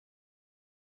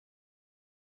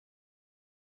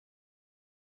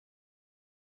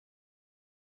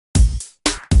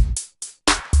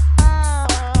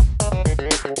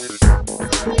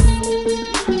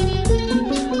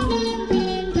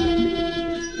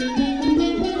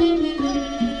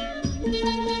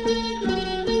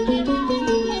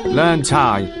Learn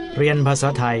Thai เรียนภาษา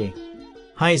ไทย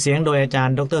ให้เสียงโดยอาจาร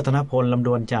ย์ดรธนพลลำด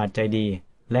วนจาดใจดี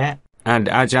และ and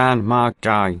Ajahn Mark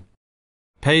Guy.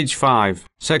 Page 5,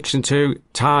 Section 2,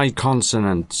 Thai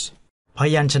Consonants. พ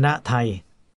ยัญชนะไทย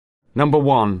Number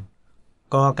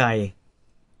 1, กอไก่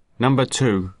Number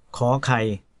 2, ขอไข่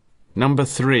Number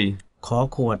 3, ขอ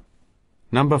ขวด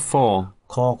Number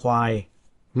 4, คอควาย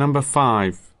Number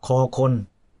 5, คอคน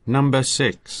Number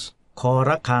 6, คอร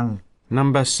ะฆัง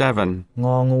Number 7, ง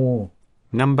องู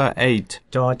Number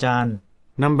 8, จอจาน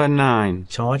Number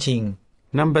 9, ชอชิง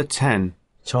Number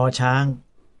 10, ชอช้าง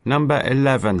Number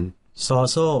 11, ซอ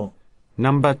โซ่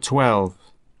Number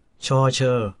 12, ชอเช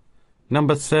อ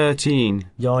Number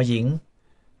 13, ยอหญิง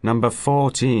Number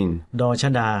 14, ดอช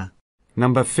ดา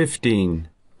Number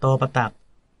 15, ตอประตัก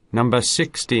Number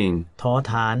 16, ทอ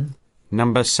ฐาน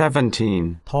Number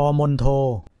 17, ทอมนโท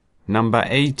Number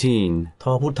 18, ท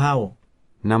อผู้เท่า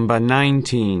Number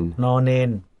 19, นอเน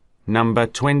น Number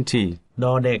 20, ด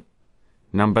อเด็ก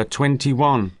Number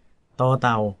 21, ตอเ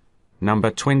ต่า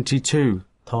Number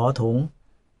 22, ทอถุง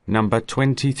Number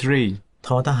 23, ท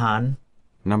อทหาร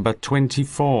Number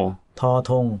 24, ทอ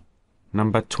ธง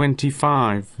Number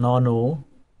 25, นอหนู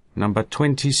Number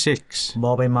 26, บ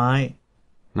อใบไม้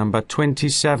Number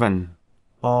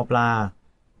 27, ปอปลา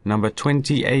Number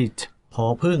 28, ผอ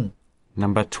พึ่ง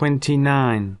Number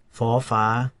 29, ฝอฝา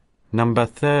Number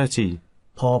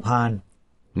 30, พอพาน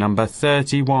Number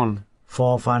 31, ฟอ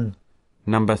ฟัน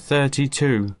Number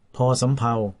 32, พอสำเภ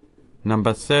า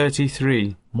Number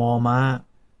 33, มอม้า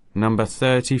Number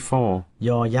 34, ย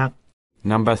อยักษ์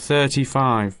Number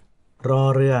 35, รอ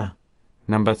เรือ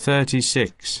Number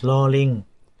 36, ลอลิง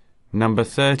Number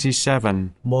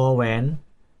 37, บอแหวน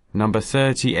Number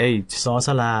 38, สอส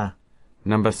ลา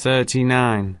Number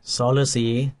 39, สอฤาษี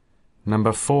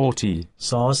Number 40,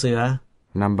 สอเสือ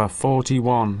Number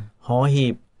 41, หอหี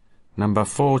บ Number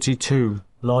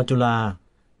 42, ลอจุฬา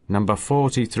Number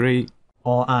 43, อ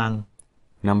อ่าง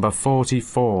Number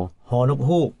 44. หอนก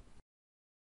ฮูก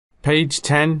Page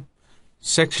 10,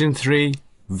 Section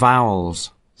 3, Vowels.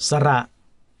 สระ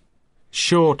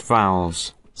Short vowels.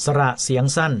 สระเสียง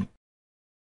สั้น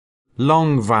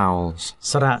Long vowels.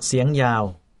 สระเสียงยาว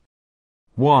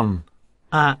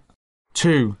 1, อะ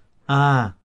 2, อา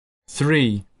 3,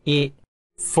 อิ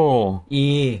 4, อี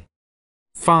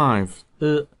 5,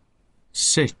 อึ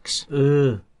 6, อือ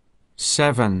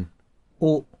 7,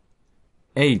 อุ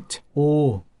 8, อู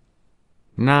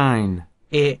 9,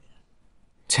 เอ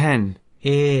 10, เอ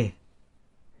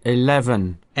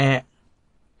 11, แอ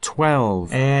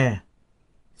 12, แอ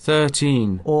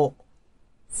 13, โอ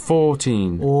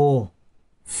 14, โอ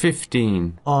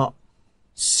 15, อ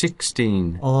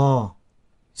 16, อ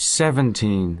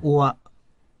 17, อัว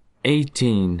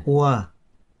 18, อัว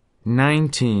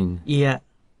 19, เอีย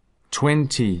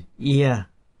 20, เอีย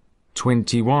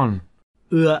 21,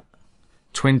 เอือ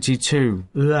 22,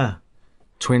 เอือ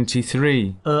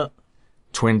 23, เออ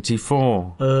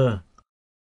 24. เออ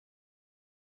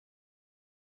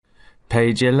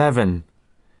Page 11,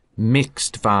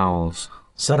 Mixed vowels.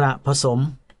 สระผสม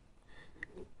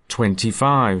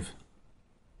 25,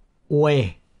 อวย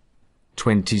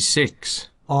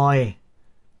 26, ออย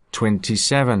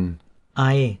 27, ไอ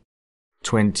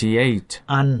 28,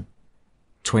 อัน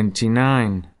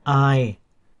 29, อาย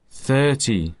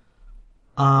 30,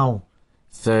 อาว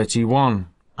 31,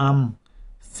 อัม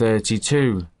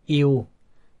 32, อิว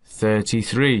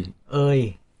 33, เอย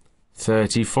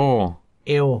 34, เ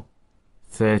อว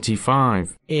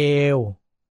 35, เอว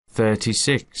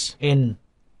 36, เอ็น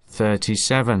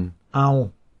 37, เอา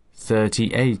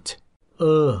 38, เอ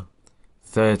อ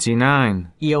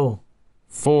 39, เอียว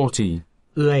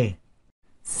 40, เอื่อย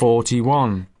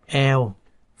 41, แอล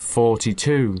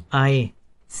 42, ไอ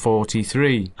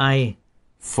 43, ไอ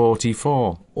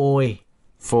 44, โอย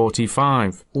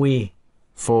 45, อุย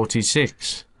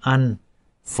 46, อัน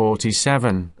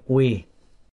 47. อุย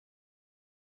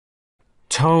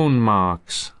Tone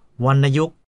marks. วรรณยุ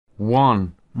กต์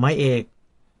 1, ไม้เอก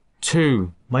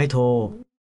 2, ไม้โท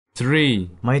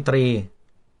 3, ไม้ตรี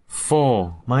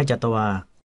 4. ไม้จัตวา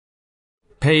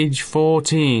Page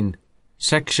 14,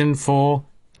 Section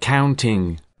 4, Counting.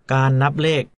 การนับเล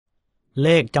ข เล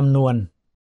ขจำนวน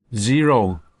 0,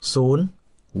 0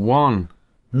 1,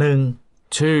 1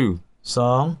 2,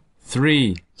 2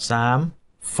 3, 3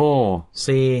 4,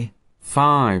 4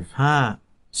 5, 5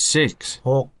 6,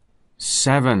 6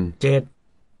 7, 7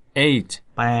 8,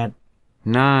 8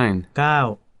 9,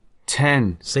 9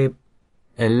 10, 10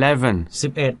 11,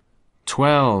 11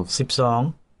 12,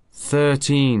 12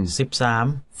 13,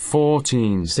 13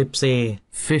 14, 14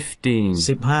 15,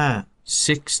 15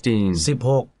 16,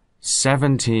 16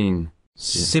 17,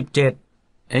 17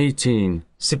 18,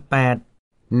 18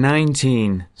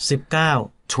 19,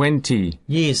 19 20,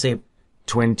 20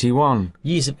 21,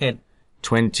 21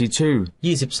 22,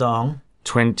 22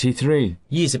 23,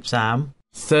 23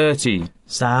 30,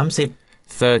 30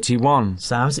 31,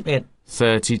 31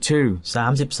 32,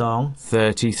 32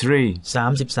 33,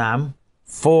 33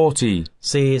 40,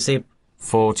 40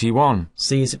 41,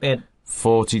 41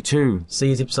 42,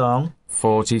 42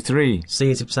 43,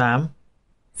 43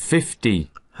 50,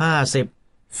 50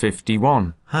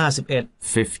 51, 51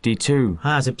 52,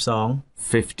 52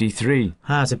 53,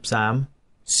 53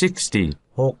 60,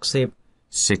 60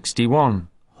 61,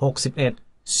 61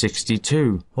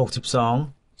 62,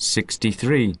 62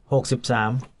 63,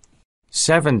 63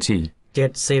 70,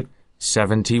 70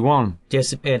 71,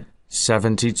 71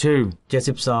 72,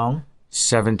 72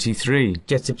 73,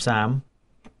 73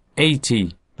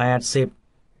 80, 80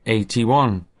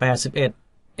 81, 81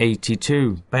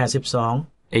 82, 82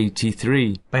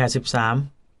 83,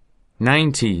 83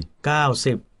 90,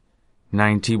 90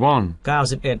 91,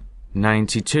 91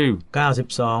 92,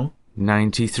 92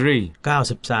 93,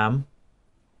 93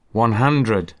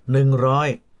 100,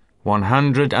 100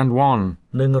 101,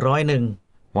 101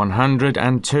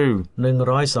 102,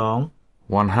 102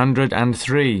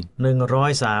 103,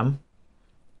 103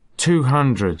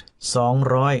 200,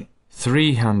 200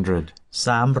 300,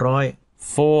 300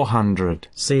 400,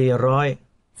 400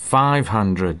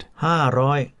 500,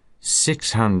 500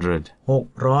 600,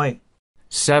 600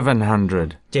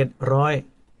 700, 700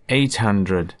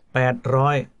 800,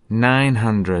 800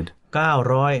 900,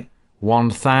 900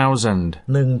 1,000,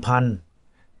 1,000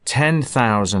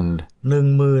 10,000,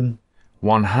 10,000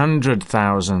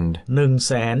 100,000,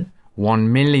 100,000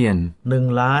 1 million,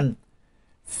 1 ล้าน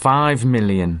 5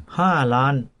 million, 5 ล้า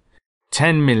น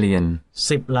 10 million,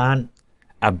 10 ล้าน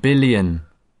a billion,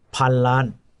 1,000 ล้าน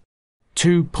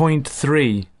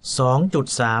 2.3,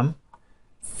 2.3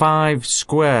 5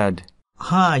 squared,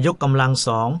 5 ยกกำลัง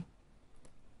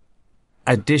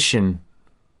addition, 2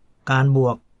การบว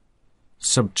ก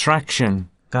subtraction,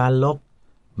 การลบ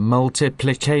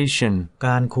multiplication, ก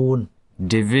ารคูณ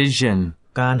division,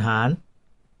 การหาร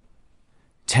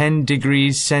 10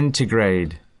 degrees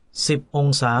centigrade, 10 อง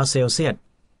ศาเซลเซียส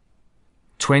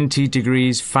 20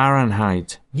 degrees Fahrenheit.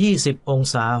 20 อง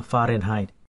ศาฟาเรนไฮ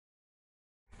ต์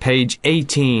Page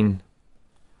 18.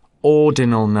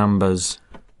 Ordinal numbers.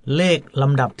 เลขล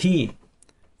ำดับที่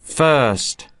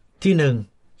First, ที่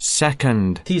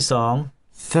second, 1 ที่ 2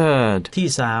 third, ที่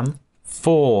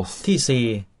fourth, 3 ที่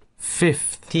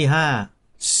fifth, 4 ที่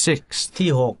sixth, 5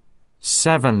 ที่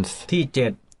seventh, 6 ที่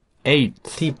eighth,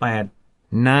 7 ที่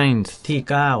ninth, 8 ที่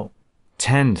 9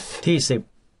 tenth. ที่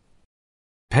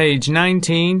Page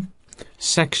 19,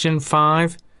 Section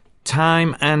 5, Time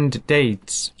and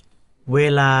Dates. 10 เว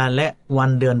ลาและวั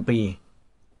นเดือนปี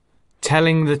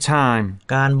Telling the time.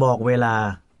 การบอกเวลา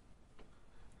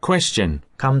Question.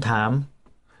 คำถาม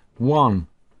 1.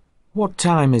 What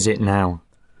time is it now?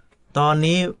 ตอน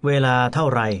นี้เวลาเท่า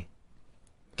ไหร่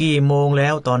กี่โมงแล้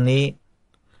วตอนนี้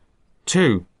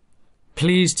 2.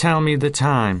 Please tell me the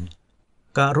time.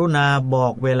 กรุณาบอ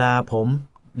กเวลาผม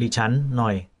ดิฉันหน่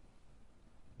อย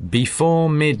Before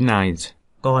midnight.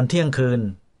 ก่อนเที่ยงคืน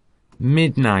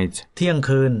Midnight. เที่ยง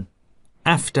คืน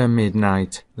After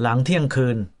midnight. หลังเที่ยงคื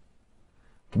น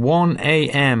 1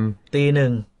 a.m. ตีหนึ่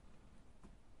ง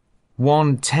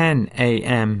 1:10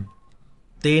 a.m.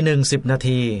 ตีหนึ่ง10 นา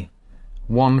ที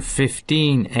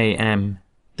 1:15 a.m.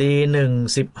 ตีหนึ่ง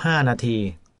15 นาที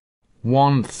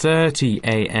 1:30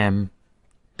 a.m.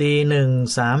 ตีหนึ่ง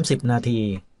30 นาที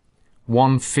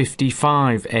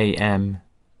 1:55 a.m.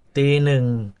 ตีหนึ่ง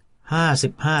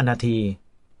55 นาที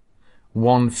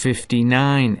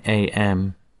 1:59 a.m.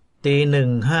 ตีหนึ่ง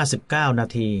59 นา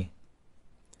ที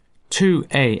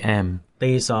 2 a.m.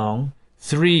 ตีสอง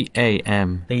 3 a.m.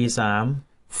 ตีสาม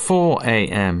 4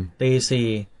 a.m. ตีสี่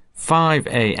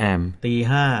 5 a.m. ตี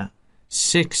ห้า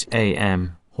 6 a.m.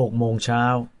 6 โมงเช้า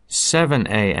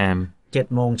 7 a.m.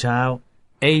 7 โมงเช้า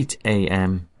 8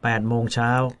 a.m. 8 โมงเช้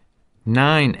า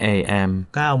 9 a.m.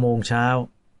 9 โมงเช้า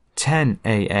 10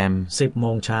 a.m. 10 โม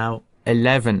งเช้า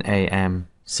 11 a.m.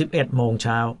 11 โมงเ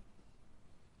ช้า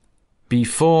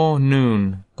Before noon.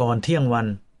 ก่อนเที่ยงวัน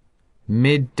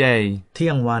Midday. เที่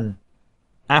ยงวัน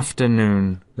Afternoon.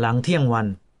 หลังเที่ยงวัน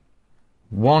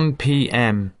 1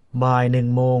 p.m. บ่าย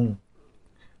1 โมง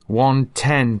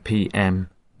 1:10 p.m.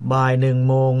 บ่าย1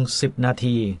 โมง 10 นา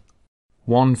ที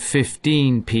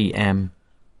 1:15 p.m.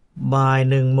 บ่าย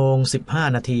1 โมง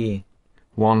 15 นาที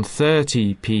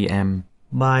 1:30 p.m.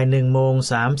 บ่าย1 โมง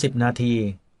 30 นาที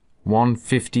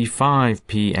 1:55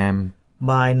 p.m.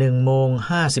 บ่าย1 โมง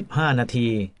 55 นาที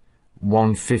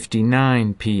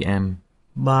 1:59 p.m.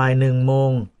 บ่าย1:59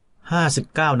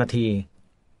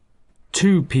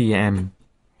 2 p.m.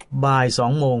 บ่าย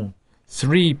2 โมง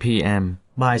 3 p.m.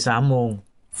 บ่าย3 โมง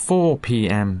 4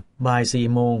 p.m. บ่าย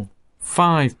4 โมง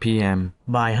 5 p.m.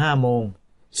 บ่าย5 โมง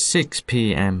 6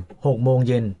 p.m. 6 โมงเ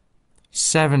ย็น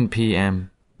 7 p.m.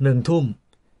 1 ทุ่ม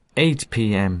 8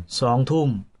 p.m. 2 ทุ่ม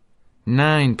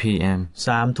 9 p.m.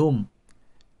 3 ทุ่ม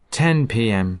 10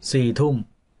 p.m. 4 ทุ่ม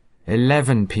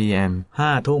 11 p.m.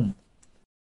 5 ทุ่ม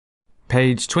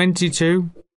Page 22.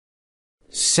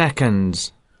 Seconds.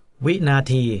 วินา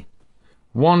ที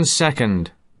 1 second.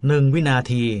 1 วินา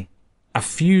ที A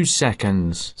few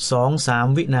seconds.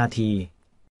 2-3 วินาที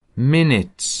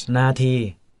Minutes. นาที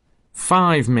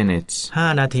 5 minutes.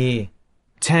 5 นาที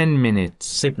 10 minutes.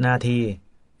 10 นาที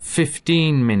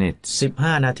 15 minutes.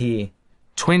 15 นาที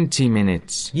 20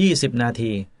 minutes. 20 นา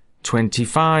ที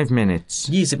 25 minutes.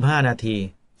 25 นาที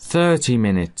 30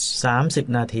 minutes.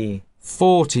 30 นาที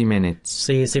 40 minutes.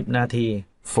 40 นาที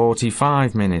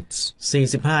 45 minutes.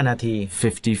 45 นาที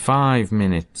 55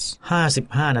 minutes.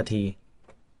 55 นาที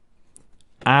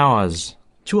Hours.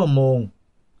 ชั่วโมง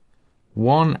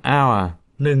 1 hour.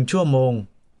 1 ชั่วโมง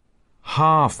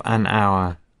Half an hour.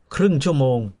 ครึ่งชั่วโม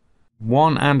ง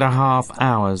 1.5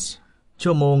 hours.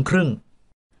 ชั่วโมงครึ่ง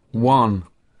 1.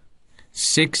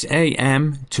 6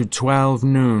 a.m. to 12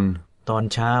 noon. ตอน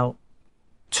เช้า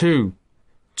 2.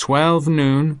 12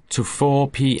 noon to 4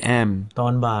 p.m. ตอ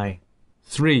นบ่าย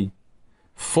 3.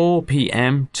 4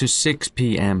 p.m. to 6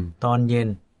 p.m. ตอนเย็น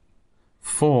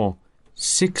 4.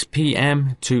 6 p.m.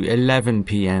 to 11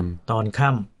 p.m. ตอนค่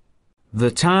ำ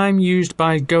The time used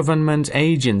by government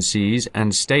agencies and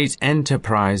state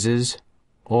enterprises,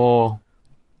 or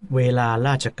เวลาร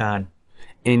าชการ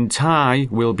in Thai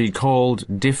will be called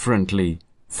differently.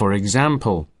 For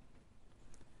example,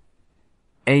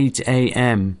 8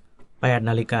 a.m., 8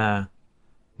 นาฬิกา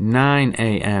 9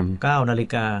 a.m., 9 นาฬิ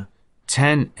กา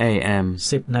 10 a.m.,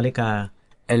 10 นาฬิกา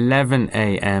 11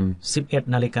 a.m.,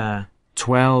 11 นาฬิกา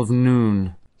 12 noon,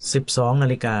 12 นา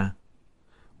ฬิกา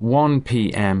 1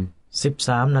 p.m.,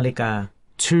 13 นาฬิกา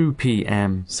 2 p.m.,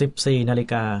 14 นาฬิ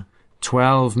กา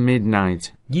 12 midnight.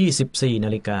 24 นา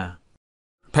ฬิกา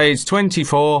Page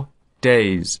 24.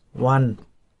 Days. วัน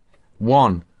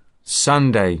 1.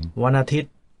 Sunday. วันอาทิต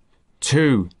ย์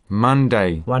 2. Monday.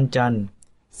 วันจันทร์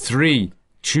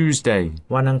 3. Tuesday.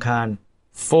 วันอังคาร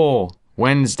 4.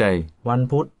 Wednesday. วัน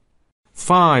พุธ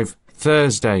 5.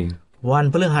 Thursday. วัน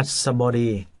พฤหัสบ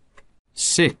ดี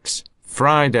 6.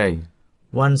 Friday.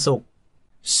 วันศุกร์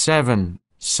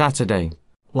 7. Saturday.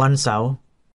 วันเสาร์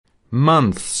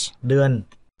Months. เดือน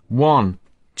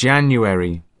 1.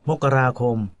 January. มกราค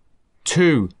ม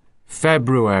 2.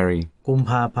 February. กุม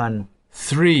ภาพันธ์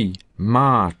 3.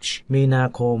 March. มีนา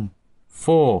คม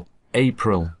 4.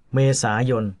 April. เมษา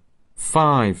ยน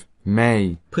 5. May.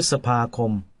 พฤษภาค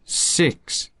ม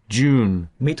 6. June.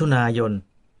 มิถุนายน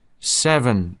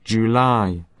 7. July.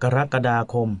 กรกฎา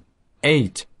คม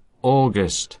 8.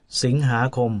 August. สิงหา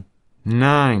คม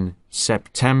 9.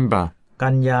 September. กั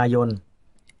นยายน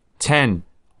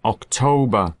 10.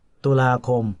 October. ตุลาค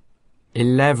ม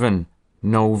 11.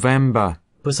 November.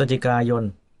 พฤศจิกายน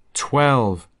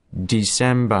 12.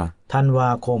 December. ธันว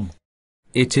าคม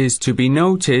It is to be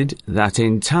noted that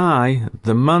in Thai,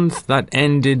 the month that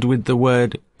ended with the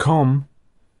word kom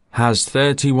has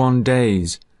 31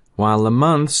 days, while the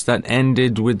months that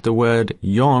ended with the word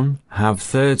yon have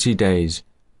 30 days,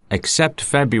 except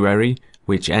February,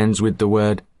 which ends with the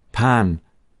word pan,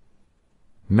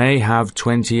 may have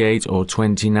 28 or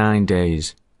 29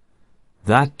 days.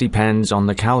 That depends on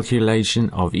the calculation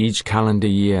of each calendar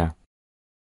year.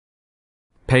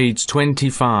 Page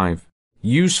 25.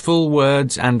 Useful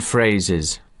words and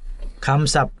phrases. ค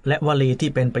ำศัพท์และวลี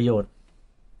ที่เป็นประโยชน์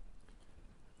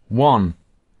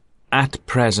 1. At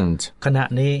present. ขณะ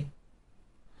นี้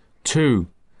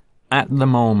 2. At the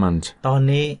moment. ตอน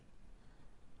นี้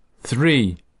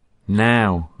 3. Now.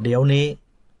 เดี๋ยวนี้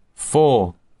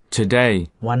 4. Today.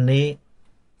 วันนี้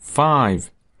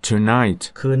 5. Tonight.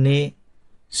 คืนนี้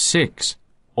 6.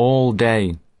 All day.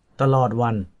 ตลอดวั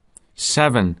น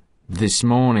 7. This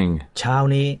morning. เช้า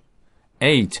นี้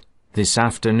 8. This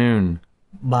afternoon.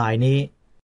 บ่ายนี้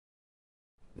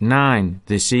 9.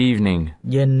 This evening.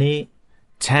 เย็นนี้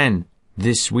 10.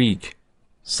 This week.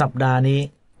 สัปดาห์นี้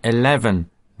 11.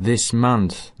 This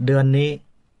month. เดือนนี้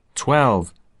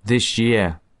 12. This year.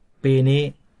 ปีนี้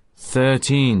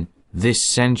 13. This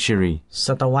century. ศ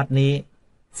ตวรรษนี้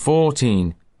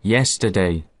 14.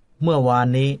 Yesterday. เมื่อวาน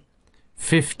นี้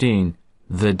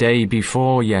 15. The day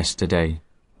before yesterday.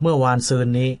 เมื่อวานซืน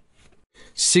นี้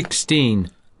 16.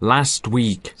 Last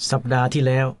week. สัปดาห์ที่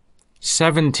แล้ว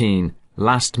 17.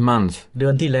 Last month. เดื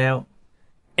อนที่แล้ว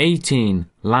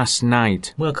 18 last night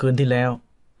เมื่อคืนที่แล้ว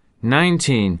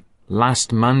 19 last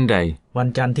Monday วัน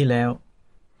จันทร์ที่แล้ว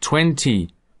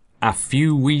 20 a few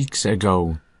weeks ago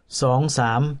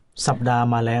 2-3 สัปดาห์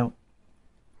มาแล้ว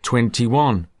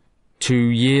 21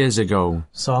 2 years ago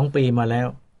 2 ปีมาแล้ว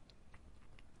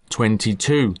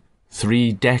 22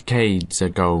 3 decades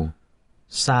ago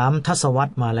 3 ทศวรร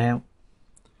ษมาแล้ว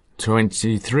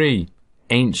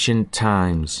 23 ancient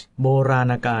times โบรา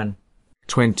ณกาล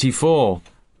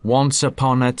 24 once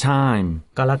upon a time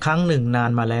กาลครั้งหนึ่งนา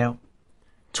นมาแล้ว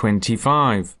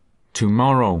 25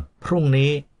 tomorrow พรุ่ง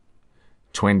นี้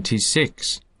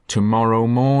 26 tomorrow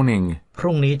morning พ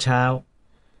รุ่งนี้เช้า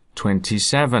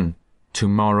 27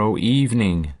 tomorrow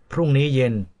evening พรุ่งนี้เย็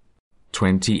น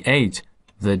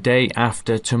 28 the day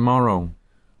after tomorrow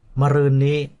มะรืน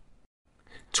นี้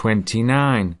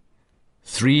 29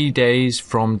 3 days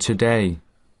from today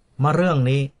มะเรื่อง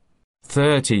นี้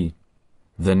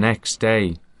 30 the next day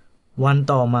วัน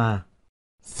ต่อมา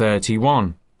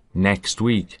 31 next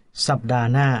week สัปดาห์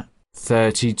หน้า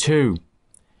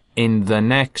 32 in the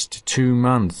next 2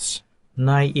 months ใ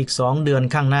นอีก2 เดือน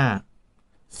ข้างหน้า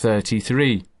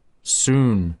 33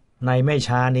 soon ในไม่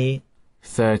ช้านี้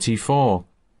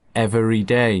 34 every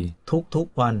day ทุก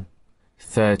วัน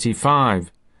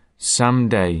 35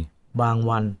 someday บาง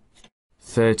วัน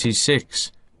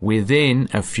 36 within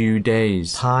a few days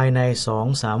ภายใน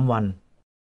 2-3 วัน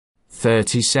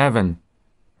 37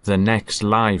 the next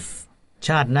life ช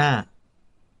าติหน้า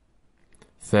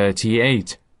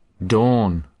 38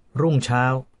 dawn รุ่งเช้า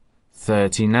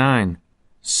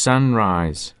 39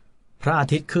 sunrise พระอา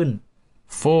ทิตย์ขึ้น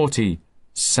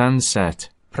 40 sunset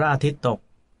พระอาทิตย์ตก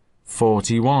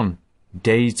 41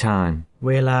 daytime เ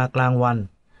วลากลางวัน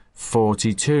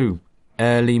 42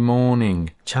 early morning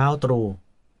เช้าตรู่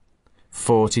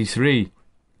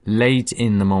 43 late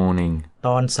in the morning ต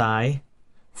อนสาย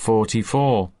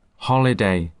 44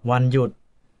 holiday วันหยุด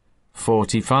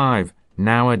 45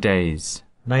 nowadays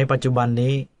ในปัจจุบัน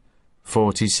นี้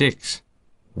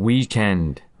 46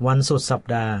 weekend วันสุดสัป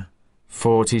ดาห์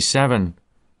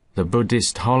 47 the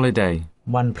Buddhist holiday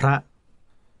วันพระ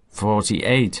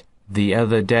 48 the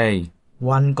other day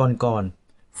วันก่อน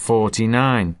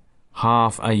 49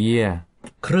 half a year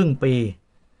ครึ่งปี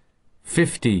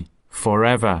 50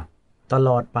 forever ตล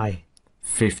อดไป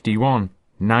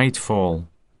 51 nightfall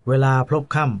เวลาพลบ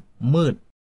ค่ำมืด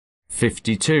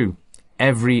 52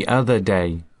 every other day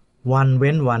วันเ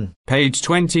ว้นวัน page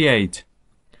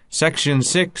 28 section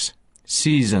 6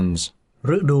 seasons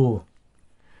ฤดู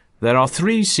There are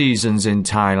 3 seasons in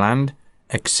Thailand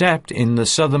except in the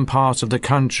southern part of the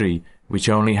country which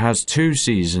only has 2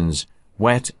 seasons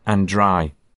wet and dry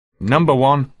number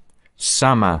 1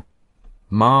 summer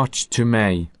March to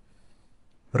May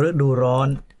ฤดูร้อน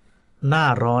หน้า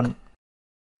ร้อน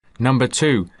number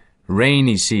 2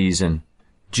 rainy season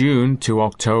June to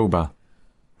October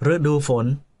ฤดูฝน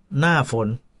หน้าฝน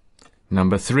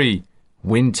number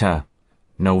 3 winter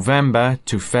November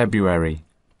to February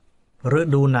ฤ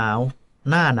ดูหนาว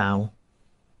หน้าหนาว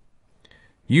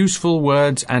useful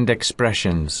words and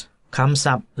expressions คำ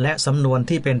ศัพท์และสำนวน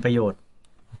ที่เป็นประโยชน์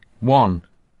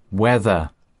 1 weather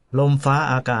ลมฟ้า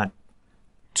อากาศ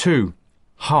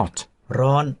 2 hot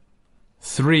ร้อน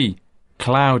 3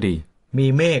 cloudy มี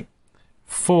เมฆ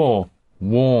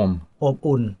 4 warm อบ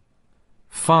อุ่น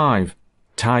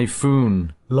 5 typhoon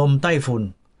ลมใต้ฝุ่น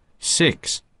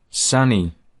 6 sunny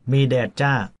มีแดด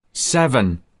จ้า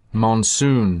 7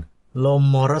 monsoon ลม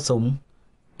มรสุม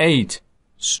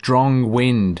 8 strong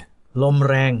wind ลม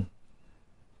แรง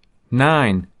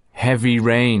 9 heavy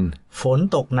rain ฝน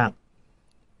ตกหนัก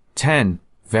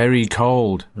 10 very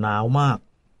cold หนาวมาก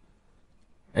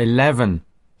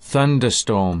 11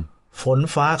 thunderstorm ฝน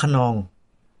ฟ้าคะนอง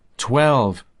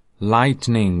 12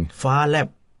 lightning ฟ้าแลบ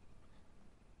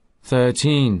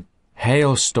 13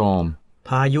 hailstorm พ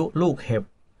ายุลูกเห็บ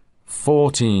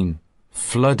 14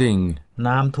 flooding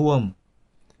น้ำท่วม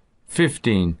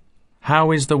 15 how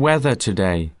is the weather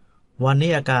today วัน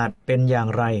นี้อากาศเป็นอย่าง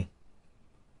ไร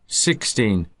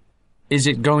 16 is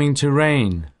it going to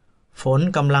rain ฝน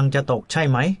กำลังจะตกใช่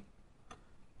ไหม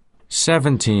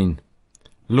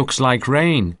 17 looks like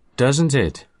rain doesn't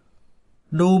it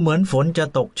ดูเหมือนฝนจะ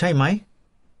ตกใช่ไหม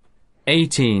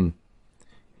 18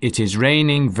 it is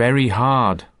raining very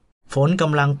hard ฝนก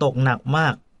ำลังตกหนักมา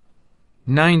ก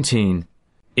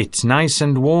 19 it's nice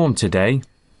and warm today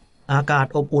อากาศ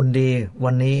อบอุ่นดี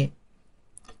วันนี้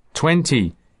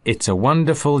 20 it's a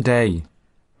wonderful day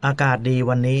อากาศดี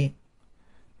วันนี้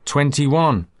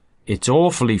 21 it's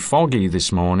awfully foggy this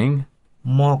morning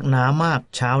หมอกหนามาก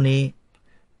เช้านี้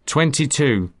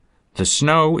 22 the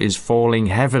snow is falling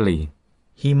heavily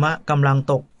หิมะกำลัง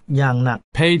ตกอย่างหนัก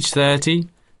page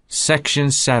 30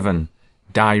 Section 7.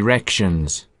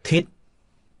 Directions. ทิศ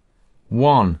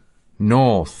 1.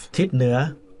 North. ทิศเหนือ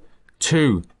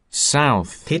 2.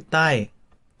 South. ทิศใต้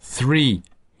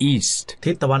 3. East.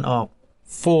 ทิศตะวันออก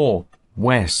 4.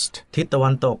 West. ทิศตะวั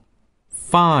นตก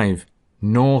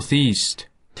 5. Northeast.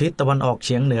 ทิศตะวันออกเ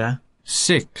ฉียงเหนือ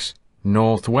 6.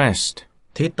 Northwest.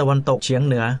 ทิศตะวันตกเฉียงเ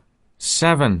หนือ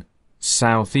 7.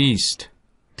 Southeast.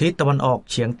 ทิศตะวันออก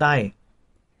เฉียงใต้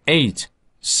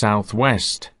 8.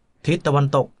 Southwest. ทิศตะวัน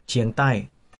ตกเฉียงใต้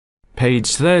Page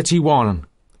 31.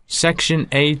 Section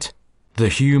 8. The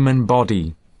human body.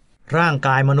 ร่างก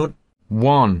ายมนุษย์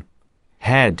 1.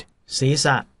 Head. ศีรษ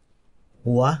ะ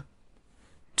หัว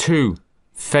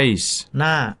 2. Face. ห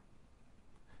น้า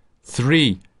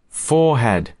 3.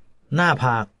 Forehead. หน้าผ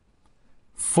าก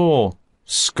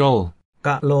 4. Skull. ก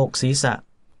ะโหลกศีรษะ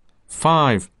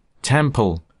 5.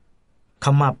 Temple. ข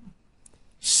มับ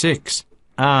 6.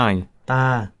 Eye. ตา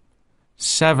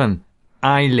 7.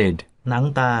 Eyelid. หนัง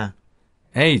ตา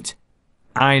 8.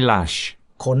 Eyelash.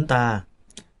 ขนตา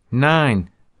 9.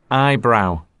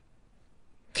 Eyebrow.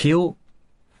 คิ้ว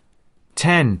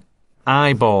 10.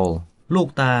 Eyeball. ลูก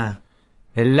ตา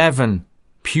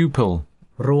 11. Pupil.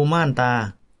 รูม่านตา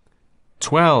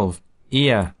 12.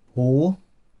 Ear. หู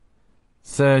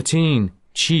 13.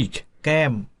 Cheek. แก้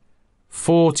ม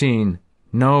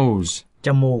 14. Nose. จ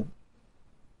มูก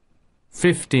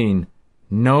 15.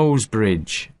 Nose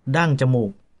bridge. ดั้งจมู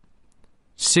ก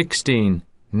 16.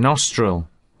 Nostril.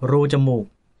 รูจมูก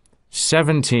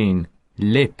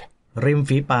 17. Lip. ริม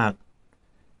ฝีปาก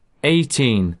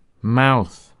 18.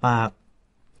 Mouth. ปาก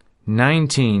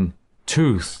 19.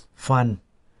 Tooth. ฟัน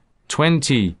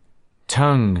 20.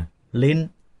 Tongue. ลิ้น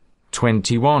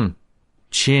 21.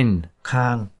 Chin. คา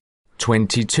ง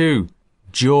 22.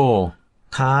 Jaw.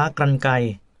 ขากรรไกร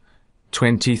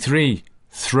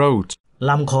 23. Throat.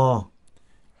 ลำคอ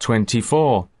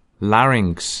 24.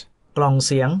 Larynx. กล่องเ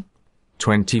สียง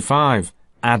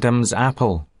 25. Adam's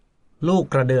apple. ลูก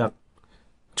กระเดือก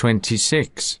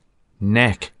 26.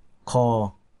 Neck. คอ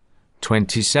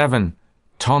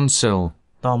 27. Tonsil.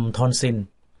 ต่อมทอนซิล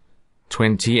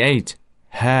 28.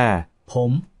 Hair. ผ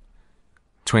ม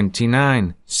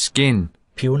 29. Skin.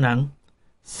 ผิวหนัง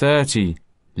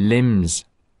 30. Limbs.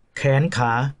 แขนข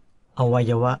า อวั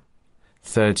ยวะ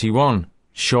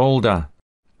 31. Shoulder.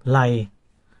 ไหล่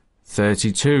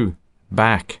 32.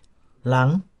 Back. หลัง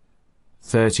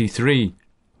 33.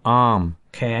 Arm.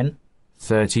 แขน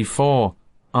 34.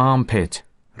 Armpit.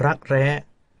 รักแร้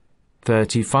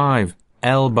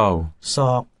 35. Elbow. ศ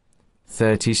อก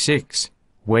 36.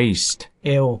 Waist. เอ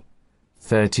ว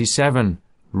 37.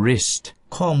 Wrist.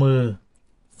 ข้อมือ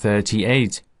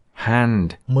 38. Hand.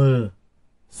 มือ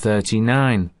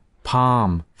 39.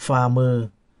 Palm. ฝ่ามือ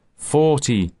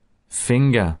 40.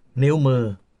 Finger. นิ้วมือ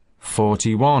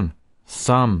 41.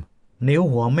 Thumb. นิ้ว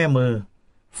หัวแม่มือ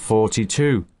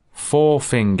 42.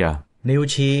 Forefinger. นิ้ว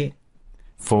ชี้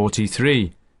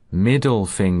 43. Middle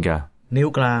finger. นิ้ว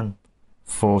กลาง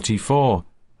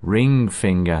 44. Ring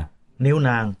finger. นิ้วน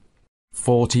าง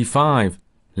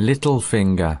 45. Little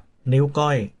finger. นิ้วก้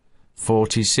อย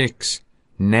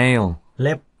 46. Nail. เ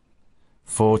ล็บ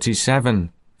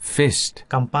 47. Fist.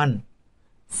 กำปั้น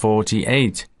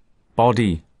 48.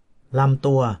 Body. ลำ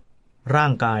ตัว ร่า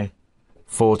งกาย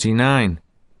 49.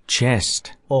 Chest.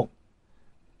 อก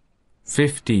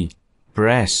 50.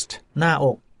 Breast. หน้าอ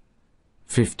ก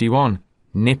 51.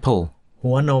 Nipple.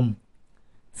 หัวนม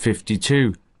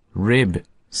 52. Rib.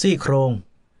 ซี่โครง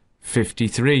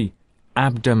 53.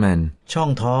 Abdomen. ช่อง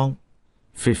ท้อง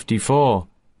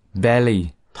 54. Belly.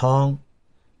 ท้อง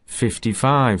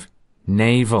 55.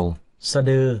 Navel. สะ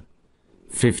ดือ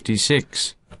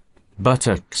 56.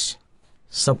 Buttocks.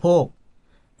 สะโพก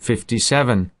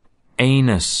 57.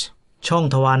 Anus. ช่อง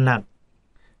ทวารหนัก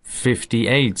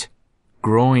 58.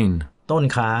 Groin. ต้น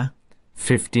ขา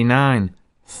 59.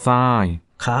 Thigh.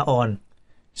 ขาอ่อน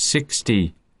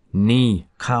 60. Knee.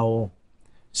 เข่า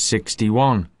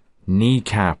 61.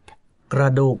 Kneecap. กระ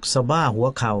ดูกสะบ้าหัว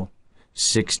เข่า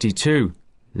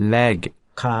 62. Leg.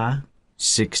 ขา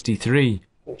 63.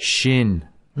 Shin.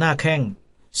 หน้าแข้ง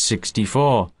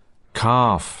 64.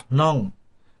 Calf. น่อง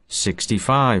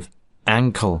 65.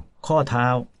 Ankle. ข้อเท้า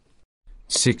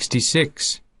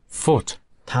 66. Foot.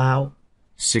 เท้า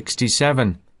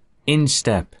 67.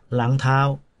 Instep. หลังเท้า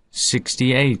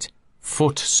 68.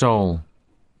 Foot sole.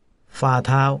 ฝ่าเ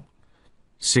ท้า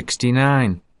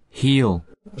 69. Heel.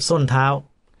 ส้นเท้า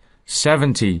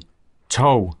 70.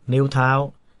 Toe. นิ้วเท้า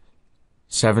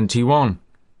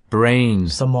 71. Brain.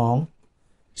 สมอง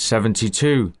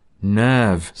 72.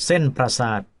 Nerve. เส้นประส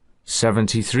าท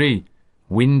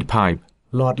 73. Windpipe.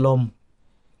 หลอดลม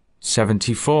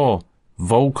 74.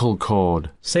 vocal cord.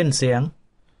 เส้นเสียง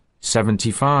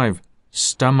 75.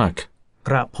 Stomach. ก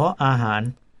ระเพาะอาหาร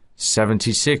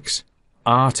 76.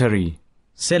 Artery.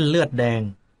 เส้นเลือดแดง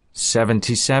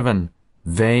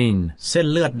 77. Vein. เส้น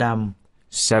เลือดด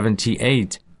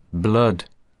78. Blood.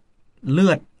 ำเลื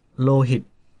อดโลหิต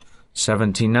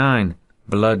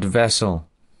 79. Blood vessel.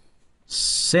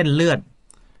 เส้นเลือด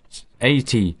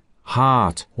 80.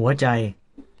 Heart. หัวใจ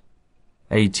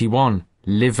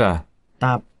 81. Liver.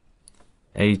 ตับ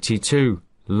 82.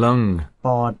 Lung. ป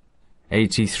อด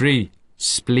 83.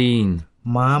 Spleen.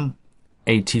 ม้าม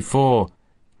 84.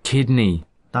 Kidney.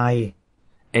 ไต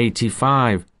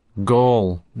 85. Gall.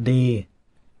 ดี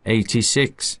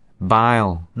 86.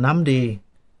 Bile. น้ำดี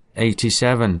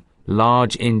 87.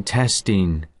 Large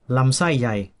intestine. ลำไส้ให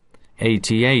ญ่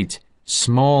 88.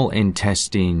 Small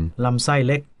intestine. ลำไส้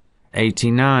เล็ก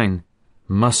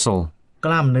 89. Muscle. ก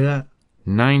ล้ามเนื้อ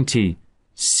 90.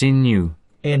 Sinew.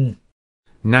 เอ็น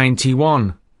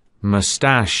 91.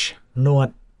 Mustache. หนวด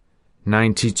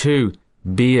 92.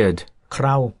 Beard. เคร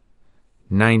า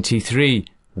 93.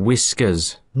 Whiskers.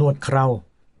 หนวดเครา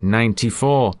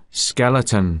 94.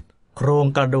 Skeleton. โครง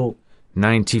กระดูก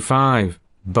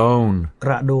 95. Bone. ก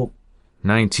ระดูก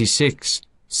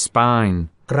 96. Spine.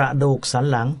 กระดูกสัน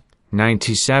หลัง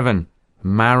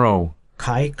 97. Marrow. ไข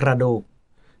กระดูก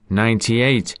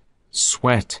 98.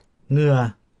 Sweat. เหงื่อ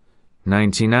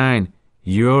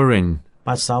 99. Urine.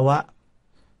 ปัสสาวะ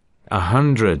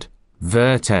 100.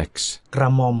 Vertex. กระ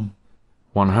หม่อม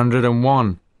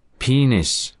 101.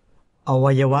 Penis. อ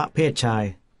วัยวะเพศชาย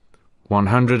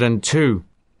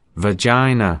 102.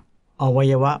 Vagina. อวั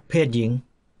ยวะเพศหญิง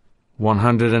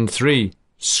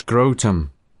 103. Scrotum.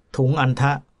 ถุงอัณฑ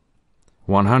ะ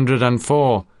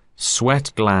 104. Sweat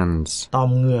glands. ต่อ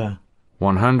มเหงื่อ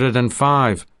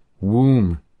 105. Womb.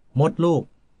 มดลูก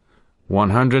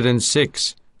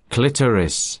 106.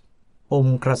 Clitoris. ปุ่ม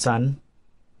กระสัน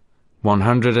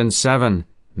 107.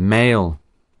 Male.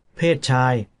 เพศชา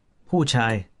ย ผู้ชา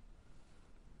ย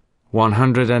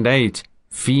 108.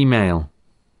 Female.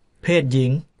 เพศหญิ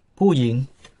ง ผู้หญิง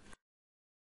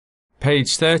Page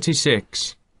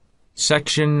 36.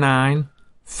 Section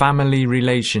 9. Family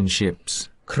relationships.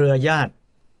 เครือญาติ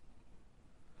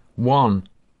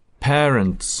 1.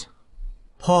 Parents.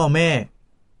 พ่อแม่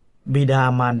บิดา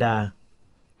มารดา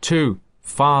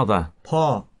 2. Father. พ่อ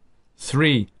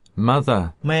 3. Mother.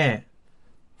 แม่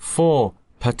 4.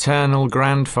 Paternal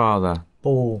grandfather.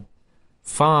 ปู่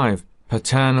 5.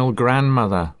 Paternal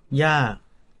grandmother. ย่า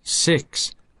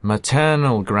 6.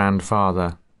 Maternal grandfather.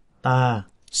 ตา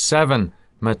 7.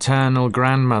 Maternal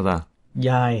grandmother. ย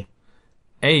าย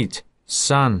 8.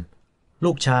 Son.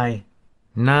 ลูกชาย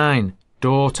 9.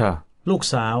 Daughter. ลูก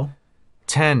สาว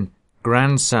 10.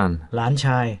 Grandson. หลานช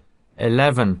าย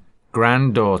 11.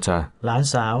 Granddaughter. หลาน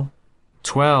สาว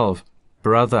 12.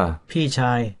 Brother. พี่ช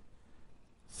าย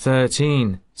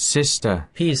 13. Sister.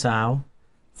 พี่สาว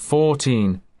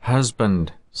 14. Husband.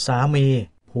 สามี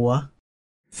ผัว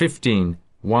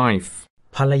 15. Wife.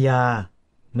 ภรรยา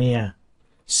เมีย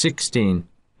 16.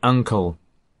 Uncle.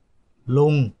 ลุ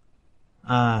ง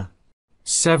อา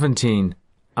 17.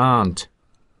 Aunt.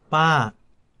 ป้า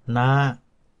น้า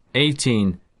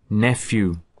 18. Nephew.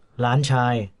 หลานชา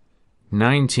ย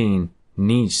 19.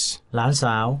 Niece. หลานส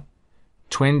าว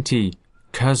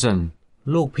 20. Cousin.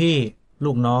 ลูกพี่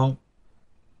ลูกน้อง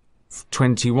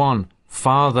 21.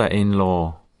 Father-in-law.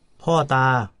 พ่อตา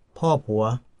พ่อผัว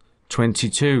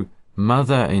 22.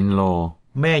 Mother-in-law.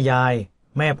 แม่ยาย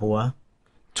แม่ผัว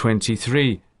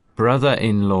 23.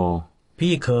 Brother-in-law.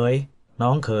 พี่เขย น้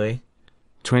องเขย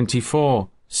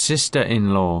 24.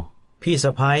 Sister-in-law. พี่ส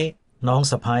ะใภ้ น้อง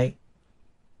สะใภ้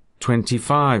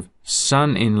 25.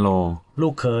 Son-in-law. ลู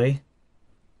กเขย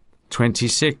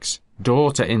 26.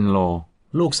 Daughter-in-law.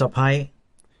 ลูกสะใภ้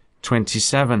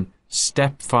 27.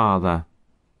 Stepfather.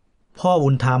 พ่อบุ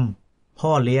ญธรรม พ่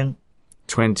อเลี้ยง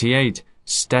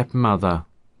 28. Stepmother.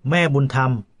 แม่บุญธรร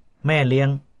ม แม่เลี้ยง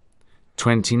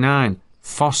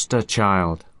 29. Foster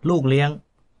child. ลูกเลี้ยง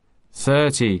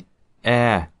 30.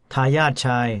 Heir. ทายาทช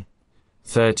าย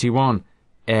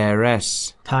 31. Heiress.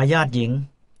 ทายาทหญิง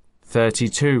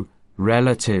 32.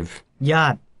 Relative. ญา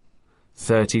ติ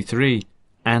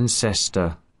 33. Ancestor.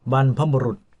 บรรพบุ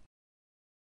รุษ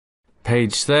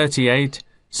Page 38.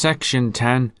 Section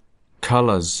 10.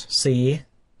 Colors. สี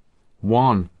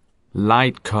 1.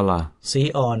 Light color. สี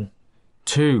อ่อน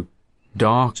 2.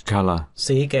 Dark color.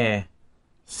 สีแก่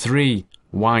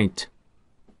 3. White.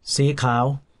 สีขาว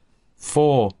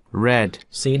 4. Red.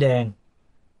 สีแดง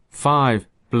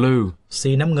 5. Blue.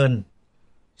 สีน้ำเงิน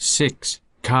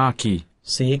 6. Khaki.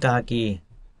 สีกากี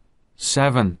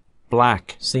 7. Black.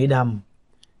 สีด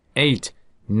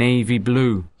 8. navy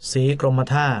blue. สีกรม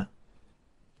ท่า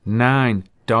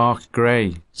 9. Dark grey.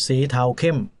 สีเทาเ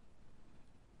ข้ม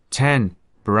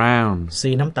 10. Brown. สี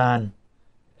น้ำตาล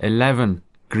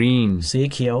 11. Green. สี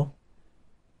เขียว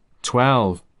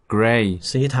 12. Grey.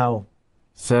 สีเทา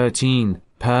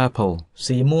 13. Purple.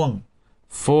 สีม่วง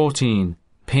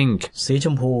 14. Pink. สีช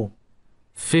มพู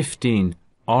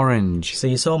 15. Orange.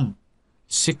 สีส้ม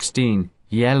 16.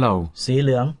 Yellow. สีเห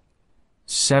ลือง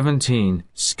 17.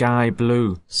 Sky blue.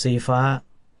 สีฟ้า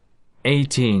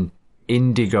 18.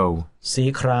 Indigo. สี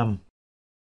คราม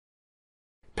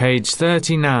Page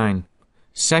 39.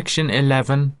 Section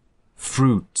 11.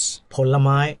 Fruits. ผลไ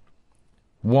ม้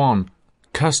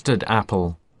 1. Custard apple.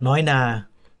 น้อยนา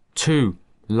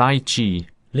 2. Lychee.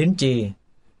 ลิ้นจี่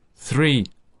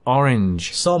 3. Orange.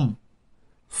 ส้ม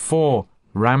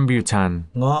 4. Rambutan.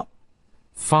 เงาะ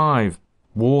 5.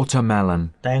 Watermelon.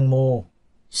 แตงโม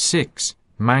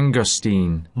 6.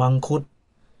 Mangosteen. มังคุด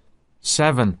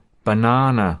 7.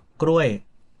 Banana. กล้วย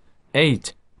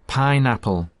 8.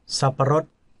 Pineapple. สับปะรด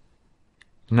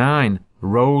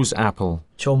 9. Rose apple.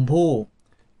 ชมพู่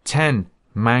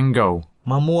 10. Mango.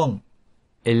 มะม่วง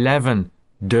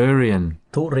 11. Durian.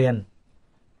 ทุเรียน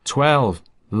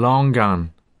 12. Longan.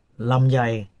 ลำไย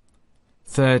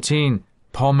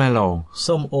 13. Pomelo.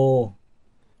 ส้มโอ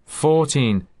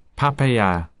 14. Papaya.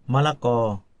 มะละกอ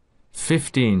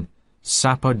 15.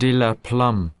 Sapodilla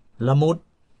plum. ละมุด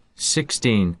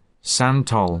 16.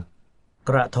 Santol. ก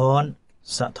ระท้อน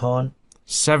สะท้อน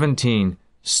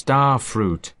 17. Star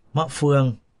fruit. มะเฟือง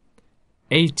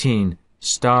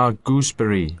 18. Star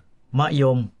gooseberry. มะย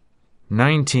ม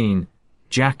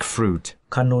 19. Jackfruit.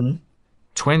 ขนุน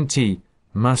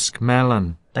 20. Muskmelon.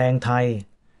 แตงไทย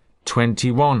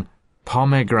 21.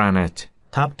 Pomegranate.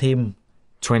 ทับทิม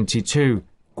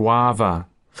 22. Guava.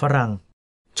 ฝรั่ง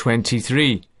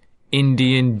 23.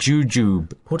 Indian jujube.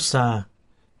 พุทรา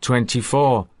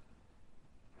 24.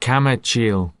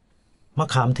 Camachil. มะ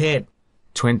ขามเทศ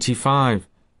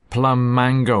 25. Plum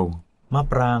mango. มะ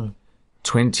ปราง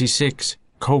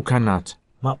 26. Coconut.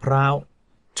 มะพร้าว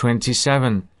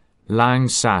 27.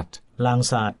 Langsat. ลาง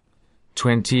สาด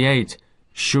 28.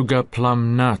 Sugar plum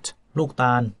nut. ลูกต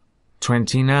าล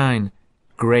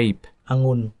 29. Grape. อ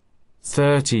งุ่น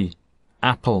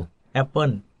 30. Apple. แอปเปิ้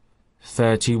ล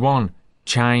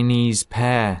 31. Chinese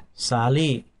pear. สา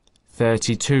ลี่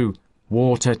 32.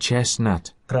 Water chestnut.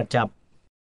 กระจับ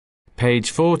Page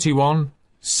 41.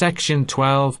 Section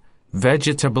 12.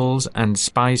 Vegetables and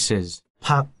spices.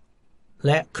 ผัก แ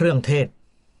ละเครื่องเทศ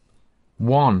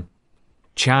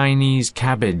 1. Chinese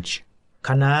cabbage. ค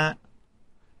ะน้า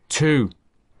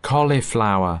 2.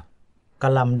 Cauliflower. กะ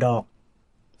หล่ำดอก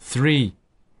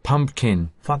 3. Pumpkin.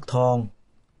 ฟักทอง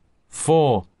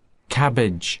 4.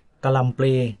 Cabbage. กะหล่ำป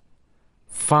ลี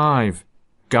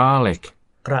 5. Garlic.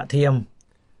 กระเทียม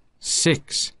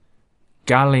 6.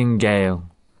 Galingale.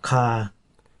 ข่า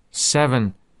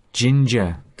 7. Ginger.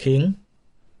 ขิง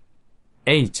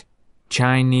 8.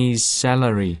 Chinese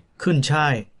celery. ขึ้นช่า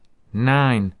ย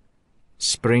 9.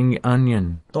 Spring onion.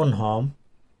 ต้นหอม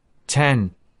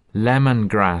 10.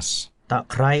 Lemongrass. ตะ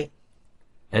ไคร้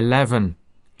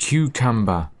 11.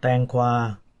 Cucumber. แตงกวา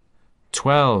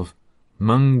 12.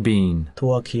 Mung bean. ถั่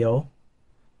วเขียว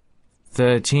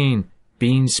 13.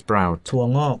 Bean sprout. ถั่ว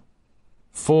งอก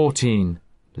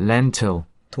 14. Lentil.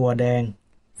 ถั่วแดง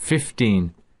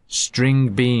 15. String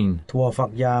bean. ถั่วฝั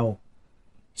กยาว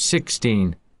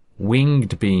 16.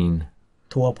 Winged bean.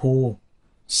 ถั่วพู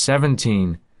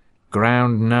 17.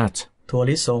 Ground nut. ถั่ว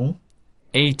ลิสง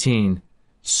 18.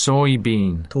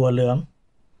 Soybean. ถั่วเหลือง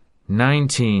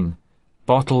 19.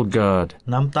 Bottle gourd.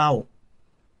 น้ำเต้า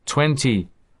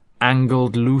 20.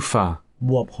 Angled loofah. บ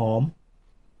วบหอม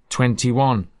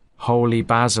 21. Holy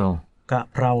basil. กะ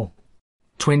เพรา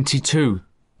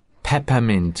 22.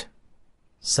 Peppermint.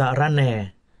 สะระแหน่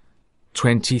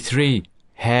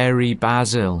 23. Hairy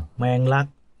basil. แมงลัก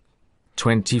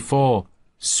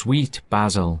 24. Sweet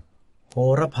basil. โห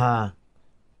ระพา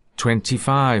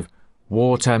 25.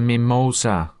 Water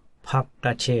mimosa. ผักกร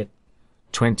ะเฉด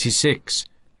 26.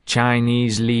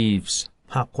 Chinese leaves.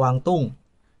 ผักกวางตุ้ง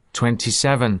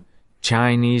 27.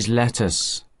 Chinese lettuce.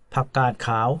 ผักกาดข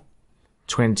าว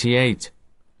 28.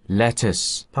 Lettuce.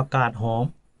 ผักกาดหอม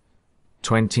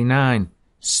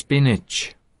 29. Spinach.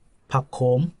 ผักโข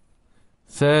ม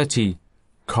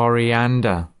 30.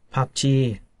 Coriander. ผักชี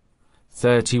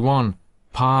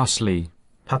 31. Parsley.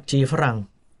 ผักชีฝรั่ง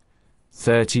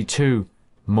 32.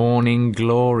 Morning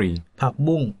glory. ผัก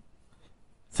บุ้ง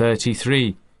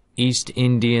 33. East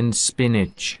Indian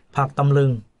spinach. ผักตำลึ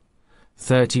ง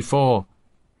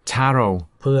 34. Taro.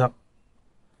 เผือก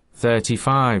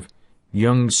 35.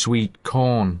 Young sweet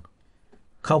corn.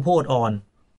 ข้าวโพดอ่อน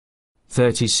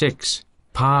 36.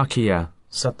 Parkia.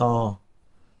 สตอ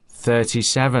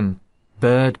 37.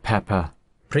 Bird pepper.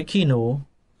 พริกขี้หนู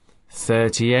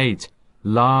 38.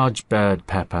 Large bird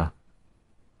pepper.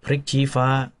 พริกชี้ฟ้า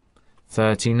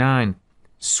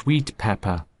 39. Sweet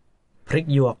pepper. พริก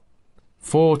หยวก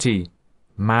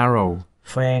 40. Marrow.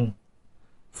 แฟง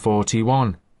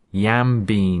 41. Yam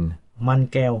bean. มัน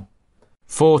แก้ว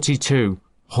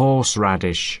 42.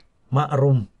 Horseradish. มะ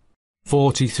รุม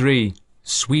 43.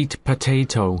 Sweet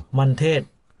potato. มันเทศ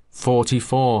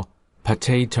 44.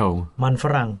 Potato. มันฝ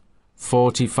รั่ง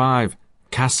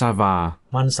 45. Cassava.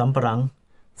 มันสำปะหลัง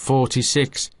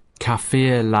 46.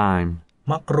 Kaffir lime.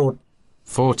 มะกรูด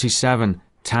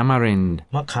 47. Tamarind.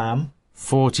 มะขาม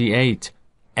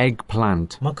 48. Eggplant.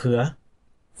 มะเขือ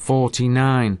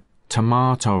 49.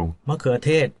 Tomato. มะเขือเท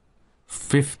ศ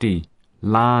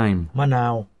 50. Lime. มะนา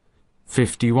ว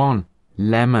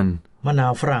 51. Lemon. มะนา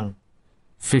วฝรั่ง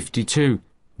 52.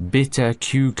 Bitter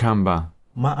cucumber.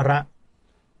 มะระ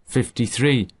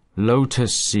 53.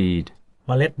 Lotus seed. เม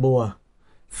ล็ดบัว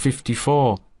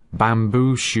 54.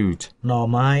 Bamboo shoot. หน่อ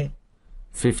ไม้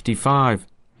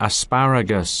 55.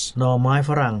 Asparagus. หน่อไม้ฝ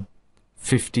รั่ง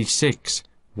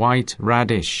 56. White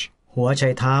radish. หัวไช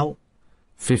เท้า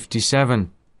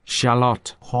 57. Shallot.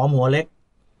 หอมหัวเล็ก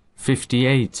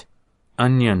 58.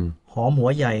 Onion. หอมหั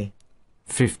วใหญ่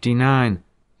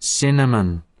 59. Cinnamon.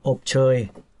 อบเชย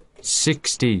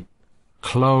 60.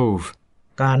 Clove.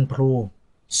 การพลู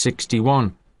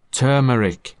 61.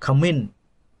 Turmeric. ขมิ้น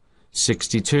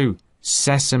 62.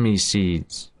 Sesame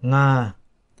seeds. งา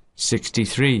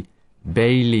 63.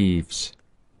 Bay leaves.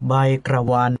 ใบกระ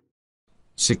วาน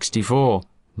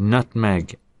 64. Nutmeg.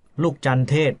 ลูกจัน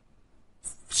เทศ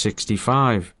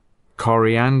 65.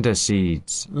 Coriander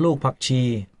seeds. ลูกผักชี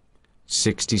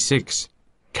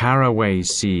 66. Caraway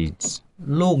seeds.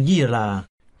 ลูกยี่หร่า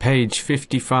Page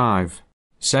 55.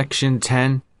 Section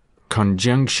 10.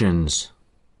 Conjunctions.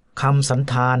 คำสัน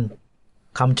ธาน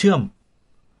คำเชื่อม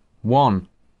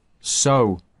 1. So.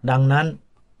 ดังนั้น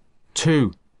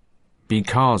 2.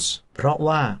 Because. เพราะ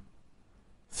ว่า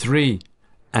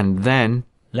 3. And then.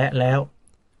 และแล้ว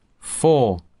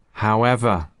 4.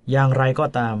 However. อย่างไรก็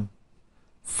ตาม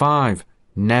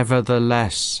 5.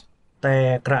 Nevertheless. แต่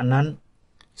กระนั้น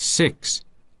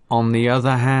 6. On the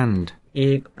other hand.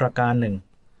 อีกประการหนึ่ง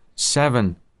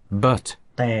 7. But.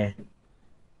 แต่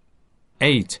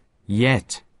 8. Yet.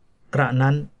 กระ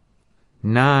นั้น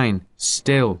 9.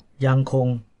 Still. ยังคง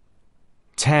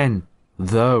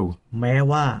 10. Though. แม้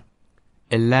ว่า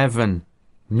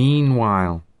 11.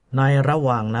 Meanwhile. ในระห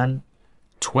ว่างนั้น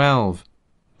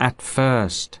 12. At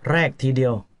first. แรกทีเดี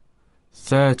ยว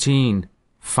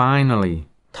 13. Finally.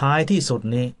 ท้ายที่สุด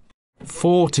นี้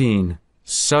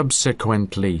 14.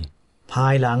 Subsequently. ภา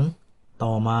ยหลัง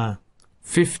ต่อมา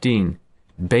 15.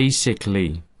 Basically.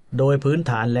 โดยพื้น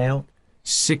ฐานแล้ว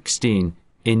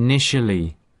 16. Initially.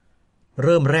 เ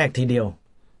ริ่มแรกทีเดียว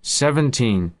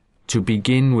 17. To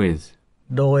begin with.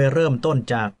 โดยเริ่มต้น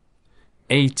จาก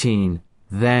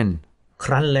 18. Then. ค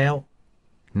รั้นแล้ว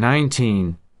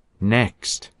 19.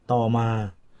 Next. ต่อมา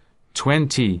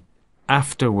 20.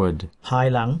 Afterward. ภาย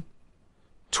หลัง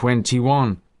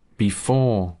 21.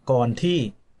 Before. ก่อนที่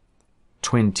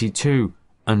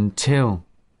 22. Until.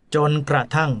 จนกระ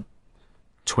ทั่ง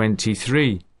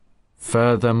 23.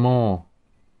 Furthermore.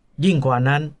 ยิ่งกว่า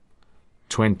นั้น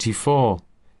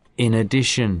 24. In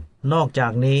addition. นอกจา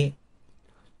กนี้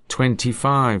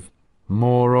 25.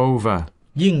 Moreover.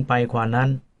 ยิ่งไปกว่านั้น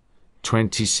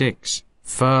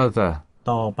 26. Further.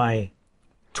 ต่อไป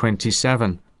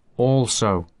 27.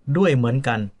 Also. ด้วยเหมือน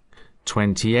กัน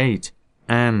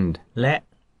 28. And. และ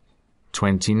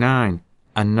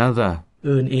 29. Another.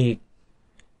 อื่นอีก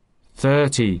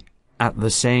 30. At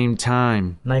the same time.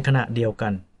 ในขณะเดียวกั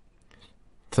น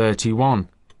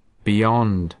 31.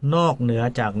 Beyond. นอกเหนือ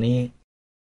จากนี้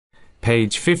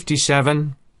Page 57.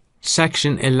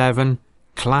 Section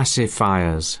 11.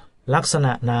 Classifiers. ลักษณ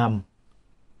ะนาม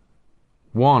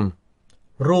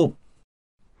 1. รูป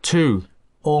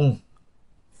 2. องค์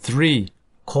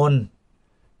 3. คน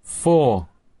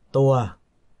 4. ตัว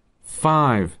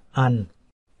 5. อัน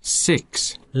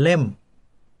 6. เล่ม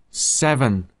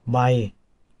 7. ใบ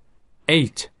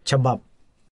 8. ฉบับ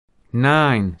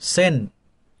 9. เส้น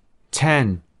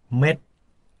 10. เม็ด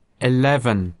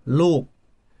 11. ลูก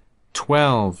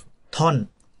 12. ท่อน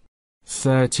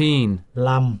 13. ล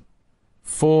 14.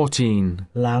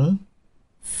 ำหลัง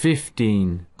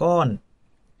 15. ก้อน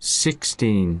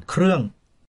 16. เครื่อง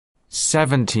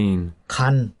 17. คั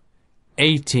น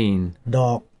 18. ด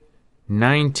อก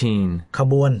 19. ข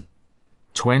บวน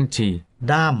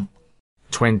 20. ด้าม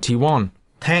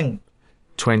 21. แท่ง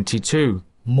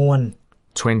 22. มวล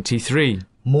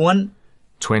 23. ม้วน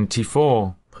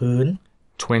 24 ผืน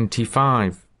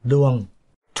 25 ดวง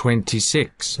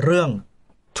 26 เรื่อง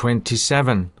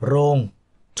 27 โรง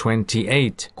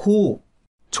 28 คู่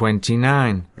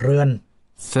 29 เรือน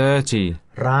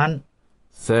 30 ร้าน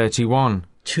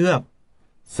 31 เชือก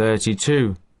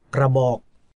 32 กระบอก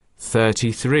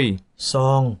 33 ซ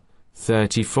อง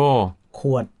 34 ข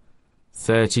วด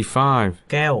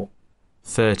 35 แก้ว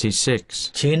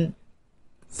 36 ชิ้น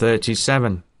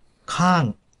 37 ข้าง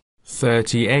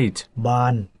 38 บา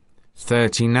น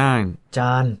 39 จ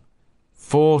าน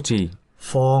 40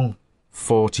 ฟอง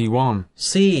 41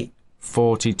 ซี่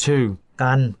 42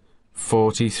 กัน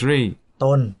 43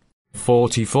 ต้น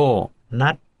 44 นั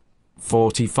ด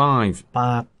 45 ป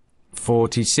าก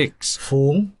 46 ฝู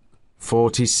ง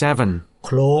 47 โข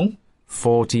ลง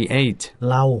 48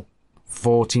 เรา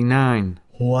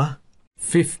 49 หัว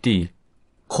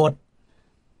 50 ขด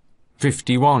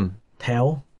 51 แถว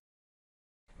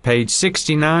Page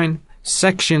 69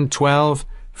 Section 12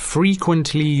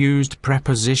 Frequently used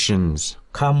prepositions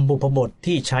คำบุพบท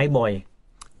ที่ใช้บ่อย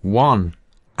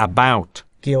 1. About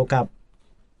เกี่ยวกับ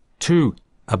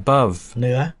 2. Above เห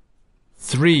นือ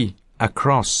 3.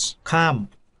 Across ข้าม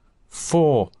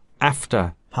 4. After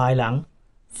ภายหลัง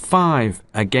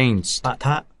 5. Against ปะท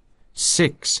ะ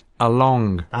 6. Along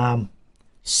ตาม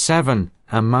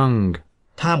 7. Among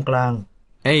ท่ามกลาง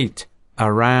 8.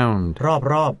 Around ร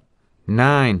อบ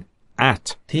 9. At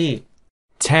ที่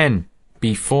 10.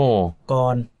 Before ก่อ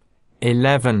น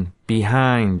 11.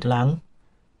 Behind หลัง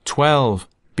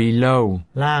 12. Below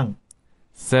ล่าง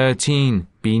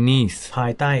 13. Beneath ภา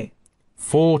ยใต้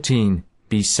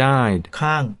 14. Beside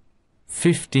ข้าง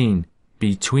 15.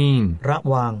 Between ระ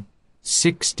หว่าง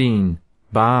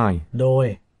 16. By โดย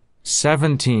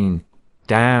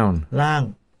 17. Down ล่าง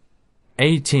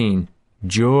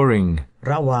 18. During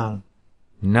ระหว่าง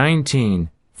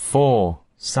 19. For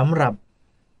สำหรับ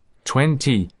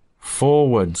 20.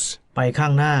 Forwards ไปข้า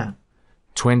งหน้า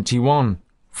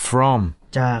 21. From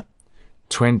จาก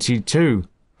 22.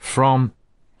 From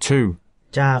to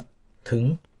จากถึง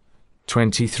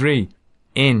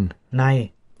 23. In ใน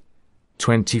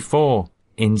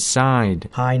 24. Inside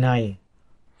ภายใน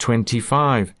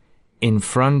 25. In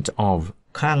front of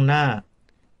ข้างหน้า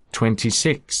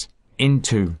 26.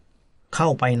 Into เข้า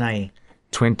ไปใน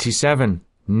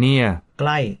 27. Near ใก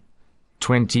ล้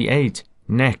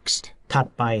 28. Next ถัด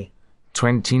ไป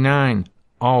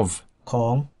 29. Of ขอ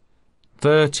ง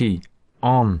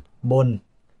 30. On บน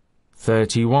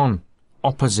 31.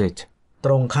 Opposite ต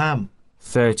รงข้าม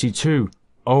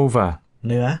 32. Over เ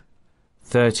หนือ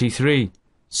 33.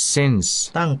 Since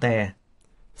ตั้งแต่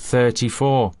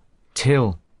 34. Till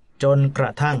จนกร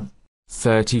ะทั่ง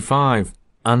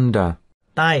 35. Under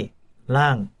ใต้ล่า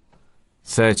ง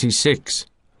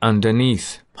 36. Underneath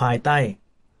ภายใต้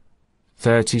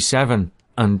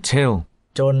 37. Until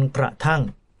จนกระทั่ง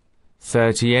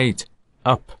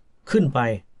 38. Up ขึ้นไป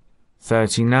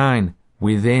 39.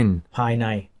 Within ภายใน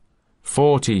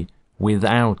 40.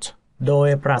 Without โดย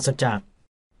ปราศจาก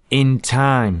In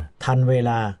time ทันเว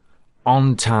ลา On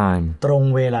time ตรง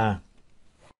เวลา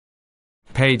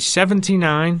Page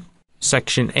 79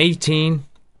 Section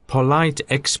 18 Polite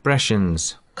expressions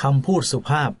คำพูดสุ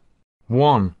ภาพ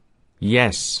 1.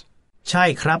 Yes ใช่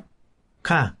ครับ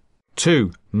ค่ะ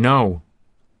 2. No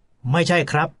ไม่ใช่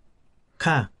ครับ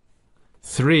ค่ะ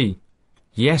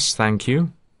 3. Yes thank you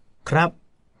ครับ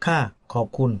ค่ะขอบ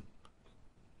คุณ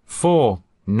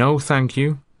 4. No thank you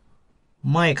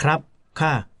ไม่ครับค่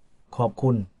ะขอบ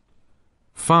คุณ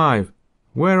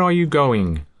 5. Where are you going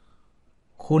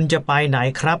คุณจะไปไหน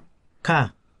ครับค่ะ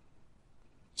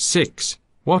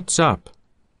 6. What's up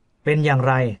เป็นอย่าง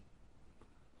ไร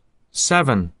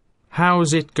 7.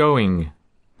 How's it going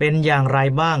เป็นอย่างไร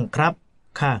บ้างครับ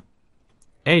ค่ะ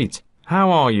 8. How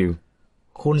are you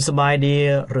คุณสบายดี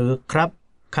หรือครับ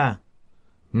ค่ะ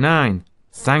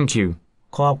 9. Thank you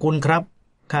ขอบคุณครับ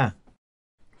ค่ะ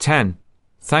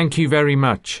 10. Thank you very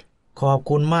much ขอบ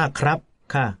คุณมากครับ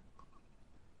ค่ะ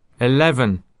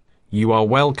 11. You are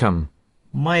welcome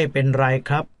ไม่เป็นไรค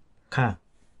รับค่ะ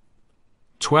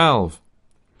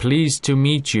 12. Pleased to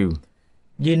meet you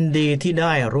ยินดีที่ไ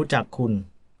ด้รู้จักคุณ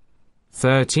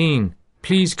 13.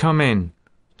 Please come in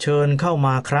เชิญเข้าม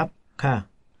าครับค่ะ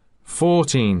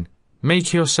 14. Make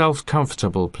yourself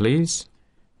comfortable please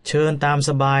เชิญตามส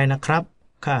บายนะครับ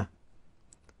ค่ะ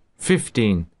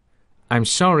 15. I'm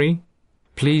sorry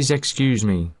please excuse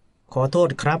me ขอโทษ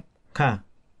ครับค่ะ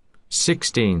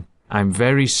 16. I'm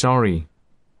very sorry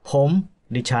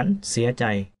ดิฉันเสียใจ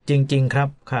จริงๆครับ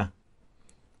ค่ะ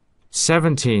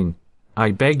 17. I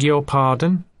beg your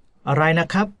pardon อะไรนะ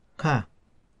ครับค่ะ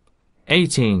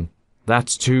 18.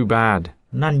 That's too bad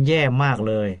นั่นแย่มาก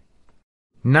เลย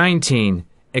 19.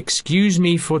 Excuse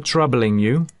me for troubling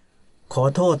you. ขอ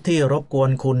โทษที่รบกว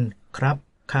นคุณครับ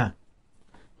ค่ะ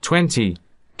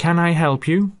 20. Can I help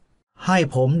you? ให้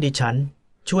ผมดิฉัน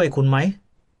ช่วยคุณไหม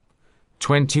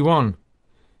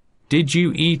 21. Did you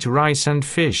eat rice and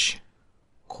fish?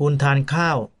 คุณทานข้า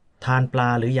วทานปลา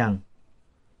หรือยัง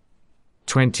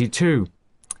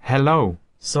 22. Hello.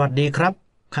 สวัสดีครับ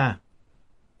ค่ะ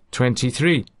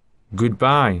 23.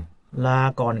 Goodbye. ลา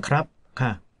ก่อนครับค่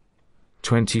ะ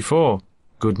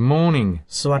 24. Good morning.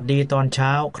 สวัสดีตอนเช้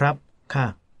าครับค่ะ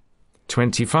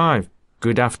 25.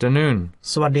 Good afternoon.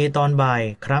 สวัสดีตอนบ่าย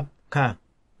ครับค่ะ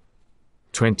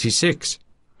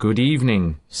 26. Good evening.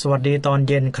 สวัสดีตอน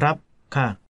เย็นครับค่ะ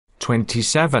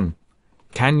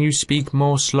 27. Can you speak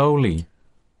more slowly?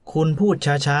 คุณพูด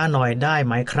ช้าๆหน่อยได้ไ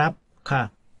หมครับค่ะ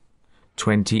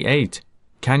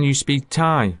 28. Can you speak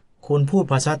Thai? คุณพูด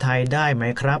ภาษาไทยได้ไหม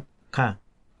ครับค่ะ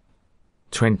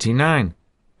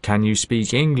 29. Can you speak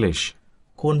English?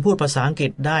 คุณพูดภาษาอังกฤ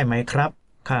ษได้ไหมครับ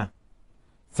ค่ะ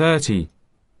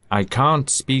 30. I can't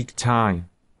speak Thai.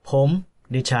 ผม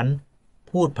ดิฉัน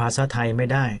พูดภาษาไทยไม่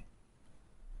ได้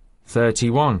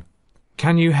 31.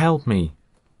 Can you help me?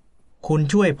 คุณ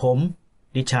ช่วยผม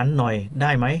ดิฉันหน่อยไ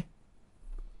ด้ไหม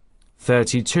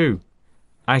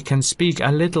 32. I can speak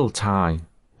a little Thai.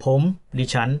 ผมดิ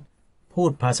ฉันพู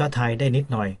ดภาษาไทยได้นิด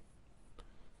หน่อย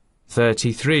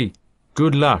 33.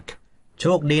 Good luck. โช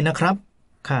คดีนะครับ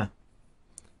ค่ะ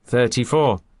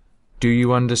 34. Do you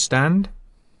understand?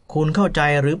 คุณเข้าใจ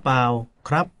หรือเปล่าค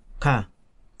รับค่ะ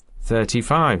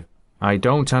 35. I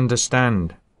don't understand.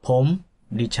 ผม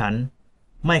ดิฉัน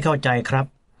ไม่เข้าใจครับ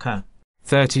ค่ะ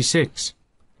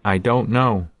 36. I don't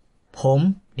know. ผม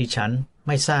ดิฉันไ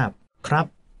ม่ทราบครับ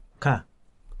ค่ะ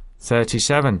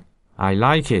 37. I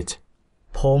like it.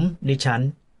 ผมดิฉัน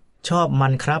ชอบมั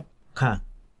นครับค่ะ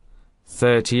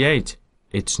 38.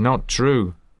 It's not true.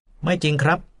 ไม่จริงค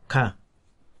รับค่ะ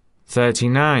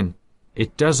 39. It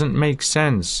doesn't make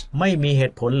sense. ไม่มีเห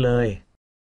ตุผลเลย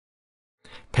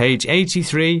Page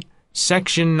 83,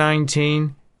 Section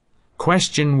 19,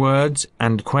 Question words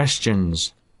and questions.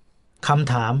 ค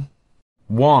ำถาม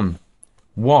 1.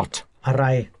 What? อะไร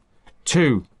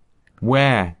 2.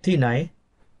 Where? ที่ไหน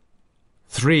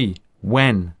 3.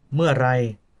 When? เมื่อไร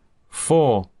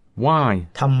 4. Why?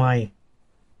 ทำไม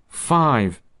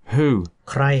 5. Who?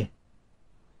 ใคร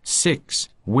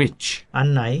 6. Which? อัน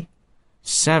ไหน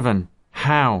 7.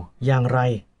 How? อย่างไร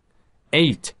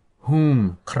 8. Whom?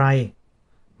 ใคร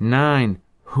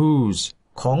 9. Whose?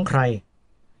 ของใคร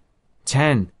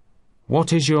 10. What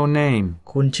is your name?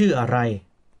 คุณชื่ออะไร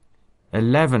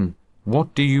 11. What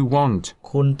do you want?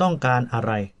 คุณต้องการอะไ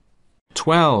ร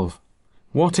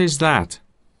 12. What is that?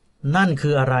 นั่นคื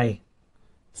ออะไร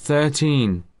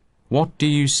 13. What do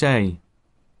you say?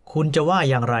 คุณจะว่า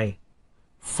อย่างไร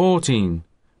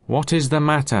 14. What is the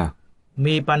matter?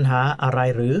 มีปัญหาอะไร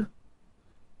หรือ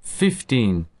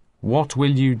 15. What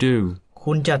will you do?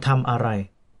 คุณจะทำอะไร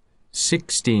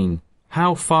 16.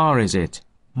 How far is it?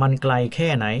 มันไกลแค่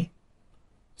ไหน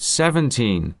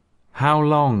 17. How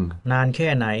long? นานแค่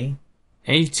ไหน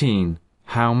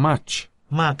 18. How much?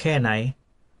 มากแค่ไหน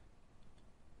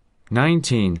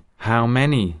 19. How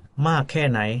many? มากแค่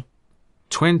ไหน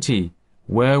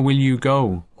 20. Where will you go?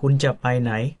 คุณจะไปไห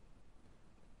น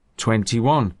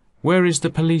 21. Where is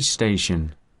the police station?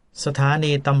 สถา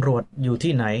นีตำรวจอยู่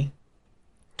ที่ไหน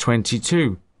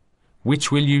 22. Which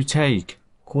will you take?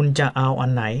 คุณจะเอาอั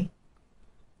นไหน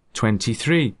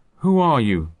 23. Who are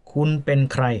you? คุณเป็น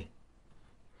ใคร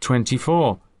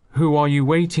 24. Who are you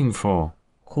waiting for?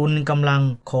 คุณกำลัง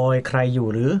คอยใครอยู่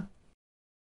หรือ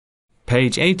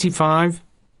Page 85,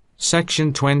 Section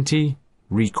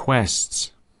 20, Requests.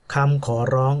 คำขอ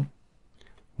ร้อง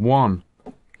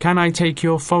 1. Can I take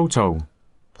your photo?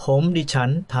 ผมดิฉัน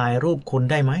ถ่ายรูปคุณ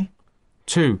ได้ไหม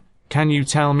 2. Can you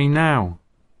tell me now?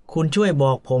 คุณช่วยบ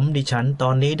อกผมดิฉันตอ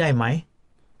นนี้ได้ไหม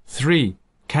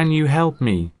 3. Can you help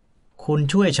me? คุณ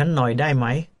ช่วยฉันหน่อยได้ไหม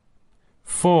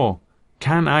 4.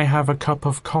 Can I have a cup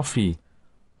of coffee?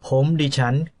 ผมดิฉั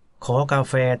นขอกา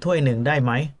แฟถ้วยหนึ่งได้ไห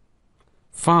ม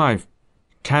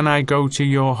 5. Can I go to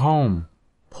your home?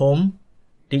 ผม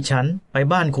ดิฉันไป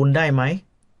บ้านคุณได้ไหม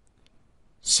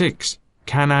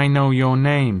 6. Can I know your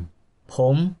name? ผ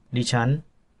มดิฉัน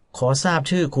ขอทราบ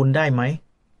ชื่อคุณได้ไหม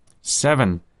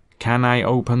 7. Can I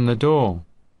open the door?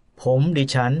 ผมดิ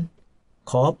ฉัน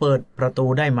ขอเปิดประตู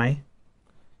ได้ไหม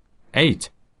 8.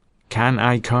 Can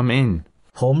I come in?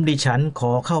 ผมดิฉันข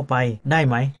อเข้าไปได้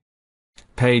ไหม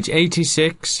Page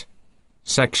 86,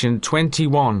 Section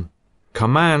 21,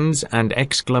 Commands and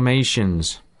Exclamations.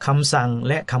 คำสั่ง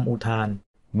และคำอุทาน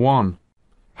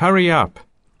 1. Hurry up.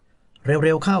 เ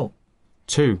ร็วๆเข้า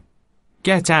 2.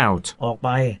 Get out. ออกไป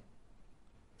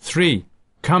 3.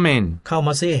 Come in. เข้าม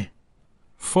าสิ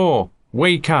 4.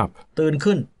 Wake up. ตื่น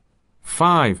ขึ้น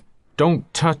 5. Don't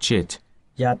touch it.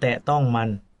 อย่าแตะต้องมัน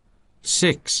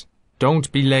 6. Don't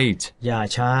be late. อย่า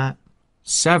ช้า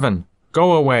 7. Go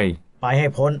away. ไปให้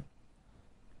พ้น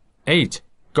 8.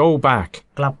 Go back.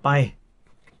 กลับไป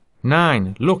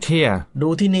 9. Look here. ดู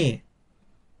ที่นี่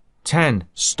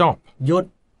 10. Stop. หยุด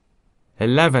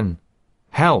 11.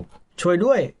 Help. ช่วย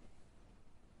ด้วย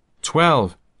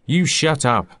 12. You shut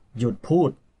up. หยุดพู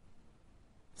ด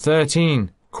 13.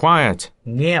 Quiet.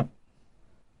 เงียบ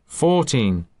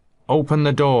 14. Open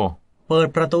the door. เปิด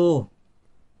ประตู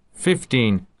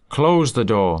 15. Close the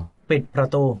door. ปิดประ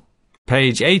ตู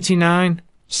Page 89,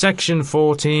 Section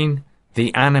 14, The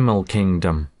Animal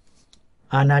Kingdom.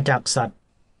 อาณาจักรสัตว์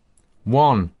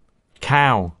 1.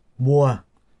 Cow. วัว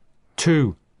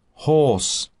 2.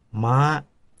 Horse. ม้า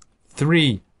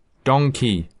 3.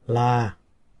 Donkey. ลา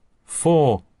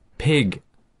 4. Pig.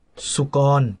 สุก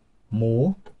ร หมู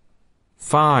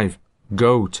 5.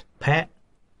 Goat. แพะ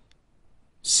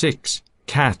 6.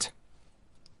 Cat.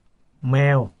 แม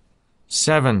ว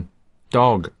 7.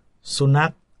 Dog. สุนั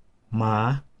ข หมา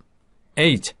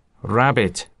 8.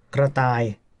 Rabbit. กระต่าย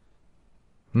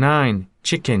 9.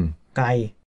 Chicken. ไก่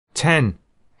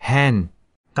 10. Hen.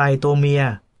 ไก่ตัวเมีย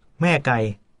แม่ไก่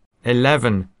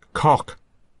 11. Cock.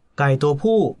 ไก่ตัว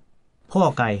ผู้ พ่อ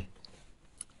ไก่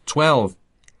 12.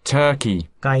 Turkey.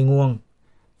 ไก่งวง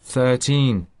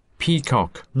 13.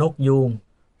 Peacock. นกยูง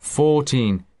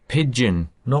 14. Pigeon.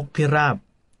 นกพิราบ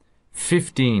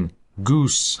 15.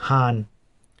 Goose. ห่าน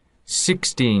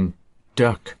 16.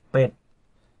 Duck. เป็ด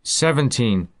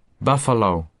 17.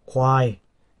 Buffalo. ควาย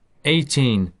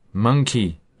 18. Monkey.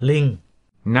 ลิง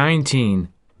 19.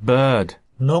 Bird.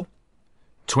 นก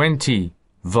 20.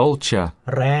 Vulture.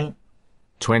 แร้ง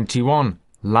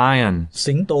 21. Lion.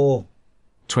 สิงโต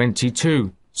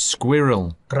 22. Squirrel.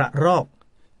 กระรอก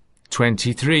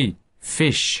 23.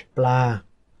 Fish. ปลา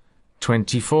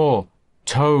 24.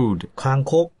 Toad. คาง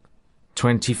คก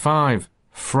 25.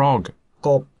 Frog. ก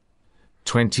บ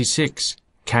 26.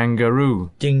 Kangaroo.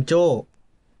 จิงโจ้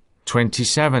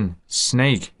 27.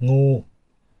 Snake. งู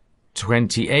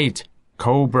 28.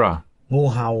 Cobra. งู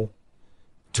เห่า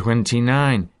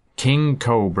 29. King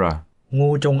Cobra. งู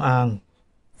จงอาง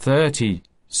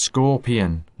 30.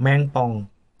 Scorpion. แมงป่อง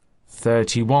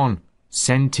 31.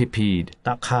 Centipede. ต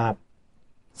ะขาบ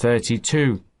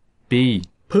 32. Bee.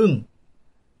 ผึ้ง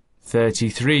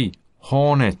 33.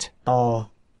 Hornet. ต่อ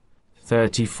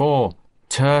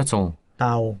 34. Turtle. เ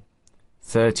ต่า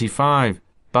 35.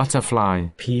 Butterfly.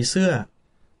 ผีเสื้อ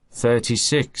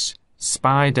 36.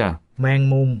 Spider. แมง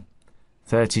มุม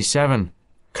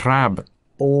 37. Crab.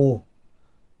 ปู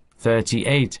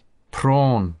 38.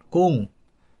 Prawn. กุ้ง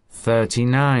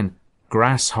 39.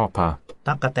 Grasshopper.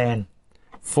 ตั๊กแตน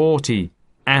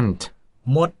 40. Ant.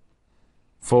 มด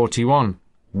 41.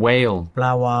 Whale. ปล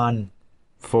าวาฬ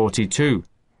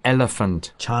 42. Elephant.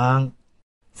 ช้าง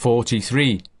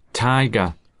 43. Tiger.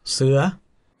 เสือ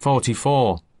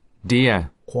 44. Deer.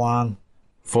 ควาง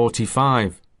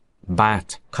 45. Bat.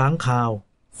 ค้างคาว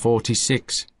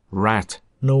 46. Rat.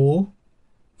 หนู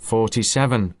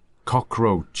 47.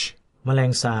 Cockroach. แมล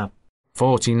งสาบ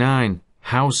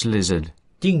 49. House lizard.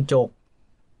 จิ้งจก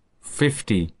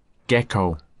 50. Gecko.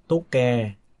 ตุ๊กแก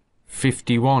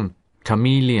 51.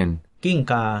 Chameleon. กิ้ง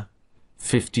กา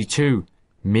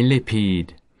 52. Millipede.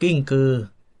 กิ้งกือ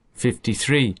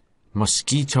 53.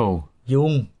 Mosquito. ยุ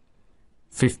ง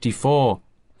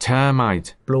 54. Termite.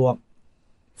 ปลวก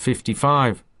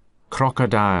 55.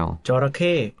 Crocodile. จระเ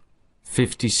ข้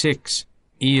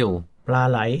 56. Eel. ปลา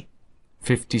ไหล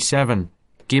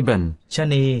 57. Gibbon. ชะ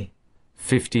นี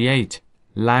 58.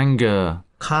 Langur.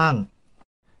 ข้าง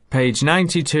Page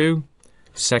 92,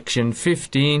 Section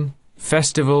 15,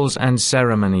 Festivals and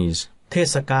Ceremonies. เท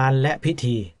ศกาลและพิ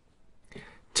ธี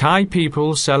Thai people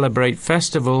celebrate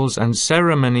festivals and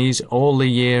ceremonies all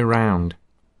the year round.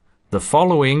 The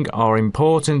following are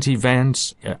important events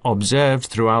observed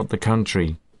throughout the country.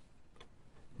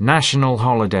 National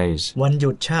holidays. วันห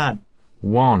ยุดชาติ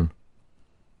 1.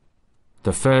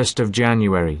 The 1st of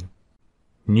January.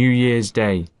 New Year's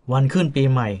Day. วันขึ้นปี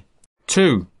ใหม่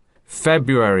 2.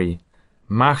 February.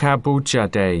 Makhabucha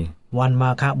Day. วันม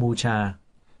าฆบูชา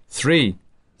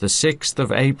 3. The 6th of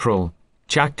April.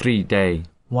 Chakri Day.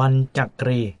 วันจัก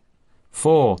รี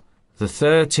 4. The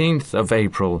 13th of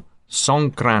April.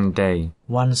 Songkran Day.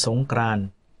 วันสงกรานต์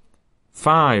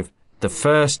 5. The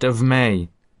 1st of May.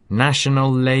 National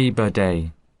Labour Day.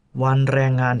 วันแร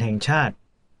งงานแห่งชาติ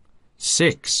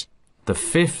 6. The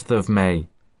 5th of May.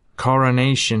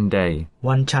 Coronation Day.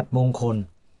 วันฉัตรมงคล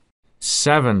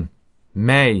 7.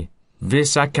 May.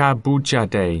 Visakha Bucha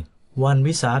Day. วัน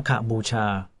วิสาขบูชา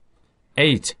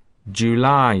 8.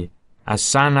 July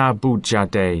Asana Puja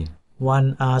Day. วัน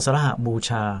อาสาฬหบูช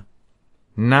า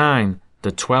 9.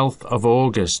 The 12th of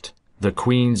August, the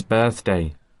Queen's birthday.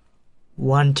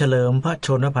 วันเฉลิมพระช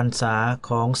นมพรรษาข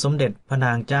องสมเด็จพระน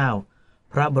างเจ้า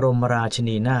พระบรมราชิ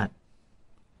นีนาถ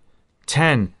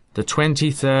 10. The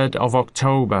 23rd of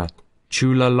October,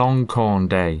 Chulalongkorn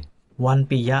Day. วัน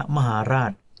ปิยมหารา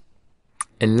ช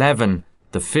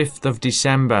 11. The 5th of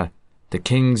December, the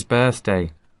King's birthday.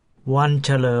 วันเฉ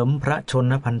ลิมพระชน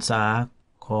มพรรษา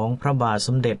ของพระบาทส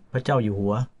มเด็จพระเจ้าอยู่หั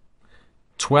ว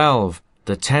 12.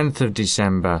 The 10th of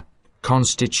December,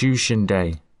 Constitution Day.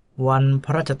 วันพร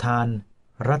ะราชทาน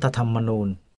รัฐธรรมนูญ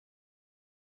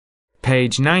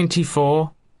Page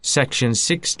 94, Section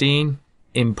 16,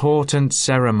 Important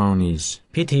Ceremonies.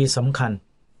 พิธีสำคัญ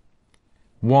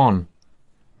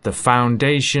 1. The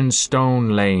foundation stone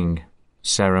laying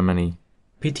ceremony.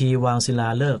 พิธีวางศิลา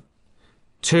ฤกษ์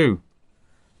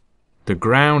 2. The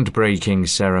groundbreaking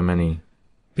ceremony.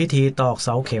 พิธีตอกเส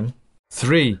าเข็ม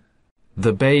 3.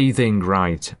 The bathing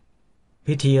rite.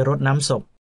 พิธีรดน้ำศพ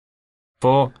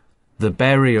 4. The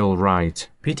burial rite.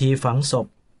 พิธีฝังศพ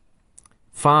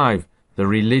 5. The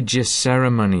religious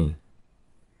ceremony.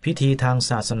 พิธีทาง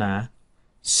ศาสนา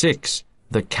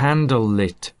 6. The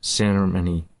candle-lit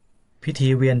ceremony. พิธี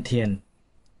เวียนเทียน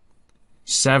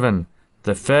 7.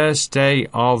 The first day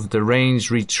of the rain's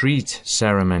retreat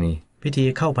ceremony. พิธี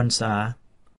เข้าพรรษา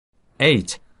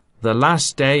 8. The last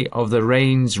day of the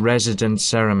rain's resident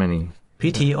ceremony. พิ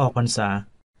ธีออกพรรษา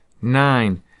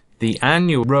 9. The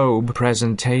annual robe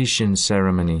presentation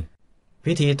ceremony.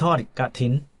 พิธีทอดกฐิ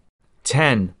น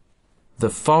 10.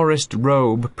 The forest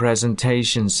robe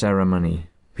presentation ceremony.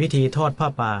 พิธีทอดผ้า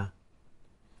ป่า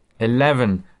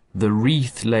 11. The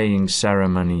wreath laying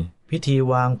ceremony. พิธี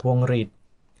วางพวงหรีด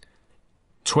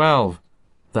 12.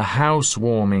 The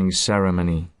housewarming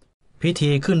ceremony. พิธี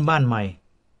ขึ้นบ้านใหม่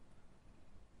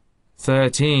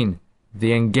 13.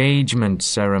 The engagement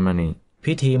ceremony.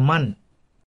 พิธีมั่น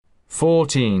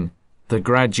 14. The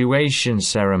graduation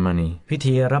ceremony. พิ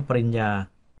ธีรับปริญญา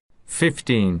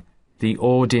 15. The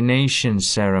ordination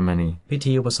ceremony. พิ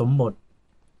ธีอุปสมบท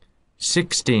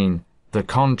 16. The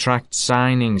contract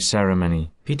signing ceremony.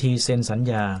 พิธีเซ็นสัญ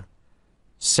ญา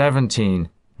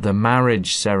 17. The marriage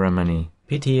ceremony.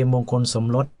 พิธีมงคลสม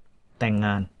รสแต่งง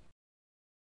าน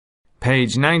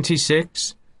Page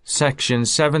 96, Section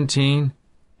 17,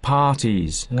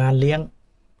 Parties. งานเลี้ยง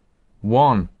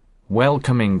 1.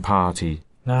 Welcoming party.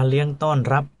 งานเลี้ยงต้อน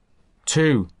รับ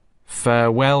 2.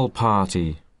 Farewell party.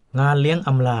 งานเลี้ยงอ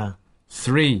ำลา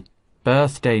 3.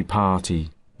 Birthday party.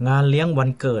 งานเลี้ยงวัน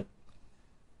เกิด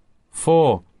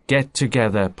 4.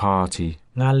 Get-together party.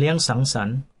 งานเลี้ยงสังสรร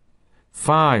ค์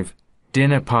 5.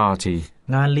 Dinner party.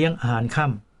 งานเลี้ยงอาหารค่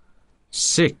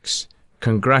ำ 6.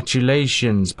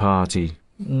 Congratulations party.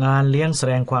 งานเลี้ยงแส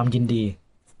ดงความยินดี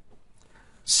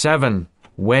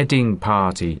 7. Wedding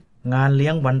party. งานเลี้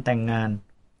ยงวันแต่งงาน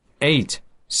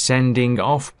 8. Sending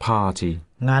off party.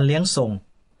 งานเลี้ยงส่ง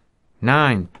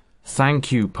 9. Thank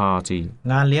you party.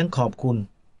 งานเลี้ยงขอบคุณ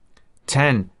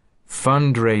 10.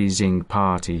 Fundraising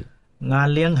party. งาน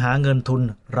เลี้ยงหาเงินทุน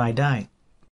รายได้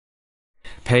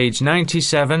Page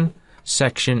 97,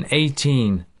 Section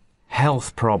 18, Health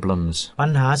problems. ปั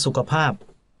ญหาสุขภาพ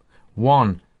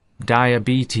 1.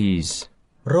 Diabetes.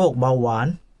 โรคเบาหวาน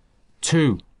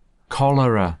 2.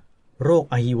 Cholera. โรค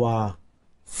อหิวา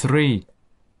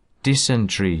 3.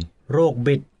 Dysentery. โรค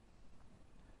บิด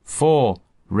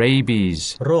 4. Rabies.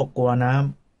 โรคกลัวน้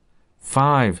ำ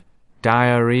 5.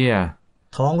 Diarrhea.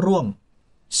 ท้องร่วง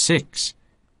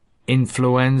 6.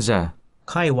 Influenza.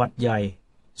 ไข้หวัดใหญ่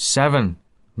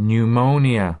 7.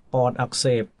 Pneumonia. ปอดอักเส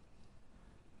บ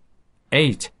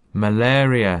 8.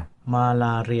 Malaria. มาล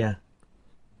าเรีย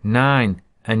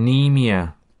 9. Anemia.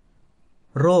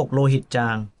 โรคโลหิตจา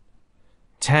ง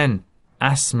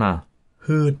 10. Asthma.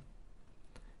 หืด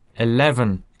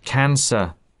 11. Cancer.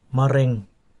 มะเร็ง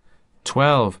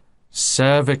 12.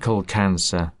 Cervical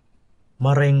cancer. ม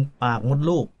ะเร็งปากมด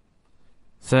ลูก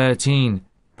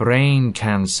 13. Brain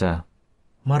cancer.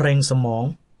 มะเร็งสมอง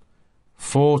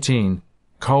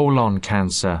 14. Colon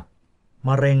cancer. ม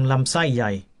ะเร็งลำไส้ให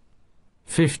ญ่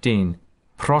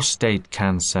 15. Prostate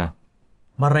cancer.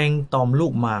 มะเร็งต่อมลู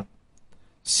กหมาก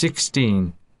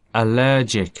 16.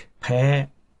 Allergic. แพ้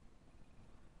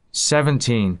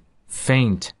 17.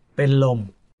 Faint. เป็นลม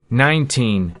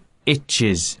 19.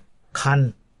 Itches. คัน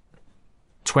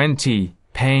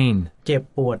 20. Pain. เจ็บ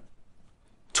ปวด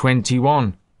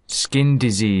 21. Skin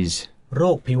disease. โร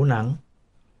คผิวหนัง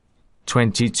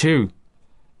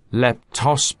 22.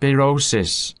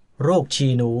 Leptospirosis. โรค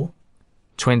ฉี่หนู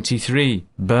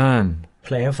 23. Burn. แผ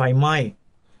ลไฟไหม้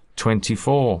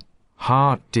 24.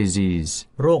 Heart disease.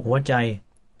 โรคหัวใจ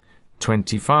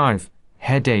 25.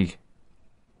 Headache.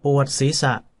 ปวดศีรษ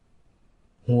ะ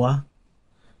หัว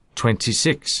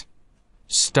 26.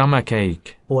 Stomachache.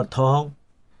 ปวดท้อง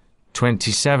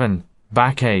 27.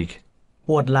 Backache. ป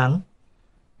วดหลัง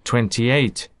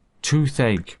 28.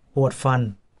 Toothache. ปวดฟัน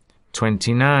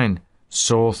 29.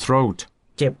 Sore throat.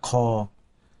 เจ็บคอ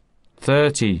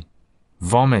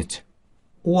 30. Vomit.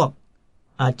 อ้วก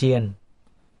อาเจียน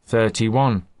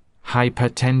 31.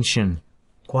 Hypertension.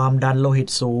 ความดันโลหิต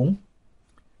สูง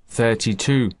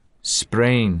 32.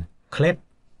 Sprain. เคล็ด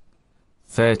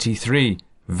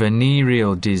 33.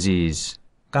 Venereal disease.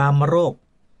 กามโรค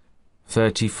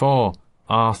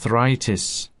 34. Arthritis.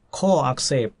 ข้ออักเ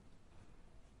สบ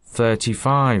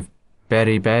 35.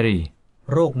 Beriberi.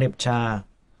 โรคเหน็บชา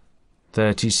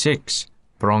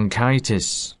 36. Bronchitis.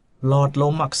 หลอดล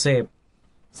มอักเสบ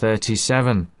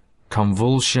 37.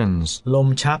 Convulsions. ลม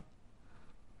ชัก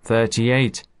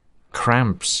 38.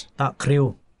 Cramps. ตะคริว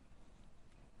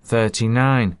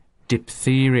 39.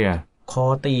 Diphtheria. คอ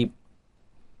ตีบ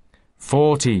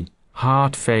 40.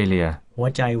 Heart failure. หัว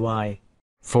ใจวาย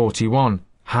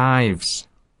 41. Hives.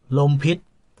 ลมพิษ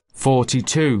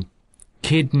 42.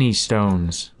 Kidney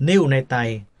stones. นิ่วในไต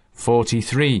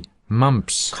 43.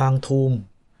 Mumps. คางทูม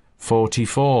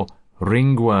 44.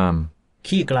 Ringworm.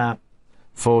 ขี้กลาก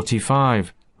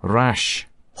 45. Rash.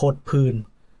 ผดผื่น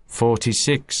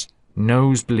 46.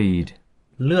 Nosebleed.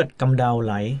 เลือดกำเดาไ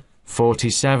หล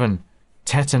 47.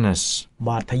 Tetanus. บ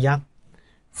าดทะยัก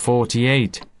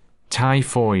 48.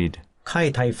 Typhoid. ไข้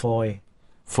ไทฟอยด์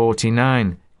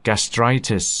 49.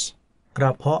 Gastritis. กร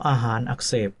ะเพาะอาหารอัก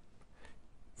เสบ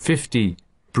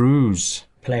 50. Bruise.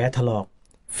 แผลถลอก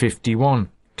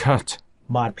 51. Cut.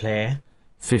 บาดแผล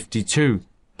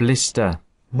 52. Blister.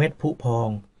 เม็ดผุพอง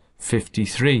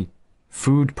 53.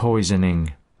 Food poisoning.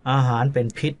 อาหารเป็น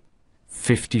พิษ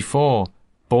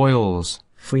 54. Boils.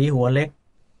 ฝีหัวเล็ก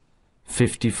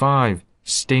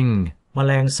 55. Sting. แม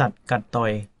ลงสัตว์กัดต่อ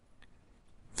ย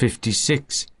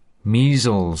 56.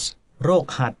 Measles. โรค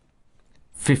หัด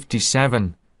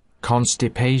 57.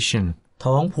 Constipation.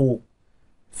 ท้องผูก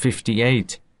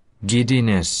 58.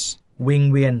 Giddiness. วิง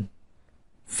เวียน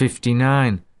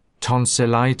 59.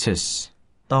 Tonsillitis.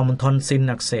 ต่อมทอนซิล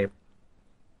อักเสบ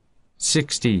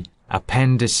 60.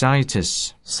 Appendicitis.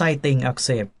 ไส้ติ่งอักเส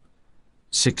บ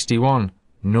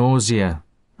 61. Nausea.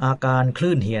 อาการค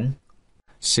ลื่นเหียน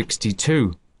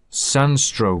 62.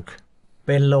 Sunstroke. เ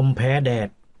ป็นลมแพ้แดด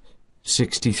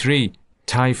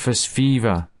 63. Typhus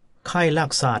fever. ไข้ลา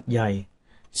กสาดใหญ่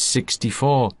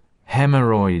 64.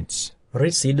 Hemorrhoids. ฤ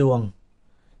ทธิ์สีดวง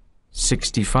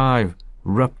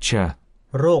 65. Rupture.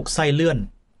 โรคไส้เลื่อน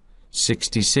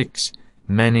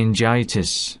 66.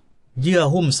 Meningitis. เยื่อ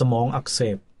หุ้มสมองอักเส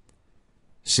บ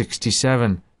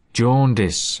 67.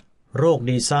 Jaundice. โรค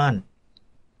ดีซ่าน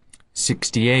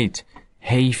 68.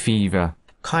 Hay fever.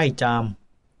 ไข้จาม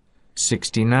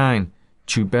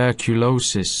 69.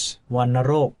 Tuberculosis. วัณโ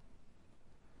รค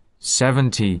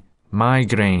 70.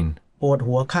 Migraine. ปวด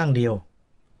หัวข้างเดียว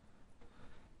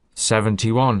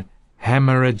 71.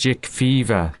 Hemorrhagic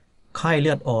fever. ไข้เ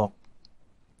ลือดออก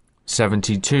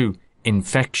 72.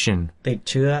 Infection. ติด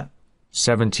เชื้อ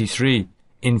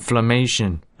 73.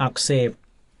 Inflammation. อักเสบ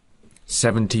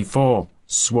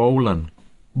 74. Swollen.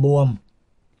 บวม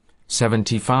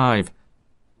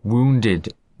 75. Wounded.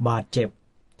 บาดเจ็บ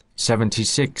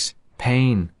 76.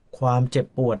 Pain. ความเจ็บ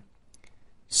ปวด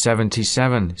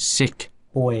 77. Sick.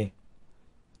 ป่วย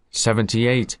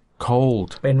 78. Cold.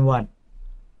 เป็นหวัด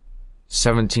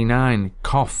 79.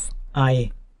 Cough. ไอ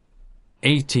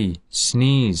 80.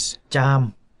 Sneeze. จาม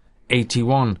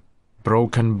 81.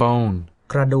 Broken bone.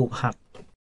 กระดูกหัก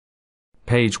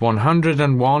Page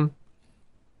 101.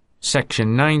 Section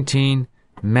 19.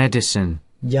 Medicine.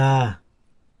 ยา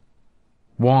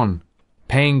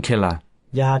 1. Painkiller.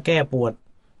 ยาแก้ปวด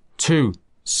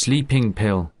 2. Sleeping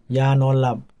pill. ยานอนห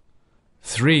ลับ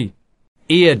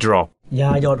 3. Eardrop. ยา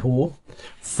หยอดหู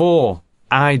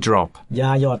 4. Eye drop. ยา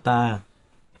หยอดตา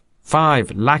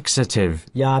 5. Laxative.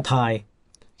 ยาถ่าย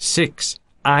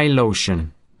 6. Eye lotion.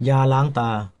 ยาล้างต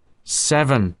า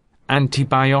 7.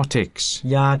 Antibiotics.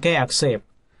 ยาแก้อักเสบ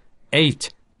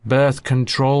 8. Birth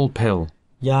control pill.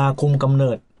 ยาคุมกำเ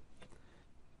นิด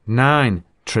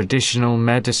 9. Traditional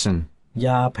medicine. ย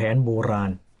าแผนโบรา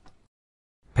ณ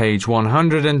Page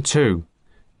 102.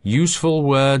 Useful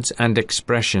words and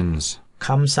expressions. ค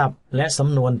ำศัพท์และส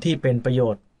ำนวนที่เป็นประโย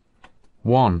ชน์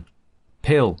 1.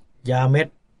 Pill. ยาเม็ด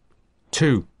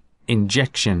 2.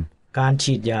 Injection. การ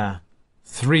ฉีดยา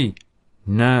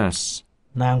 3. Nurse.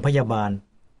 นางพยาบาล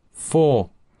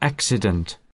 4. Accident.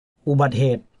 อุบัติเห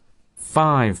ตุ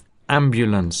 5.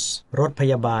 ambulance รถพ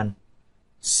ยาบาล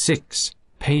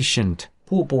 6. Patient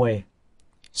ผู้ป่วย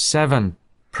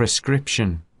 7. Prescription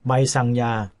ใบสั่งย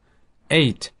า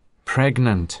 8.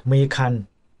 Pregnant มีครรภ์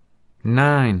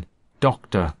 9.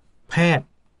 Doctor แพทย์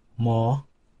หมอ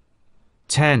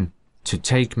 10. To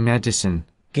take medicine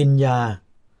กินยา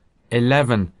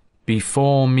 11.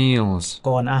 Before meals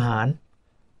ก่อนอาหาร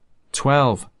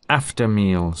 12. After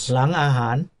meals หลังอาหา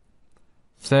ร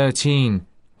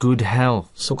 13. Good health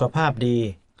สุขภาพดี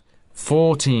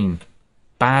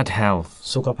 14. Bad health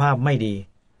สุขภาพไม่ดี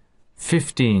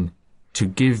 15. To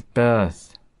give birth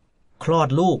คลอด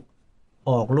ลูก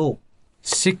ออกลูก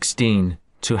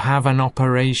 16. To have an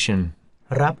operation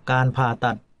รับการผ่า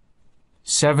ตัด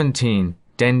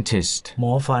 17. Dentist หม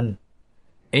อฟัน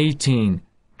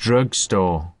 18.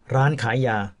 Drugstore ร้านขายย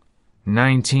า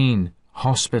 19.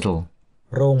 Hospital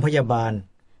โรงพยาบาล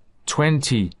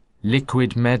 20.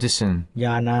 Liquid medicine ย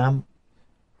าน้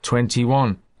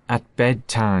 21. At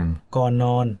bedtime ำก่อนน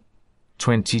อน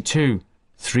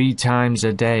 22. 3 times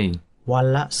a day วัน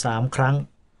ละ3 ครั้ง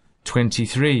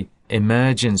 23.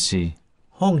 Emergency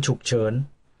ห้องฉุกเฉิน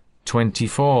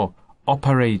 24.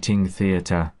 Operating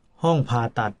theatre ห้องผ่า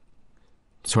ตัด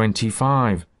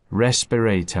 25.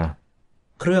 Respirator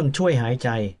เครื่องช่วยหายใจ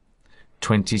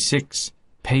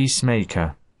 26. Pacemaker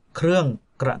เครื่อง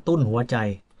กระตุ้นหัวใจ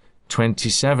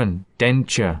 27.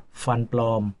 Denture ฟันปล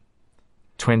อม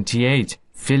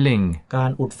 28. Filling กา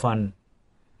รอุดฟัน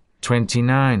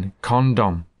 29.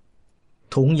 Condom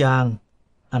ถุงยาง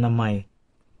อนามัย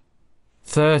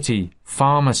 30.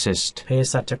 Pharmacist เภ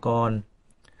สัชกร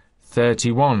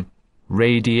 31.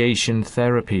 Radiation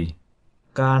therapy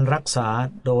การรักษา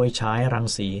โดยฉายรัง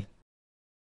สี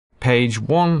Page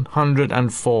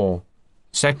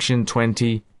 104 Section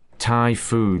 20 Thai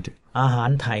food อาหา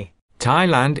รไทย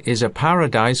Thailand is a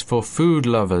paradise for food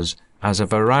lovers as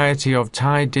a variety of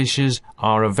Thai dishes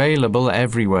are available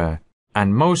everywhere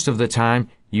and most of the time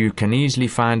you can easily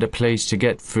find a place to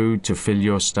get food to fill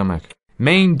your stomach.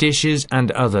 Main dishes and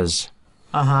others.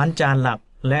 อาหารจานหลัก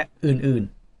และอื่น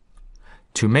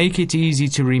To make it easy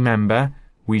to remember,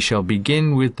 we shall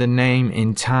begin with the name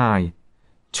in Thai,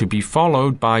 to be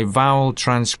followed by vowel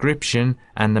transcription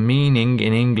and the meaning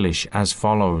in English as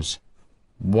follows.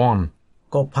 1.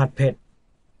 ๆกบผัดเผ็ด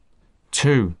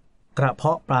 2. กระเพ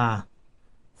าะปลา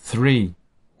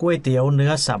 3. ก๋วยเตี๋ยวเนื้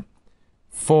อสับ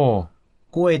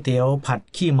 4. ก๋วยเตี๋ยวผัด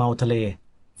ขี้เมาทะเล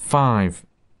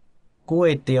 5. ก๋ว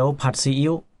ยเตี๋ยวผัดซี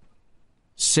อิ๊ว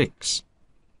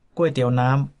 6. ก๋วยเตี๋ยวน้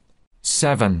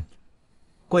 7.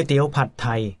 ำก๋วยเตี๋ยวผัดไท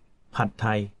ย ผัดไท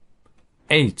ย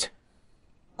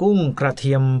 8. กุ้งกระเ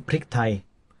ทียมพริกไทย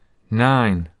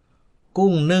 9. กุ้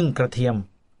งนึ่งกระเทียม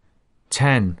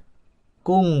 10.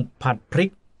 กุ้งผัดพริ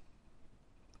ก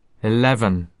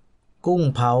 11. กุ้ง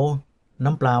เผา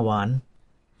น้ำปลาหวาน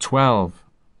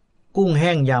 12. กุ้งแ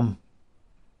ห้งย 13.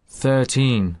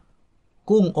 ำ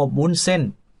กุ้งอบวุ้นเส้น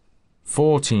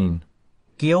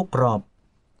 14. เกี๊ยวกรอบ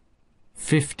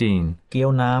 15. เกี๊ยว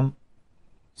น้ำ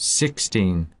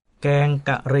 16. แกงก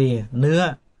ะหรี่เนื้อ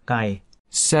ไก่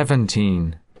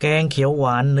 17. แกงเขียวหว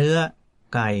านเนื้อ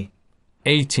ไก่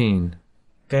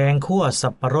 18. แกงคั่วสั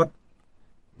บปะรด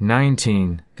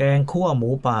 19. แกงคั่วหมู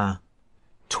ป่า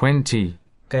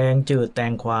 20. แกงจืดแต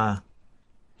งกวา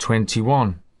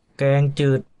 21. แกงจื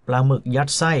ดปลาหมึกยัด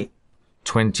ไส้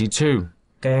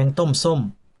 22. แกงต้มส้ม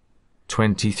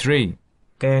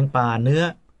 23. แกงป่าเนื้อ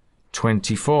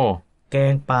 24. แก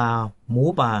งป่าหมู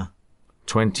ป่า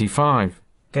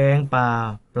 25. แกงป่า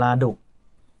ปลาดุก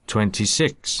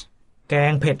 26. แก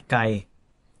งเผ็ดไก่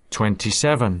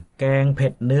 27. แกงเผ็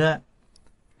ดเนื้อ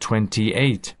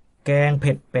 28. แกงเ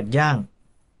ผ็ดเป็ดย่าง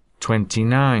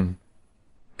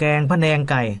 29. แกงพะแนง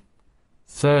ไก่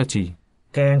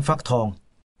 30. แกงฟักทอง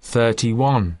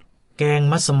 31. แกง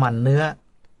มัสมั่นเนื้อ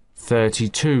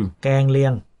 32. แกงเลีย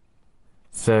ง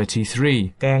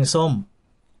 33. แกงส้ม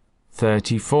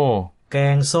 34. แก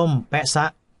งส้มแปะซะ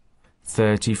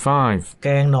 35. แก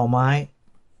งหน่อไม้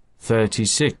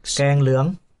 36. แกงเหลือง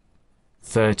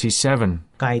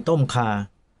 37. ไก่ต้มข่า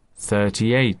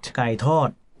 38. ไก่ทอด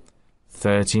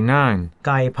 39. ไ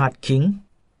ก่ผัดขิง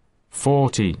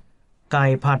 40. ไก่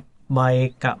ผัดใบ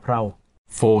กะเพรา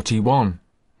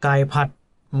 41. ไก่ผัด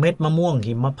เม็ดมะม่วง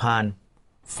หิมพานต์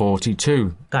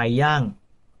 42. ไก่ย่าง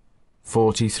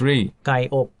 43. ไก่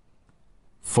อบ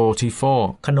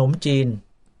 44. ขนมจีน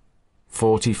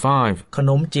 45. ขน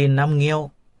มจีนน้ำเงี้ยว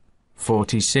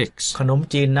 46. ขนม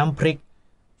จีนน้ำพริก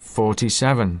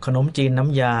 47. ขนมจีนน้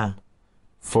ำยา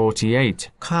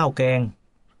 48. ข้าวแกง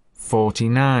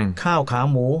 49. ข้าวขา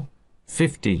หมู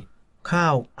 50. ข้า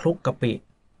วคลุกกะปิ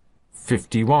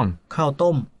 51. ข้าว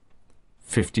ต้ม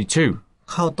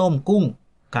 52. ข้าวต้มกุ้ง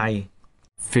ไก่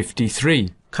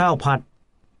 53 ข้าวผัด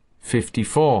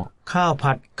 54 ข้าว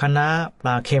ผัดคะน้าปล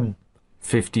าเค็ม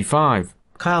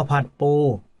 55 ข้าวผัดปู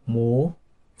หมู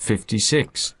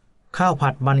 56 ข้าวผั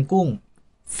ดมันกุ้ง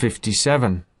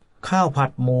 57 ข้าวผั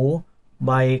ดหมูใ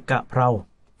บกะเพรา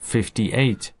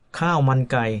 58 ข้าวมัน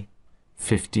ไก่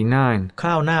 59 ข้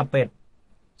าวหน้าเป็ด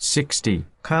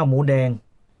 60 ข้าวหมูแดง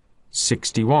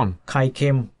 61 ไข่เค็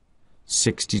ม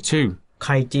 62 ไ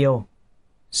ข่เจียว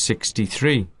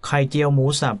63 ไข่เจียวหมู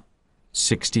สับ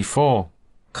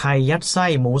 64 ไข่ยัดไส้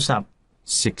หมูสับ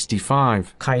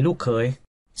 65 ไข่ลูกเขย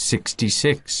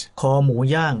 66 คอหมู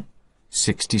ย่าง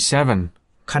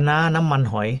 67 คะน้าน้ำมัน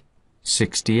หอย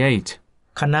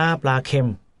 68 คะน้าปลาเค็ม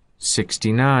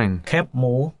 69 แคบห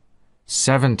มู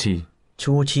 70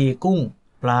 ชูชีกุ้ง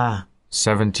ปลา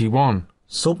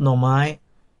 71 ซุปหน่อไม้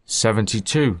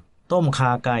 72 ต้มข่า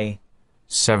ไก่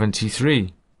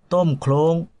 73 ต้มโคล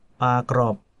งปลากรอ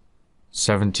บ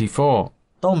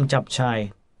 74 ต้มจับชาย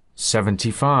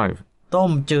 75 ต้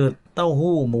มจืดเต้า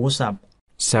หู้หมูสับ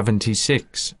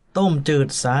 76 ต้มจืด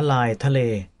สาหร่ายทะเล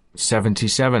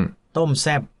 77 ต้มแ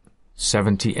ซ่บ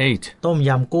 78 ต้มย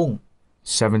ำกุ้ง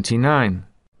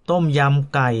 79 ต้มย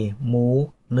ำไก่หมู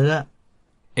เนื้อ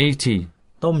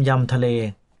 80 ต้มยำทะเล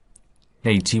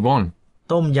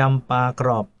 81 ต้มยำปลากร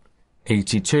อบ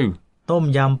 82 ต้ม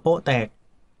ยำโป๊ะแตก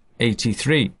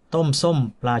 83 ต้มส้ม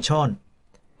ปลาช่อน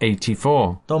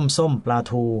 84 ต้มส้มปลา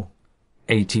ทู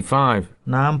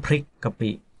 85 น้ำพริกกะ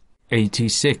ปิ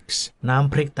 86 น้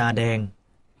ำพริกตาแดง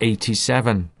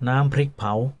 87 น้ำพริกเผ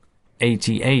า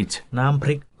 88 น้ำพ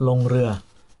ริกลงเรือ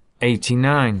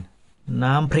 89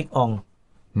 น้ำพริกอ่อง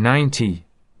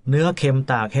 90 เนื้อเค็ม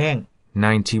ตากแห้ง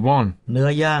 91 เนื้อ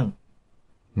ย่าง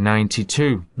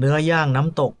92 เนื้อย่างน้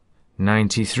ำตก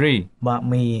 93 บะ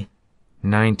หมี่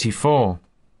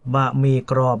 94 บะหมี่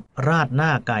กรอบราดหน้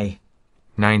าไก่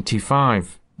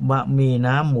 95 บะหมี่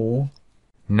น้ำหมู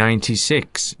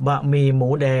 96 บะหมี่หมู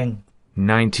แดง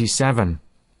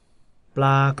 97 ปล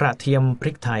ากระเทียมพ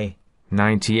ริกไทย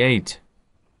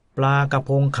 98 ปลากระพ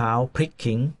งขาวพริก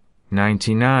ขิง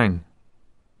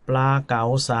 99 ปลาเก๋า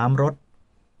สามรส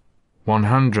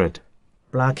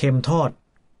 100 ปลาเค็มทอด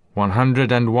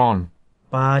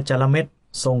 101 ปลาจระเม็ด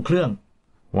ทรงเครื่อง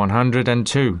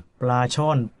 102 ปลาช่อ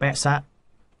นแปะซะ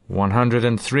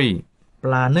 103 ป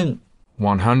ลานึ่ง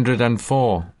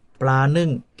 104 ปลานึ่ง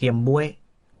เกี๊ยมบ๊วย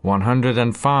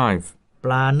 105 ป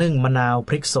ลานึ่งมะนาวพ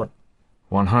ริกสด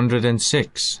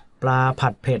 106 ปลาผั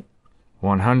ดเผ็ด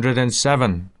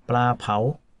 107 ปลาเผา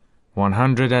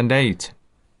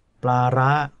 108 ปลาร้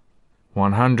า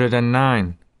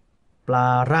 109 ปลา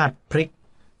ราดพริก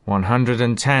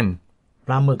 110 ป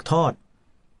ลาหมึกทอด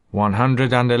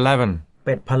 111 เ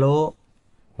ป็ดพะโล้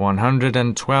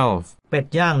112 เป็ด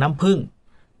ย่างน้ำผึ้ง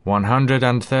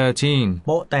 113 โ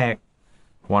ป๊ะแตก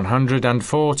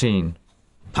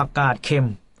 114 ผักกาดเค็ม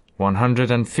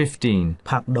 115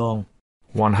 ผักดอง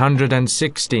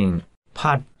 116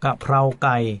 ผัดกะเพราไ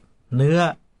ก่ เนื้อ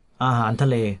อาหารทะ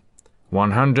เล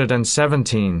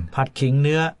 117 ผัดขิงเ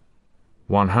นื้อ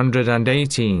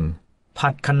 118 ผั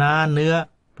ดคะน้าเนื้อ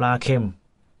ปลาเค็ม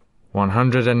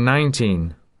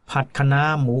 119 ผัดคะน้า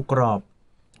หมูกรอบ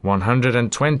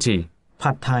 120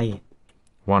 ผัดไทย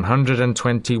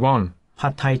 121 ผั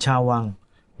ดไทยชาววัง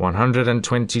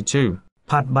 122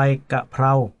 ผัดใบกะเพร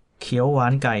าเขียวหวา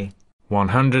นไก่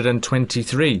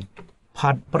 123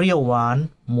 ผัดเปรี้ยวหวาน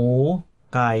หมู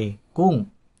ไก่ กุ้ง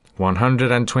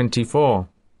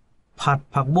 124 ผัด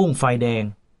ผักบุ้งไฟแดง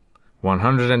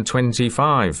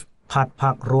 125 ผัด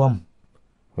ผักรวม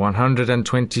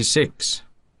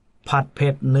 126 ผัดเผ็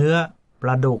ดเนื้อปล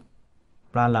าดุก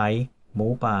ปลาไหล หมู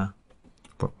ป่า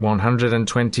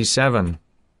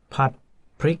 127 ผัด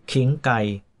พริกขิงไก่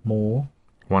หมู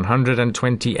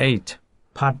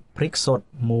 128 ผัดพริกสด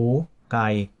หมู ไก่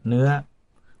เนื้อ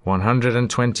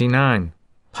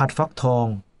 129 ผัดฟักทอง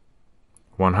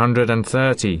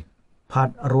 130 ผัด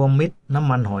รวมมิตรน้ำ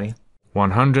มันหอย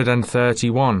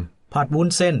 131 ผัดวุ้น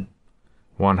เส้น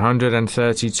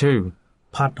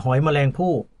 132 ผัดหอยแมลง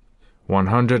ภู่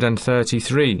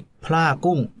 133 พล่า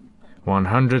กุ้ง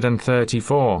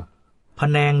 134 พะ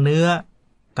แนงเนื้อ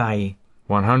ไก่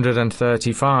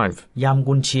 135 ยำ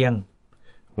กุนเชียง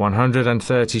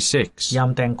 136 ย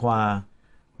ำแตงกวา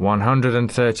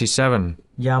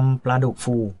 137 ยำปลาดุก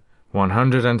ฟู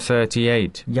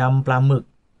 138 ยำปลาหมึก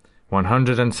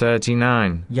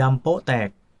 139 ยำโป๊ะแตก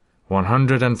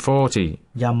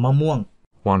 140 ยำมะม่วง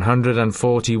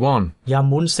 141 ย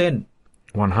ำวุ้นเส้น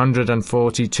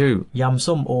 142 ยำ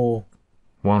ส้มโอ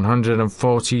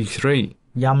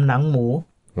 143 ยำหนังหมู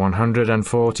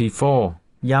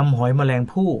 144 ยำหอยแมลง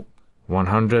ภู่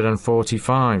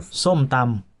 145 ส้มต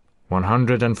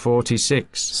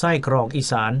 146. ไส้กรอกอี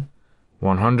สาน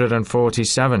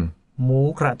 147. หมู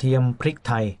กระเทียมพริกไ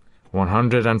ทย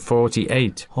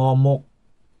 148. ห่อหมก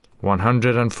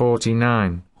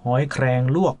 149. หอยแครง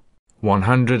ลวก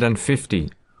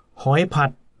 150. หอยผั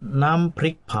ดน้ำพ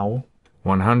ริกเผา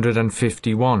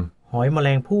 151. หอยแมล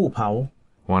งภู่เผา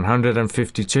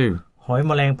 152. หอยแ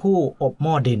มลงภู่อบห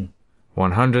ม้อดิน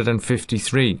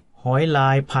 153. หอยลา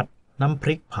ยผัดน้ำพ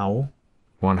ริกเผา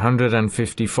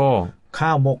 154. ข้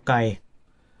าวหมกไก่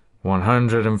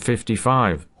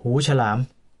 155. หูฉลาม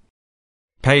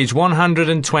Page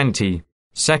 120.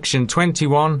 Section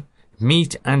 21.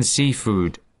 Meat and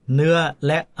seafood. เนื้อแ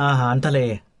ละอาหารทะเล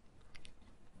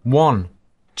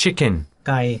 1. Chicken. ไ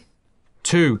ก่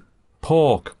 2.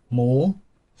 Pork. หมู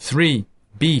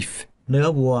 3. Beef. เนื้อ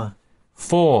วัว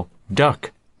 4. Duck.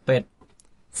 เป็ด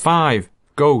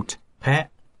 5. Goat. แพะ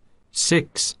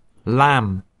 6. Lamb.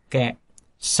 แกะ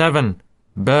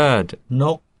 7. Bird. น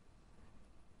ก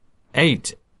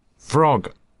 8. Frog.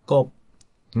 กบ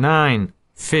 9.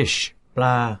 Fish. ปล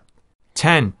า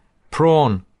 10.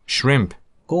 Prawn. Shrimp.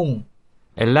 กุ้ง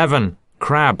 11.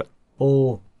 Crab. ปู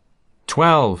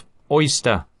 12.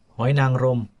 Oyster. หอยนางร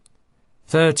ม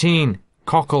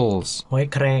 13. Cockles. หอย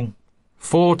แครง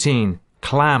 14.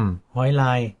 Clam. หอยล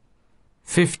าย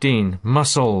 15.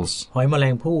 Mussels. หอยแมล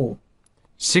งภู่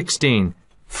 16.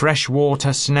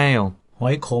 Freshwater snail. หอ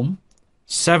ยขม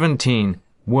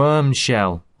 17. Worm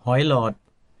shell. หอยหลอด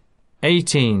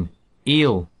 18.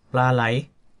 Eel. ปลาไหล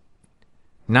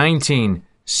 19.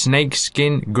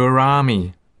 Snakeskin gourami.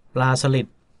 ปลาสลิด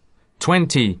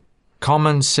 20.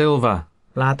 Common silver.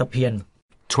 ปลาตะเพียน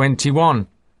 21.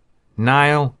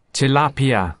 Nile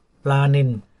tilapia. ปลานิล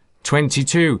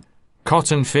 22.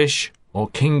 Cottonfish or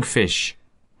kingfish.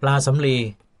 ปลาสำลี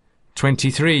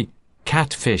 23.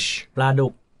 Catfish. ปลาดุ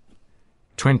ก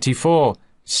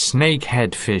 24.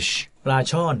 Snakehead fish. ปลา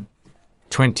ช่อน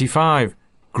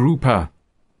 25. Grouper.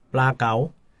 ปลาเก๋า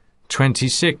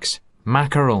 26.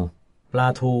 Mackerel. ปลา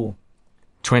ทู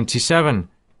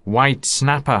 27. White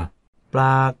snapper. ปล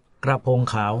ากระพง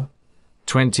ขาว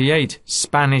 28.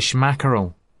 Spanish mackerel.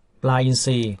 ปลาอินท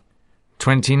รี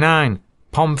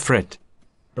 29. Pomfret.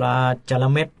 ปลาจระ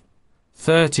เม็ด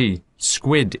 30.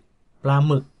 Squid. ปลาห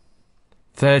มึก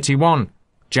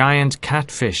 31. Giant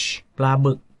catfish. ปลา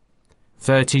บึก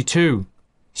 32.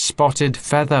 Spotted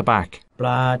featherback. ปล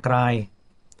ากราย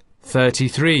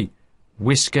 33.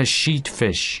 Whisker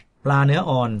sheatfish. ปลาเนื้อ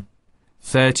อ่อน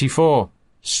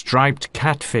 34. Striped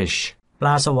catfish. ปล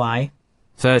าสวาย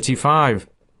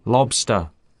 35. Lobster.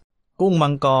 กุ้งมั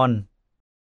งกร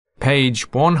Page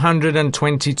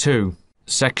 122.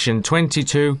 Section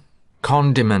 22.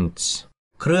 Condiments.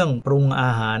 เครื่องปรุงอ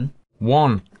าหาร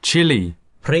 1. Chili.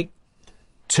 พริก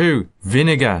 2.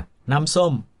 Vinegar. น้ำส้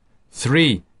ม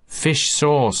 3. Fish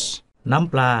sauce. น้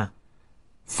ำปลา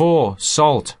 4.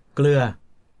 Salt. เกลือ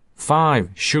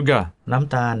 5. Sugar. น้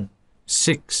ำตาล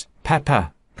 6. Pepper.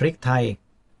 พริกไทย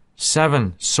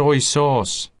 7. Soy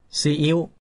sauce. ซีอิ๊ว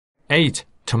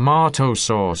 8. Tomato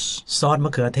sauce. ซอสม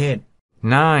ะเขือเทศ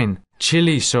 9.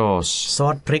 Chili sauce. ซอ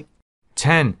สพริก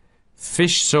 10.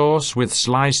 Fish sauce with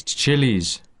sliced chilies.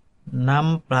 น้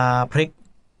ำปลาพริก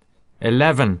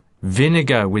 11.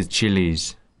 Vinegar with chilies.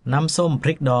 น้ำส้มพ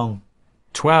ริกดอง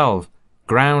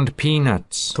 12. Ground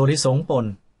peanuts. ถั่วลิสงป่น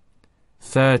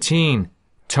 13.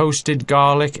 Toasted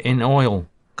garlic in oil.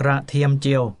 กระเทียมเ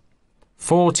จียว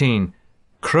 14.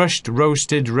 Crushed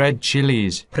roasted red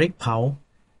chilies. พริกเผา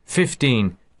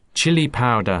 15. Chili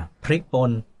powder. พริกป่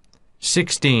น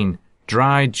 16.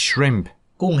 Dried shrimp.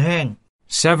 กุ้งแห้ง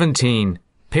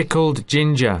 17. Pickled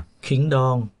ginger. ขิงดอ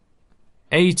ง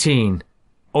 18.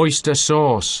 Oyster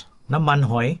sauce. น้ำมัน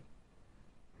หอย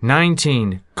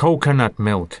 19. Coconut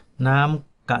milk. น้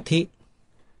ำกะทิ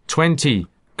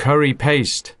 20. Curry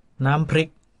paste. น้ำพริก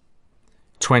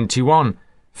 21.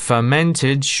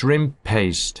 Fermented shrimp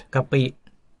paste. กะปิ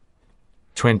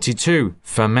 22.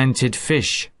 Fermented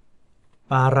fish.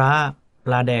 ปลาร้าป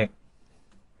ลาแดก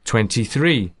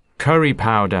 23. Curry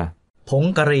powder. ผง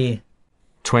กะหรี่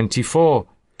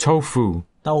 24. Tofu.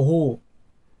 เต้าหู้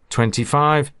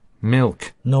 25. Milk.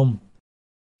 นม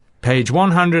Page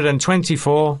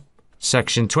 124.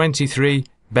 Section 23.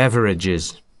 Beverages.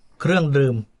 เครื่อง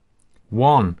ดื่ม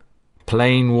 1.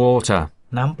 Plain water.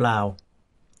 น้ำเปล่า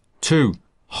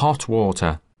 2. Hot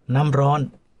water. น้ำร้อน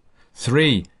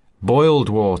 3. Boiled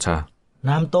water.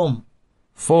 น้ำต้ม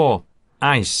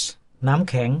 4. Ice. น้ำ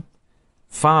แข็ง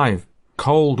 5.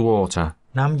 Cold water.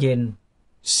 น้ำเย็น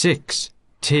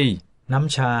 6. Tea. น้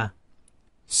ำชา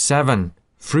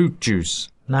 7. Fruit juice.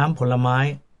 น้ำผลไม้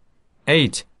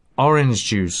 8. Orange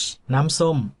juice. น้ำ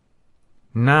ส้ม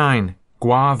 9.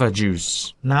 guava juice.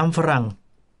 น้ำฝรั่ง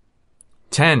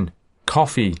 10.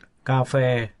 Coffee. กาแฟ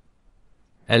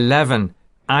 11.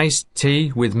 Iced tea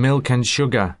with milk and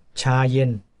sugar. ชาเย็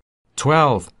น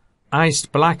 12. Iced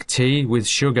black tea with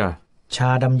sugar. ชา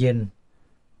ดำเย็น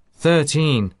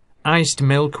 13. Iced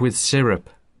milk with syrup.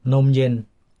 นมเย็น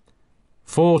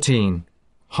 14.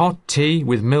 Hot tea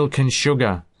with milk and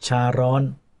sugar. ชาร้อน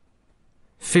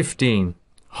 15.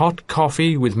 Hot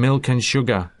coffee with milk and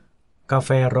sugar. กาแฟ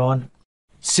ร้อน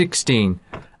 16.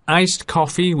 Iced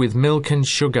coffee with milk and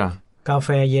sugar. กาแฟ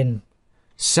เย็น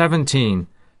 17.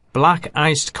 Black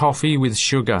iced coffee with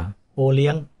sugar. โอเลี้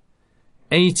ยง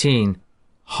 18.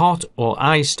 Hot or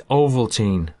iced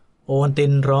Ovaltine. โอวัลติ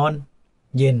นร้อน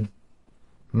เย็น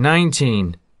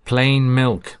 19. Plain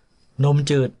milk. นม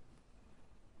จืด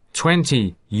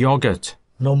 20. Yogurt.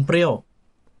 นมเปรี้ยว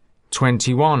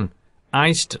 21.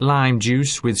 Iced lime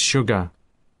juice with sugar.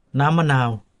 น้ำมะนาว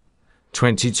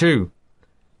 22.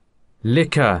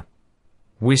 Liquor.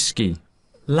 Whiskey.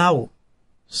 เหล้า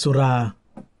สุรา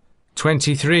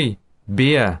 23.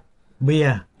 Beer. เบีย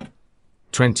ร์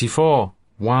 24.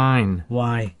 Wine. ไว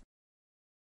น์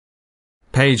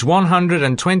Page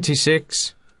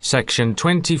 126, Section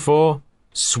 24,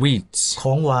 Sweets. ข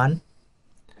องหวาน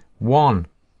 1.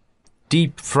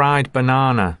 Deep fried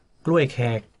banana. กล้วยแข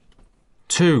ก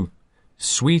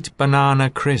 2. Sweet banana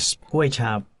crisp. กล้วยฉ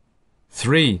าบ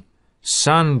 3.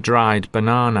 Sun-dried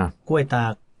banana. กล้วยตา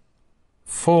ก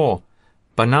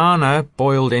 4. Banana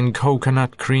boiled in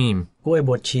coconut cream. กล้วยบ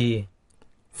ดชี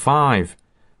 5.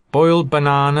 Boiled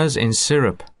bananas in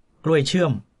syrup. กล้วยเชื่อ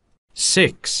ม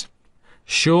 6.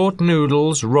 Short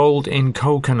noodles rolled in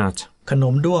coconut. ขน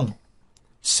มด้วง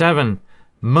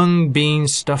 7. Mung bean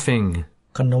stuffing.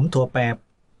 ขนมถั่วแปบ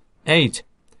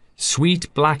 8. Sweet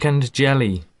blackened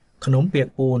jelly. ขนมเปียก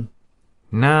ปูน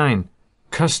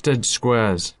 9. Custard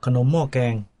squares. ขนมหม้อแก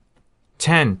ง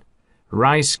 10.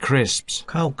 Rice crisps.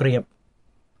 ข้าวเกรียบ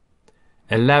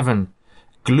 11.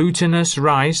 Glutinous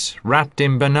rice wrapped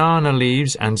in banana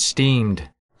leaves and steamed.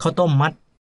 ข้าวต้มมัด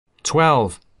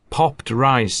 12. Popped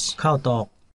rice. ข้าวตอก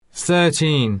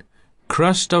 13.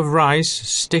 Crust of rice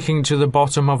sticking to the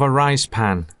bottom of a rice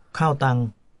pan. ข้าวตัง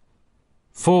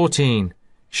 14.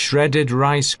 Shredded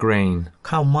rice grain.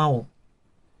 ข้าวเม่า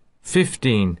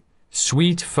 15.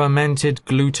 Sweet fermented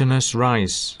glutinous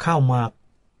rice. ข้าวหมาก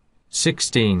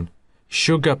 16.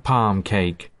 Sugar palm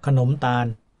cake. ขนมตาล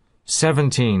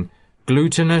 17.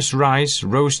 Glutinous rice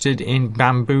roasted in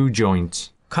bamboo joints.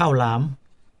 ข้าวหลาม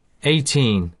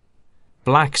 18.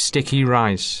 Black sticky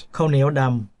rice. ข้าวเหนียวด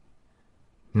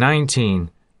 19.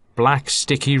 Black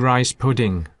sticky rice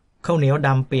pudding. ำข้าวเหนียวด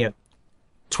ำเปียก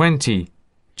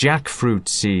 20. Jackfruit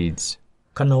seeds.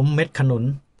 ขนมเม็ดขนุน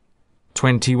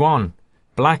 21.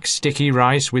 Black sticky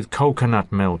rice with coconut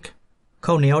milk.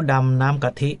 ข้าวเหนียวดำน้ำก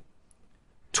ะทิ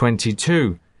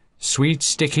 22. Sweet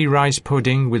sticky rice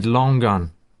pudding with longan.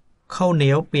 ข้าวเหนี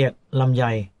ยวเปียกลำไย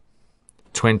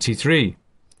 23.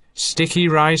 Sticky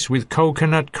rice with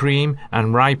coconut cream and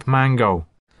ripe mango.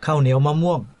 ข้าวเหนียวมะ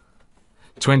ม่วง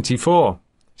 24.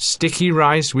 Sticky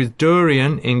rice with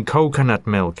durian in coconut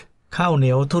milk. ข้าวเหนี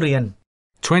ยวทุเรียน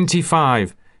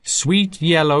 25. Sweet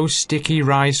yellow sticky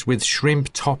rice with shrimp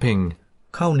topping.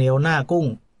 ข้าวเหนียวหน้ากุ้ง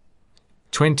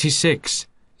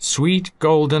 26. Sweet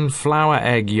golden flour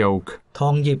egg yolk. ทอ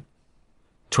งหยิบ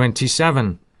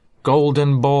 27.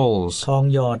 Golden balls. ทอง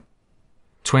หยอด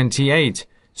 28.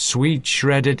 Sweet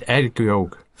shredded egg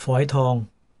yolk. ฝอยทอง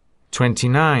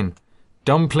 29.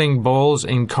 Dumpling balls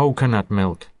in coconut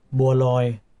milk. บัวลอย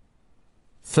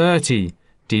 30.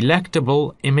 Delectable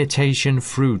imitation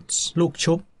fruits. ลูก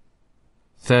ชุบ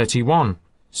 31.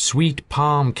 Sweet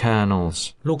palm kernels.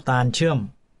 ลูกตาลเชื่อม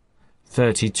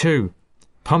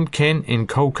 32. Pumpkin in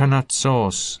coconut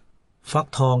sauce. ฟัก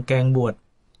ทองแกงบวช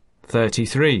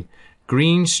 33.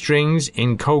 Green strings in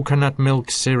coconut milk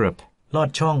syrup. ลอด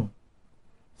ช่อง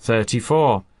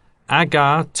 34.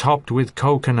 Agar topped with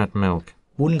coconut milk.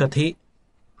 วุ้นกะทิ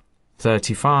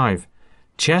 35.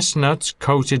 Chestnuts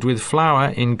coated with flour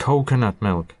in coconut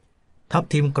milk. ทับ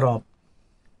ทิมกรอบ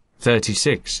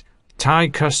 36. Thai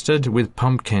custard with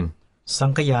pumpkin. สั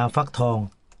งขยาฟักทอง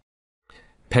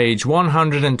Page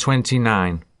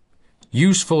 129.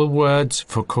 Useful words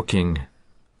for cooking.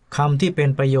 คำที่เป็น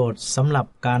ประโยชน์สำหรับ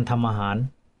การทำอาหาร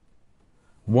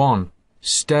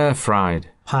 1. Stir-fried.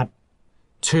 ผัด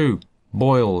 2.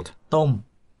 Boiled. ต้ม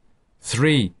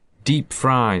 3.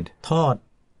 Deep-fried. ทอด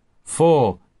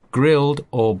 4. Grilled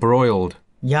or broiled.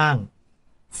 ย่าง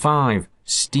 5.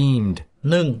 Steamed.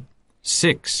 นึ่ง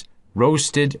 6.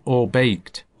 Roasted or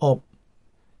baked. อบ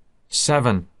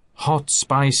 7. Hot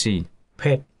spicy. เ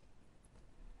ผ็ด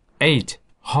 8.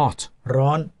 Hot. ร้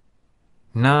อน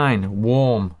 9.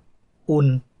 Warm. อุ่น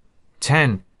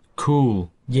 10. Cool.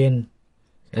 เย็น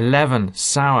 11.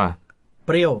 Sour. เป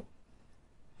รี้ยว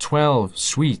 12.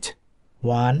 Sweet. ห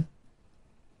วาน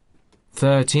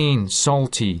 13.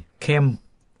 Salty. เค็ม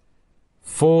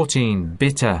 14.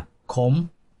 Bitter. ขม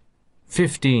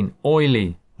 15. Oily.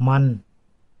 มัน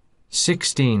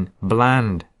 16.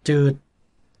 Bland. จืด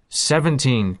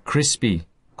 17. Crispy.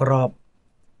 กรอบ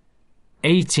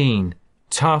 18.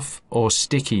 Tough or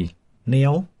sticky. เหนีย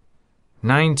ว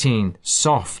 19.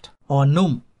 Soft. อ่อนนุ่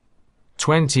ม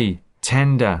 20.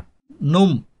 Tender. นุ่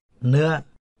ม เนื้อ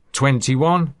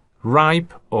 21.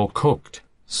 Ripe or cooked.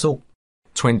 สุก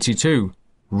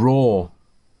 22. Raw.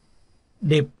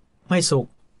 ดิบ ไม่สุก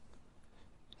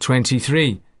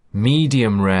 23.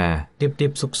 Medium rare. ดิ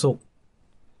บสุก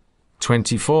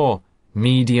 24.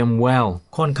 Medium well.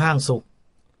 ค่อนข้างสุก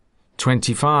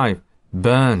 25.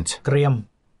 Burnt. เกรียม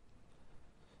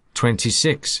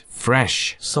 26. Fresh.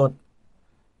 สด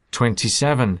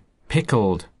 27.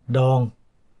 Pickled. ดอง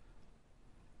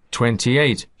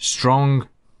 28. Strong.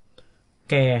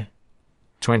 แก่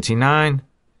 29.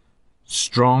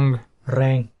 Strong. แร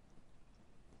ง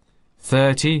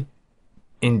 30.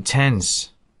 Intense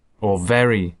or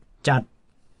very. จัด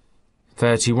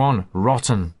 31.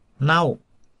 Rotten. เน่า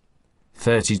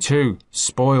 32.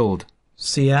 Spoiled.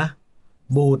 เสีย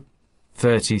บูด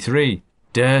 33.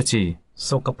 Dirty. ส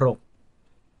กปรก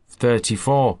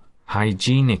 34.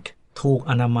 Hygienic. ถูก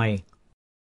อนามัย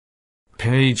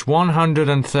Page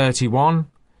 131,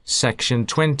 Section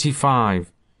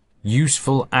 25.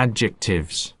 Useful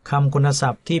adjectives. คำคุณศั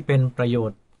พท์ที่เป็นประโย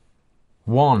ชน์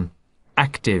 1.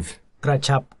 Active. กระ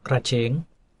ฉับกระเฉง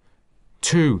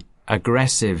 2.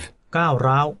 Aggressive. ก้าว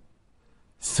ร้าว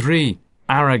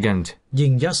 3. Arrogant. ยิ่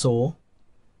งยโส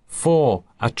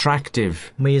 4. Attractive.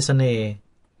 มีเสน่ห์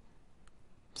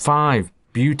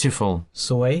 5. Beautiful. ส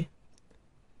วย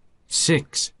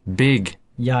 6. Big.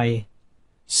 ใหญ่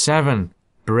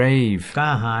 7. Brave. กล้า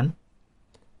หาญ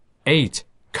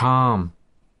 8. Calm.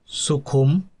 สุขุม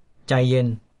ใจเย็น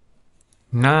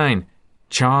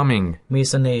 9. Charming. มี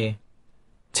เสน่ห์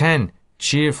 10.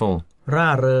 Cheerful. ร่า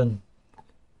เริง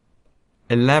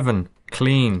 11.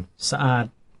 Clean. สะอาด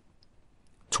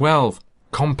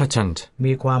 12. Competent.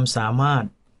 มีความสามารถ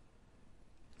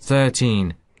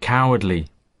 13. Cowardly.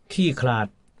 ขี้ขลาด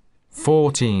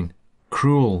 14.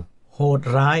 Cruel. โหด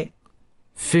ร้าย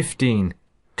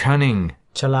 15. Cunning.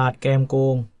 ฉลาดแกมโก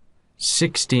ง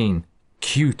 16.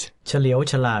 Cute. เฉลียว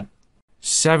ฉลาด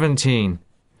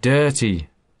 17. Dirty.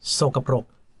 สกปรก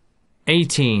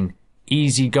 18.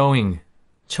 Easygoing.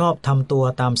 ชอบทำตัว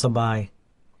ตามสบาย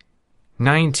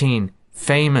 19.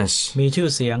 Famous. มีชื่อ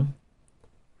เสียง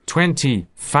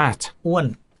 20. Fat. อ้วน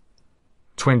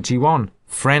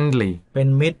 21. Friendly. เป็น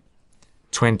มิตร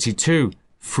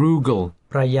 22. Frugal.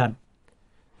 ประหยัด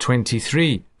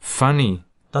 23. Funny.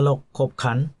 ตลกขบ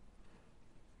ขัน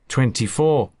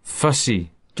 24. Fussy.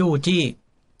 จู้จี้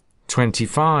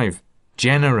 25.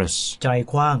 Generous. ใจ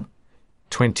กว้าง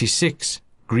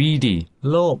 26. Greedy.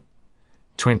 โลภ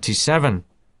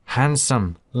 27. Handsome.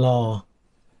 หล่อ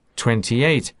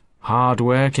 28.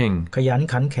 Hardworking. ขยัน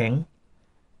ขันแข็ง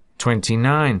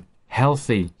 29.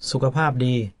 Healthy. สุขภาพ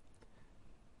ดี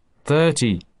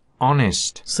 30.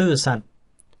 Honest. ซื่อสัตย์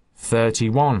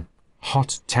 31.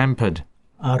 Hot-tempered.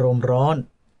 อารมณ์ร้อน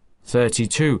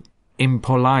 32.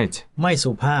 Impolite. ไม่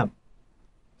สุภาพ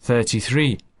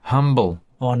 33. Humble.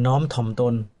 อ่อนน้อมถ่อมต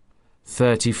น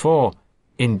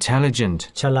 34. Intelligent.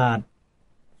 ฉลาด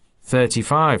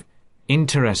 35.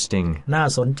 Interesting. น่า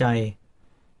สนใจ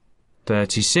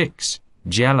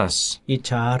 36. Jealous. อิจฉ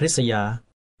าริษยา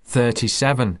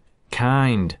 37.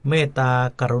 Kind. เมตตา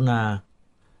กรุณา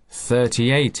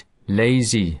 38.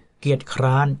 Lazy. เกียจค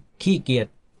ร้าน ขี้เกียจ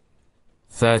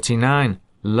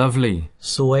 39. Lovely.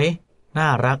 สวย น่า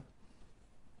รัก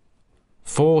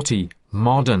 40.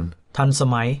 Modern. ทันส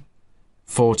มัย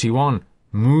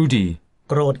 41. Moody.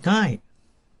 โกรธง่าย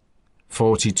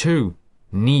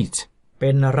 42. Neat. เป็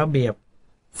นระเบียบ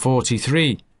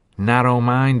 43.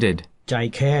 Narrow-minded. ใจ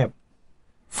แคบ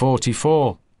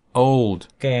 44. Old.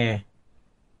 แก่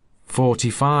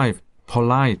 45.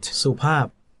 Polite. สุภาพ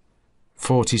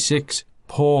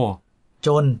 46. Poor. จ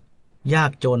น ยา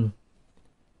กจน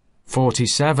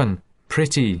 47.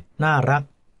 Pretty. น่ารัก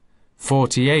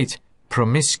 48.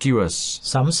 Promiscuous.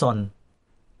 สัมสน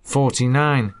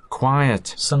 49. Quiet.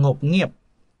 สงบเงียบ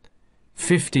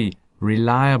 50.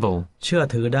 Reliable. เชื่อ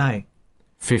ถือได้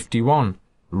 51.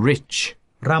 Rich.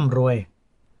 ร่ำรวย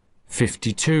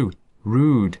 52.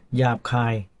 Rude. หยาบคา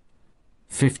ย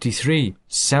 53.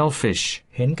 Selfish.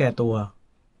 เห็นแก่ตัว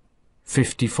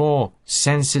 54.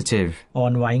 Sensitive. อ่อ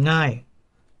นไหวง่าย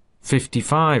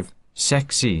 55.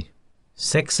 sexy.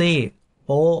 เซ็กซี่โ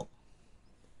ป๊ะ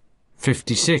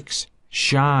 56.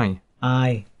 Shy. อา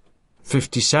ย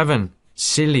 57.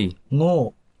 Silly. โง่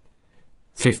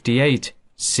 58.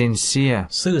 Sincere.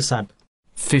 ซื่อสัตย์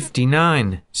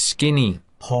 59. Skinny.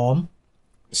 ผอม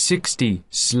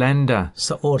 60. Slender. ส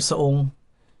ะโอดสะอง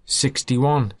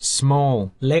 61. Small.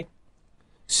 เล็ก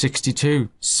 62.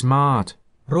 Smart.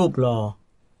 รูปหล่อ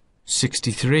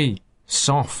 63.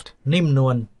 Soft. นิ่มน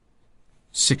วล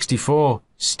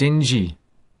 64. Stingy.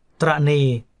 ตระหนี่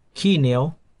ขี้เหนียว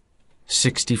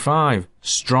 65.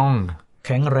 Strong. แ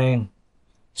ข็งแรง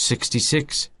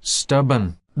 66. Stubborn.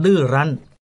 ดื้อรั้น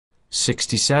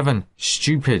 67.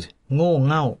 Stupid. โง่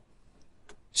เง่า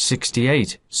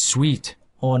 68. Sweet.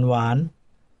 อ่อนหวาน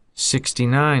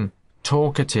 69.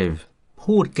 Talkative.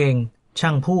 พูดเก่ง ช่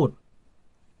างพูด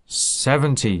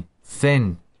 70. Thin.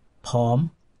 ผอม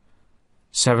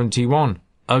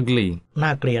 71. Ugly. น่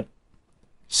าเกลียด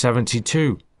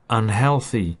 72.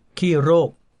 Unhealthy. ขี้โรค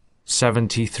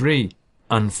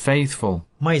 73. Unfaithful.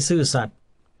 ไม่ซื่อสัตย์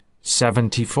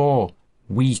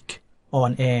 74. Weak. อ่อ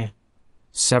นแอ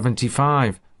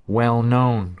 75. Well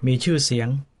known. มีชื่อเสียง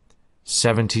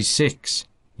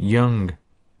 76. Young.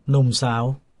 หนุ่มสาว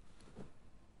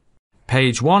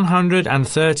Page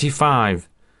 135.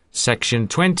 Section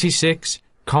 26.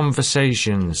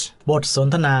 Conversations. บทสน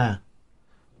ทนา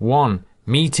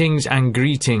 1. Meetings and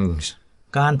greetings.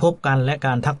 การพบกันและก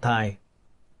ารทักทาย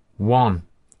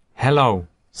 1. Hello.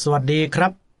 สวัสดีครั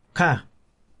บค่ะ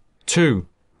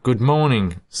 2. Good morning.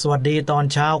 สวัสดีตอน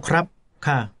เช้าครับ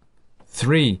ค่ะ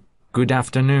 3. Good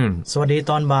afternoon. สวัสดี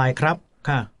ตอนบ่ายครับ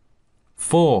ค่ะ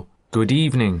 4. Good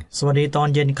evening. สวัสดีตอน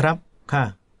เย็นครับค่ะ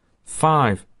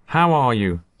 5. How are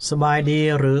you? สบายดี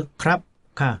หรือครับ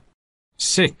ค่ะ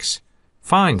 6.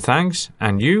 Fine, thanks.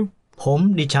 And you? ผม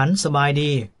ดิฉันสบาย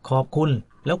ดีขอบคุณ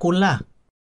แล้วคุณล่ะ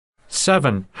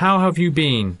 7. How have you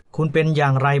been? คุณเป็นอย่า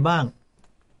งไรบ้าง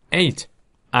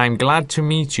 8. I'm glad to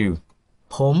meet you.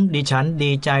 ผมดิฉัน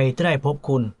ดีใจที่ได้พบ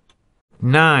คุณ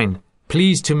 9.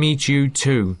 Pleased to meet you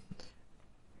too.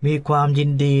 มีความยิ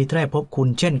นดีที่ได้พบคุณ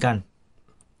เช่นกัน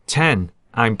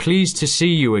 10. I'm pleased to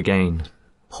see you again.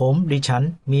 ผมดิฉัน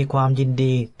มีความยิน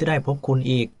ดีที่ได้พบคุณ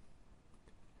อีก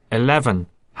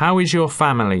 11. How is your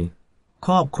family? ค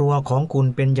รอบครัวของคุณ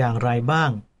เป็นอย่างไรบ้า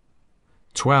ง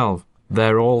 12.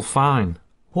 They're all fine.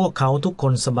 พวกเขาทุกค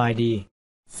นสบายดี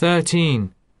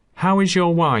 13. How is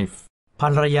your wife? ภร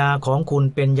รยาของคุณ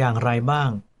เป็นอย่างไรบ้า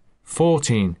ง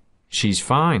 14. She's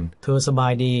fine. เธอสบา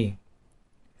ยดี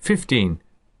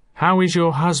 15. How is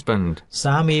your husband? ส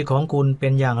ามีของคุณเป็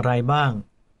นอย่างไรบ้าง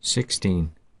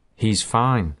 16. He's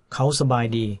fine. เขาสบาย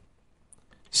ดี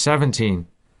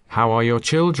 17. How are your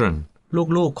children?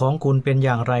 ลูกๆของคุณเป็นอ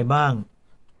ย่างไรบ้าง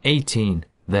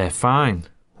 18. They're fine.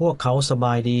 พวกเขาสบ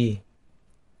ายดี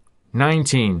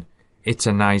 19. It's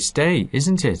a nice day,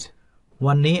 isn't it?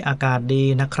 วันนี้อากาศดี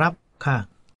นะครับค่ะ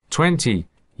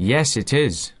 20. Yes, it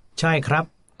is. ใช่ครับ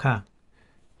ค่ะ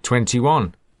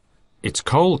 21. It's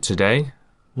cold today.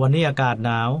 วันนี้อากาศห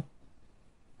นาว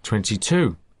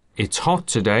 22. It's hot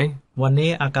today. วัน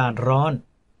นี้อากาศร้อน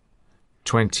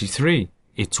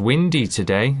 23. It's windy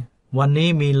today. วันนี้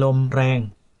มีลมแรง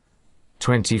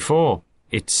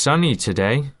 24. It's sunny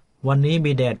today. วันนี้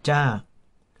มีแดดจ้า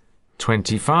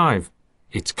 25.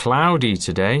 It's cloudy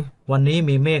today. วันนี้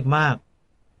มีเมฆมาก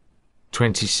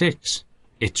 26.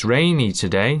 It's rainy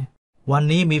today. วัน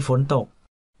นี้มีฝนตก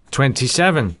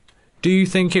 27. Do you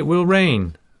think it will rain?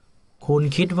 คุณ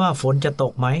คิดว่าฝนจะต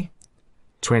กไหม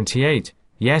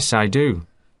 28. Yes, I do.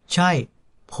 ใช่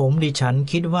ผมดิฉัน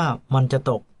คิดว่ามันจะ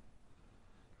ตก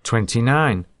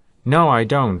 29. No, I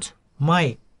don't. ไม่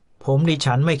ผมดิ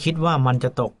ฉันไม่คิดว่ามันจะ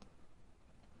ตก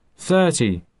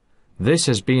 30. This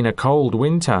has been a cold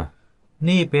winter.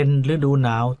 นี่เป็นฤดูหน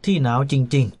าวที่หนาวจ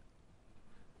ริง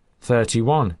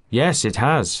 31. Yes, it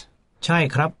has. ๆ ใช่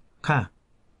ครับค่ะ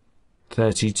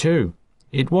 32.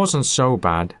 It wasn't so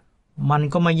bad. มัน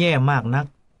ก็ไม่แย่มากนัก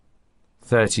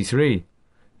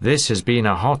 33. This has been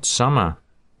a hot summer.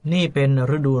 นี่เป็น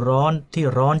ฤดูร้อนที่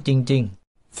ร้อนจริง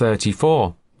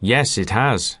 34. Yes, it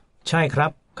has. ๆ ใช่ครั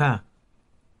บค่ะ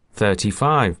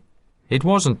 35. It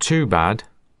wasn't too bad.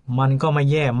 มันก็ไม่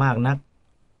แย่มากนัก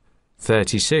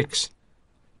 36.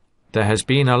 There has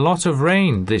been a lot of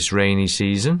rain this rainy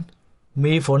season.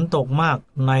 มีฝนตกมาก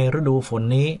ในฤดูฝน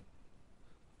นี้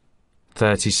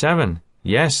 37.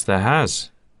 Yes, there has.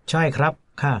 ใช่ครับ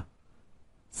ค่ะ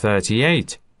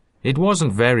 38. It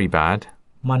wasn't very bad.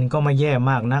 มันก็ไม่แย่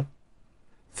มากนัก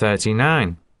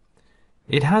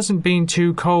 39. It hasn't been too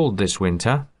cold this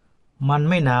winter. มัน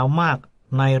ไม่หนาวมาก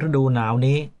ในฤดูหนาว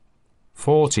นี้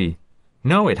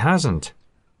 40. No, it hasn't.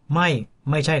 ไ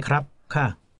ม่ใช่ครับค่ะ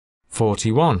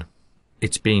 41.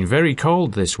 It's been very cold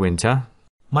this winter.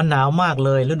 มันหนาวมากเล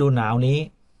ยฤดูหนาวนี้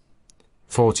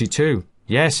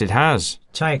 42. Yes, it has.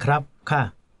 ใช่ครับค่ะ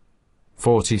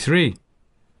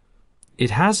 43.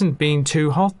 It hasn't been too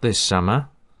hot this summer.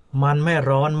 มันไม่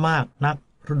ร้อนมากนัก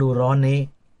ฤดูร้อนนี้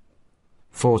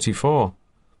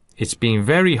 44. It's been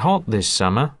very hot this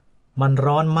summer. มัน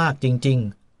ร้อนมากจริง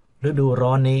ๆฤดู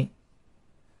ร้อนนี้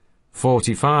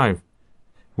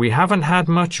 45. We haven't had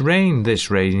much rain this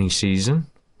rainy season.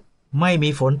 ไม่มี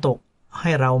ฝนตกให้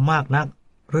เรามากนัก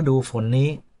ฤดูฝนนี้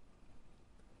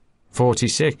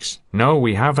 46. No,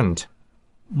 we haven't.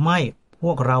 ไม่พ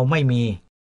วกเราไม่มี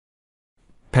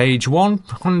Page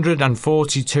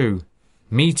 142.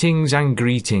 Meetings and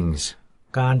greetings.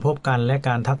 การพบกันและก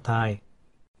ารทักทาย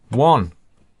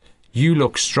 1. You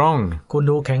look strong. คุณ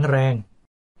ดูแข็งแรง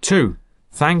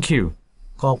 2. Thank you.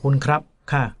 ขอบคุณครับ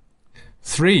ค่ะ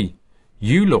 3.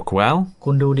 You look well.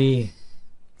 คุณดูดี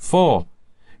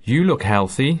 4. You look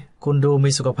healthy. คุณดูมี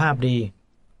สุขภาพดี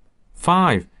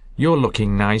 5. You're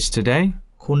looking nice today.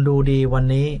 คุณดูดีวัน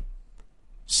นี้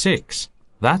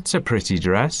 6. That's a pretty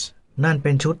dress. นั่นเ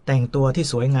ป็นชุดแต่งตัวที่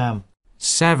สวยงาม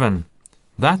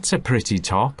 7. That's a pretty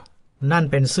top. นั่น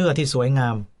เป็นเสื้อที่สวยงา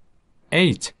ม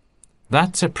 8.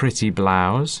 That's a pretty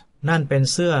blouse. นั่นเป็น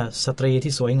เสื้อสตรี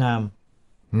ที่สวยงาม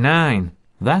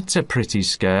 9. That's a pretty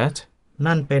skirt.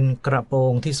 นั่นเป็นกระโปร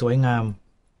งที่สวยงาม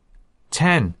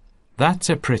 10. That's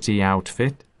a pretty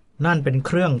outfit. นั่นเป็นเค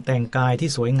รื่องแต่งกายที่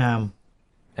สวยงาม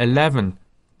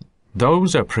 11.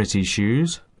 Those are pretty shoes.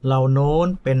 เหล่าโน้น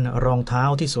เป็นรองเท้า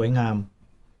ที่สวยงาม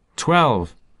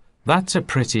 12. That's a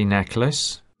pretty necklace.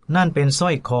 นั่นเป็นสร้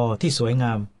อยคอที่สวยง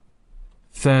าม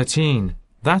 13.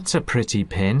 That's a pretty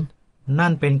pin. นั่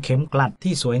นเป็นเข็มกลัด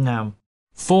ที่สวยงาม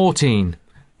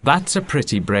 14. That's a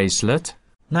pretty bracelet.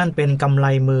 นั่นเป็นกำไล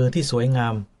มือที่สวยงา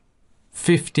ม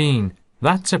 15.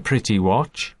 That's a pretty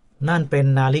watch. นั่นเป็น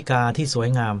นาฬิกาที่สวย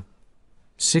งาม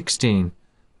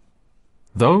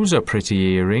 16. Those are pretty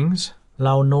earrings. เห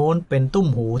ล่าโน้นเป็นตุ้ม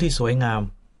หูที่สวยงาม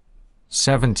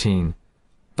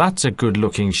 17. That's a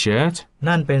good-looking shirt.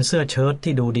 นั่นเป็นเสื้อเชิ้ต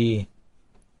ที่ดูดี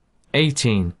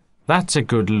 18. That's a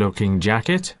good-looking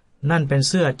jacket. นั่นเป็นเ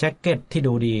สื้อแจ็คเก็ตที่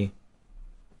ดูดี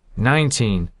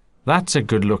 19. That's a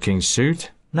good-looking suit.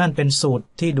 นั่นเป็นสูท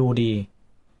ที่ดูดี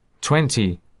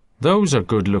 20. Those are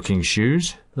good-looking shoes.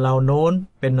 เหล่าโน้น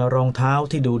เป็นรองเท้า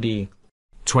ที่ดูดี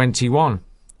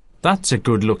 21. That's a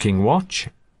good-looking watch.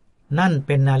 นั่นเ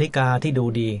ป็นนาฬิกาที่ดู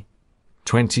ดี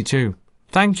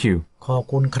 22. Thank you. ขอบ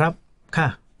คุณครับค่ะ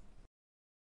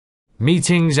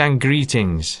Meetings and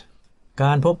greetings. ก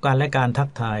ารพบกันและการทัก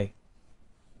ทาย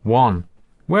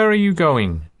 1. Where are you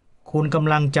going? คุณก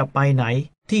ำลังจะไปไหน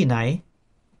ที่ไหน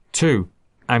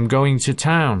 2. I'm going to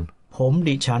town. ผม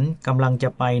ดิฉันกำลังจะ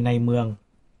ไปในเมือง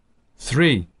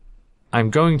 3. I'm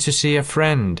going to see a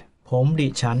friend. ผมดิ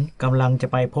ฉันกำลังจะ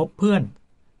ไปพบเพื่อน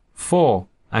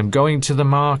 4. I'm going to the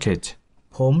market.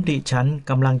 ผมดิฉัน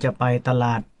กำลังจะไปตล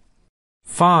าด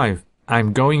 5. I'm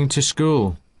going to school.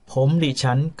 ผมดิ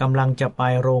ฉันกำลังจะไป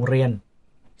โรงเรียน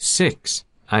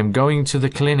 6. I'm going to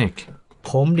the clinic.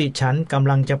 ผมดิฉันกำ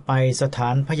ลังจะไปสถา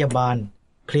นพยาบาล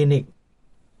คลินิก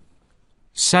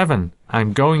 7. I'm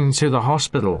going to the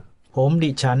hospital. ผม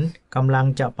ดิฉันกำลัง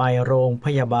จะไปโรงพ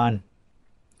ยาบาล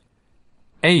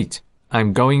 8. I'm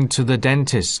going to the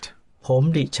dentist. ผม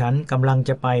ดิฉันกำลังจ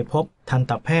ะไปพบทัน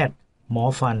ตแพทย์หมอ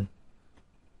ฟัน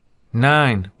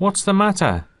 9. What's the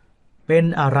matter? เป็น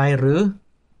อะไรหรือ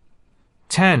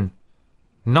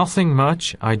 10. Nothing much.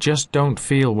 I just don't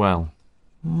feel well.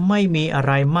 ไม่มีอะไ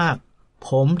รมากผ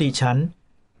มดิฉัน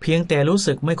เพียงแต่รู้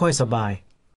สึกไม่ค่อยสบาย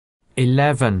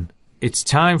 11. It's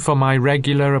time for my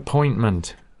regular appointment.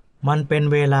 มันเป็น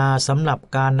เวลาสำหรับ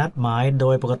การนัดหมายโด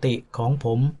ยปกติของผ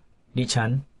มดิฉั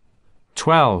น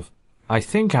 12. I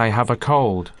think I have a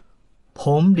cold. ผ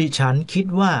มดิฉันคิด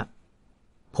ว่า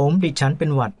ผมดิฉันเป็น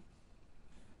หวัด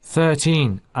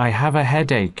 13. I have a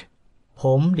headache. ผ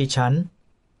มดิฉัน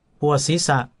ปวดศีรษ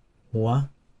ะหัว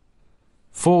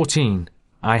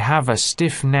 14. I have a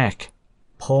stiff neck.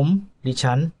 ผมดิ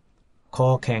ฉันคอ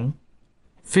แข็ง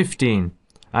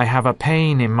 15. I have a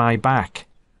pain in my back.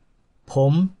 ผ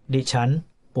มดิฉัน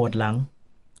ปวดหลัง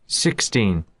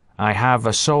 16. I have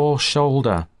a sore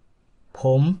shoulder. ผ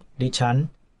มดิฉัน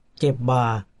เจ็บบ่า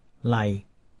ไหล่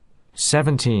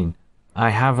 17. I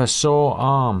have a sore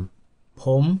arm. ผ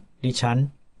มดิฉัน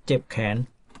เจ็บแขน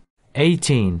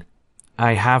 18.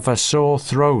 I have a sore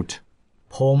throat.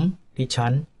 ผมดิฉั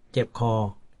นเจ็บคอ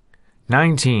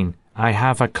 19. I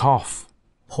have a cough.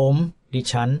 ผมดิ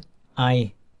ฉันไอ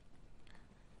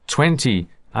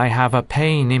 20. I have a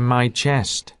pain in my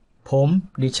chest. ผม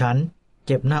ดิฉันเ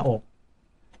จ็บหน้าอก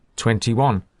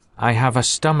 21. I have a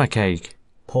stomachache.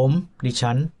 ผมดิ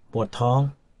ฉัน ปวดท้อง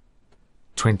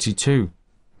 22.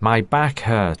 My back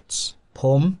hurts. ผ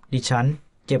มดิฉัน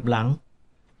เจ็บหลัง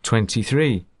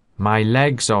 23. My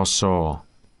legs are sore.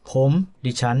 ผม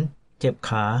ดิฉันเจ็บข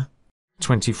า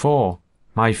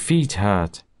 24. My feet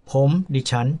hurt. ผมดิ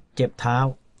ฉันเจ็บเท้า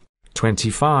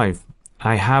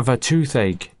 25. I have a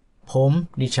toothache. ผม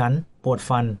ดิฉันปวด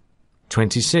ฟัน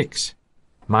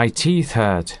 26. My teeth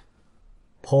hurt.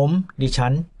 ผมดิฉั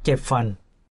นเจ็บฟัน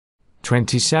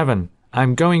 27.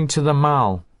 I'm going to the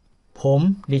mall. ผม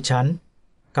ดิฉัน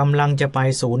กำลังจะไป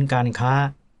ศูนย์การค้า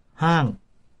ห้าง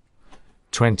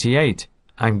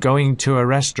 28. I'm going to a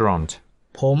restaurant.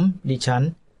 ผมดิฉัน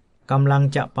กำลัง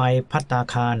จะไปภัตตา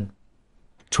คาร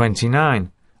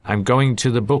 29. I'm going to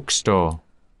the bookstore.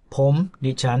 ผม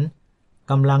ดิฉัน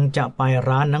กำลังจะไป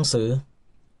ร้านหนังสือ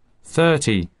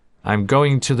 30. I'm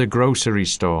going to the grocery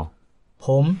store. ผ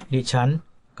มดิฉัน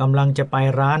กำลังจะไป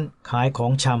ร้านขายขอ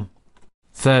งชำ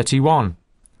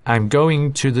 31. I'm going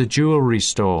to the jewelry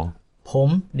store. ผม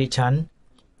ดิฉัน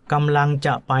กำลังจ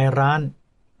ะไปร้าน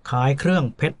ขายเครื่อง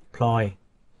เพชรพลอย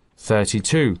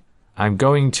 32. I'm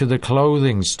going to the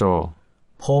clothing store.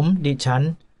 ผมดิฉัน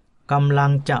กำลั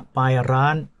งจะไปร้า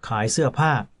นขายเสื้อผ้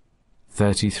า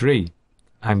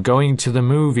 33. I'm going to the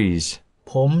movies.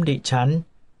 ผมดิฉัน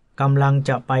กำลัง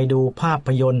จะไปดูภาพ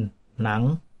ยนตร์หนัง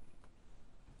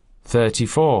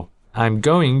 34. I'm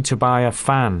going to buy a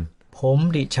fan. ผม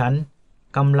ดิฉัน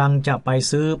กำลังจะไป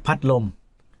ซื้อพัดลม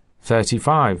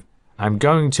 35. I'm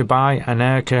going to buy an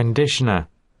air conditioner.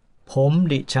 ผม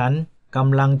ดิฉันก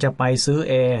ำลังจะไปซื้อ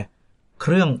แอร์เค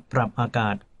รื่องปรับอากา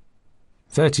ศ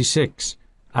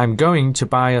 36. I'm going to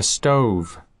buy a stove.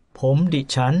 ผมดิ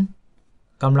ฉัน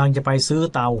กำลังจะไปซื้อ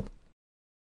เตา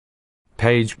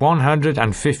Page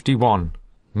 151.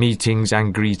 Meetings and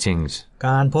greetings. ก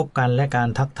ารพบกันและการ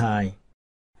ทักทาย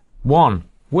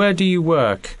 1. Where do you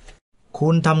work? คุ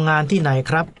ณทำงานที่ไหน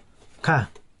ครับค่ะ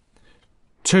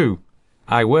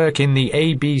 2. I work in the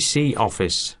ABC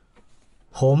office.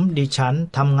 ผมดิฉัน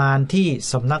ทำงานที่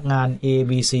สำนักงาน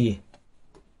ABC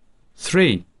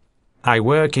 3. I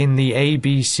work in the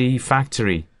ABC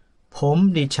factory. ผม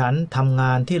ดิฉันทำง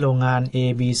านที่โรงงาน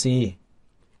ABC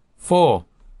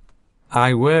 4. I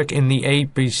work in the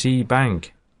ABC bank.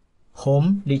 ผม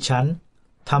ดิฉัน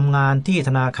ทำงานที่ธ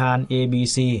นาคาร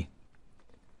ABC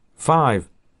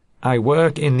 5. I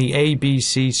work in the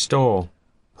ABC store.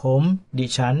 ผมดิ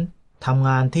ฉันทำง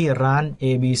านที่ร้าน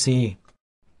ABC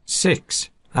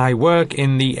 6. I work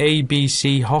in the ABC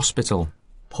hospital.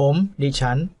 ผมดิ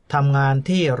ฉันทำงาน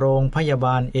ที่โรงพยาบ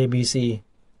าล ABC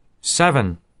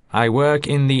 7. I work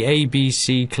in the ABC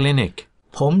clinic.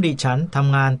 ผมดิฉันท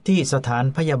ำงานที่สถาน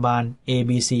พยาบาล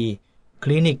ABC ค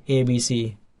ลินิก ABC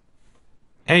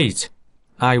 8.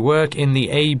 I work in the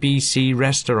ABC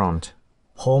restaurant.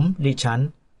 ผมดิฉัน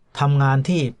ทำงาน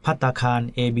ที่ภัตตาคาร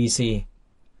ABC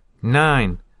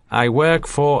 9. I work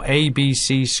for ABC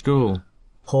school.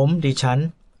 ผมดิฉัน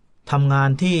ทำงาน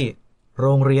ที่โร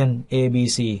งเรียน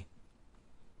ABC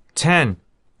 10.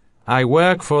 I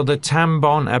work for the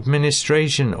Tambon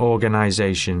Administration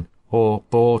Organization or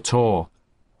BOTOR.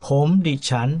 ผมดิ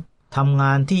ฉันทำง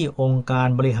านที่องค์การ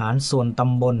บริหารส่วนต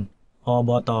ำบลอบ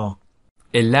ต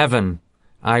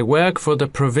 11. I work for the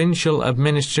Provincial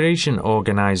Administration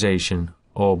Organization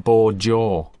or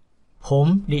BOJOR. ผม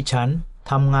ดิฉัน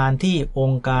ทำงานที่อ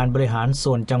งค์การบริหาร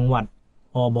ส่วนจังหวัด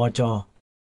อบจ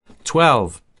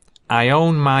 12. I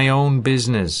own my own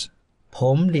business. ผ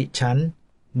มดิฉัน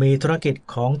มีธุรกิจ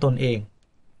ของตนเอง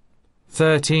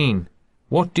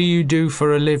 13. What do you do for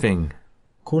a living?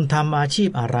 คุณทำอาชีพ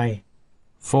อะไร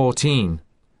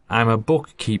 14. I'm a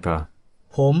bookkeeper.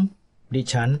 ผมดิ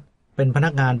ฉันเป็นพนั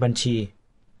กงานบัญชี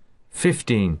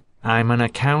 15. I'm an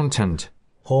accountant.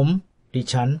 ผมดิ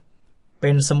ฉันเป็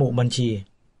นสมุบัญชี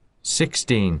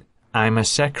 16. I'm a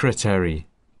secretary.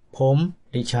 ผม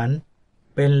ดิฉัน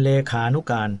เป็นเลขานุ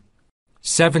การ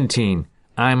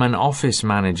 17. I'm an office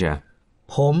manager.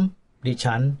 ผมดิ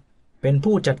ฉันเป็น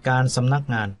ผู้จัดการสำนัก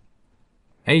งาน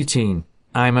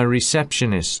 18. I'm a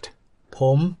receptionist. ผ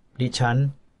มดิฉัน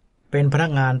เป็นพนั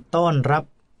กงานต้อนรับ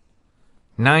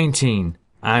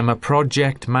 19. I'm a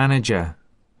project manager.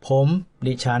 ผม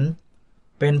ดิฉัน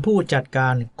เป็นผู้จัดกา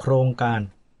รโครงการ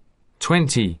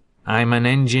 20. I'm an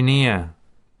engineer.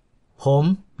 ผม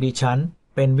ดิฉัน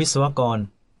เป็นวิศวกร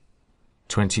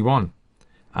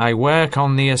 21. I work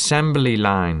on the assembly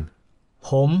line. ผ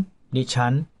มดิฉั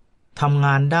นทำง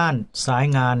านด้านสาย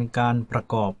งานการประ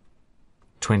กอบ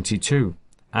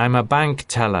 22. I'm a bank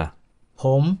teller. ผ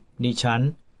มดิฉัน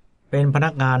เป็นพนั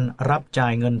กงานรับจ่า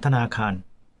ยเงินธนาคาร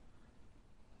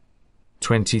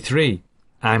 23.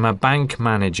 I'm a bank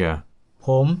manager. ผ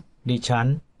มดิฉัน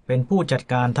เป็นผู้จัด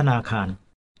การธนาคาร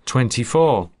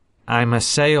 24. I'm a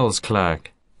sales clerk.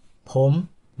 ผม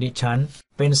ดิฉัน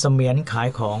เป็นเสมียนขาย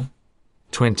ของ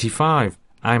 25.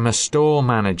 I'm a store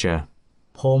manager.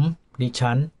 ผมดิ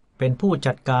ฉันเป็นผู้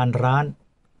จัดการร้าน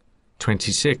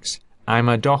 26. I'm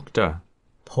a doctor.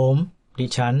 ผมดิ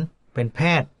ฉันเป็นแพ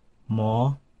ทย์หมอ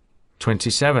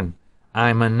 27.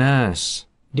 I'm a nurse.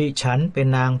 ดิฉันเป็น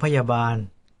นางพยาบาล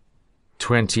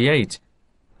 28.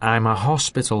 I'm a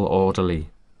hospital orderly.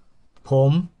 ผ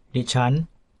มดิฉัน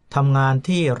ทำงาน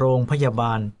ที่โรงพยาบ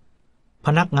าลพ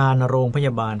นักงานโรงพย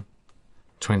าบาล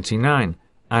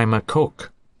 29. I'm a cook.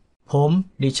 ผม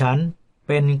ดิฉันเ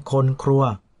ป็นคนครัว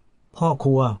พ่อค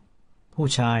รัวผู้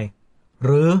ชายห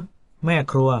รือแม่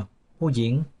ครัวผู้หญิ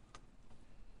ง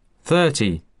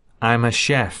 30. I'm a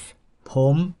chef. ผ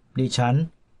มดิฉัน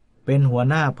เป็นหัว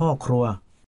หน้าพ่อครัว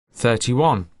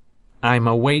 31. I'm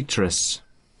a waitress.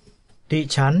 ดิ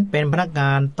ฉันเป็นพนักง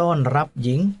านต้อนรับห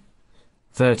ญิง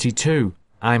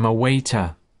 32. I'm a waiter.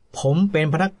 ผมเป็น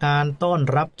พนักงานต้อน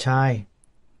รับชาย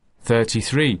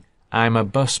 33. I'm a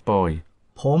busboy.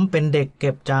 ผมเป็นเด็กเ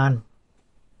ก็บจาน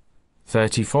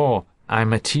 34. I'm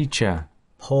a teacher.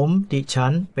 ผมดิฉั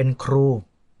นเป็นครู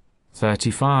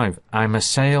 35. I'm a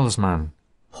salesman.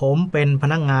 ผมเป็นพ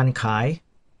นักงานขาย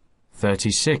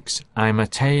 36. I'm a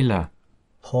tailor.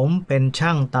 ผมเป็นช่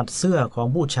างตัดเสื้อของ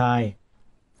ผู้ชาย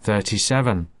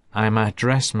 37. I'm a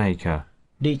dressmaker.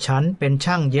 ดิฉันเป็น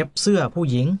ช่างเย็บเสื้อผู้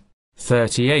หญิง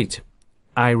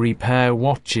 38. I repair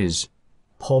watches.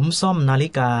 ผมซ่อมนาฬิ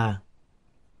กา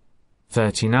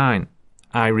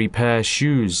 39. I repair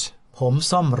shoes. ผม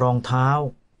ซ่อมรองเท้า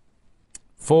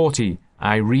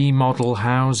 40. I remodel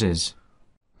houses.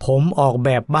 ผมออกแบ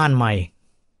บบ้านใหม่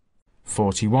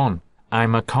 41.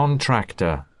 I'm a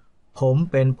contractor. ผม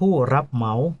เป็นผู้รับเหม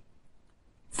า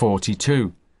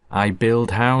 42. I build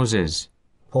houses.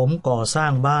 ผมก่อสร้า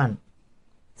งบ้าน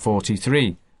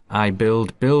 43. I build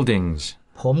buildings.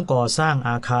 ผมก่อสร้าง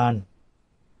อาคาร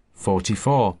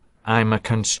 44. I'm a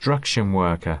construction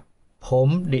worker. ผม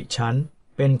ดิฉัน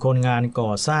เป็นคนงานก่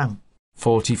อสร้าง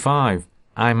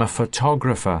 45. I'm a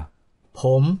photographer. ผ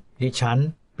มดิฉัน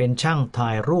เป็นช่างถ่า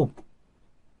ยรูป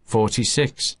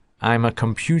 46. I'm a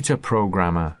computer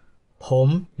programmer. ผม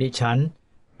ดิฉัน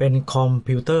เป็นคอม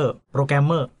พิวเตอร์โปรแกรมเ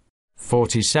มอร์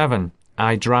 47.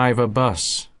 I drive a bus.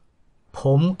 ผ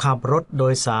มขับรถโด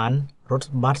ยสารรถ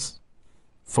บัส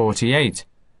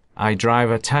 48. I drive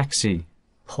a taxi.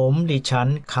 ผมดิฉัน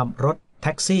ขับรถแ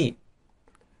ท็กซี่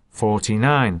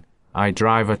 49. I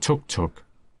drive a tuk-tuk.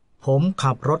 ผม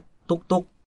ขับรถตุ๊ก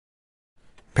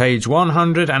Page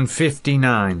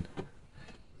 159.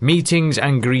 Meetings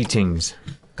and greetings.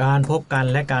 ๆการพบกัน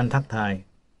และการทักทาย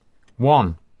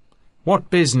 1. What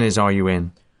business are you in?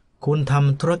 คุณท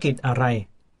ำธุรกิจอะไร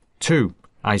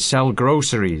 2. I sell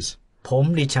groceries. ผม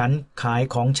ดิฉันขาย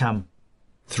ของช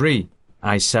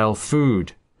 3. I sell food.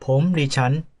 ำผมดิฉั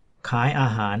นขายอา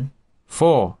หาร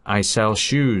 4. I sell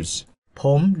shoes. ผ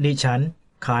มดิฉัน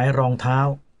ขายรองเท้า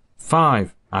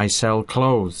 5. I sell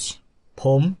clothes. ผ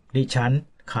มดิฉัน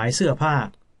ขายเสื้อผ้า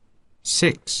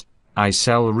 6. I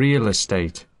sell real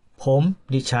estate. ผม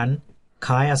ดิฉันข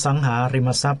ายอสังหาริม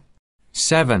ทรัพย์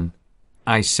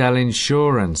 7. I sell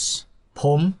insurance. ผ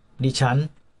มดิฉัน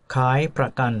ขายประ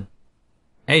กัน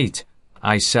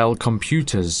 8. I sell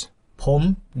computers. ผม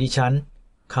ดิฉัน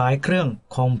ขายเครื่อง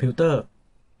คอมพิวเตอร์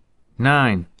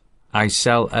 9. I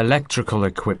sell electrical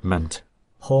equipment.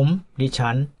 ผมดิฉั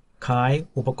นขาย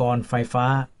อุปกรณ์ไฟฟ้า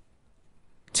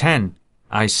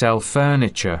 10. I sell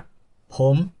furniture. ผ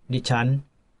มดิฉัน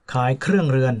ขายเครื่อง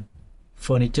เรือนเฟ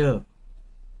อร์นิเจอร์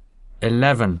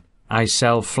 11. I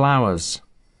sell flowers.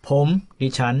 ผมดิ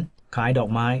ฉันขายดอก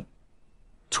ไม้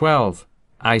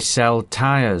 12. I sell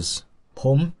tires. ผ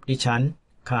มดิฉัน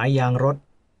ขายยางรถ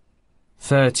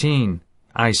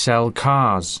 13. I sell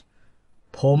cars.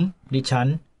 ผมดิฉัน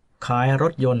ขายร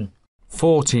ถยนต์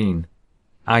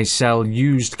 14. I sell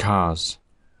used cars.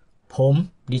 ผม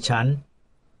ดิฉัน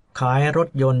ขายรถ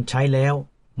ยนต์ใช้แล้ว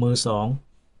มือสอง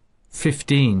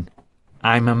 15.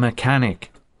 I'm a mechanic.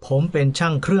 ผมเป็นช่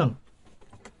างเครื่อง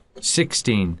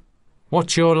 16.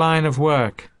 What's your line of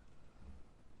work?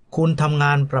 คุณทำง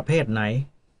านประเภทไหน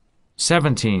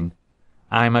 17.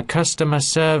 I'm a customer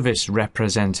service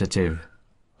representative.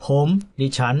 ผมดิ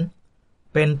ฉัน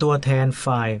เป็นตัวแทน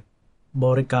ฝ่ายบ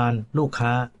ริการลูกค้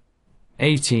า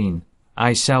 18.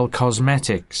 I sell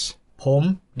cosmetics. ผม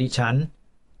ดิฉัน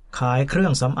ขายเครื่อ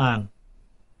งสำอาง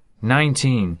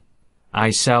 19. I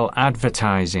sell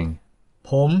advertising.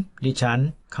 ผมดิฉัน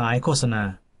ขายโฆษณา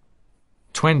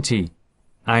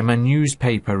 20. I'm a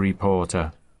newspaper reporter.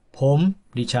 ผม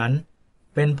ดิฉัน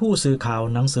เป็นผู้สื่อข่าว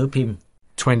หนังสือพิมพ์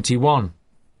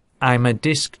 21. I'm a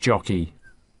disc jockey.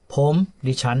 ผม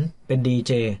ดิฉันเป็นดีเ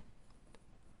จ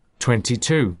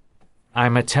 22.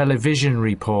 I'm a television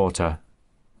reporter.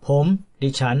 ผมดิ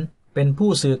ฉันเป็นผู้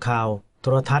สื่อข่าวโท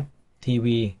รทัศน์ที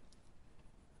วี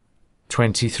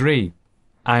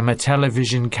 23. I'm a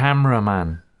television cameraman.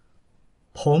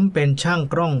 ผมเป็นช่าง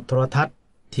กล้องโทรทัศน์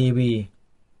ทีวี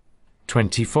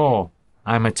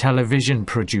 24. I'm a television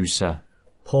producer.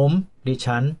 ผมดิ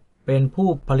ฉันเป็นผู้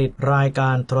ผลิตรายกา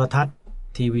รโทรทัศน์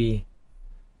ทีวี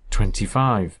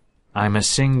 25. I'm a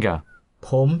singer. ผ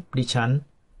มดิฉัน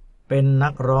เป็นนั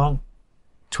กร้อง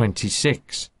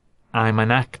 26. I'm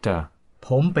an actor. ผ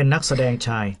มเป็นนักแสดงช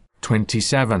าย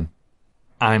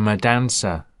 27. I'm a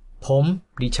dancer. ผม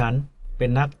ดิฉันเป็น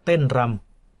นักเต้นร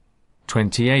ำ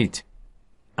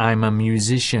 28. I'm a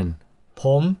musician. ผ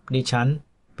มดิฉัน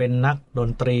เป็นนักดน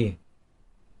ตรี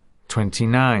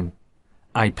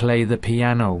 29. I play the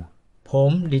piano. ผ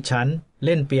มดิฉันเ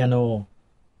ล่นเปียโน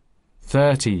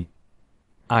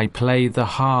 30. I play the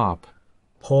harp.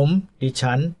 ผมดิ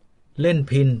ฉันเล่น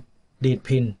พิณดีด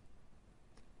พิณ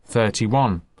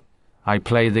 31. I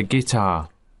play the guitar.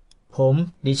 ผม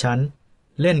ดิฉัน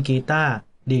เล่นกีตาร์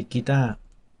ดีดกีตาร์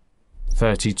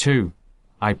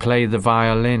 32. I play the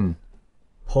violin.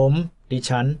 ผมดิ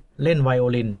ฉันเล่นไวโอ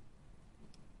ลิน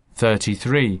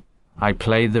 33. I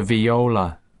play the viola.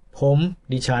 ผม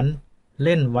ดิฉันเ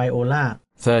ล่นไวโอลา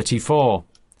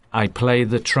 34. I play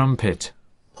the trumpet.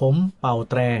 ผมเป่า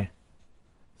แตร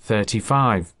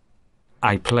 35.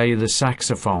 I play the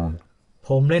saxophone. ผ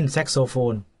มเล่นแซกโซโฟ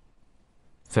น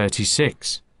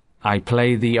 36. I play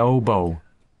the oboe.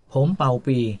 ผมเป่า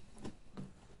ปี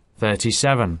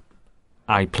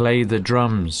 37. I play the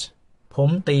drums. ผม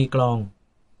ตีกลอง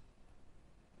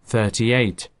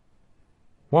 38.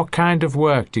 What kind of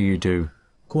work do you do?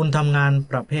 คุณทำงาน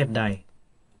ประเภทใด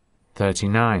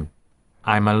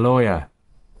 39. I'm a lawyer.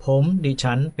 ผมดิ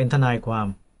ฉันเป็นทนายความ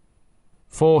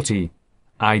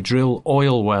 40. I drill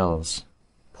oil wells.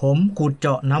 ผมขุดเจ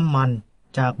าะน้ำมัน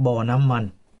จากบ่อน้ำมัน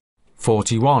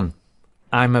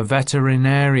 41. I'm a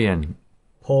veterinarian.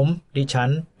 ผมดิฉัน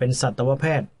เป็นสัตวแพ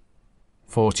ทย์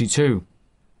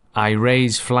 42. I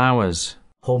raise flowers.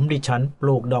 ผมดิฉันป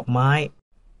ลูกดอกไม้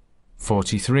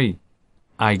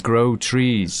 43. I grow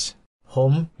trees. ผ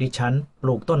มดิฉันป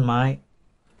ลูกต้นไม้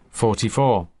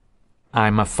 44.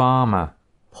 I'm a farmer.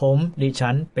 ผมดิฉั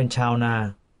นเป็นชาวนา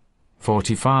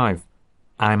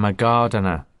 45. I'm a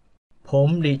gardener. ผม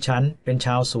ดิฉันเป็นช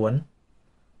าวสวน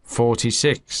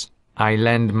 46. I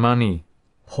lend money.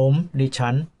 ผมดิฉั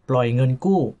นปล่อยเงิน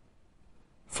กู้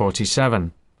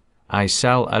 47. I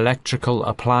sell electrical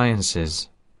appliances.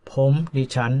 ผมดิ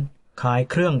ฉันขาย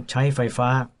เครื่องใช้ไฟฟ้า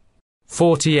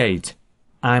 48.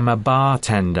 I'm a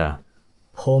bartender.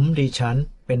 ผมดิฉัน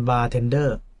เป็นบาร์เทนเดอ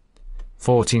ร์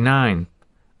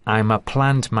 49. I'm a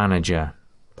plant manager.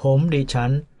 ผมดิฉั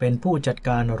นเป็นผู้จัดก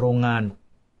ารโรงงาน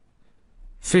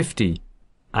 50.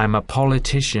 I'm a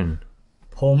politician.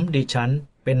 ผมดิฉัน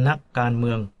เป็นนักการเ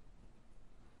มือง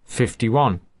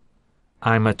 51.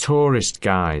 I'm a tourist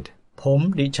guide. ผม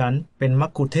ดิฉันเป็นมั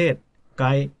คคุเทศก์ไก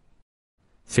ด์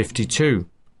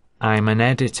 52. I'm an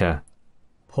editor.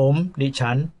 ผมดิ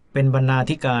ฉันเป็นบรรณา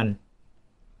ธิการ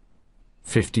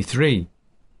 53.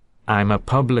 I'm a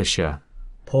publisher.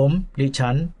 ผมดิฉั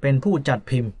นเป็นผู้จัด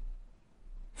พิมพ์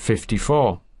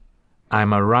 54. I'm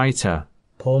a writer.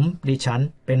 ผมดิฉัน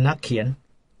เป็นนักเขียน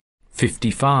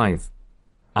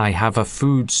 55. I have a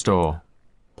food store.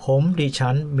 ผมดิฉั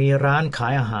นมีร้านขา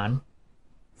ยอาหาร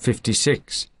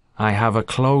 56. I have a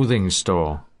clothing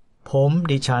store. ผม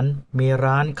ดิฉันมี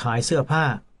ร้านขายเสื้อผ้า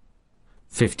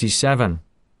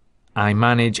 57. I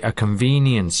manage a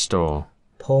convenience store.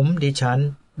 ผมดิฉัน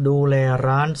ดูแล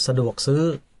ร้านสะดวกซื้อ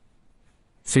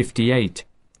 58.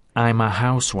 I'm a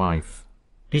housewife.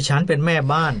 ดิฉันเป็นแม่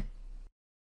บ้าน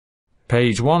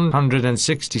Page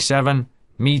 167.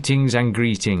 Meetings and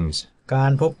greetings. กา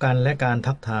รพบกันและการ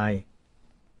ทักทาย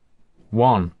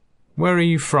 1. Where are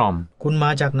you from? คุณม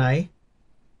าจากไหน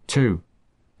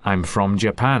 2. I'm from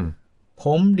Japan. ผ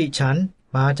มดิฉัน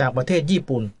มาจากประเทศญี่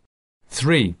ปุ่น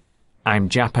 3. I'm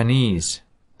Japanese.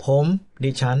 ผม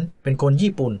ดิฉันเป็นคน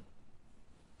ญี่ปุ่น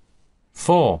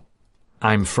 4.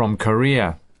 I'm from Korea.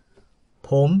 ผ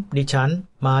มดิฉัน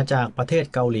มาจากประเทศ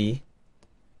เกาหลี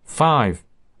 5.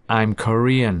 I'm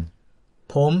Korean.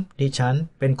 ผมดิฉัน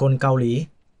เป็นคนเกาหลี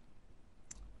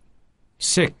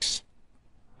 6.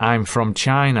 I'm from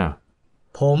China.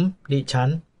 ผมดิฉัน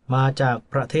มาจาก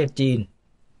ประเทศจีน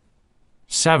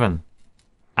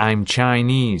 7. I'm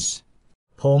Chinese.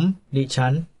 ผมดิฉั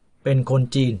นเป็นคน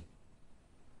จีน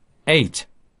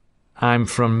 8. I'm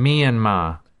from Myanmar.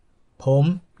 ผม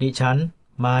ดิฉัน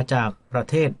มาจากประ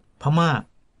เทศพม่า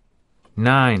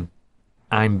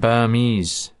 9. I'm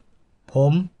Burmese. ผ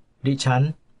มดิฉัน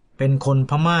เป็นคน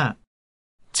พม่า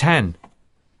 10.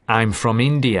 I'm from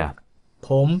India. ผ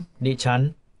มดิฉัน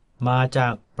มาจา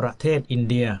กประเทศอิน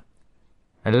เดีย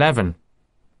 11.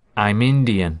 I'm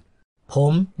Indian. ผ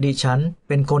มดิฉันเ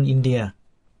ป็นคนอินเดีย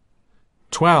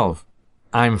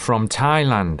 12. I'm from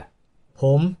Thailand. ผ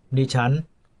มดิฉัน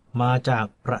มาจาก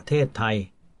ประเทศไทย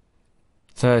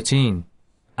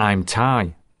 13. I'm Thai.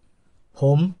 ผ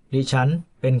มดิฉัน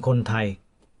เป็นคนไทย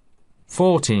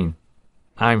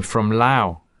 14. I'm from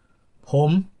Laos. ผ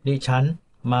มดิฉัน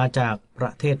มาจากปร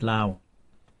ะเทศลาว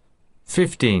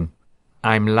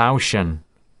 15. I'm Laotian.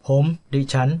 ผมดิ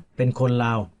ฉันเป็นคนล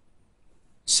าว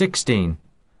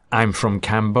 16. I'm from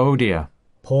Cambodia.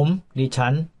 ผมดิฉั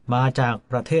นมาจาก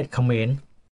ประเทศเขมร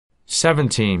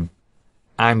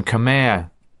 17. I'm Khmer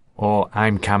or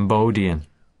I'm Cambodian.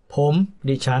 ผม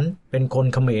ดิฉันเป็นคน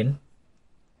เขมร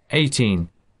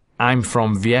 18. I'm from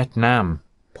Vietnam.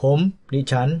 ผมดิ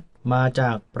ฉันมาจ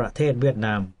ากประเทศเวียดน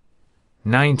าม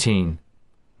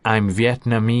 19. I'm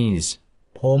Vietnamese.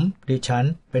 ผมดิฉัน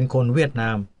เป็นคนเวียดนา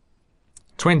ม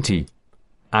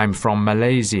 20. I'm from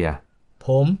Malaysia. ผ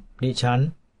มดิฉัน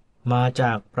มาจ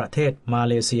ากประเทศมา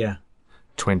เลเซีย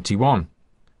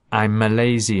 21. I'm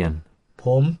Malaysian. ผ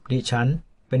มดิฉัน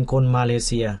เป็นคนมาเลเ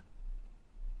ซีย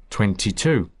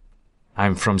 22.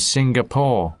 I'm from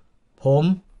Singapore. ผม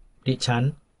ดิฉัน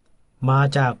มา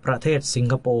จากประเทศสิง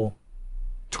คโปร์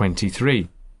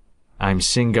 23. I'm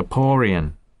Singaporean.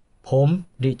 ผม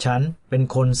ดิฉันเป็น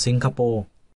คนสิงคโปร์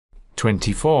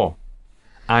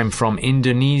 24. I'm from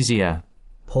Indonesia.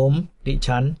 ผมดิ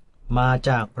ฉันมาจ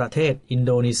ากประเทศอินโ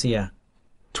ดนีเซีย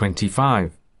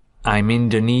 25. I'm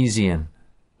Indonesian.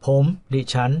 ผมดิ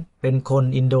ฉันเป็นคน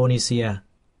อินโดนีเซีย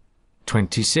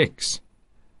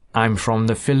 26. I'm from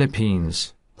the Philippines.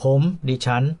 ผมดิ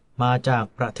ฉันมาจาก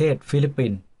ประเทศฟิลิปปิ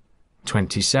นส์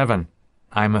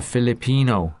 27. I'm a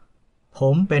Filipino. ผ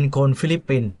มเป็นคนฟิลิป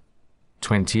ปินส์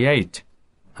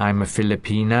 28. I'm a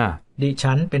Filipina. ดิ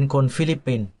ฉันเป็นคนฟิลิป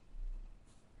ปินส์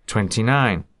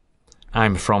 29.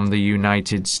 I'm from the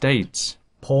United States.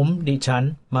 ผมดิฉัน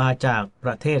มาจากป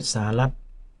ระเทศสหรัฐ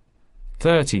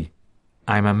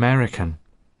 30. I'm American.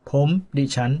 ผมดิ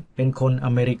ฉันเป็นคนอ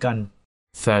เมริกัน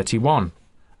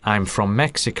 31. I'm from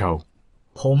Mexico.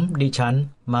 ผมดิฉัน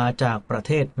มาจากประเ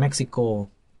ทศเม็กซิโก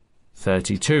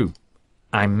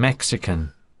 32. I'm Mexican.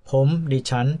 ผมดิ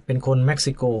ฉันเป็นคนเม็ก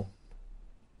ซิโก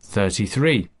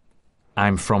 33.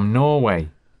 I'm from Norway.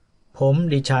 ผม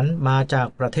ดิฉันมาจาก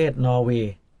ประเทศนอร์เว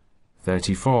ย์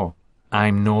 34.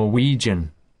 I'm Norwegian.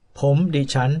 ผมดิ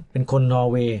ฉันเป็นคนนอ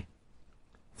ร์เวย์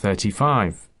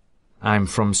 35. I'm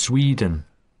from Sweden.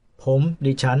 ผม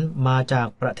ดิฉันมาจาก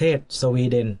ประเทศสวี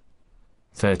เดน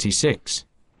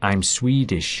 36. I'm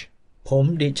Swedish. ผม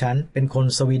ดิฉันเป็นคน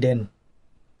สวีเดน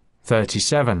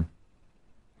 37.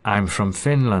 I'm from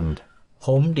Finland. ผ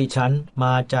มดิฉันม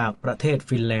าจากประเทศ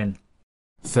ฟินแลนด์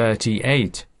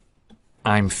 38.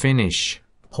 I'm Finnish.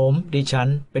 ผมดิฉัน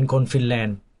เป็นคนฟินแลน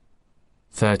ด์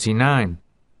 39.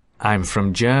 I'm from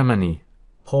Germany.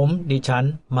 ผมดิฉัน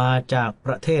มาจากป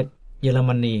ระเทศเยอรม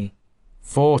นี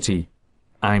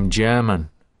 40. I'm German.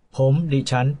 ผมดิ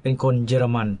ฉันเป็นคนเยอร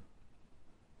มัน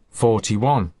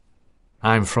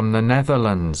 41. I'm from the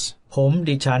Netherlands. ผม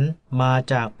ดิฉันมา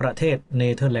จากประเทศเน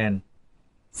เธอร์แลนด์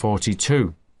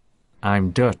 42. I'm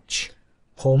Dutch.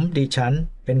 ผมดิฉัน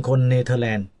เป็นคนเนเธอร์แล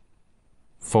นด์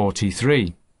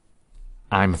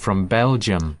 43. I'm from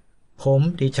Belgium. ผม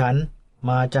ดิฉัน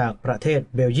มาจากประเทศ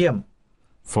เบลเยียม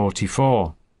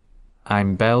 44. I'm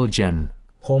Belgian.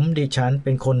 ผมดิฉันเ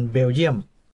ป็นคนเบลเยียม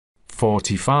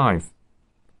 45.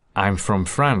 I'm from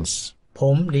France. ผ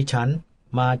มดิฉัน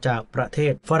มาจากประเท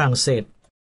ศฝรั่งเศส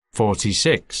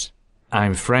 46.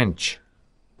 I'm French.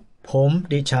 ผม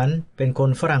ดิฉันเป็นคน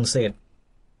ฝรั่งเศส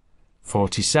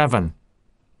 47.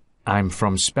 I'm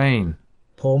from Spain.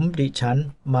 ผมดิฉัน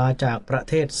มาจากประ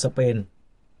เทศสเปน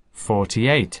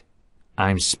 48.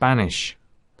 I'm Spanish.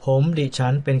 ผมดิฉั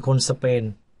นเป็นคนสเปน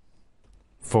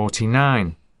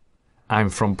 49. I'm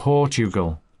from Portugal.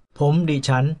 ผมดิ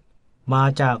ฉันมา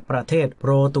จากประเทศโป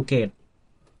รตุเกส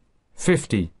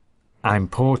 50. I'm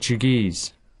Portuguese.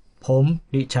 ผม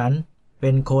ดิฉันเป็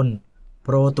นคนโป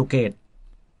รตุเกส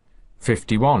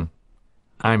 51.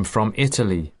 I'm from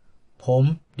Italy. ผม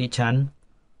ดิฉัน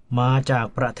มาจาก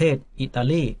ประเทศอิตา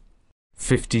ลี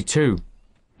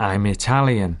 52. I'm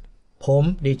Italian. ผม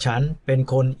ดิฉันเป็น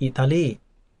คนอิตาลี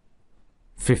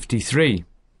 53.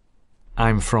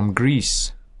 I'm from Greece.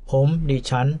 ผมดิ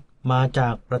ฉันมาจา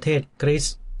กประเทศกรีซ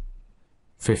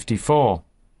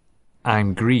 54. I'm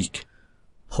Greek.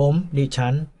 ผมดิฉั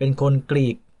นเป็นคนกรี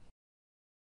ก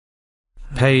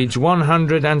Page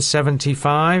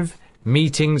 175.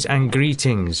 Meetings and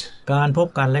greetings. การพบ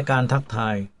กันและการทักทา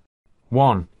ย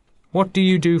 1. What do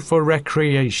you do for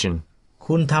recreation?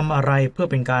 คุณทำอะไรเพื่อ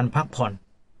เป็นการพักผ่อน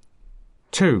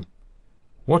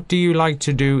 2. What do you like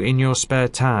to do in your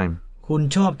spare time? คุณ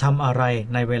ชอบทำอะไร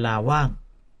ในเวลาว่าง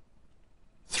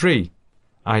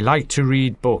 3. I like to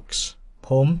read books.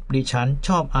 ดิฉันช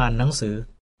อบอ่านหนังสือ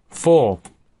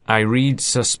 4. I read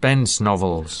suspense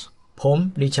novels.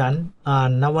 ดิฉันอ่า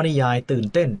นนวนิยายตื่น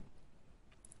เต้น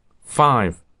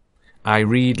 5. I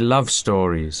read love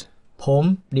stories.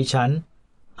 ดิฉัน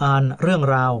อ่านเรื่อง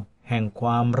ราวแห่งคว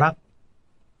ามรัก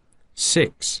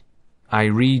 6. I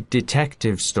read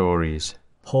detective stories.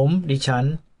 ดิฉัน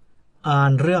อ่า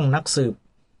นเรื่องนักสืบ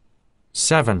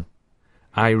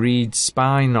 7. I read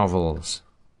spy novels.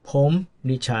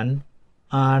 ดิฉัน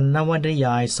อ่านนวนิย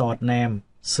ายสอดแนม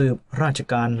สืบราช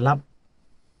การลับ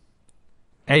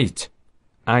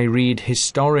 8. I read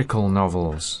historical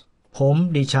novels.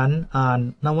 ดิฉันอ่าน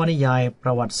นวนิยายปร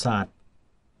ะวัติศาสตร์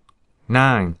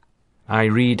 9. I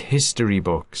read history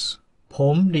books.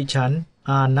 ดิฉัน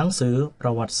อ่านหนังสือปร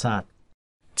ะวัติศาสตร์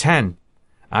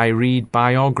 10. I read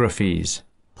biographies.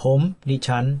 ดิ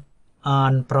ฉันอ่า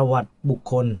นประวัติบุค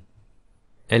คล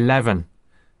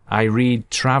 11. I read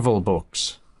travel books.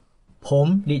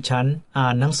 ดิฉันอ่า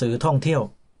นหนังสือท่องเที่ยว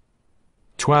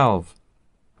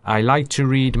 12. I like to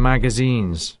read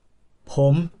magazines.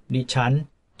 ดิฉัน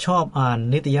ชอบอ่าน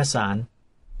นิตยสาร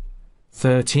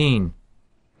 13.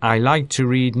 I like to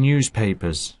read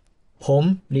newspapers.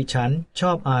 ดิฉันช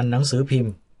อบอ่านหนังสือพิม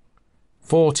พ์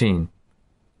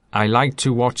 14. I like to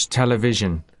watch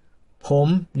television.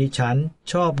 ดิฉัน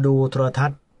ชอบดูโทรทั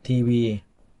ศน์ทีวี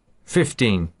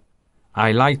 15. I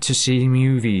like to see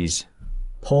movies.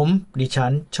 ดิฉั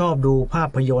นชอบดูภา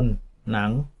พยนตร์หนั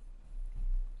ง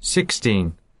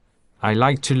 16. I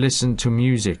like to listen to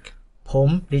music.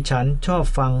 ดิฉันชอบ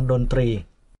ฟังดนตรี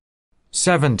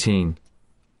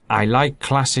 17. I like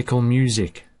classical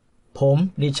music.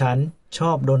 ดิฉันช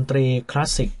อบดนตรีคลาส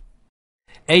สิก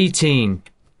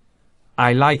 18. I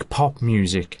like pop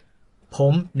music.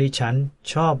 ดิฉัน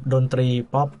ชอบดนตรี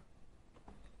ป๊อป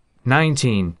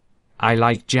 19. I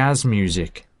like jazz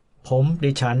music.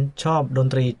 ดิฉันชอบดน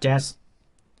ตรีแจ๊ส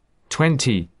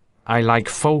 20. I like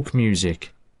folk music.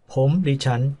 ดิ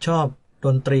ฉันชอบด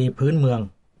นตรีพื้นเมือง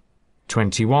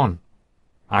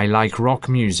 21. I like rock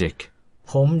music.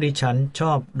 ดิฉันช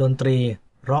อบดนตรี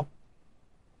ร็อก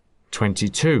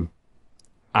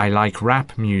 22. I like rap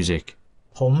music.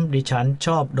 ดิฉันช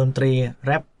อบดนตรีแ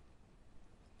รป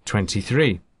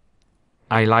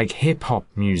 23. I like hip hop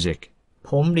music.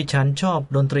 ดิฉันชอบ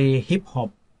ดนตรีฮิปฮอป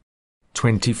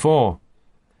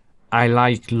 24. I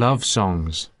like love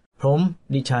songs.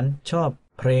 ดิฉันชอบ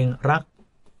เพลงรัก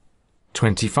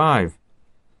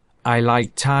 25. I like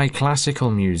Thai classical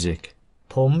music.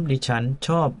 ดิฉันช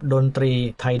อบดนตรี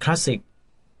ไทยคลาสสิก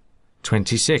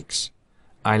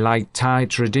 26. I like Thai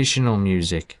traditional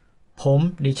music.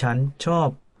 ดิฉันชอบ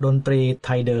ดนตรีไท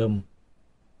ยเดิม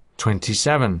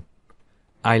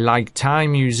 27. I like Thai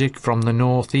music from the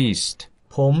northeast.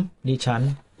 ดิฉัน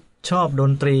ชอบด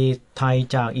นตรีไทย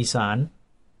จากอีสาน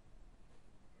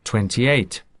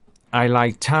 28. I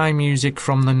like Thai music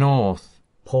from the north.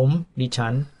 ดิฉั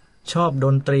นชอบด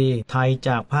นตรีไทยจ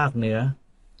ากภาคเหนือ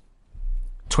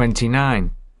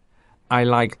 29. I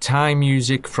like Thai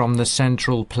music from the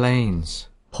Central Plains.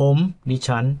 ดิ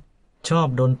ฉันชอบ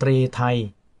ดนตรีไทย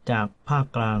จากภาค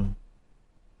กลาง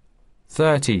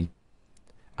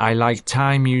 30. I like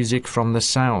Thai music from the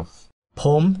south.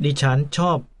 ดิฉันช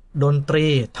อบดนตรี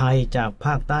ไทยจากภ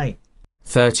าคใต้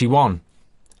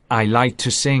 31. I like to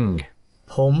sing.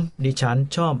 ดิฉัน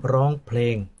ชอบร้องเพล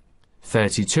ง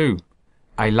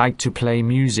 32. I like to play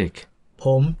music.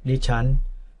 ดิฉัน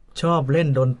ชอบเล่น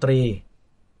ดนตรี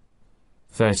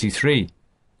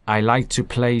 33. I like to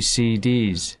play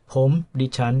CDs. ดิ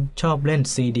ฉันชอบเล่น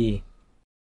ซีดี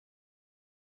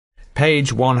Page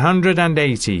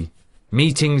 180.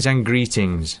 Meetings and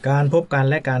greetings. การพบกัน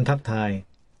และการทักทาย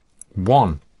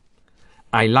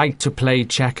 1. I like to play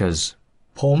checkers.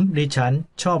 ดิฉัน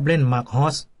ชอบเล่นหมากฮอ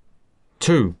ส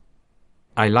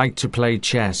 2. I like to play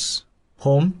chess.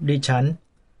 ดิฉัน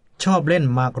ชอบเล่น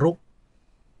หมากรุก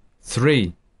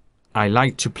 3. I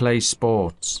like to play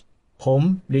sports.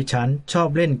 ดิฉันชอบ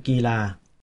เล่นกีฬา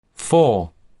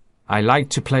 4. I like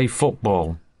to play football.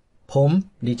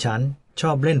 ดิฉันช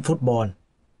อบเล่นฟุตบอล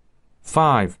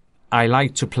 5. I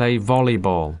like to play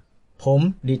volleyball.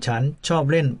 ดิฉันชอบ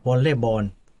เล่นวอลเลย์บอล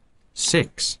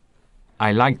 6. I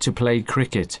like to play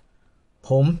cricket.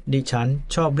 ดิฉัน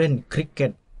ชอบเล่นคริกเก็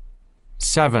ต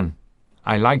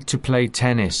 7. I like to play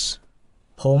tennis.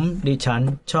 ดิฉัน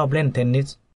ชอบเล่นเทนนิส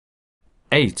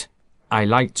 8. I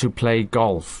like to play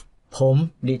golf.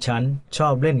 ดิฉันชอ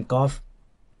บเล่นกอล์ฟ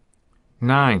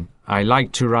I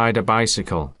like to ride a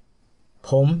bicycle. ผ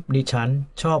มดิฉัน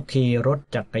ชอบขี่รถ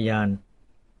จักรยาน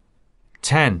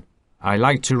 10. I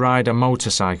like to ride a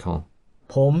motorcycle.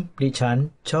 ผมดิฉัน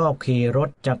ชอบขี่รถ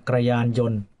จักรยานย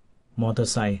นต์มอเตอ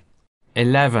ร์ไซค์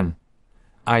 11.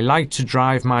 I like to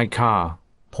drive my car.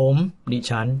 ผมดิ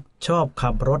ฉันชอบขั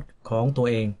บรถของตัว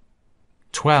เอง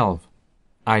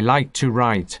 12. I like to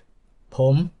write. ผ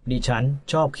มดิฉัน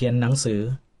ชอบเขียนหนังสือ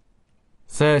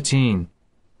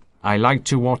 13. I like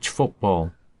to watch football.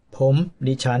 ผม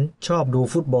ดิฉันชอบดู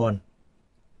ฟุตบอล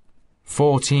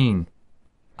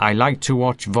 14. I like to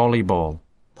watch volleyball.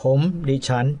 ผมดิ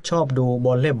ฉันชอบดูว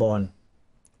อลเลย์บอล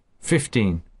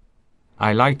 15. I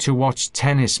like to watch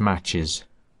tennis matches.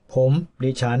 ผม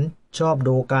ดิฉันชอบ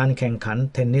ดูการแข่งขัน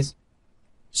เทนนิส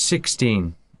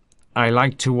 16. I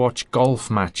like to watch golf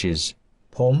matches.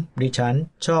 ผมดิฉัน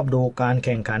ชอบดูการแ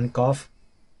ข่งขันกอล์ฟ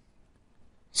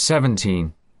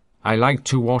 17. I like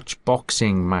to watch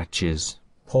boxing matches.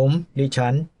 ผมดิฉั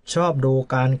นชอบดู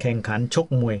การแข่งขันชก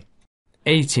มวย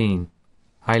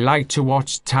 18. I like to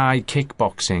watch Thai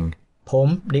kickboxing. ผม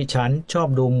ดิฉันชอบ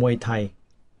ดูมวยไทย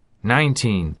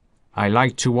 19. I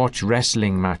like to watch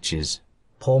wrestling matches.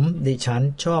 ผมดิฉัน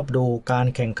ชอบดูการ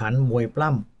แข่งขันมวยปล้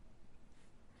ำ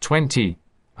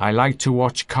 20. I like to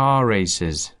watch car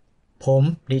races. ผม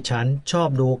ดิฉันชอบ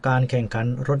ดูการแข่งขัน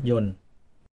รถยนต์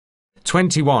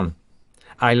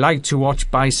 21. I like to watch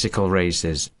bicycle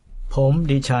races. ผม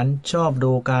ดิฉันชอบ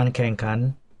ดูการแข่งขัน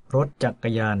รถจักร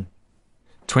ยาน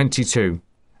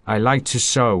 22. I like to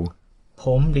sew. ผ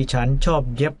มดิฉันชอบ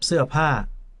เย็บเสื้อผ้า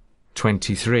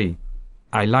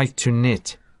 23. I like to knit.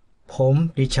 ผม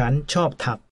ดิฉันชอบ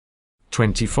ถัก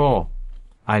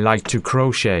 24. I like to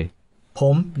crochet. ผ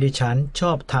มดิฉันช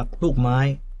อบถักลูกไม้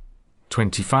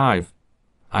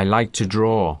 25. I like to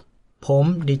draw. ผม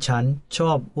ดิฉันช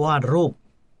อบวาดรูป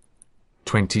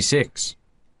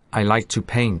 26. I like to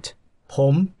paint. ผ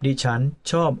มดิฉัน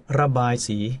ชอบระบาย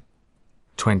สี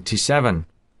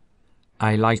 27.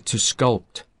 I like to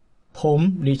sculpt. ผม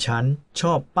ดิฉันช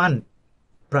อบปั้น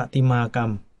ประติมากรร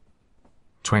ม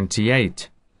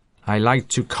 28. I like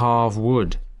to carve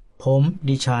wood. ผม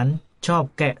ดิฉันชอบ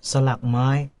แกะสลักไม้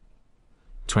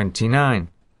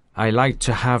 29. I like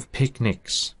to have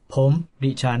picnics. ผม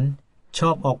ดิฉันชอ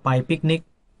บออกไปปิกนิก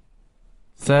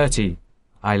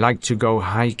 30. I like to go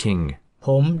hiking. ผ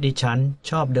มดิฉัน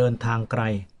ชอบเดินทางไกล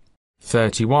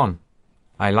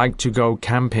 31. I like to go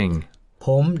camping. ผ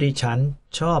มดิฉัน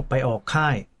ชอบไปออกค่า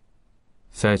ย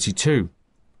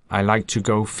 32. I like to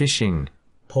go fishing.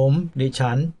 ผมดิ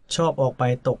ฉันชอบออกไป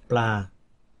ตกปลา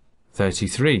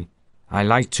 33. I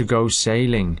like to go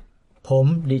sailing. ผม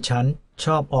ดิฉันช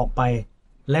อบออกไป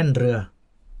เล่นเรือ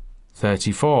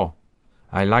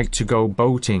 34. I like to go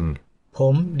boating. ผ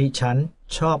มดิฉัน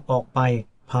ชอบออกไป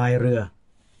พายเรือ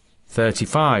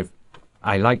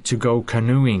 35. I like to go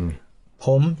canoeing. ผ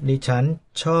มดิฉัน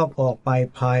ชอบออกไป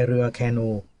พายเรือแคนู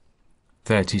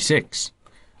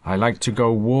 36. I like to go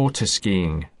water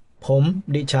skiing. ผม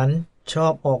ดิฉันชอ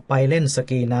บออกไปเล่นส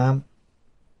กีน้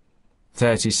ำ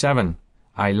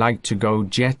 37. I like to go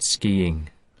jet skiing.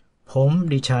 ผม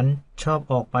ดิฉันชอบ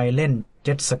ออกไปเล่นเ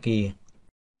จ็ตสกี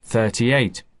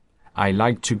 38. I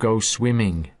like to go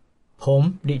swimming. ผม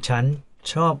ดิฉัน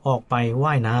ชอบออกไป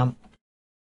ว่ายน้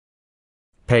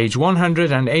ำ Page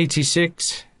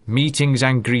 186. Meetings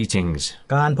and greetings.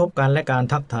 การพบกันและการ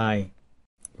ทักทาย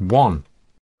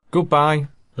 1. Goodbye.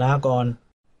 ลาก่อน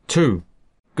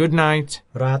 2. Good night.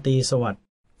 ราตรีสวัสดิ์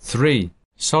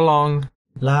 3. So long.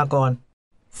 ลาก่อน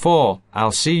 4.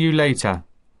 I'll see you later.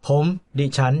 ผมดิ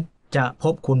ฉันจะพ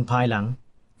บคุณภายหลัง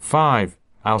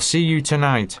 5. I'll see you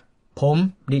tonight. ผม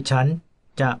ดิฉัน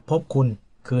จะพบคุณ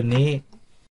คืนนี้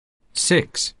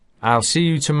 6. I'll see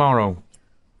you tomorrow.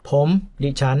 ผมดิ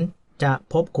ฉันจะ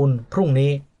พบคุณพรุ่ง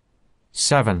นี้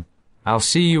 7. I'll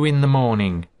see you in the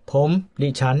morning. ผมดิ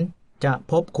ฉันจะ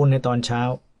พบคุณในตอนเช้า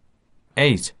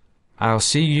 8. I'll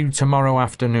see you tomorrow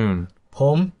afternoon. ผ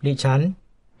มดิฉัน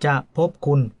จะพบ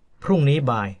คุณพรุ่งนี้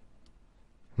บ่าย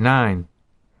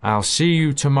 9. I'll see you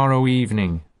tomorrow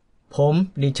evening. ผม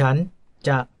ดิฉันจ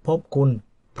ะพบคุณ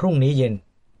พรุ่งนี้เย็น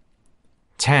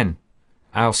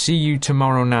 10. I'll see you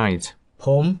tomorrow night. ผ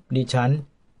มดิฉัน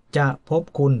จะพบ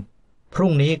คุณพรุ่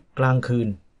งนี้กลางคืน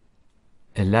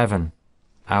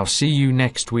 11. I'll see you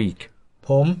next week. ผ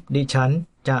มดิฉัน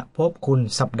จะพบคุณ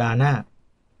สัปดาห์หน้า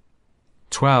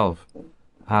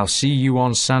 12. I'll see you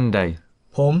on Sunday.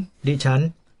 ผมดิฉัน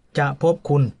จะพบ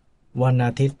คุณวันอ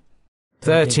าทิตย์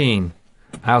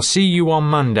 13. I'll see you on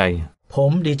Monday. ผ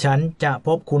มดิฉันจะพ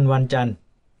บคุณวันจันทร์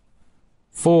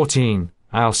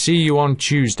 14. I'll see you on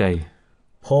Tuesday.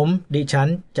 ผมดิฉัน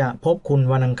จะพบคุณ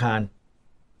วันอังคาร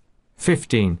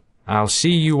 15. I'll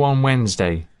see you on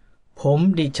Wednesday.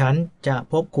 ดิฉันจะ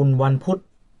พบคุณวันพุธ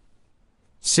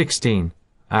 16.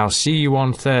 I'll see you on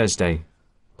Thursday.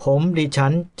 ดิฉั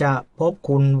นจะพบ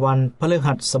คุณวันพฤ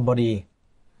หัสบดี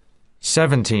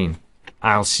 17.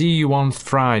 I'll see you on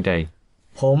Friday.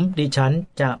 ดิฉัน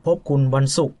จะพบคุณวัน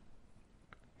ศุกร์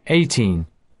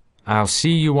 18. I'll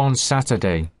see you on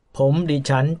Saturday. ดิ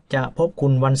ฉันจะพบคุ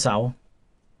ณวันเสาร์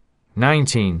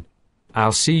 19.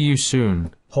 I'll see you soon.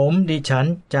 ดิฉัน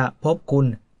จะพบคุณ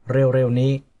เร็วๆ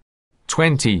นี้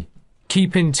 20.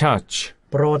 Keep in touch.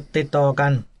 โปรดติดต่อกั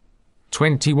น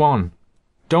 21.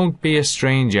 Don't be a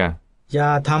stranger. อย่า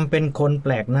ทำเป็นคนแป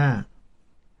ลกหน้า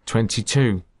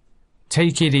 22.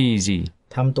 Take it easy.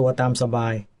 ทำตัวตามสบา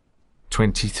ย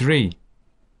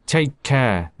 23. Take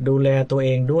care. ดูแลตัวเอ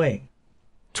งด้วย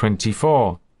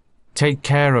 24. Take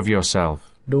care of yourself.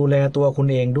 ดูแลตัวคุณ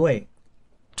เองด้วย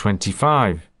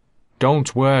 25. Don't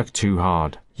work too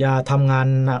hard. อย่าทำงาน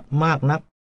หนักมากนัก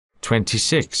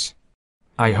 26.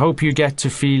 I hope you get to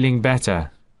feeling better.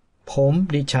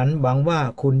 ดิฉันหวังว่า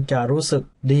คุณจะรู้สึก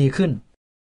ดีขึ้น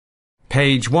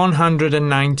Page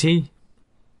 190,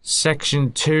 Section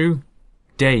 2,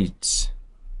 Dates.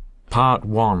 Part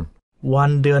 1. วั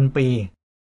นเดือนปี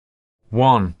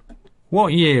 1. What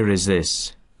year is this?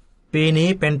 ปีนี้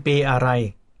เป็นปีอะไร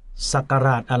ศักร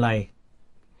าชอะไร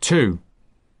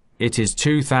 2. It is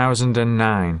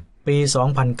 2009. ปี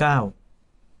 2009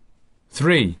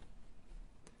 3.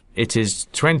 It is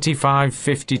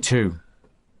 2552.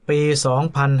 ปี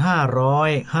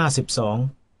 2552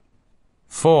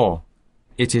 4.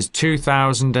 It is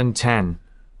 2010.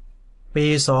 ปี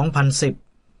 2010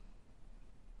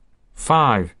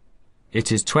 5. It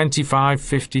is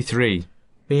 2553.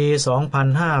 ปี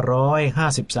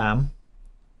 2553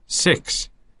 6.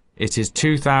 It is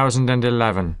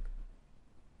 2011.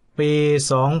 ปี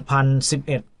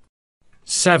 2011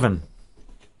 7.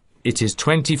 It is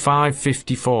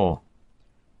 2554.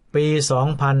 ปี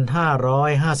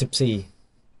 2554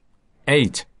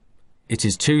 8. It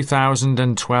is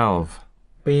 2012.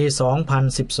 ปี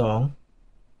 2012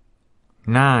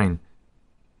 9.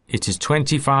 It is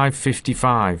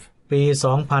 2555. ปี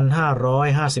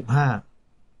 2555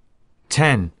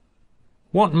 10.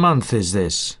 What month is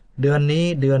this? เดือนนี้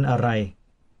เดือนอะไร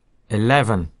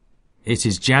 11. It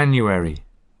is January.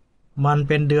 มันเ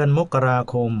ป็นเดือนมกรา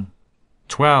คม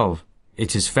 12.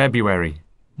 It is February.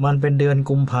 มันเป็นเดือน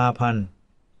กุมภาพันธ์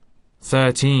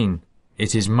 13.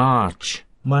 It is March.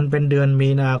 มันเป็นเดือนมี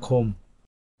นาคม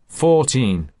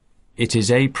 14. It is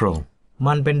April.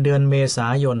 มันเป็นเดือนเมษา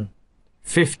ยน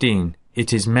 15. It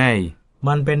is May.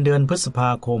 มันเป็นเดือนพฤษภ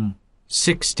าคม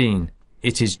 16.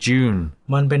 It is June.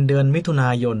 มันเป็นเดือนมิถุนา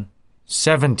ยน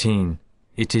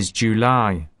 17. It is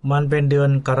July. มันเป็นเดือน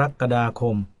กรกฎาค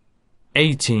ม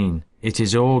 18. It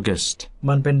is August.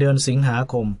 มันเป็นเดือนสิงหา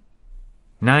คม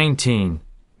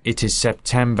 19. It is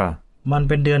September. มันเ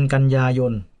ป็นเดือนกันยาย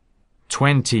น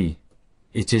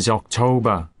 20. It is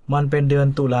October. มันเป็นเดือน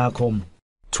ตุลาคม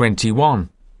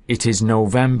 21. It is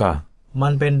November. มั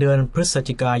นเป็นเดือนพฤศ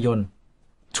จิกายน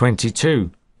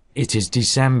 22. It is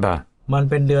December. มัน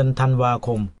เป็นเดือนธันวาค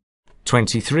ม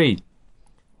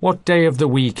 23. What day of the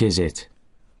week is it?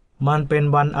 มันเป็น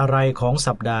วันอะไรของ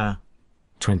สัปดาห์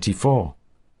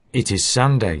 24. It is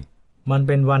Sunday. มันเ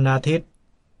ป็นวันอาทิตย์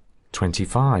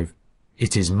 25.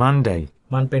 It is Monday.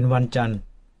 มันเป็นวันจันทร์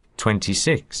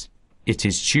 26. It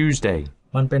is Tuesday.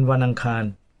 มันเป็นวันอังคาร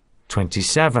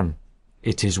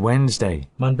 27. It is Wednesday.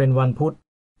 มันเป็นวันพุธ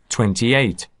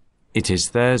 28. It is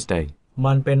Thursday.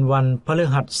 มันเป็นวันพฤ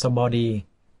หัสบดี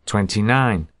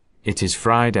 29. It is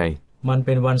Friday. มันเ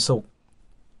ป็นวันศุกร์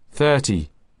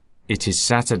 30. It is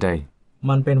Saturday.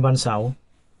 มันเป็นวันเสาร์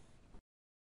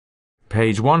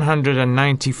Page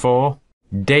 194.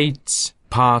 Dates,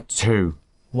 Part 2.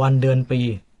 วันเดือนปี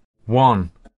 1.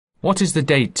 What is the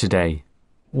date today?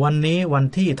 วันนี้วัน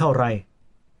ที่เท่าไหร่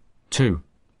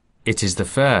 2. It is the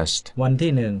first. วัน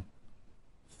ที่1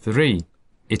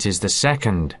 3. It is the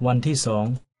second. วันที่2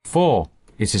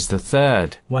 4. It is the third.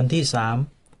 วันที่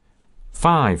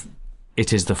 5. It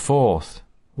is the fourth.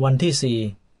 3วันที่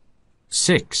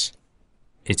6.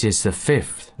 It is the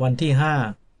fifth. 4วันที่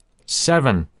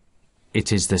 7. It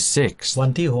is the sixth. 5วั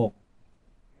นที่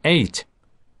 8.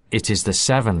 It is the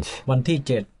seventh. 6วันที่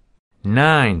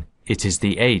 9. It is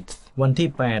the eighth. 7วันที่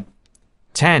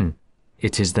 10.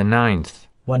 It is the ninth.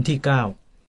 8วันที่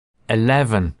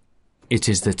 11. It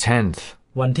is the 10th.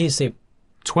 9วันที่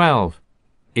 12.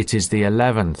 It is the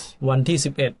 11th. 10วันที่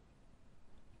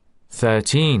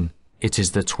 13. It is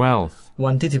the 12th. 11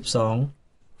วันที่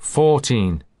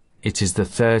 14. It is the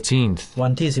 13th. 12วั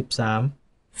นที่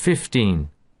 15.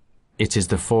 It is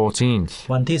the 14th.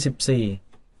 13วันที่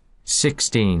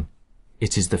 16.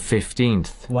 It is the 15th.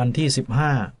 วันที่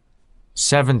15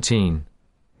 17.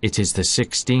 It is the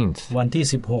 16th. วันที่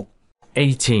16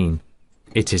 18.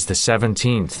 It is the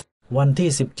 17th. วันที่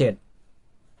17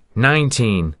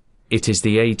 19. It is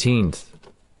the 18th.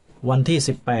 วันที่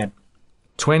18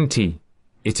 20.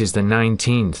 It is the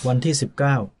 19th. วันที่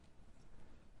19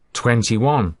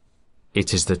 21.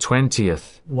 It is the 20th.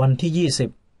 วันที่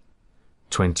20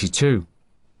 22.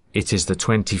 It is the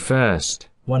 21st.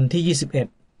 วันที่21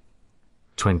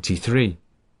 23.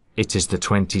 It is the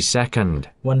 22nd.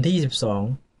 วันที่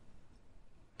22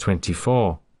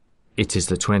 24. It is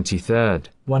the 23rd.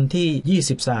 วันที่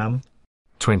23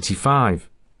 25.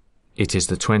 It is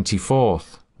the 24th.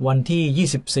 วันที่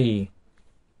24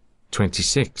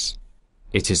 26.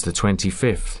 It is the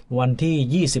 25th. วันที่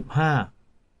25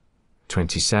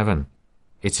 27.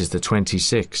 It is the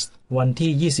 26th. วัน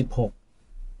ที่26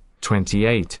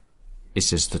 28.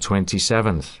 It is the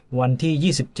 27th. วันที่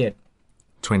27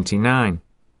 29.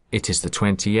 It is the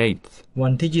 28th. วั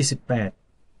นที่28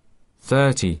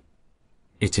 30.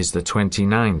 It is the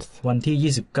 29th. วันที่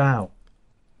29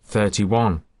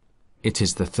 31. It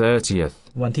is the 30th.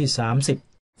 วันที่30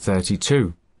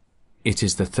 32. It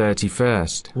is the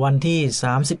 31st. วันที่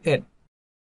31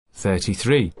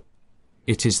 33.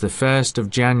 It is the 1st of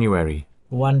January.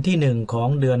 วันที่1ของ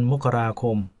เดือนมกราค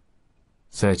ม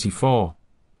 34.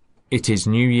 It is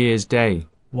New Year's Day.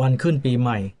 วันขึ้นปีให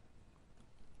ม่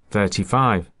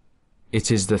 35. It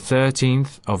is the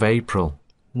 13th of April.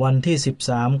 วันที่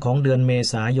13ของเดือนเม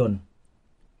ษายน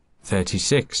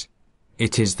 36.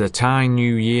 It is the Thai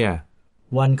New Year.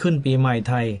 วันขึ้นปีใหม่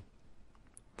ไทย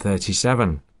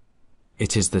 37.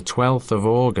 It is the 12th of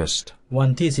August. วัน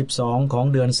ที่12ของ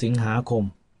เดือนสิงหาคม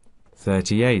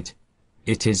 38.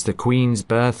 It is the Queen's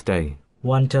birthday.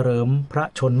 วันเฉลิมพระ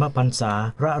ชนมพรรษา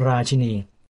พระราชินี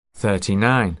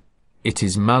 39. It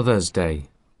is Mother's Day.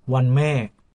 วันแม่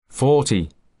 40.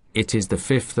 It is the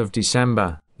 5th of December.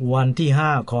 วันที่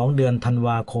5ของเดือนธันว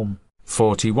าคม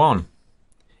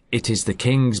 41. It is the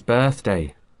King's birthday.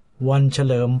 วันเฉ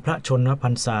ลิมพระชนมพร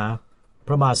รษาพ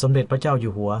ระบาทสมเด็จพระเจ้าอ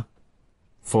ยู่หัว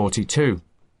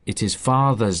 42. It is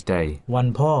Father's Day. วัน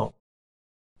พ่อ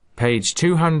Page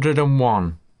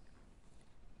 201.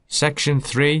 Section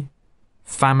 3.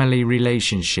 Family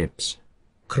relationships.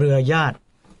 เครือญาติ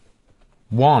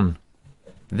 1.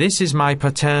 This is my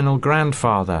paternal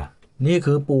grandfather. นี่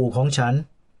คือปู่ของฉัน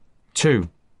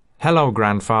 2. Hello,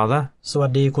 grandfather. สวั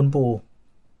สดีคุณปู่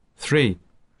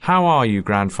 3. How are you,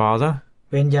 grandfather?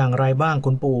 เป็นอย่างไรบ้าง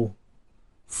คุณปู่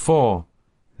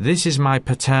 4. This is my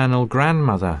paternal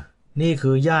grandmother. นี่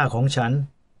คือย่าของฉัน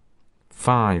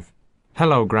 5.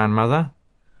 Hello, grandmother.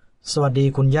 สวัสดี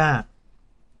คุณย่า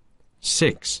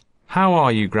 6. How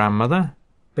are you, grandmother?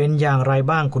 เป็นอย่างไร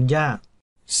บ้างคุณย่า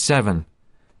 7.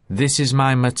 This is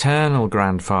my maternal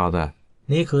grandfather.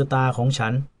 นี่คือตาของฉั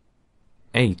น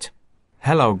 8.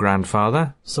 Hello, grandfather.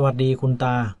 สวัสดีคุณต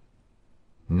า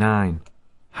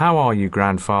 9. How are you,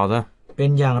 grandfather? เป็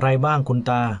นอย่างไรบ้างคุณ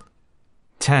ตา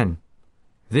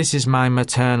 10. This is my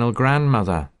maternal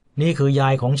grandmother. นี่คือยา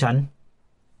ยของฉัน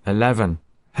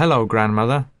 11. Hello,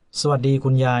 grandmother. สวัสดีคุ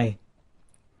ณยาย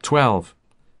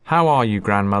 12. How are you,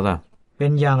 grandmother? เป็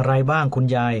นอย่างไรบ้างคุณ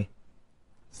ยาย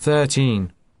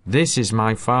 13. This is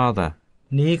my father.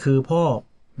 นี่คือพ่อ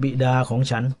บิดาของ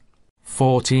ฉัน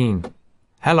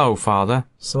 14. Hello, father.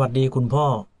 สวัสดีคุณพ่อ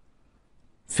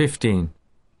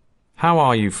 15. How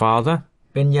are you, father?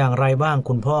 เป็นอย่างไรบ้าง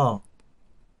คุณพ่อ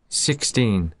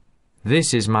 16. This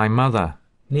is my mother.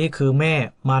 นี่คือแม่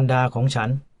มารดาของฉัน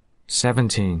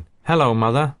 17. Hello,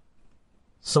 mother.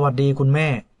 สวัสดีคุณแม่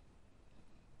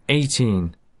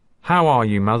 18. How are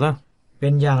you, mother? เป็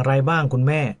นอย่างไรบ้างคุณแ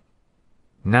ม่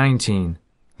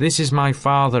 19. This is my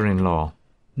father-in-law.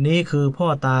 นี่คือพ่อ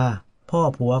ตาพ่อ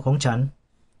ผัวของฉัน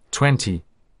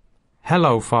 20.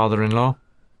 Hello, father-in-law.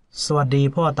 สวัสดี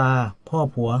พ่อตาพ่อ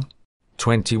ผัว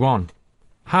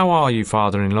 21. How are you,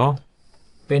 father-in-law?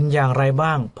 เป็นอย่างไร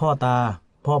บ้างพ่อตา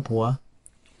พ่อผัว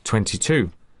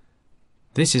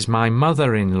 22. This is my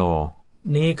mother-in-law.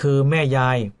 นี่คือแม่ยา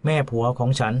ยแม่ผัวของ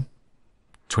ฉัน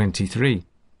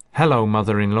 23. Hello,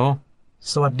 mother-in-law.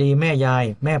 สวัสดีแม่ยาย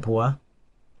แม่ผัว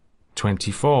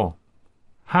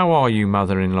 24. How are you,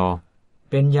 mother-in-law?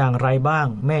 เป็นอย่างไรบ้าง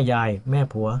แม่ยายแม่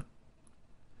ผัว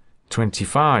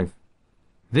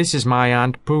 25. This is my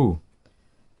Aunt Pooh.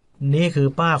 นี่คือ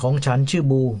ป้าของฉันชื่อ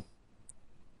บู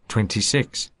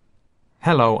 26.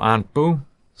 Hello, Aunt Boo.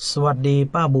 สวัสดี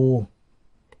ป้าบู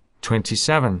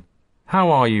 27. How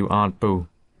are you, Aunt Boo?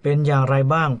 เป็นอย่างไร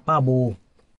บ้างป้าบู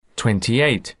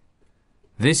 28.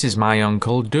 This is my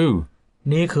Uncle Do.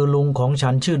 นี่คือลุงของฉั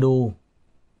นชื่อดู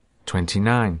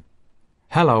 29.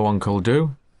 Hello, Uncle Do.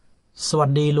 สวัส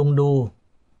ดีลุงดู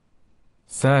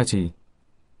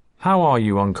 30. How are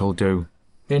you, Uncle Do?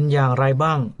 เป็นอย่างไร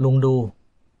บ้างลุงดู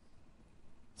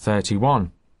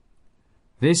 31.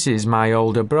 This is my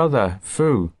older brother, Fu.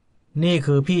 นี่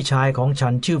คือพี่ชายของฉั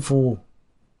นชื่อฟู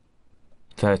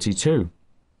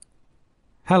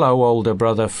 32. Hello, older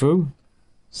brother Fu.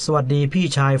 สวัสดีพี่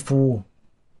ชายฟู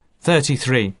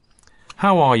 33.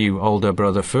 How are you, older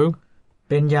brother Fu?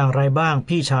 เป็นอย่างไรบ้าง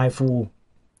พี่ชายฟู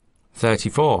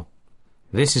 34.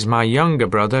 This is my younger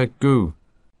brother, Gu.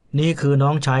 นี่คือน้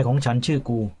องชายของฉันชื่อ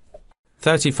กู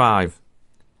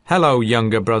 35. Hello,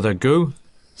 younger brother Gu.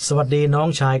 สวัสดีน้อง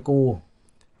ชายกู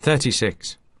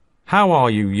 36. How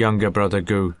are you, younger brother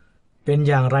Gu? เป็น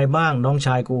อย่างไรบ้างน้องช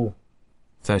ายกู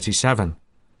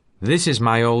 37. This is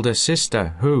my older sister,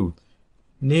 Hu.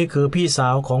 นี่คือพี่สา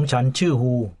วของฉันชื่อ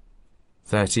ฮู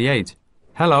 38.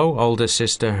 Hello, older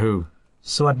sister Hu.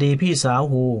 สวัสดีพี่สาว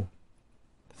ฮู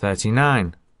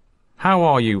 39. How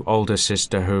are you, older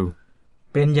sister Hu?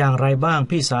 เป็นอย่างไรบ้าง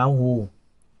พี่สาวฮู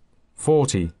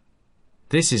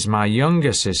 40. This is my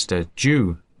younger sister, Ju.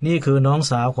 นี่คือน้อง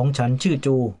สาวของฉันชื่อ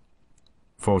จู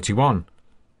 41.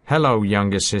 Hello,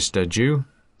 younger sister Ju.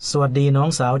 สวัสดีน้อง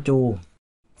สาวจู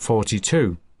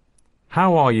 42. How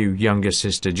are you, younger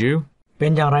sister Ju? เป็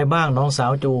นอย่างไรบ้างน้องสา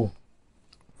วจู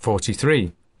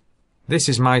 43. This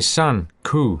is my son,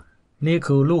 Ku. นี่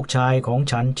คือลูกชายของ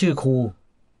ฉันชื่อคู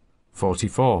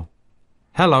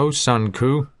 44. Hello, son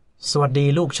Ku. สวัสดี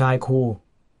ลูกชายคู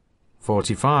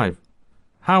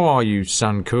 45. How are you,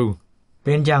 son Ku? เ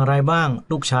ป็นอย่างไรบ้าง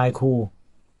ลูกชายคู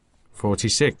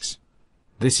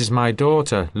 46. This is my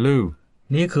daughter, Lu.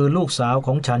 นี่คือลูกสาวข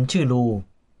องฉันชื่อลู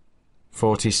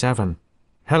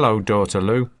 47. Hello, daughter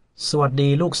Lu. สวัสดี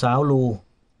ลูกสาวลู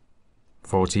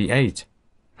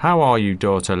 48. How are you,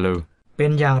 daughter Lu? เป็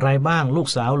นอย่างไรบ้างลูก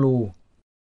สาวลู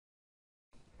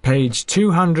Page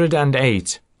 208.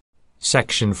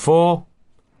 Section 4.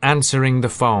 Answering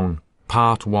the phone.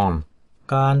 Part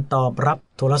 1. การตอบรับ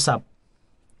โทรศัพท์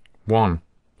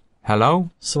 1. Hello.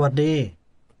 สวัสดี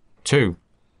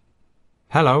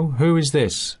 2. Hello, who is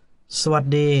this? สวัส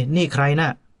ดีนี่ใครนะ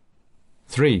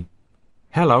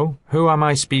 3. Hello, who am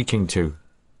I speaking to?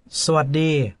 สวัส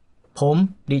ดีผม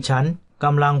ดิฉันก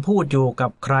ำลังพูดอยู่กั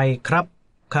บใครครับ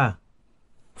ค่ะ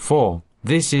 4.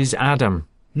 This is Adam.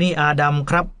 นี่อาดัม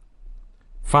ครับ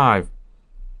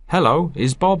 5. Hello,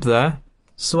 is Bob there?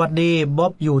 สวัสดีบ๊อ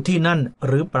บอยู่ที่นั่น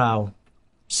หรือเปล่า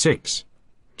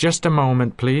 6. Just a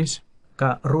moment, please. ก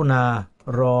รุณา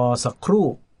รอสักครู่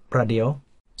ประเดี๋ยว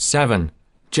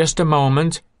 7. Just a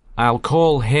moment. I'll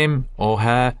call him or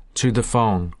her to the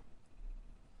phone.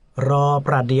 รอป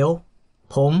ระเดี๋ยว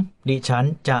ผมดิฉัน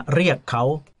จะเรียกเขา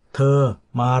เธอ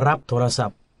มารับโทรศัพ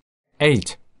ท์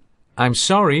 8. I'm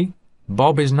sorry,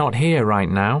 Bob is not here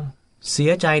right now. เสี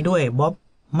ยใจด้วยบ๊อบ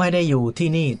ไม่ได้อยู่ที่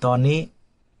นี่ตอนนี้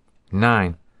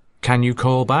 9. Can you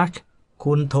call back?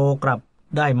 คุณโทรกลับ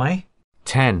ได้ไหม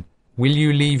 10. Will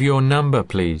you leave your number,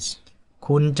 please?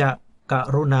 คุณจะก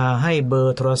รุณาให้เบอ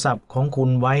ร์โทรศัพท์ของคุณ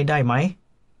ไว้ได้ไหม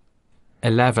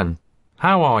 11.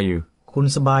 How are you? คุณ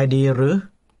สบายดีหรือ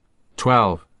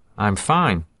 12. I'm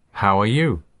fine. How are you?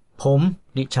 ผม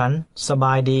ดิฉันสบ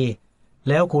ายดีแ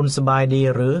ล้วคุณสบายดี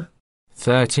หรือ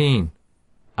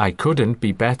 13. I couldn't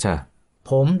be better.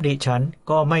 ผมดิฉัน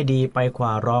ก็ไม่ดีไปกว่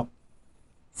าหรอก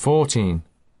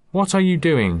 14. What are you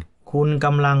doing? คุณก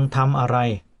ำลังทำอะไร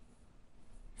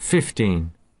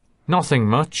 15. Nothing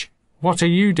much. What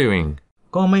are you doing?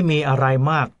 ก็ไม่มีอะไร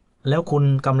มากแล้วคุณ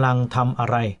กำลังทำอะ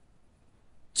ไร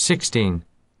 16.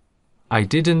 I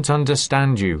didn't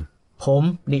understand you. ผม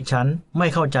ดิฉันไม่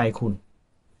เข้าใจคุณ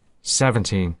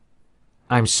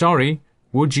 17. I'm sorry.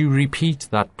 Would you repeat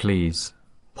that, please?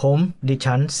 ผมดิ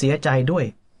ฉันเสียใจด้วย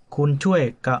คุณช่วย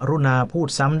กรุณาพูด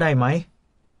ซ้ำได้ไหม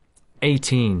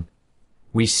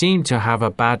 18. We seem to have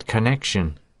a bad connection.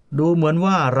 ดูเหมือน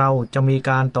ว่าเราจะมี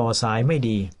การต่อสายไม่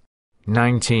ดี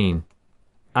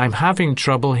 19. I'm having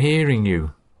trouble hearing you.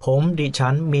 ผมดิฉั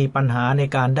นมีปัญหาใน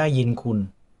การได้ยินคุณ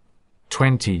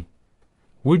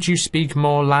 20. Would you speak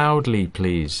more loudly,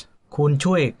 please? คุณ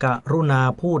ช่วยกรุณา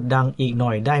พูดดังอีกหน่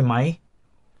อยได้ไหม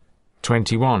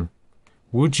 21.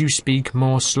 Would you speak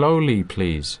more slowly,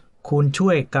 please? คุณช่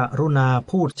วยกรุณา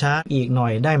พูดช้าอีกหน่อ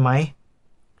ยได้ไหม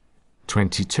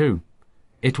 22.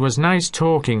 It was nice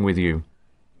talking with you.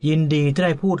 ยินดีที่ไ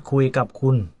ด้พูดคุยกับ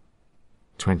คุณ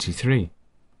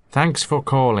 23. Thanks for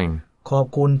calling. ขอบ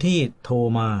คุณที่โทร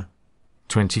มา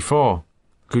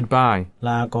 24. Goodbye. ล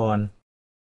าก่อน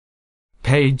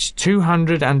Page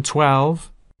 212.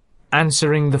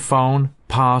 Answering the phone,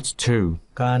 Part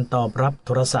 2. การตอบรับโ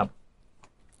ทรศัพท์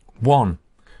 1.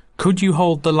 Could you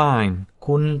hold the line?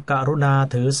 คุณกรุณา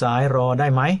ถือสายรอได้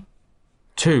ไหม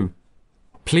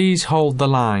 2. Please hold the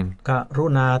line. กรุ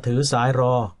ณาถือสายร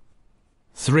อ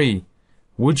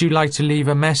 3. Would you like to leave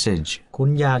a message? คุณ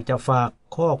อยากจะฝาก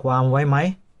ข้อความไว้ไหม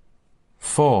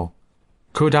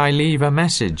 4. Could I leave a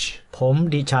message?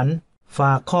 ดิฉันฝ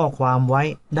ากข้อความไว้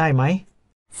ได้ไหม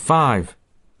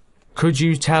 5. Could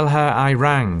you tell her I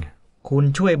rang? คุณ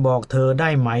ช่วยบอกเธอได้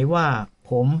ไหมว่า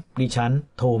ดิฉัน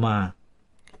โทรมา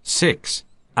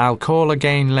 6. I'll call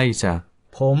again later.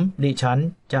 ดิฉัน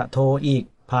จะโทรอีก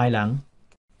ภายหลัง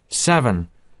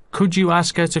 7. Could you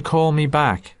ask her to call me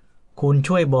back? คุณ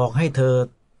ช่วยบอกให้เธอ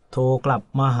โทรกลับ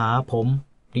มาหา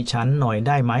ดิฉันหน่อยไ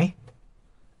ด้ไหม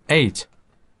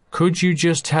 8. Could you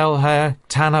just tell her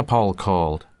Thanapol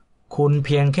called? คุณเ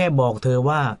พียงแค่บอกเธอ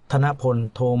ว่าธนพล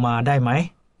โทรมาได้ไหม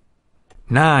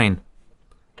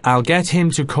 9. I'll get him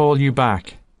to call you back.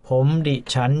 ดิ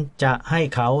ฉันจะให้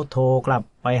เขาโทรกลับ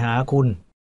ไปหาคุณ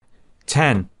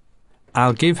 10.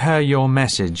 I'll give her your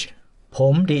message.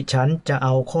 ดิฉันจะเอ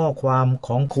าข้อความข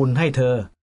องคุณให้เธอ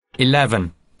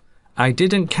 11. I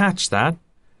didn't catch that.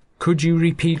 Could you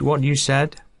repeat what you said?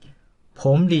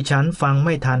 ดิฉันฟังไ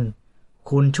ม่ทัน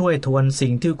คุณช่วยทวนสิ่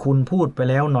งที่คุณพูดไป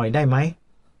แล้วหน่อยได้ไหม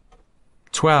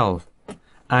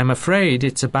 12. I'm afraid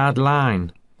it's a bad line.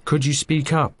 Could you speak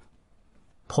up?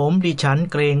 ดิฉัน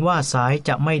เกรงว่าสายจ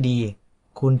ะไม่ดี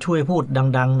คุณช่วยพูด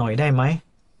ดังๆหน่อยได้ไหม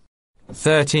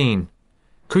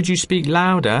 13. Could you speak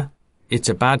louder? It's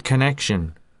a bad connection.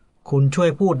 คุณช่วย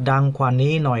พูดดังกว่า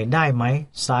นี้หน่อยได้ไหม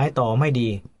สายต่อไม่ดี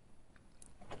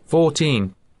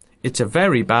 14. It's a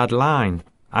very bad line.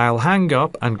 I'll hang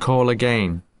up and call again.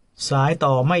 สาย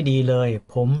ต่อไม่ดีเลย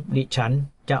ดิฉัน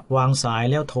จะวางสาย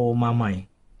แล้วโทรมาใหม่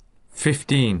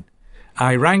 15.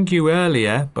 I rang you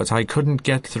earlier, but I couldn't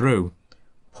get through.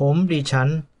 ดิฉัน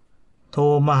โทร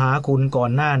มาหาคุณก่อ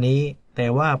นหน้านี้ แต่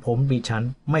ว่าดิฉัน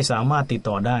ไม่สามารถติด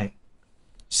ต่อได้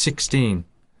 16.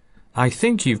 I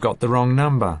think you've got the wrong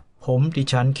number. ดิ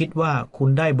ฉันคิดว่าคุณ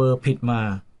ได้เบอร์ผิดมา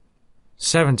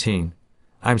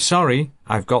 17. I'm sorry,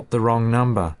 I've got the wrong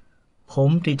number.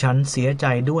 ดิฉันเสียใจ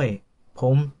ด้วย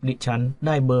ดิฉันไ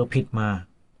ด้เบอร์ผิดมา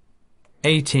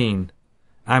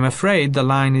 18. I'm afraid the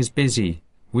line is busy.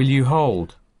 Will you hold?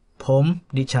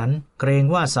 ดิฉันเกรง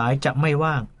ว่าสายจะไม่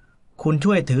ว่าง คุณ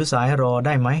ช่วยถือสายรอไ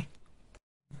ด้ไหม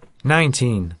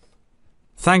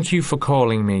 19. Thank you for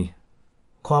calling me.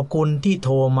 ขอบคุณที่โท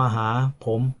รมาหา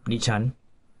ดิฉัน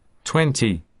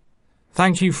 20.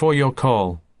 Thank you for your call.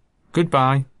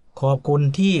 Goodbye. ขอบคุณ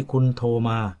ที่คุณโทรม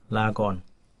าลาก่อน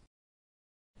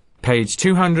Page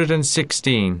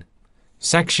 216.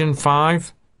 Section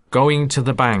 5. Going to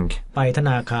the bank. ไปธ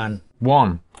นาคาร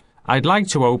 1. I'd like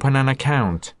to open an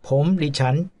account. ดิฉั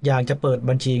นอยากจะเปิด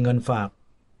บัญชีเงินฝาก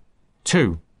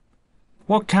 2.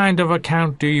 What kind of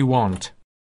account do you want?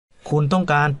 คุณต้อง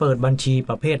การเปิดบัญชี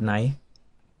ประเภทไหน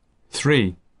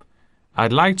 3.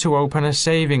 I'd like to open a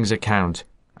savings account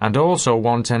and also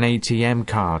want an ATM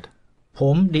card.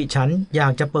 ดิฉันอยา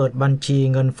กจะเปิดบัญชี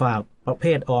เงินฝากประเภ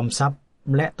ทออมทรัพย์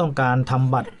และต้องการท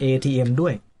ำบัตร ATM ด้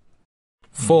วย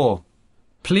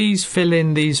 4. Please fill in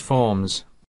these forms.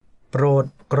 โปรด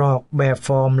กรอกแบบฟ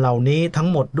อร์มเหล่านี้ทั้ง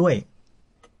หมดด้วย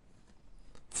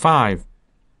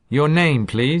 5. Your name,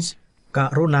 please. ก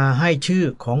รุณาให้ชื่อ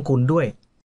ของคุณด้วย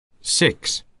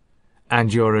 6. And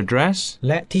your address. แ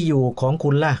ละที่อยู่ของคุ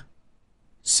ณล่ะ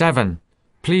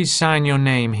 7. Please sign your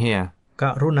name here. ก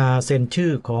รุณาเซ็นชื่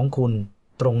อของคุณ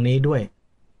ตรงนี้ด้วย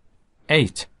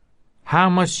 8. How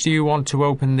much do you want to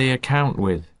open the account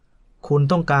with? คุณ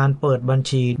ต้องการเปิดบัญ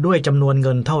ชีด้วยจำนวนเ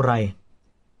งินเท่าไหร่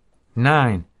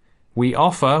 9. We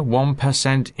offer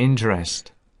 1% interest.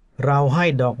 เราให้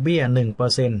ดอกเบี้ย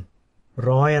 1%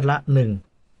 ร้อยละ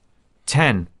 1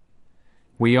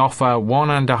 10. We offer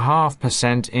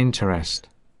 1.5% interest.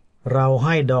 เราใ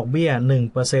ห้ดอกเบี้ย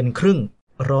 1% ครึ่ง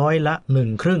ร้อยละ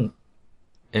 1 ครึ่ง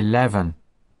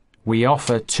 11. We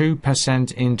offer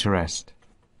 2% interest.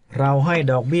 เราให้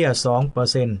ดอกเบี้ย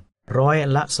 2% ร้อย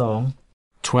ละ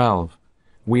 2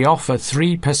 12. We offer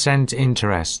 3%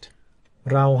 interest.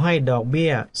 เราให้ดอกเบี้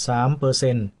ย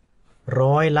 3%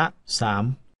 ร้อยละ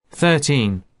 3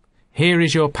 13. Here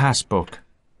is your passbook.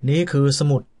 นี้คือส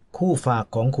มุดคู่ฝาก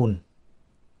ของคุณ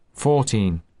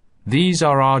 14. These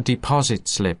are our deposit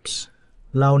slips.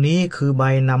 เหล่านี้คือใบ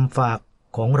นำฝาก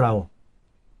ของเรา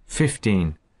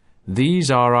 15. These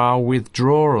are our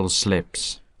withdrawal slips.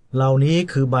 เหล่านี้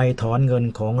คือใบถอนเงิน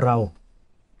ของเรา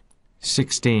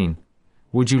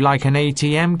 16. Would you like an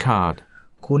ATM card?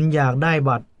 คุณอยากได้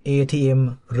บัตร ATM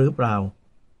หรือเปล่า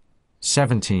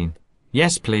 17.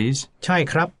 Yes, please. ใช่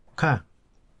ครับค่ะ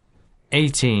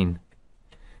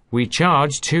 18. We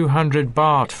charge 200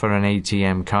 baht for an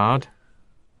ATM card.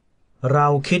 เรา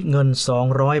คิดเงิน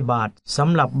200 บาทส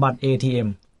ำหรับบัตร ATM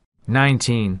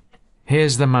 19.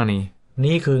 Here's the money.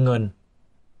 นี้คือเงิน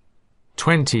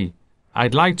 20.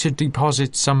 I'd like to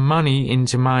deposit some money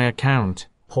into my account.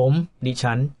 ดิ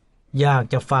ฉันอยาก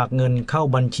จะฝากเงินเข้า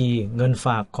บัญชีเงินฝ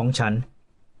ากของฉัน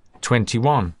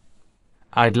 21.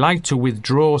 I'd like to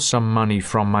withdraw some money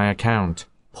from my account.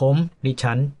 ดิ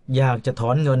ฉันอยากจะถอ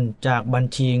นเงินจากบัญ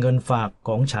ชีเงินฝากข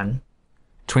องฉัน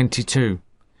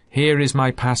 22. Here is my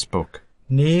passbook.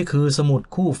 นี้คือสมุด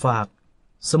คู่ฝาก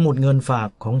สมุดเงินฝาก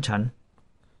ของฉัน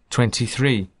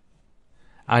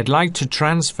 23. I'd like to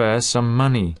transfer some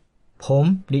money.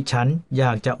 ดิฉันอย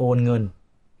ากจะโอนเงิน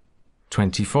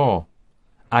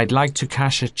 24. I'd like to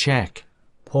cash a check.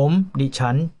 ดิฉั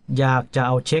นอยากจะเ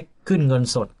อาเช็คขึ้นเงิน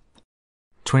สด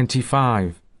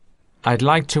 25. I'd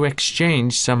like to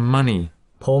exchange some money.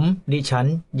 ดิฉัน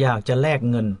อยากจะแลก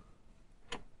เงิน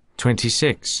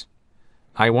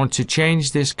 26. I want to change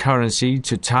this currency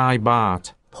to Thai baht.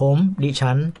 ดิ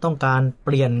ฉันต้องการเป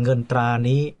ลี่ยนเงินตรา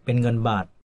นี้เป็นเงินบาท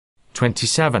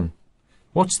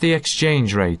 27. What's the exchange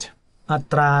rate? อั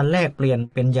ตราแลกเปลี่ยน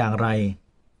เป็นอย่างไร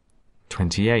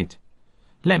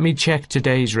 28. Let me check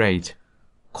today's rate.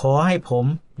 ขอให้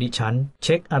ดิฉันเ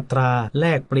ช็คอัตราแล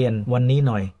กเปลี่ยนวันนี้ห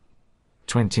น่อย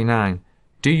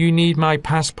 29. Do you need my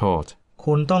passport?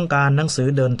 คุณต้องการหนังสือ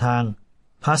เดินทาง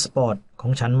พาสปอร์ตขอ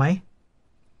งฉันไหม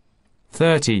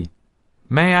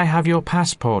 30. May I have your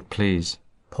passport, please?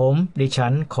 ดิฉั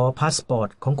นขอพาสปอร์ต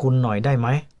ของคุณหน่อยได้ไหม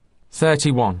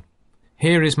 31.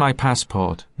 Here is my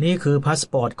passport. นี่คือพาส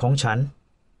ปอร์ตของฉัน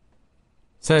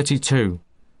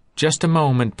 32. Just a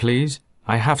moment, please.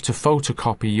 I have to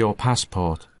photocopy your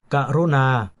passport. กรุณา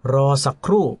รอสักค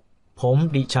รู่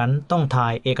ดิฉันต้องถ่า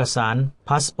ยเอกสารพ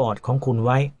าสปอร์ตของคุณไ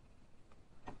ว้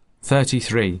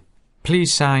 33.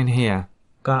 Please sign here.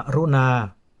 กรุณา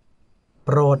โป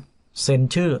รดเซ็น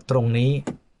ชื่อตรงนี้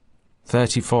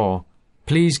 34.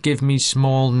 Please give me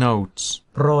small notes.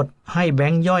 โปรดให้แบ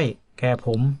งค์ย่อยแก่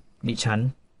ดิฉัน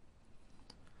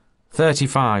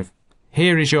 35.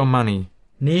 Here is your money.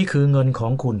 นี่คือเงินขอ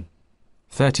งคุณ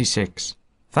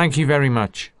 36. Thank you very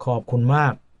much. ขอบคุณมา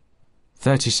ก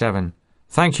 37.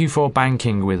 Thank you for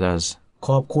banking with us. ข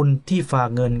อบคุณที่ฝาก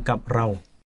เงินกับเรา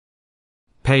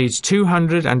Page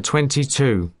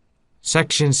 222.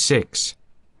 Section 6.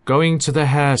 Going to the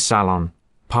hair salon.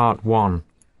 Part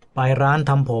 1. ไปร้าน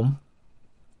ทำผม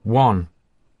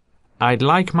 1. I'd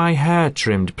like my hair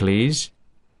trimmed, please.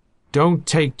 Don't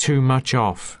take too much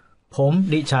off.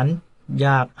 ดิฉันอย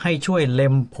ากให้ช่วยเล็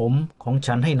มผมของ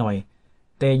ฉันให้หน่อย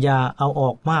แต่อย่าเอาอ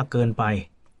อกมากเกินไป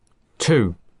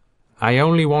 2. I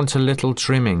only want a little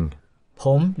trimming.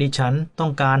 ดิฉันต้อ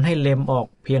งการให้เล็มออก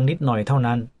เพียงนิดหน่อยเท่า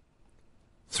นั้น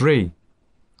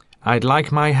 3. I'd like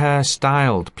my hair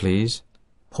styled, please.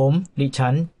 ดิฉั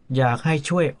นอยากให้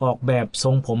ช่วยออกแบบทร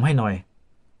งผมให้หน่อย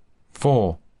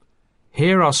 4.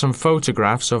 Here are some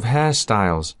photographs of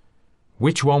hairstyles.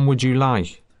 Which one would you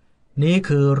like? นี่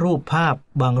คือรูปภาพ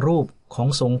บางรูปของ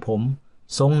ทรงผม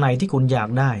ทรงไหนที่คุณอยาก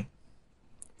ได้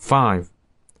 5.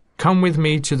 Come with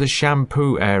me to the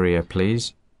shampoo area, please.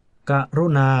 กรุ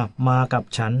ณามากับ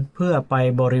ฉันเพื่อไป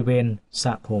บริเวณสร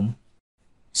ะผม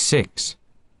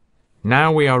 6. Now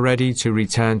we are ready to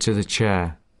return to the chair.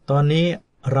 ตอนนี้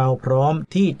เราพร้อม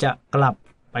ที่จะกลับ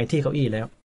ไปที่เก้าอี้แล้ว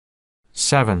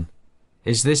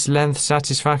 7. Is this length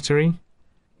satisfactory?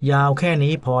 ยาวแค่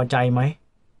นี้พอใจไหม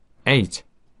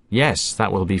 8. Yes, that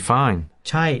will be fine.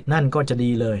 ใช่นั่นก็จะ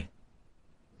ดีเลย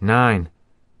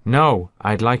 9. No,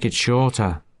 I'd like it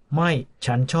shorter. ไม่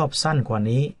ฉันชอบสั้นกว่า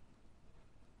นี้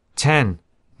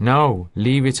 10. No,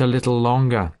 leave it a little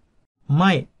longer. ไ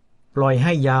ม่ปล่อยใ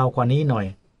ห้ยาวกว่านี้หน่อย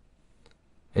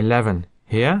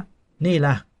 11. Here? นี่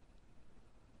ล่ะ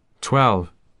 12.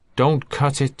 Don't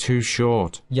cut it too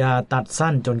short. อย่าตัด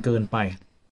สั้นจนเกินไป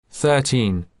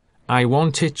 13. I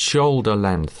want it shoulder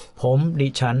length. ดิ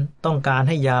ฉันต้องการใ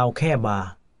ห้ยาวแค่บ่า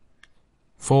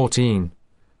 14.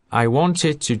 I want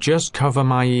it to just cover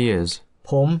my ears.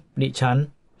 ดิฉัน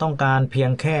ต้องการเพีย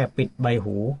งแค่ปิดใบ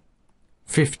หู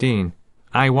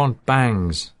 15. I want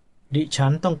bangs. ดิฉั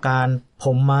นต้องการผ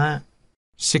มม้า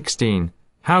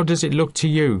 16. How does it look to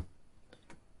you?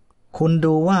 คุณ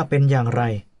ดูว่าเป็นอย่างไร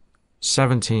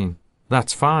 17.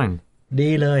 That's fine. ดี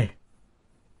เลย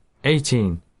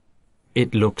 18. It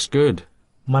looks good.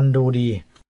 มันดูดี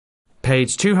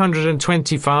Page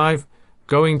 225.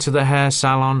 Going to the hair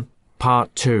salon. Part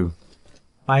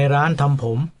 2. ไปร้านทำผ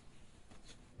ม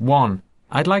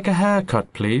 1. I'd like a haircut,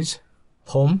 please.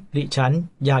 ดิฉัน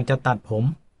อยากจะตัดผม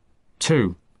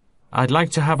 2. I'd like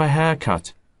to have a haircut.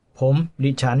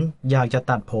 ดิฉันอยากจะ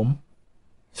ตัดผม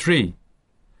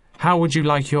 3. How would you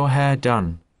like your hair done?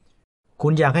 คุ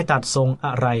ณอยากให้ตัดทรงอ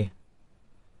ะไร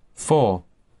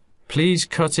 4. Please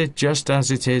cut it just as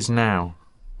it is now.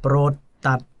 โปรด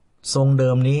ตัดทรงเดิ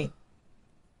มนี้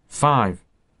 5.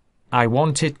 I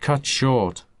want it cut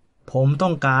short. ผมต้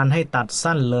องการให้ตัด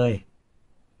สั้นเลย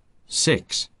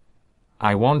 6.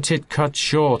 I want it cut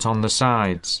short on the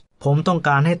sides. ผมต้องก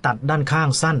ารให้ตัดด้านข้าง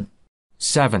สั้น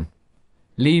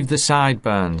 7. Leave the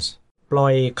sideburns. ปล่อ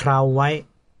ยเคราไว้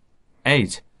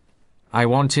 8. I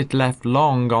want it left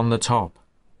long on the top.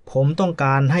 ผมต้องก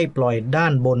ารให้ปล่อยด้า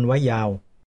นบนไว้ยาว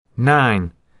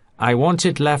 9. I want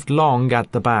it left long at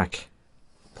the back.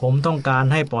 ผมต้องการ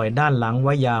ให้ปล่อยด้านหลังไ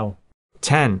ว้ยาว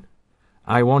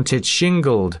 10. I want it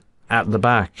shingled at the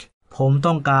back. ผม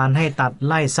ต้องการให้ตัด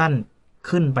ไล่สั้น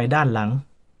ขึ้นไปด้านหลัง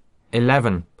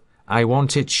 11. I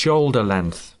want it shoulder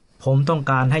length. ผมต้อง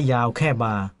การให้ยาวแค่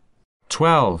บ่า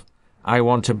 12. I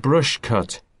want a brush cut.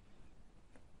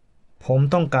 ผม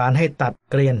ต้องการให้ตัด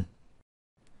เกรียน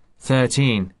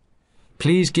 13.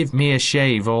 Please give me a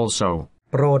shave also.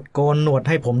 โปรดโกนหนวด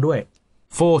ให้ผมด้วย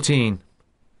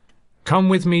 14. Come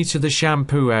with me to the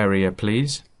shampoo area,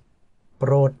 please. โป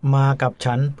รดมากับ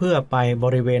ฉันเพื่อไปบ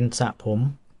ริเวณสระผม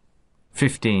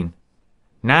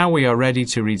 15. Now we are ready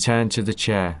to return to the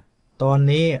chair. ตอน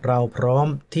นี้เราพร้อม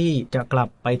ที่จะกลับ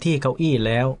ไปที่เก้าอี้แ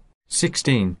ล้ว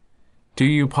 16. Do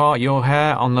you part your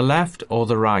hair on the left or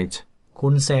the right? คุ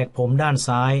ณแสกผมด้าน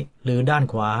ซ้ายหรือด้าน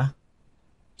ขวา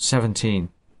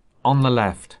 17. On the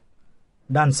left.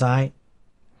 ด้านซ้าย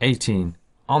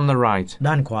 18. On the right.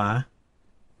 ด้านขวา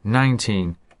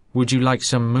 19. Would you like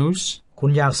some mousse? คุ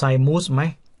ณอยากใส่มูสไหม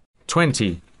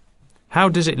 20. How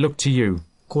does it look to you?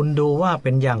 คุณดูว่าเ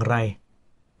ป็นอย่างไร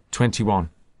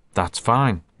 21. That's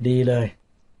fine. ดีเลย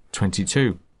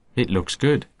 22. It looks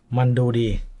good. มันดูดี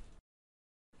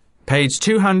Page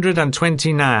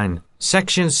 229,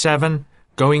 Section 7,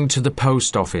 Going to the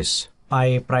Post Office. ไป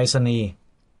ไปรษณีย์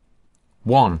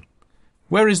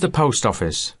 1. Where is the post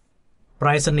office? ไปร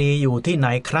ษณีย์อยู่ที่ไหน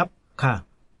ครับค่ะ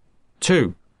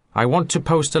 2. I want to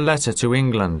post a letter to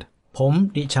England. ผม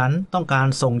ดิฉันต้องการ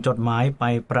ส่งจดหมายไป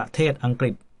ประเทศอังก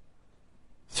ฤษ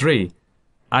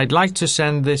 3. I'd like to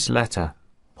send this letter.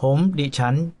 ผมดิฉั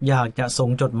นอยากจะส่ง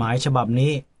จดหมายฉบับ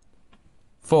นี้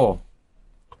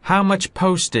 4. How much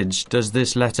postage does this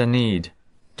letter need?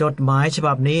 จดหมายฉ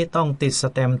บับนี้ต้องติดส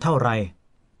แตมป์เท่าไหร่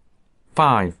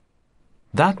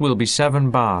 5. That will be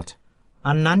 7 baht.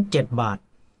 อันนั้น7 บาท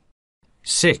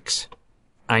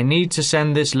 6. I need to send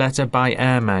this letter by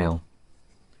airmail.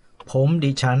 ผม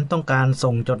ดิฉันต้องการ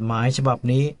ส่งจดหมายฉบับ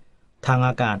นี้ทางอ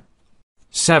ากาศ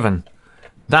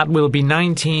 7. That will be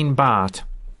 19 baht.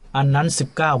 อันนั้น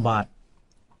19 บาท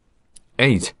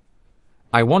 8.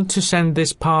 I want to send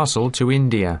this parcel to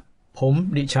India. ผม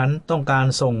ดิฉันต้องการ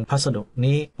ส่งพัสดุ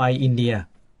นี้ไปอินเดีย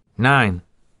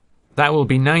 9. That will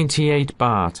be 98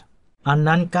 baht. อัน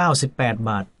นั้น98 บ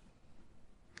าท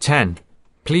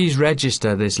 10. Please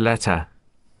register this letter.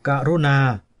 กรุณา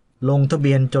ลงทะเ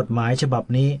บียนจดหมายฉบับ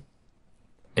นี้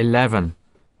 11.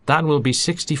 That will be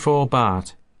 64 baht.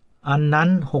 อันนั้น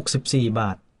64 บา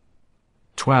ท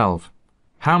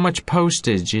 12. How much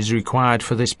postage is required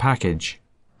for this package?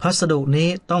 พัสดุนี้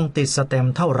ต้องติดสแตม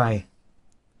ป์เท่าไหร่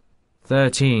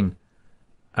 13.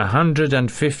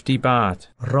 150 baht.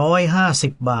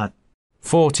 150 บาท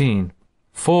 14.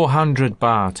 400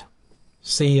 baht.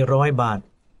 400 บาท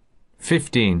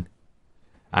 15.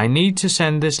 I need to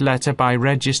send this letter by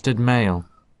registered mail.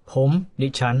 ผมดิ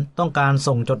ฉันต้องการ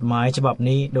ส่งจดหมายฉบับ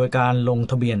นี้โดยการลง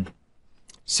ทะเบียน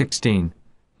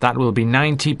 16. That will be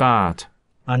 90 baht.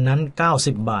 อันนั้น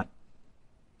90 บาท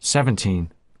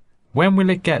 17. When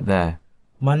will it get there?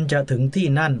 มันจะถึงที่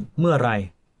นั่นเมื่อไหร่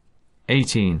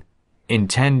 18. In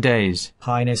 10 days. ภ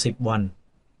ายใน10 วัน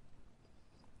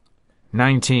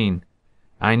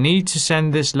 19. I need to send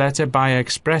this letter by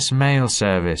express mail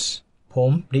service. ผ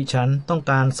มดิฉันต้อง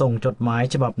การส่งจดหมาย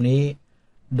ฉบับนี้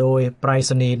โดยไปร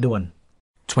ษณีย์ด่วน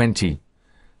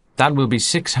 20. That will be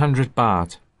 600 baht.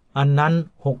 อันนั้น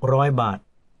600 บาท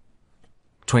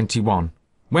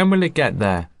 21. When will it get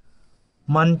there?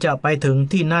 มันจะไปถึง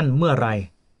ที่นั่นเมื่อไหร่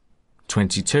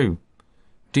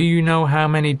 22. Do you know how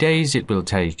many days it will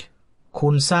take? คุ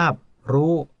ณทราบ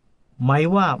รู้ไหม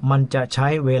ว่ามันจะใช้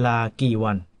เวลากี่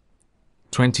วัน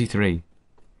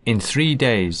 23. In 3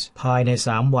 days. ภายใน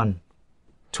3 วัน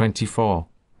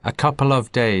 24. A couple of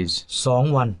days.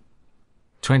 2 วัน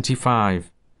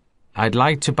 25. I'd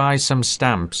like to buy some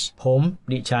stamps. ผม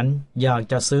ดิฉันอยาก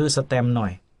จะซื้อสแตมป์หน่อ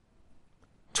ย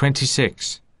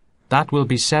 26. That will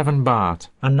be 7 baht.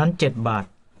 อันนั้น7 บาท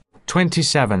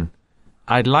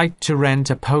 27. I'd like to rent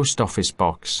a post office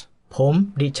box. ผม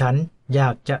ดิฉันอยา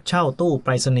กจะเช่าตู้ไป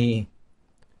รษณีย์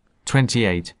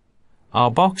 28.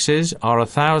 Our boxes are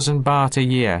 1,000 baht a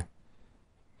year.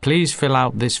 Please fill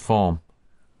out this form.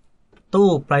 ตู้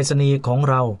ไปรษณีย์ของ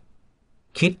เรา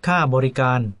คิดค่าบริก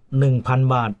าร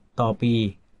 1,000 บาทต่อปี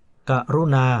กรุ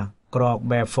ณากรอก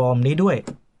แบบฟอร์มนี้ด้วย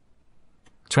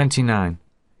 29.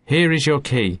 Here is your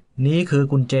key. นี้คือ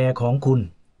กุญแจของคุณ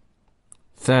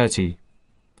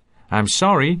 30. I'm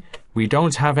sorry, we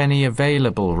don't have any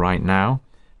available right now.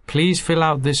 Please fill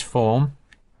out this form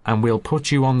and we'll put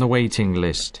you on the waiting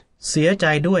list. เสียใจ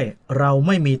ด้วยเราไ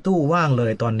ม่มีตู้ว่างเล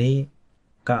ยตอนนี้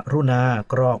กรุณา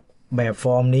กรอกแบบฟ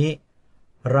อร์มนี้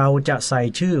เราจะใส่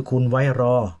ชื่อคุณไว้ร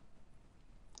อ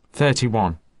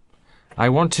 31. I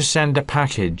want to send a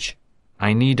package. I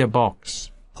need a box.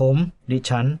 ผมดิ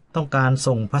ฉันต้องการ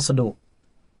ส่งพัสดุ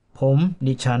ผม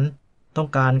ดิฉันต้อง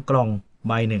การกล่องใ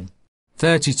บหนึ่ง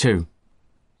 32.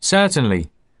 Certainly.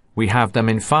 We have them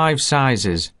in 5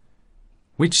 sizes.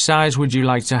 Which size would you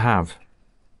like to have?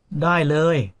 ได้เล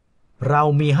ยเรา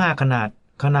มี5ข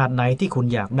นาดไหนที่คุณ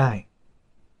อยากได้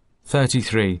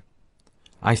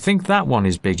 33. I think that one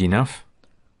is big enough.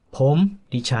 ผม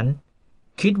ดิฉัน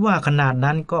คิดว่าขนาด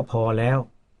นั้นก็พอแล้ว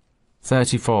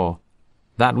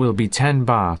 34. That will be 10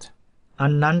 baht. อั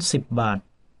นนั้น10 บาท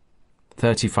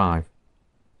 35.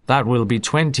 That will be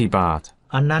 20 baht.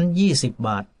 อันนั้น20 บ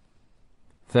าท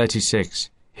 36.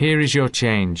 Here is your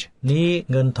change. นี้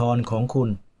เงินทอนของคุณ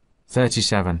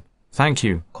 37. Thank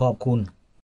you. ขอบคุณ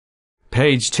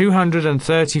Page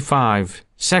 235,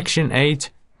 Section 8,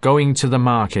 Going to the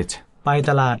Market. ไป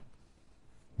ตลาด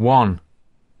 1.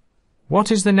 What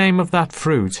is the name of that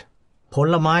fruit? ผ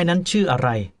ลไม้นั้นชื่ออะไร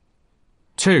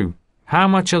 2. How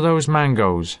much are those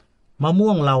mangoes? มะม่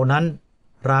วงเหล่านั้น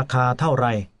ราคาเท่าไห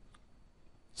ร่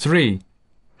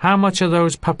 3. How much are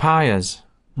those papayas?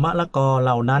 มะละกอเห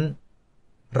ล่านั้น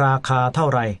ราคาเท่า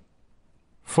ไหร่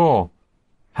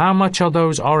 4. How much are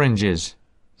those oranges?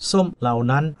 ส้มเหล่า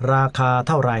นั้นราคาเ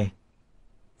ท่าไหร่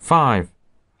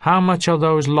 5. How much are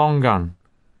those longan?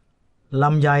 ล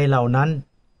ำไยเหล่านั้น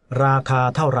ราคา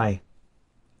เท่าไหร่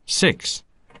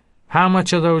 6. How much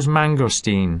are those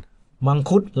mangosteen? มัง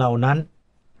คุดเหล่านั้น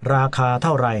ราคาเ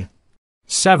ท่าไหร่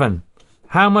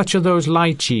 7. How much are those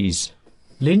lychees?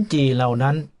 ลิ้นจี่เหล่า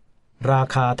นั้นรา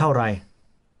คาเท่าไหร่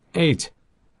 8.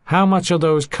 How much are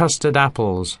those custard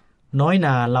apples? น้อยน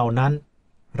าเหล่านั้น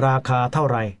ราคาเท่า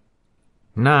ไหร่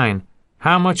 9.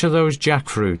 How much are those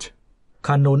jackfruit? ข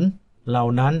นุนเหล่า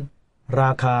นั้นร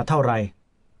าคาเท่าไหร่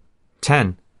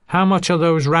 10. How much are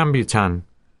those rambutan?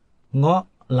 เงาะ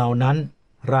เหล่านั้น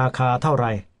ราคาเท่าไห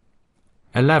ร่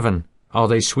 11. Are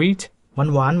they sweet? มัน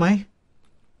หวานไหม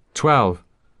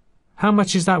 12. How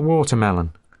much is that watermelon?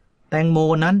 แตงโม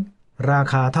นั้นรา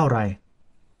คาเท่าไหร่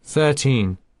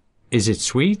 13. Is it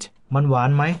sweet? มันหวาน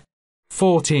ไหม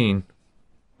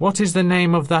 14. What is the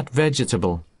name of that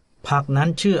vegetable? ผักนั้น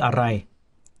ชื่ออะไร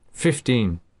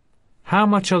 15. How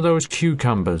much are those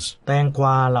cucumbers? แตงกว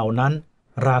าเหล่านั้น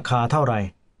ราคาเท่าไหร่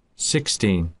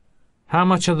 16. How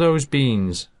much are those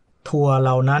beans? ถั่วเห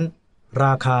ล่านั้นร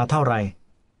าคาเท่าไหร่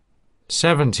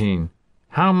 17.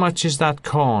 How much is that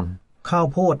corn? ข้าว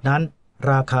โพดนั้น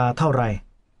ราคาเท่าไหร่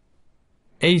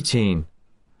 18.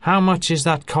 How much is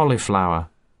that cauliflower?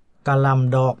 กะหล่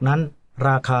ำดอกนั้นร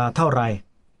าคาเท่าไหร่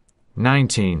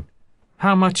 19.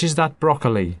 How much is that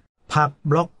broccoli? ผัก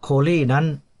บล็อกโคลีนั้น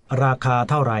ราคา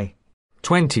เท่าไหร่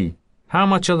 20. How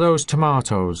much are those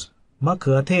tomatoes? มะเ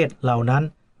ขือเทศเหล่านั้น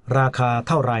ราคาเ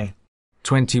ท่าไหร่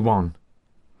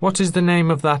 21. What is the name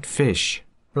of that fish?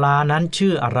 ปลานั้น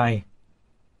ชื่ออะไร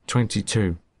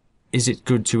 22. Is it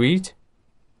good to eat?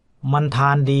 มันทา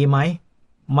นดีไหม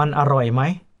มันอร่อยไหม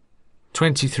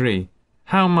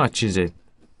 23. How much is it?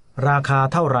 ราคา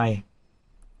เท่าไหร่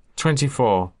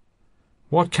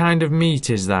 24. What kind of meat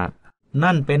is that?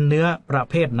 นั่นเป็นเนื้อประ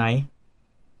เภทไหน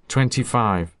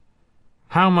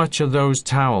 25. How much are those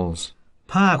towels?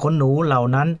 ผ้าขนหนูเหล่า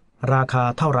นั้นราคา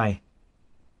เท่าไหร่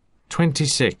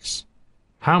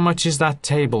 26. How much is that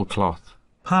tablecloth?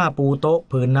 ผ้าปูโต๊ะ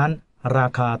ผืนนั้นรา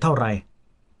คาเท่าไหร่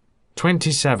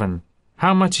 27.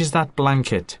 How much is that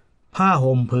blanket? ผ้า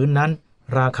ห่มผืนนั้น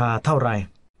ราคาเท่าไหร่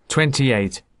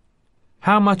 28.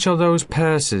 How much are those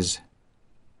purses?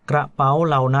 กระเป๋า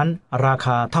เหล่านั้นราค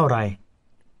าเท่าไหร่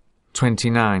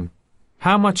 29.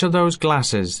 How much are those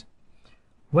glasses?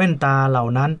 แว่นตาเหล่า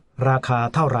นั้นราคา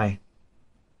เท่าไหร่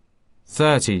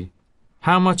 30.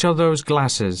 How much are those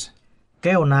glasses? แ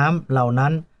ก้วน้ำเหล่านั้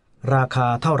นราคา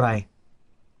เท่าไหร่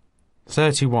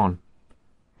 31.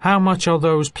 How much are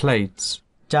those plates?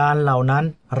 จานเหล่านั้น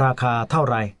ราคาเท่า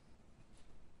ไหร่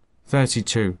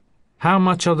 32. How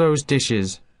much are those dishes?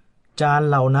 จาน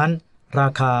เหล่านั้นรา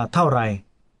คาเท่าไหร่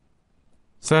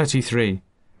 33.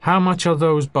 How much are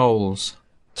those bowls?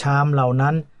 ชามเหล่า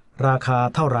นั้นราคา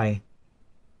เท่าไหร่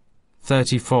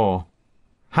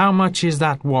 34. How much is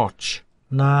that watch?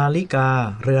 นาฬิกา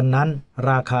เรือนนั้น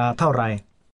ราคาเท่าไหร่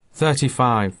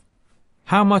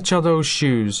 35. How much are those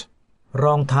shoes? ร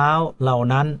องเท้าเหล่า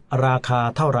นั้นราคา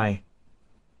เท่าไหร่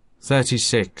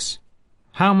 36.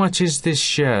 How much is this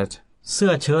shirt? เสื้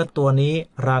อเชิ้ตตัวนี้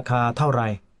ราคาเท่าไหร่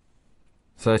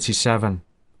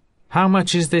 37. How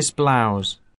much is this blouse?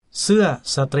 เสื้อ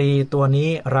สตรีตัวนี้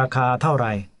ราคาเท่าไห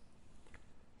ร่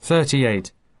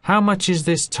 38. How much is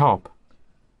this top?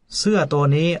 เสื้อตัว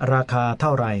นี้ราคาเท่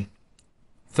าไหร่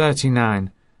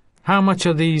 39. How much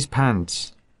are these pants?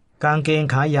 กางเกง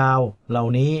ขายาวเหล่า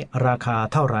นี้ราคา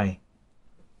เท่าไหร่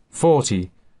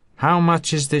 40. How much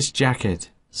is this jacket?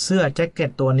 เสื้อแจ็คเก็ต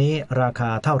ตัวนี้ราคา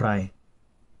เท่าไหร่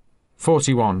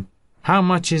 41. How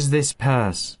much is this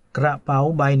purse? กระเป๋า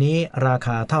ใบนี้ราค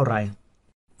าเท่าไหร่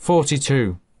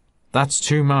 42. That's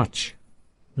too much.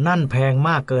 นั่นแพงม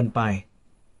ากเกินไป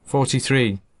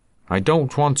 43. I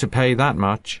don't want to pay that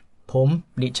much. ผม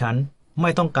ดิฉันไม่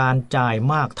ต้องการจ่าย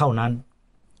มากเท่านั้น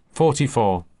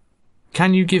 44. Can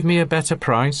you give me a better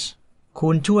price? คุ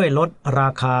ณช่วยลดรา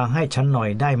คาให้ฉันหน่อย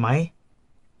ได้ไหม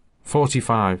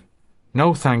 45. No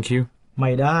thank you. ไ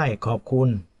ม่ได้ขอบคุณ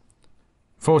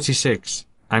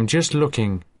 46. I'm just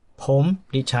looking. ผม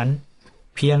ดิฉัน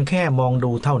เพียงแค่มอง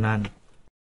ดูเท่านั้น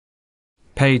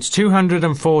Page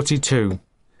 242.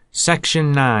 Section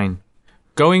 9.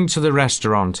 Going to the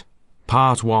restaurant.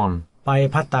 Part 1. ไป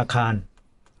ภัตตาคาร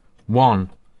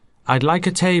 1. I'd like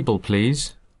a table, please.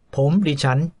 ผมดิ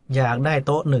ฉันอยากได้โ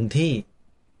ต๊ะหนึ่งที่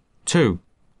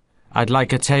 2. I'd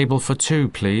like a table for two,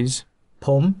 please. ผ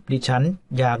มดิฉัน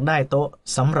อยากได้โต๊ะ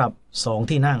สำหรับ2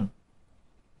ที่นั่ง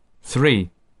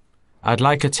 3. I'd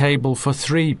like a table for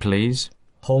three, please.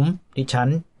 ผมดิฉัน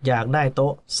อยากได้โต๊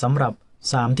ะสำหรับ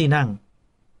3ที่นั่ง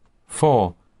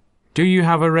 4. Do you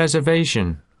have a reservation?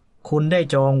 คุณได้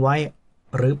จองไว้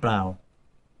หรือเปล่า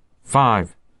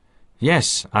 5. Yes,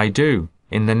 I do,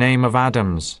 in the name of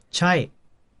Adams. ใช่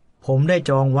ผมได้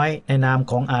จองไว้ในนาม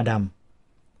ของอาดัม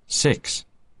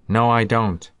 6. No, I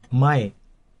don't. ไม่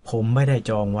ผมไม่ได้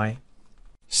จองไว้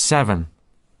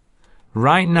 7.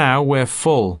 Right now we're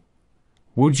full.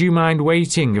 Would you mind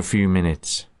waiting a few minutes?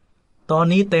 ตอน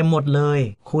นี้เต็มหมดเลย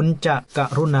คุณจะก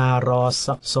รุณารอ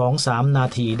สัก 2-3 นา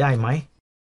ทีได้ไหม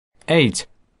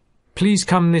 8. Please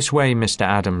come this way, Mr.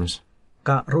 Adams.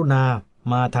 กรุณา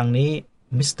มาทางนี้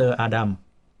มิสเตอร์อาดัม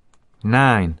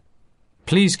 9.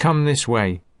 Please come this way.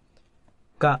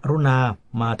 กรุณา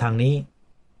มาทางนี้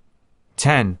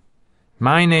 10.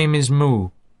 My name is Moo,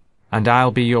 and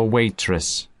I'll be your waitress.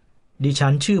 ดิฉั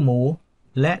นชื่อหมู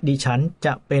และดิฉันจ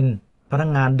ะเป็นพนัก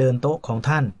งานเดินโต๊ะของ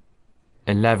ท่าน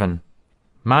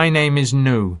 11. My name is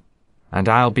Nu, and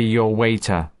I'll be your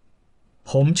waiter.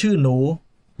 ผมชื่อหนู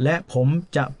และผม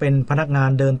จะเป็นพนักงาน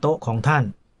เดินโต๊ะของท่าน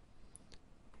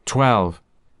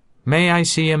 12. May I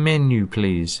see a menu,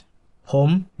 please? ผม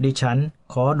ดิฉัน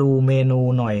ขอดูเมนู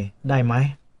หน่อยได้ไหม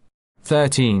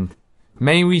 13.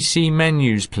 May we see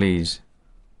menus, please?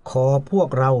 ขอพวก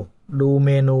เราดูเม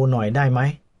นูหน่อยได้ไหม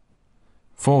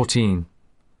 14.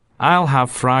 I'll have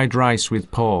fried rice with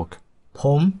pork. ผ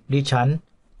มดิฉัน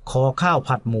ขอข้าว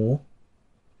ผัดหมู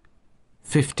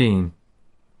 15.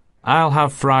 I'll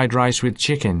have fried rice with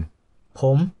chicken. ผ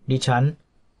มดิฉัน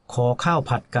ขอข้าว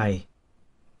ผัดไก่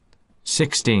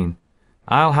 16.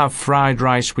 I'll have fried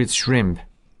rice with shrimp.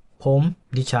 ผม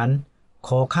ดิฉันข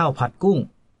อข้าวผัดกุ้ง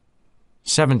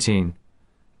 17.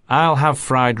 I'll have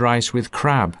fried rice with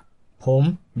crab. ผม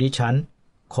ดิฉัน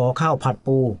ขอข้าวผัด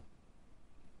ปู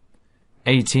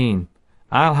 18.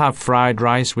 I'll have fried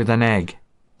rice with an egg.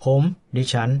 ผมดิ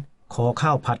ฉันขอข้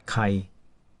าวผัดไข่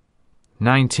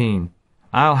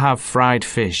 19. I'll have fried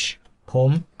fish. ผ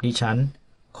มดิฉัน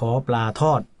ขอปลาท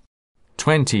อด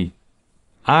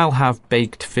 20. I'll have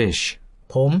baked fish.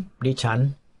 ผมดิฉัน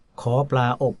ขอปลา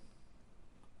อบ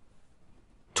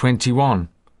 21.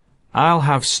 I'll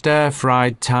have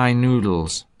stir-fried Thai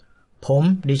noodles. ผม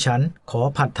ดิฉันขอ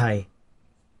ผัดไทย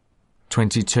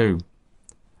 22.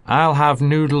 I'll have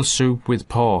noodle soup with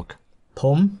pork. ผ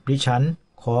มดิฉัน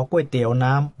ขอก๋วยเตี๋ยว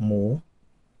น้ำหมู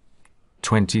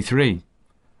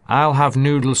 23. I'll have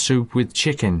noodle soup with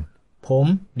chicken. ผม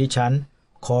ดิฉัน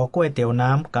ขอก๋วยเตี๋ยวน้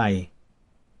ำไก่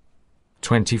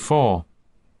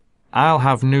 24. I'll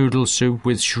have noodle soup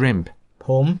with shrimp. ผ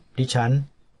มดิฉัน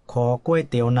ขอก๋วย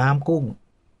เตี๋ยวน้ำกุ้ง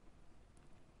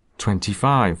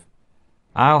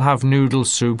 25. I'll have noodle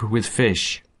soup with fish.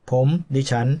 ผมดิ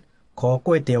ฉันขอ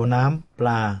ก๋วยเตี๋ยวน้ำปล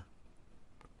า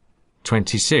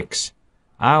 26.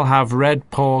 I'll have red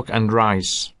pork and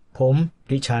rice. ผม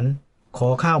ดิฉันขอ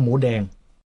ข้าวหมูแดง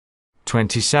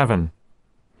 27.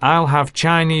 I'll have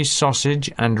Chinese sausage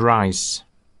and rice.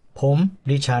 ผม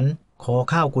ดิฉันขอ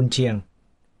ข้าวกุนเชียง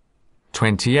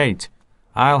 28.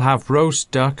 I'll have roast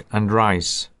duck and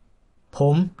rice. ผ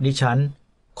มดิฉัน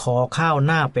ขอข้าวห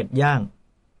น้าเป็ดย่าง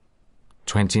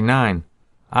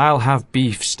 29. I'll have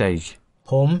beef steak.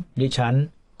 ผมดิฉัน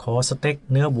ขอสเต็ก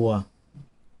เนื้อวัว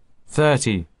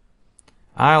 30.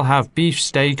 I'll have beef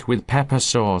steak with pepper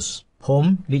sauce. ผม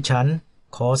ดิฉัน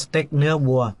ขอสเต็กเนื้อ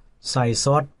วัวใส่ซ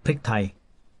อสพริกไทย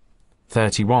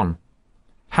 31.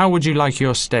 How would you like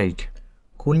your steak?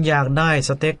 คุณอยากได้ส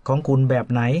เต็กของคุณแบบ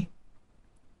ไหน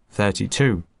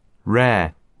 32. Rare.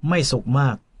 ไม่สุกมา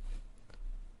ก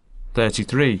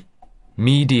 33.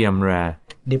 Medium rare.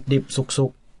 ดิบสุ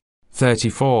ก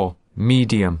 34.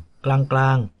 Medium. กล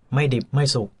างไม่ดิบไม่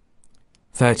สุก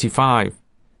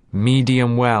 35.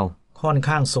 Medium well. ค่อน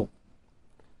ข้างสุก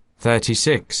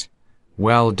 36.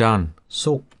 Well done.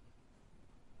 สุก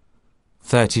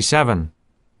 37.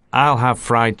 I'll have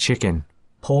fried chicken.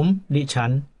 ผมดิฉั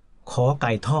นขอไ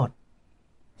ก่ทอด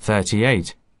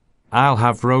 38. I'll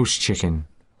have roast chicken.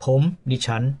 ผมดิ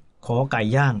ฉันขอไก่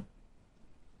ย่าง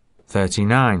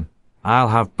 39. I'll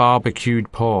have barbecued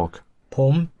pork. ผ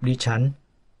มดิฉัน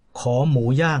ขอหมู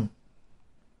ย่าง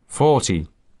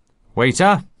 40.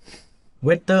 Waiter. เว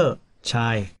เตอร์ชา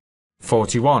ย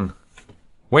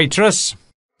 41. Waitress.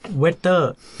 เวเตอร์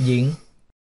หญิง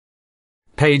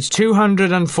Page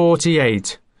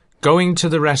 248. Going to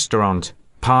the restaurant.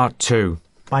 Part 2.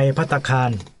 ไปภัตตาคา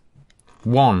ร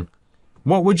 1.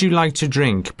 What would you like to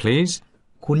drink, please?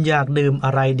 คุณอยากดื่มอ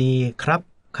ะไรดีครับ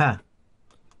ค่ะ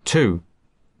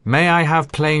 2. May I have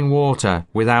plain water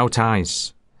without ice?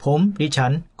 ผมดิฉั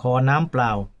นขอน้ำเปล่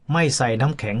าไม่ใส่น้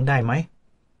ำแข็งได้ไหม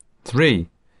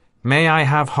 3. May I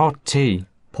have hot tea?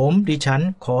 ผมดิฉัน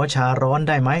ขอชาร้อน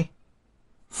ได้ไหม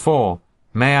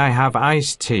 4. May I have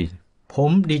iced tea? ผ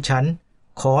มดิฉัน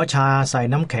ขอชาใส่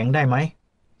น้ำแข็งได้ไหม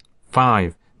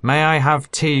 5. May I have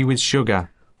tea with sugar?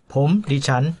 ผมดิ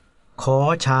ฉันขอ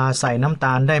ชาใส่น้ำต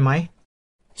าลได้ไหม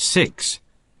 6.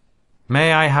 May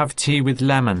I have tea with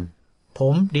lemon? ผ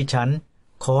มดิฉัน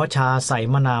ขอชาใส่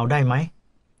มะนาวได้ไหม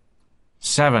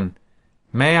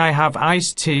 7. May I have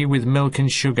iced tea with milk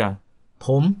and sugar? ผ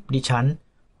มดิฉัน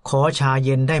ขอชาเ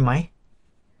ย็นได้ไหม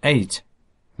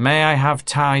 8. May I have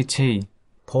Thai tea?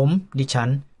 ผมดิฉัน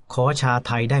ขอชาไ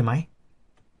ทยได้ไหม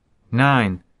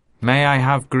 9. May I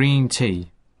have green tea?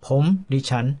 ผมดิ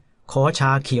ฉันขอช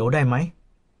าเขียวได้ไหม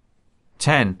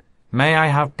 10. May I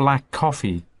have black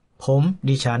coffee? ผม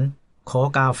ดิฉันขอ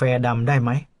กาแฟดำได้ไหม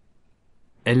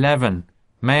 11.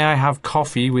 May I have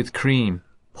coffee with cream?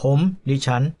 ผมดิ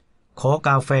ฉันขอก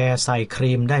าแฟใส่ค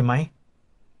รีมได้ไหม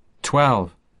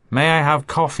 12. May I have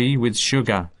coffee with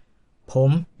sugar? ผ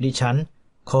มดิฉัน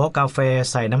ขอกาแฟ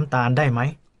ใส่น้ำตาลได้ไหม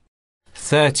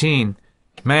 13.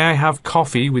 May I have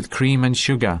coffee with cream and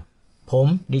sugar? ผม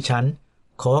ดิฉัน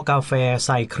ขอกาแฟใ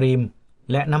ส่ครีม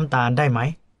และน้ำตาลได้ไหม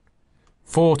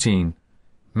 14.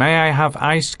 May I have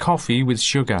iced coffee with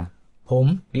sugar? ผม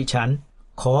ดิฉัน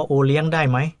ขอโอเลี้ยงได้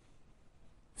ไหม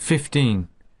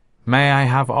 15. May I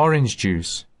have orange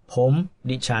juice? ผม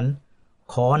ดิฉัน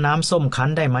ขอน้ำส้มคั้น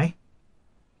ได้ไหม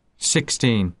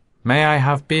 16. May I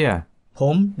have beer? ผ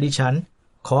มดิฉัน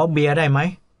ขอเบียร์ได้ไหม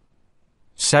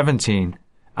 17.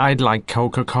 I'd like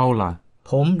Coca-Cola.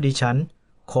 ผมดิฉัน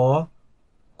ขอ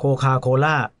โคคาโค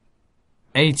ล่า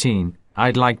 18.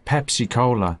 I'd like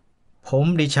Pepsi-Cola. ผม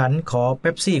ดิฉันขอเ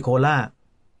ป๊ปซี่โคล่า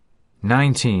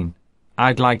 19.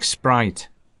 I'd like Sprite.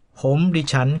 ผมดิ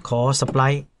ฉันขอสไป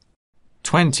ร์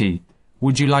 20.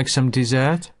 Would you like some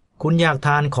dessert? คุณอยากท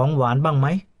านของหวานบ้างไหม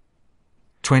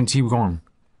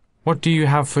 21. What do you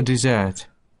have for dessert?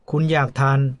 คุณอยากท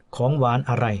านของหวาน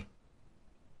อะไร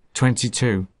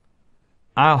 22.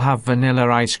 I'll have vanilla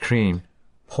ice cream.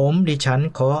 ผมดิฉัน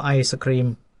ขอไอศครีม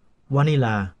วานิล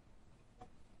า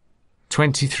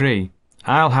 23.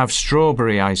 I'll have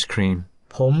strawberry ice cream.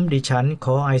 ผมดิฉันข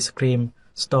อไอศครีม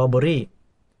สตรอเบอรี่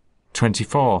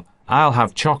 24. I'll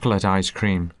have chocolate ice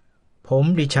cream. ผม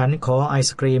ดิฉันขอไอศ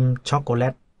ครีมช็อกโกแล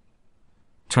ต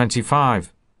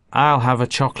 25. I'll have a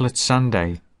chocolate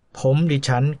sundae. ผมดิ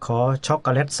ฉันขอช็อกโก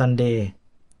แลตซันเดย์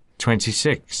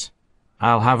 26.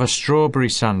 I'll have a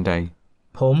strawberry sundae.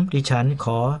 ผมดิฉันข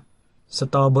อส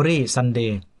ตรอเบอรี่ซันเด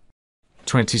ย์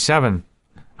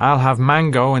 27. I'll have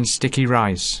mango and sticky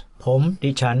rice. ผม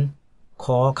ดิฉันข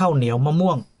อข้าวเหนียวมะม่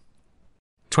วง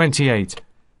 28.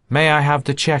 May I have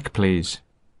the check, please?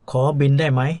 ขอบินได้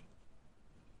ไหม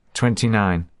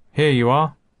 29. Here you are.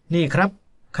 นี่ครับ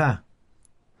ค่ะ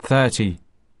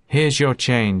 30. Here's your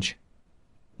change.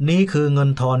 นี่คือเงิน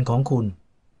ทอนของคุณ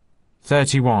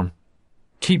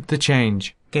 31. Keep the change.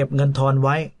 เก็บเงินทอนไ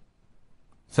ว้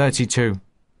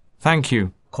 32. Thank you.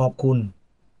 ขอบคุณ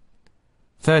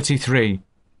 33.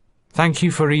 Thank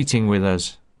you for eating with us.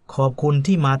 ขอบคุณ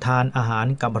ที่มาทานอาหาร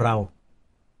กับเรา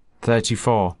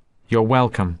 34. You're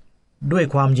welcome. ด้วย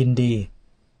ความยินดี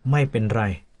ไม่เป็นไร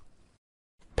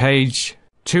Page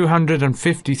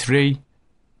 253.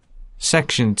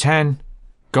 Section 10.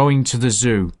 Going to the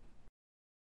zoo.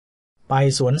 ไป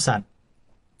สวนสัตว์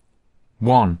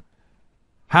 1.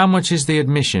 How much is the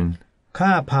admission? ค่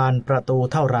าผ่านประตู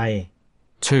เท่าไหร่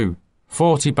 2.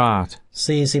 40 baht.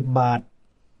 40 บาท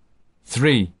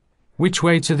 3. Which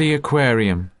way to the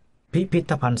aquarium? พิพิ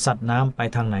ธภัณฑ์สัตว์น้ำไป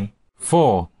ทางไหน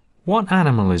 4. What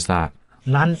animal is that?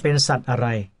 นั้นเป็นสัตว์อะไร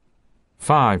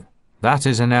 5. That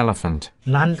is an elephant.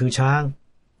 นั้นคือช้าง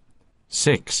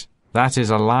 6. That is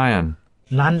a lion.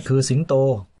 นั้นคือสิงโต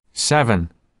 7.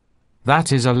 That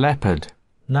is a leopard.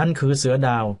 นั้นคือเสือด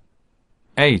าว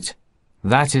 8.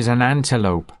 That is an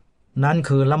antelope. นั้น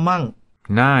คือละมั่ง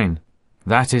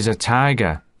 9. That is a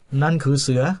tiger. นั้นคือเ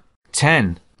สือ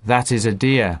 10. That is a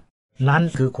deer. นั้น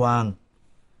คือกวาง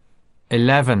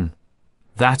 11.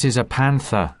 That is a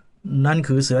panther. นั้น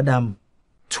คือเสือด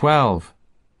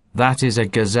 12. That is a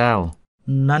gazelle.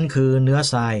 ำนั้นคือเนื้อ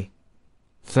ทราย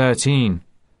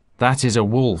 13. That is a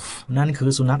wolf. นั้นคือ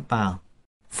สุนัขป่า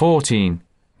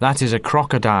 14. That is a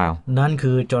crocodile. นั้น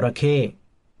คือจระเข้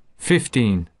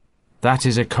 15. That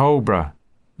is a cobra.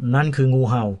 นั้นคืองู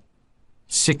เห่า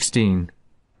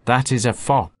 16. That is a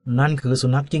fox. นั้นคือสุ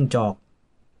นัขจิ้งจอก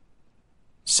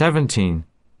 17.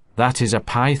 That is a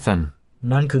python.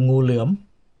 นั้นคืองูเหลือม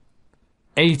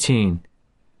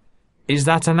 18. Is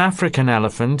that an African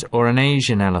elephant or an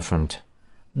Asian elephant?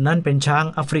 นั้นเป็นช้าง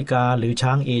แอฟริกาหรือช้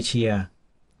างเอเชีย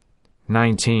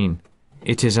 19.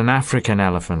 It is an African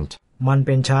elephant. มันเ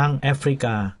ป็นช้างแอฟริก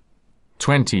า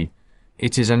 20.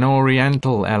 It is an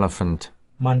Oriental elephant.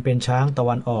 มันเป็นช้างตะ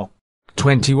วันออก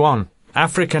 21.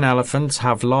 African elephants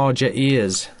have larger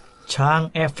ears. ช้าง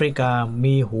แอฟริกา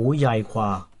มีหูใหญ่กว่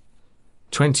า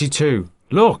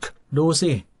 22. Look! ดู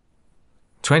สิ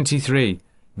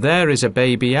 23. There is a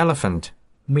baby elephant.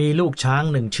 มีลูกช้าง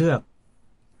หนึ่งเชือก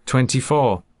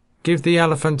 24. Give the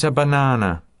elephant a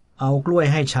banana. เอากล้วย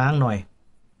ให้ช้างหน่อย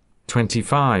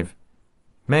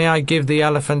 25. May I give the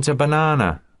elephant a banana?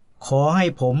 ขอให้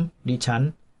ผมดิฉัน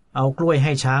เอากล้วยใ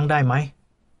ห้ช้างได้ไหม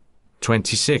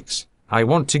 26. I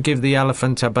want to give the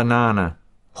elephant a banana.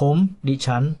 ผมดิ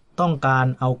ฉันต้องการ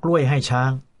เอากล้วยให้ช้า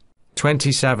ง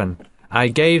 27. I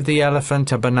gave the elephant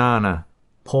a banana.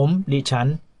 ผมดิฉัน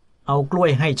เอากล้ว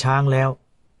ยให้ช้างแล้ว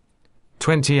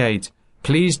 28.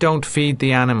 Please don't feed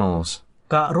the animals.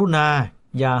 กรุณา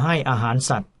อย่าให้อาหาร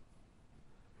สัตว์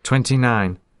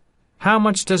 29. How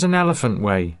much does an elephant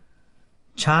weigh?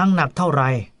 ช้างหนักเท่าไหร่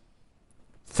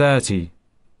 30.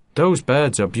 Those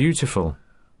birds are beautiful.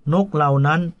 นกเหล่า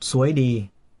นั้นสวยดี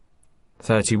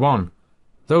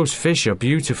 31. Those fish are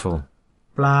beautiful.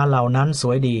 ปลาเหล่านั้นส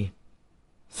วยดี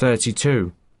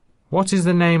 32. What is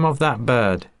the name of that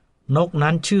bird? นก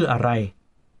นั้นชื่ออะไร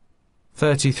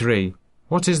 33.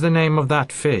 What is the name of that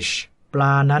fish? ปล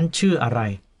านั้นชื่ออะไร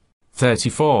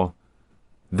 34.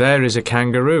 There is a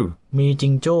kangaroo. มีจิ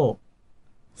งโจ้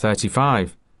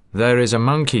 35. There is a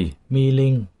monkey. มีลิ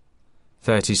ง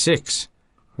 36.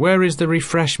 Where is the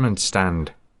refreshment stand?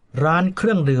 ร้านเค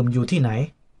รื่องดื่มอยู่ที่ไหน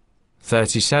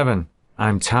 37.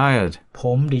 I'm tired. ผ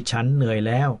มดิฉันเหนื่อยแ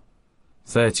ล้ว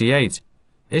 38.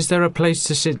 Is there a place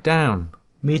to sit down?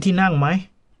 มีที่นั่งไหม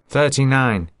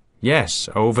 39. Yes,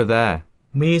 over there.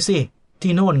 มีสิ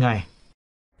ที่โน่นไง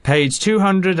Page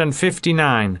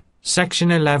 259, Section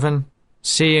 11,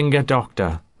 Seeing a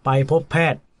Doctor. ไปพบแพ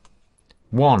ทย์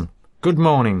 1. Good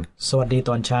morning. สวัสดีต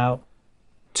อนเช้า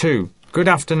 2. Good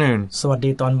afternoon. สวัส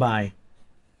ดีตอนบ่าย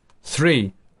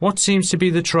 3. What seems to be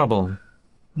the trouble?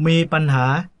 มีปัญหา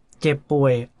เจ็บป่ว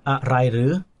ยอะไรหรื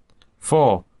อ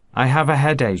 4. I have a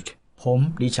headache. ผม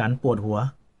ดิฉันปวดหัว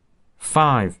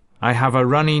 5. I have a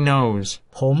runny nose.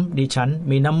 ผมดิฉัน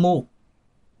มีน้ำมูก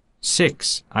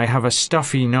 6. I have a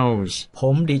stuffy nose. ผ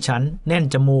มดิฉันแน่น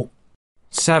จมูก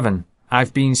 7.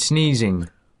 I've been sneezing.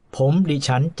 ผมดิ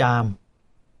ฉันจาม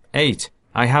 8.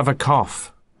 I have a cough.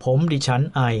 ผมดิฉัน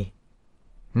ไอ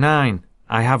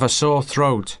 9. I have a sore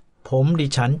throat. ผมดิ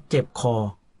ฉันเจ็บคอ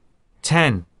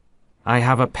 10. I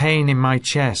have a pain in my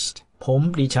chest. ผม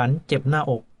ดิฉันเจ็บหน้า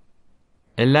อก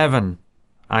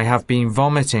 11. I have been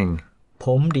vomiting. ผ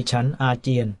มดิฉันอาเ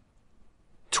จียน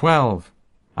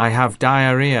 12. I have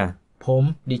diarrhea. ผม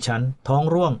ดิฉันท้อง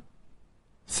ร่วง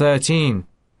 13.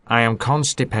 I am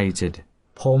constipated.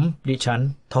 ผมดิฉัน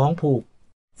ท้องผูก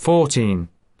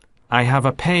 14. I have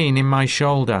a pain in my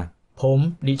shoulder. ผม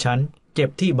ดิฉันเจ็บ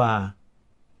ที่บ่า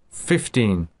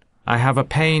 15. I have a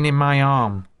pain in my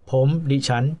arm. ผมดิ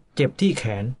ฉันเจ็บที่แข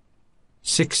น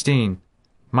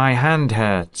 16. My hand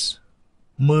hurts.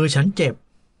 มือฉันเจ็บ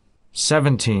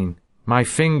 17. My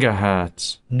finger hurts.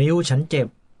 นิ้วฉันเจ็บ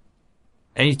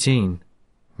 18.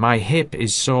 My hip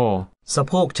is sore. สะโ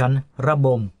พกฉันระบ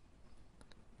ม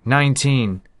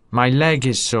 19. My leg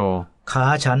is sore. ขา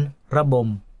ฉันระบม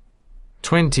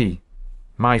 20.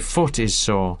 My foot is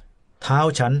sore. เท้า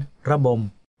ฉันระบม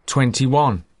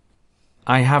 21.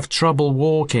 I have trouble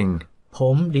walking. ผ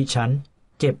มดิฉัน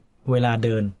เจ็บเวลาเ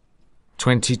ดิน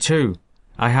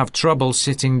 22. I have trouble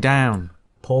sitting down.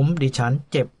 ผมดิฉัน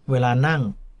เจ็บเวลานั่ง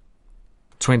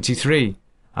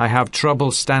 23. I have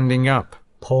trouble standing up.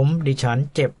 ผมดิฉัน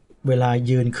เจ็บเวลา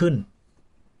ยืนขึ้น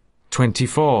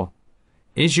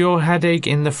 24. Is your headache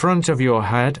in the front of your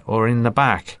head or in the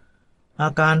back? อา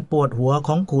การปวดหัวข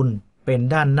องคุณเป็น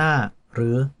ด้านหน้าหรื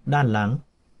อด้านหลัง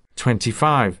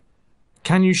 25.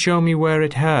 Can you show me where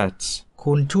it hurts?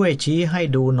 คุณช่วยชี้ให้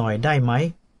ดูหน่อยได้ไหม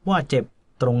ว่าเจ็บ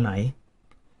ตรงไหน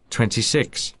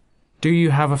 26. Do you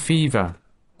have a fever?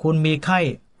 คุณมีไข้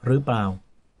หรือเปล่า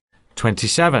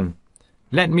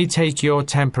 27. Let me take your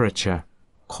temperature.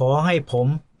 ขอให้ผม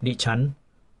ดิฉัน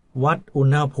วัดอุณ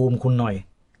หภูมิคุณหน่อย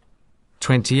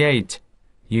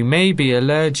 28. You may be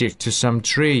allergic to some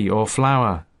tree or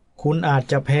flower. คุณอาจ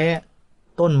จะแพ้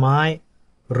ต้นไม้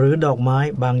หรือดอกไม้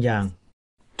บางอย่าง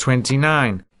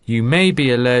 29. You may be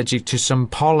allergic to some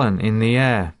pollen in the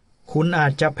air. คุณอา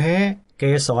จจะแพ้เก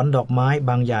สรดอกไม้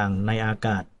บางอย่างในอาก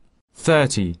าศ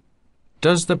 30.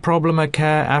 Does the problem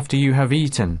occur after you have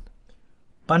eaten?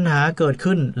 ปัญหาเกิด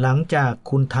ขึ้นหลังจาก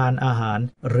คุณทานอาหาร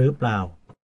หรือเปล่า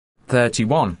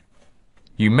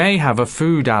 31. You may have a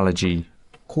food allergy.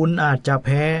 คุณอาจจะแ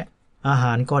พ้อาห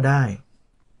ารก็ได้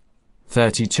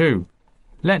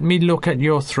 32. Let me look at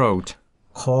your throat.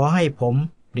 ขอให้ผม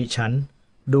ดิฉัน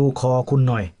ดูคอคุณ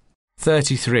หน่อย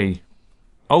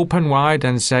 33. Open wide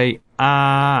and say,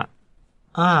 ah.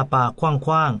 อ้าปากก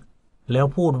ว้างๆแล้ว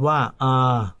พูดว่า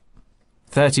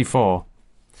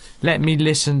34. Let me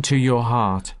listen to your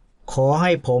heart. ขอใ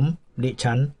ห้ผมดิ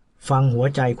ฉันฟังหัว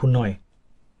ใจคุณหน่อย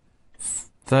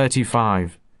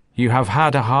 35. You have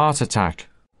had a heart attack.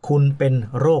 คุณเป็น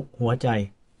โรคหัวใจ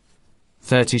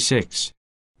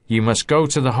 36. You must go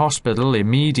to the hospital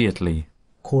immediately.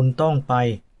 คุณต้องไป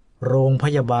โรงพ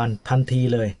ยาบาลทันที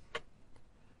เลย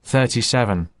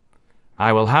 37. I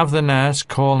will have the nurse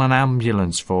call an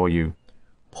ambulance for you.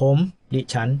 ผมดิ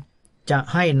ฉันจะ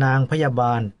ให้นางพยาบ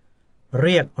าลเ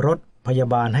รียกรถพยา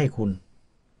บาลให้คุณ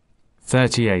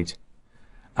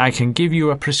 38. I can give you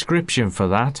a prescription for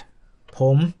that. ผ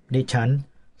มดิฉัน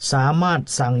สามารถ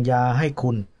สั่งยาให้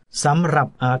คุณสำหรับ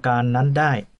อาการนั้นไ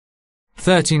ด้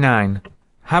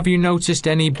 39. Have you noticed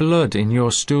any blood in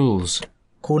your stools?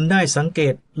 คุณได้สังเก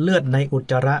ตเลือดในอุจ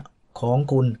จาระของ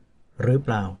คุณหรือเป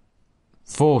ล่า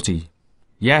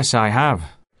 40. Yes, I have.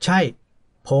 ใช่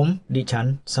ผมดิฉัน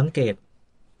สังเกต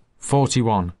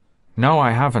 41. No,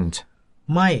 I haven't.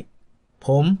 ไม่ผ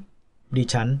มดิ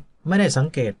ฉันไม่ได้สัง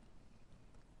เกต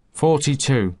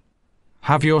 42.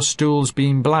 Have your stools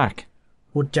been black?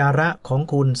 อุจจาระของ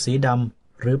คุณสีด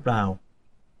ำหรือเปล่า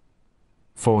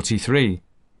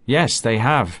 43. Yes, they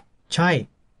have. ใช่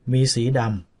มีสีด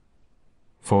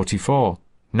ำ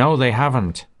 44. No, they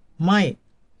haven't. ไม่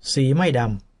สีไม่ด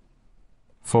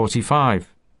ำ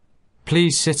 45.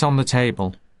 Please sit on the table.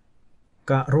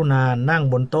 กรุณานั่ง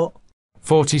บนโต๊ะ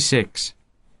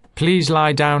 46. Please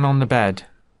lie down on the bed.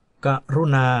 กรุ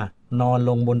ณานอนล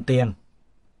งบนเตียง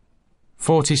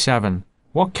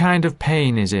 47. What kind of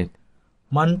pain is it?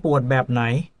 มันปวดแบบไหน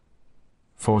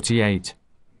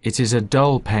 48. It is a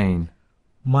dull pain.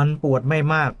 มันปวดไม่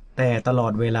มากแต่ตลอ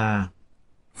ดเวลา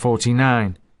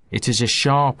 49. It is a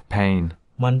sharp pain.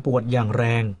 มันปวดอย่างแร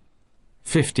ง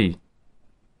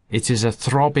 50. It is a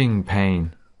throbbing pain.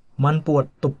 มันปวด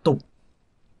ตุบ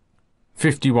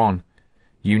 51.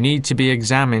 You need to be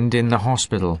examined in the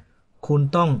hospital. ๆคุณ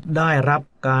ต้องได้รับ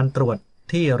การตรวจ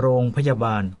ที่โรงพยาบ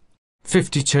าล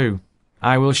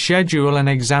 52. I will schedule an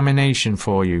examination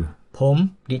for you. ผม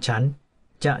ดิฉัน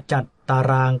จะจัดตา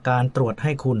รางการตรวจใ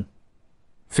ห้คุณ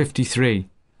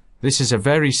 53. This is a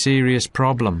very serious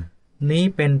problem. นี้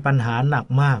เป็นปัญหาหนัก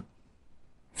มาก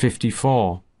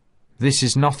 54. This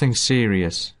is nothing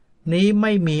serious. นี้ไ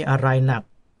ม่มีอะไรหนัก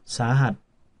สาหัส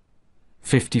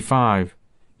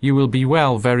 55. You will be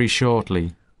well very shortly.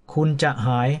 คุณจะห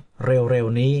ายเร็ว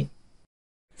ๆนี้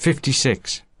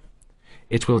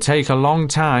 56. It will take a long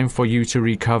time for you to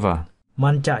recover. มั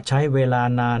นจะใช้เวลา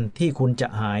นานที่คุณจะ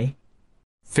หาย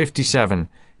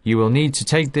 57. You will need to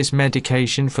take this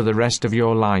medication for the rest of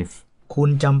your life. คุณ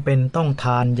จำเป็นต้องท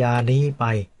านยานี้ไป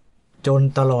จน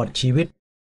ตลอดชีวิต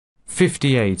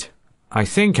 58. I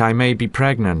think I may be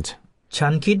pregnant. ฉั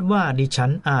นคิดว่าดิฉั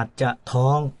นอาจจะท้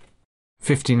อง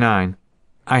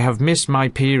 59. I have missed my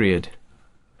period.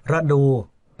 ฤดู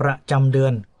ประจำเดือ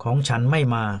นของฉันไม่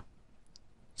มา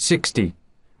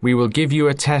 60. We will give you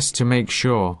a test to make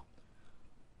sure.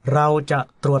 เราจะ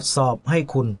ตรวจสอบให้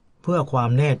คุณเพื่อความ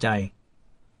แน่ใจ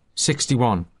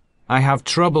 61. I have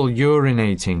trouble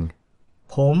urinating.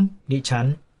 ผมดิฉัน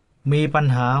มีปัญ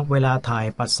หาเวลาถ่าย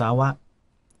ปัสสาวะ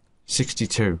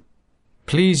 62.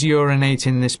 Please urinate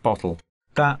in this bottle.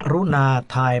 กรุณา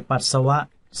ถ่ายปัสสาวะ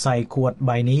ใส่ขวดใบ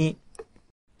นี้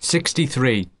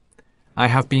 63. I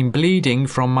have been bleeding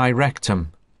from my rectum.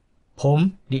 ผม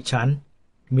ดิฉัน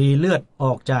มีเลือดอ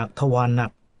อกจากทวารหนั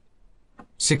ก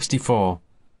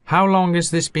 64. How long has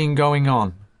this been going on?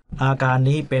 อาการ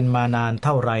นี้เป็นมานานเ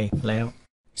ท่าไรแล้ว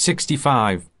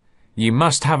 65. You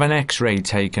must have an X-ray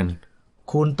taken.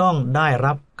 คุณต้องได้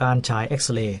รับการฉายเอ็กซ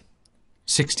เรย์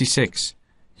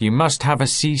 66. You must have a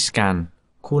CT scan.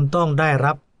 คุณต้องได้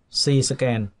รับซีสแก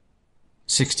น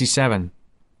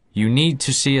 67. You need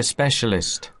to see a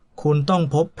specialist. คุณต้อง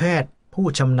พบแพทย์ผู้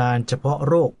ชำนาญเฉพาะ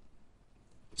โรค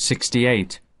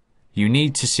 68. You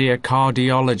need to see a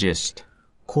cardiologist.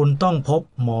 คุณต้องพบ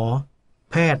หมอ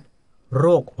แพทย์โร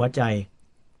คหัวใจ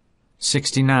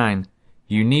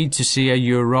 69. You need to see a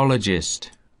urologist.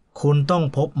 คุณต้อง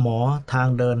พบหมอทาง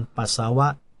เดินปัสสาวะ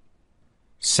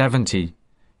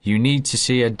 70. You need to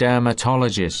see a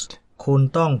dermatologist. คุณ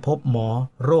ต้องพบหมอ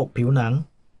โรคผิวหนัง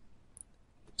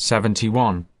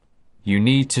 71. You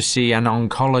need to see an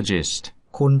oncologist.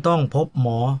 คุณต้องพบหม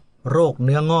อโรคเ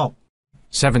นื้องอก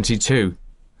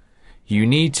 72. You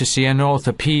need to see an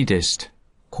orthopedist.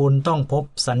 คุณต้องพบ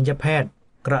ศัลยแพทย์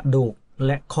กระดูกแ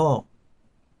ละข้อ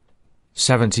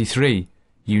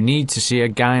 73. You need to see a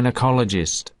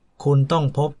gynecologist. คุณต้อง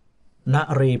พบน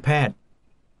รีแพทย์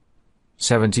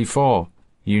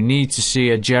 74. You need to see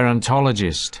a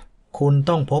gerontologist. คุณ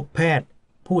ต้องพบแพทย์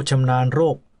ผู้ชำนาญโร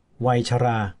ควัยชร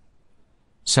า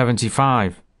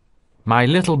 75. My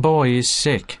little boy is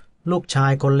sick. ลูกชา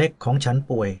ยคนเล็กของฉัน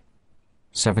ป่วย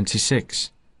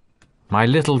 76. My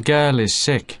little girl is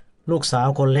sick. ลูกสาว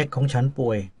คนเล็กของฉันป่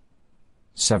วย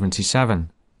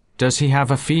 77. Does he have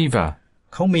a fever?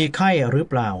 เขามีไข้หรือ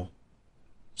เปล่า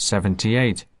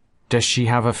 78. Does she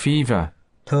have a fever?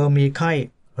 เธอมีไข้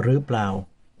หรือเปล่า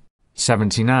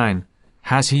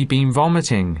 79. Has he been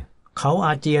vomiting? เขาอ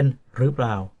าเจียนหรือเป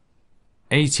ล่า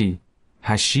 80.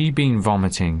 Has she been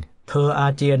vomiting? เธออา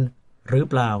เจียนหรือ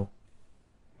เปล่า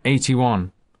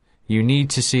 81. You need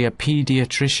to see a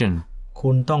pediatrician. คุ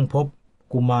ณต้องพบ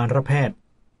กุมารแพทย์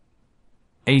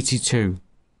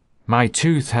 82. My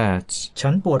tooth hurts. ฉั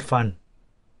นปวดฟัน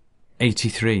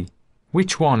 83.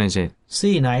 Which one is it?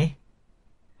 ซี่ไหน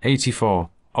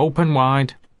 84. Open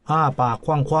wide. อ้าปากก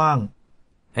ว้าง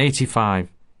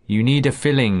 85. You need a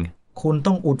filling. ๆคุณ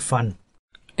ต้องอุดฟัน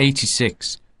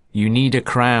 86. You need a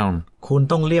crown. คุณ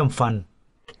ต้องเลี่ยมฟัน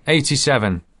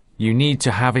 87. You need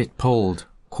to have it pulled.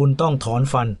 คุณต้องถอน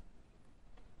ฟัน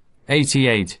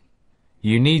 88.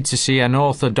 You need to see an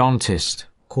orthodontist.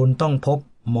 คุณต้องพบ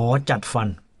หมอจัดฟัน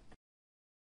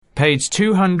Page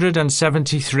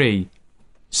 273.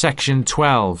 Section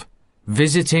 12.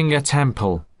 Visiting a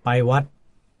temple. ไปวัด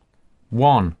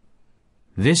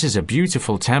 1. This is a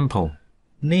beautiful temple.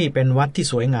 นี่เป็นวัดที่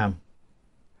สวยงาม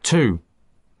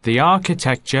 2. The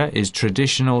architecture is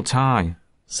traditional Thai.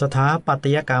 สถาปัต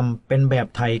ยกรรมเป็นแบบ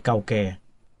ไทยเก่าแก่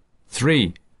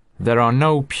 3. There are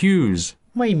no pews.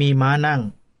 ไม่มีม้านั่ง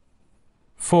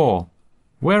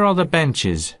 4. Where are the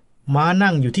benches? ม้า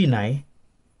นั่งอยู่ที่ไหน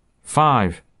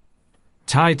 5.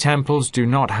 Thai temples do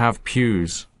not have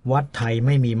pews. วัดไทยไ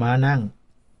ม่มีม้านั่ง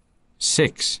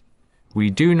 6. We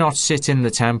do not sit in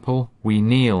the temple, we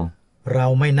kneel. เรา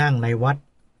ไม่นั่งในวัด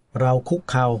เราคุก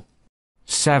เข่า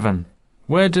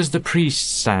 7. Where does the priest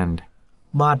stand?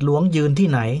 บาทหลวงยืนที่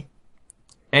ไหน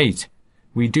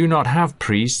 8. We do not have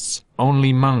priests,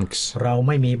 only monks. เราไ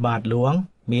ม่มีบาทหลวง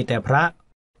มีแต่พระ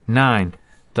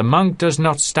 9. The monk does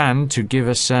not stand to give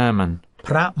a sermon. พ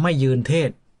ระไม่ยืนเท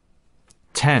ศ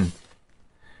 10.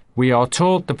 We are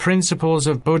taught the principles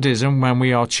of Buddhism when we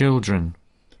are children.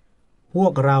 พว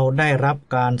กเราได้รับ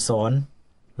การสอน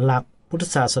หลักพุทธ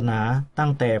ศาสนาตั้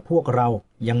งแต่พวกเรา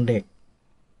ยังเด็ก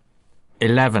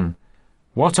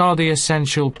 11. What are the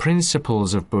essential principles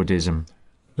of Buddhism?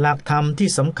 หลักธรรมที่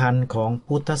สำคัญของ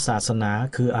พุทธศาสนา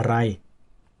คืออะไร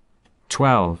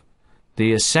 12. The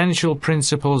essential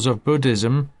principles of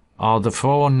Buddhism are the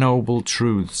Four Noble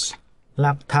Truths. ห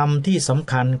ลักธรรมที่ส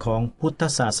ำคัญของพุทธ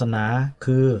ศาสนา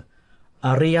คืออ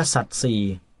ริยสัจสี่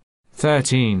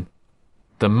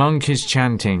 13. The monk is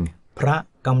chanting. พระ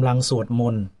กำลังสวดม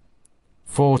นต์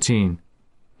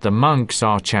 14. The monks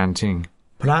are chanting.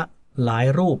 พระหลาย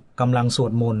รูปกำลังสว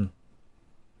ดมนต์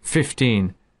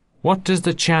 15. What does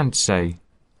the chant say?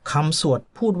 คำสวด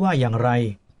พูดว่าอย่างไร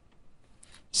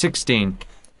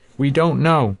 16. We don't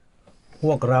know. พ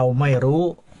วกเราไม่รู้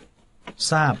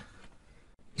ทราบ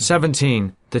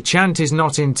 17. The chant is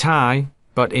not in Thai,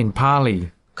 but in Pali.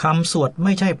 คำสวดไ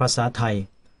ม่ใช่ภาษาไทย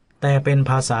แต่เป็น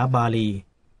ภาษาบาลี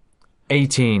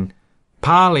 18.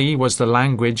 Pali was the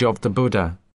language of the Buddha.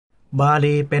 บา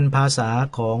ลีเป็นภาษา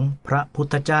ของพระพุท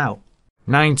ธเจ้า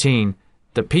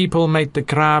 19. The people made the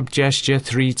crab gesture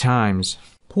 3 times.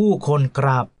 ผู้คนกร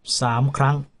าบ3 ค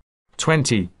รั้ง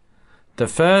 20. The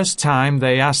first time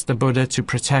they asked the Buddha to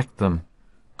protect them.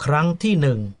 ครั้งที่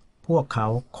1พวกเขา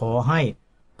ขอให้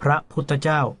พระพุทธเ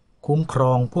จ้าคุ้มคร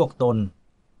องพวกตน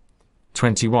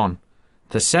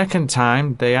 21. The second time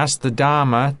they asked the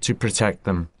Dharma to protect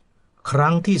them. ค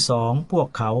รั้งที่2พวก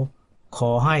เขาข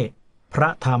อให้พระ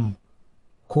ธรรม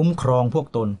คุ้มครองพวก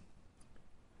ตน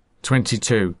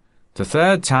 22. The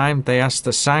third time they asked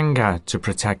the Sangha to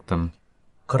protect them.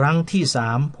 ครั้งที่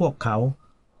3พวกเขา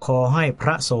ขอให้พร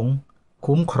ะสงฆ์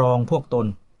คุ้มครองพวกตน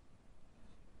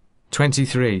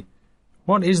 23.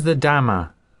 What is the Dhamma?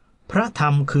 พระธรร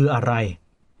มคืออะไร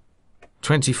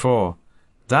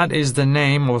 24. That is the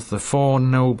name of the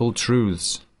 4 noble truths.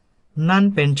 นั่น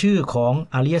เป็นชื่อของ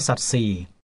อริยสัจสี่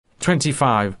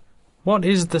 25. What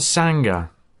is the Sangha?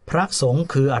 พระสงฆ์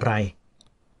คืออะไร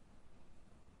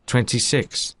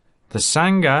 26. The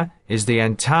Sangha is the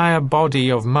entire body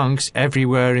of monks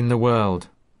everywhere in the world.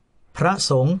 พระ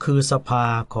สงฆ์คือสภา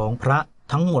ของพระ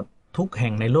ทั้งหมดทุกแห่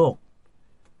งในโลก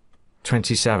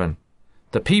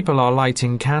 27. The people are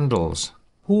lighting candles.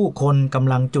 ผู้คนก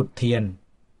ำลังจุดเทียน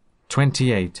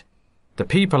 28. The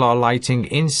people are lighting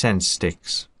incense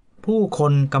sticks. ผู้ค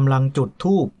นกำลังจุด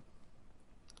ธูป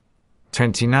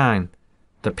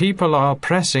 29. The people are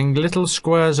pressing little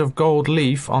squares of gold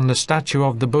leaf on the statue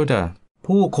of the Buddha.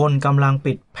 ผู้คนกำลัง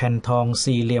ปิดแผ่นทอง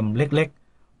สี่เหลี่ยมเล็ก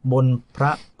ๆบนพร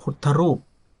ะพุทธรูป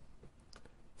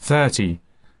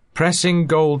 30. Pressing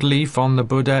gold leaf on the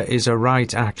Buddha is a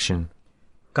right action.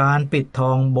 การปิดท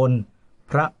องบน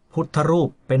พระพุทธรูป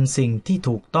เป็นสิ่งที่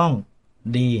ถูกต้อง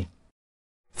ดี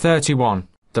 31.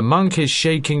 The monk is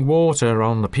shaking water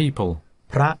on the people.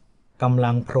 พระกำ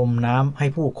ลังพรมน้ำให้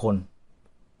ผู้คน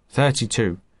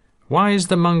 32. Why is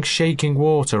the monk shaking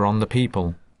water on the people?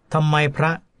 ทำไมพร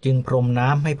ะจึงพรมน้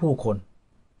ำให้ผู้คน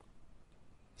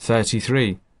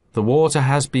 33. The water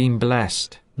has been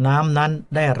blessed. น้ำนั้น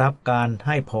ได้รับการใ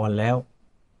ห้พรแล้ว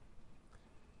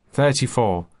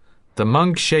 34. The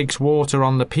monk shakes water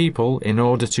on the people in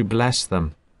order to bless them.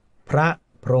 พระ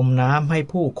พรมน้ำให้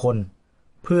ผู้คน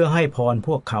เพื่อให้พรพ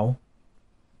วกเขา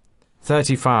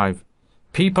 35.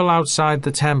 People outside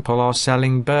the temple are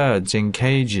selling birds in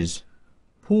cages.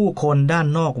 ผู้คนด้าน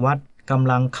นอกวัดก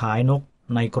ำลังขายนก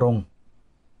ในกรง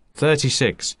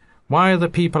 36. Why are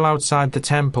the people outside the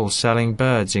temple selling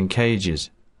birds in cages?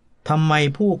 ทำไม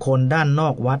ผู้คนด้านนอ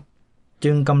กวัด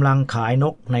จึงกำลังขายน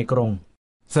กในกรง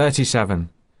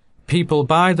 37. People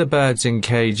buy the birds in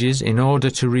cages in order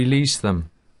to release them.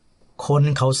 คน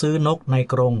เขาซื้อนกใน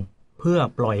กรงเพื่อ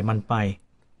ปล่อยมันไป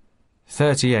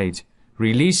 38.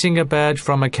 Releasing a bird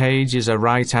from a cage is a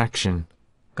right action.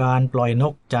 การปล่อยน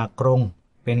กจากกรง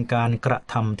เป็นการกระ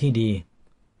ทำที่ดี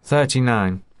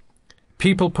 39.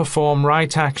 People perform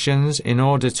right actions in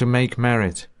order to make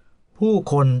merit. ผู้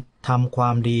คนทำควา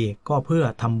มดีก็เพื่อ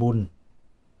ทำบุญ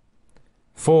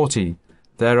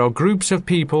 40. There are groups of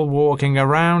people walking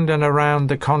around and around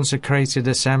the consecrated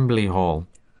assembly hall.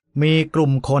 มีกลุ่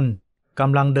มคนก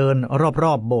ำลังเดินร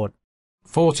อบๆโบสถ์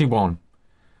 41.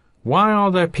 Why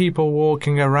are there people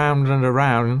walking around and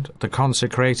around the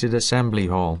consecrated assembly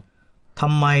hall? ท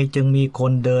ำไมจึงมีค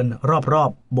นเดินรอ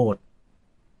บๆโบสถ์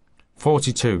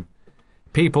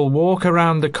 42. People walk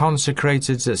around the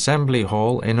consecrated assembly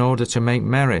hall in order to make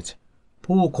merit.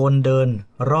 ผู้คนเดิน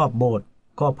รอบโบสถ์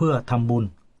ก็เพื่อทำบุญ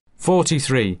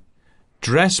 43.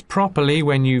 Dress properly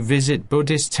when you visit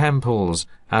Buddhist temples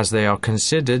as they are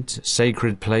considered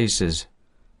sacred places.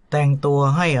 แต่งตัว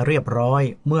ให้เรียบร้อย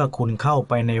เมื่อคุณเข้า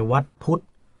ไปในวัดพุทธ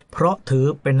เพราะถือ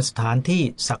เป็นสถานที่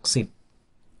ศักดิ์สิทธิ์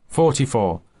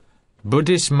 44.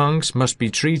 Buddhist monks must be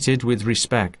treated with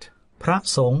respect. พระ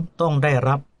สงฆ์ต้องได้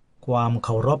รับความเค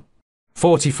ารพ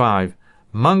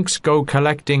 45. Monks go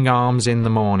collecting alms in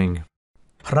the morning.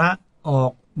 พระออ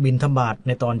กบิณฑบาตใ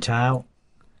นตอนเช้า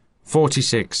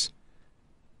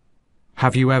 46.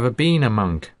 Have you ever been a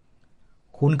monk?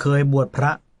 คุณเคยบวชพร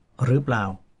ะหรือเปล่า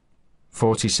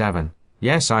 47.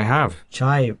 Yes, I have. ใ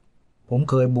ช่ผม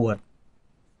เคยบวช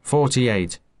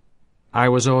 48. I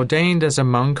was ordained as a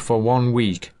monk for 1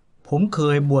 week. ผมเค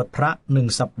ยบวชพระ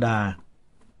1 สัปดาห์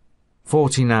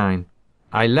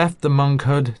 49. I left the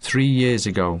monkhood 3 years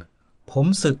ago. ผม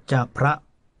สึกจากพระ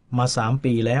มา3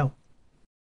 ปีแล้ว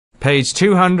Page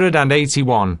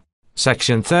 281.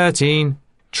 Section 13.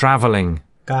 Traveling.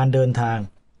 การเดินทาง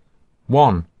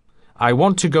 1. I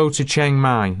want to go to Chiang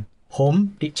Mai.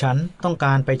 ดิฉันต้องก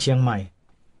ารไปเชียงใหม่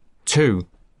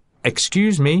 2.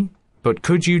 Excuse me, but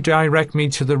could you direct me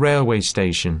to the railway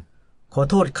station? ขอ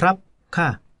โทษครับค่ะ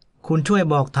คุณช่วย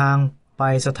บอกทางไป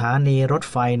สถานีรถ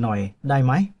ไฟหน่อยได้ไห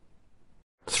ม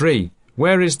 3.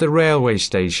 Where is the railway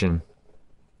station?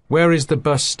 Where is the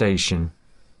bus station?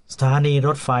 สถานีร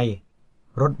ถไฟ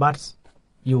รถบัส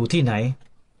อยู่ที่ไหน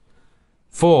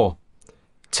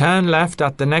 4. Turn left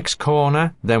at the next corner,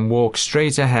 then walk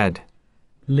straight ahead.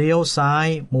 เลี้ยวซ้าย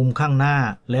มุมข้างหน้า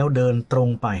แล้วเดินตรง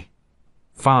ไป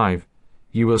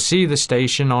 5. You will see the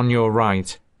station on your right.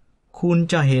 คุณ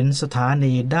จะเห็นสถา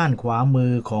นีด้านขวามื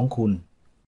อของคุณ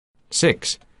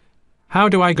 6. How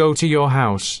do I go to your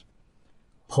house?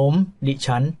 ผมดิ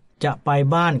ฉันจะไป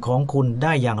บ้านของคุณไ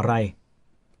ด้อย่างไร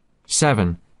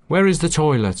 7. Where is the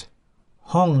toilet?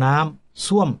 ห้องน้ำ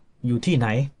ส้วมอยู่ที่ไหน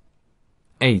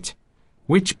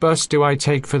 8. Which bus do I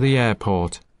take for the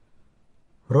airport?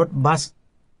 รถบัส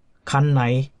คันไหน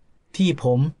ที่ผ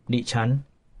มดิฉัน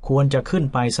ควรจะขึ้น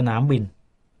ไปสนามบิน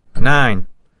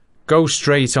 9. Go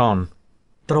straight on.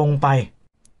 ตรงไป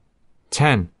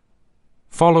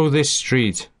 10. Follow this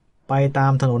street. ไปตา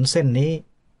มถนนเส้นนี้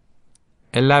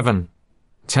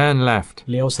 11. Turn left.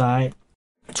 เลี้ยวซ้าย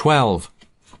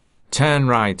 12. Turn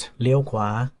right. เลี้ยวขวา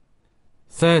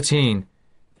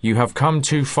 13. You have come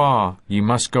too far. You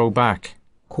must go back.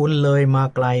 คุณเลยมา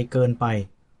ไกลเกินไป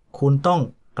คุณต้อง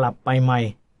กลับไปใหม่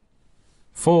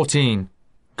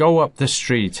 14. Go up the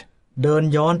street. เดิน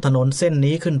ย้อนถนนเส้น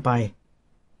นี้ขึ้นไป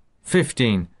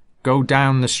 15. Go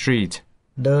down the street.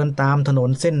 เดินตามถนน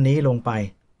เส้นนี้ลงไป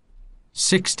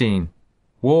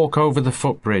 16. Walk over the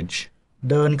footbridge.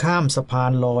 เดินข้ามสะพา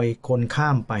นลอยคนข้า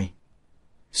มไป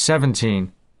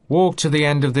 17. Walk to the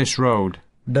end of this road.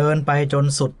 เดินไปจน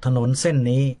สุดถนนเส้น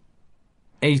นี้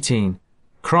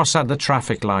 18. Cross at the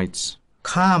traffic lights.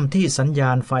 ข้ามที่สัญญ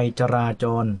าณไฟจราจ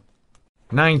ร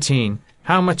 19.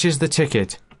 How much is the ticket?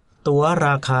 ตั๋วร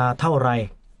าคาเท่าไหร่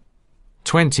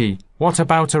 20. What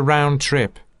about a round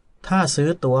trip? ถ้าซื้อ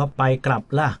ตั๋วไปกลับ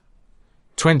ล่ะ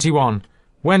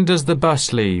 21. When does the bus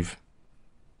leave?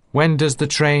 When does the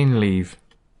train leave?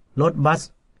 รถบัส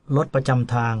รถประจ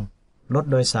ำทางรถ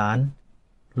โดยสาร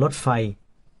รถไฟ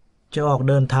จะออก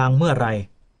เดินทางเมื่อไหร่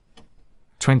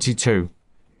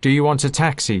 22. Do you want a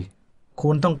taxi? คุ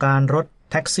ณต้องการรถ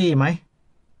แท็กซี่ไหม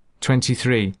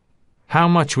 23. How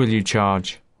much will you charge?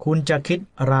 คุณจะคิด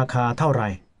ราคาเท่าไหร่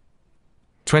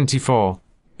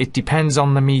 24. It depends on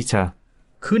the meter.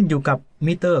 ขึ้นอยู่กับ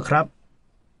มิเตอร์ครับ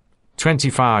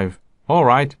 25. All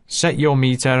right, set your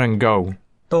meter and go.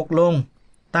 ตกลง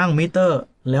ตั้งมิเตอร์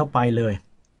แล้วไปเลย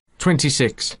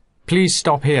 26. Please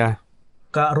stop here.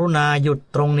 กรุณาหยุด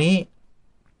ตรงนี้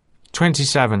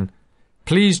 27.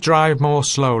 Please drive more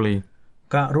slowly.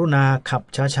 กรุณาขับ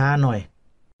ช้าๆหน่อย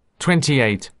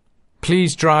 28.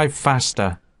 Please drive faster.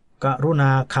 กรุณ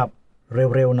าขับเ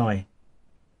ร็วๆหน่อย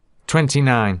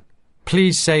 29.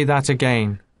 Please say that again.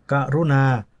 กรุณา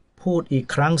พูดอีก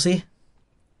ครั้งสิ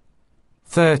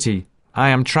 30. I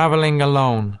am traveling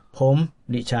alone. ผม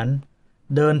ดิฉัน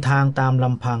เดินทางตามล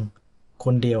ำพังค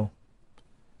นเดียว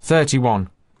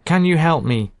 31. Can you help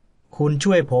me? คุณ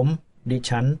ช่วยผมดิ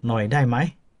ฉันหน่อยได้ไหม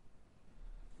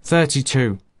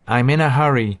 32. I'm in a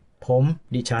hurry. ผม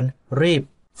ดิฉันรีบ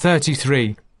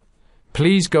 33.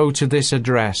 Please go to this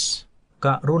address. ก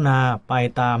รุณาไป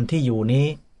ตามที่อยู่นี้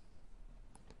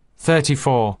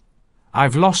 34.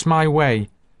 I've lost my way.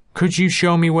 Could you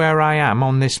show me where I am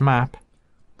on this map?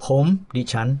 ผมดิ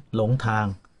ฉันหลงทาง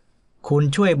คุณ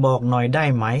ช่วยบอกหน่อยได้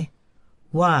ไหม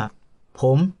ว่าผ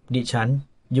มดิฉัน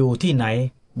อยู่ที่ไหน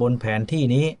บนแผนที่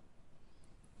นี้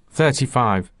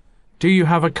 35. Do you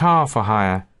have a car for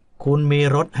hire? คุณมี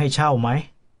รถให้เช่าไหม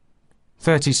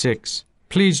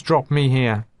 36. Please drop me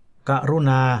here. กรุ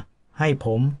ณาให้ผ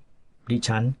มดิ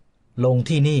ฉันลง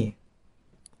ที่นี่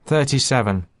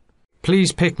 37.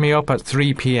 Please pick me up at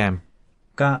 3 p.m.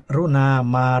 กรุณา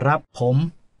มารับผม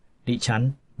ดิฉัน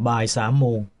บ่าย3 โม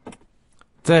ง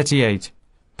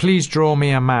 38. Please draw me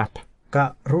a map. ก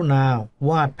รุณา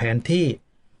วาดแผนที่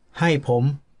ให้ผม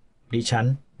ดิฉัน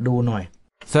ดูหน่อย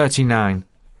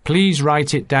 39. Please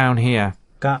write it down here.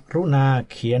 กรุณา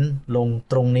เขียนลง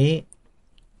ตรงนี้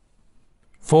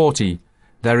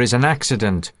 40. There is an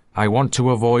accident. I want to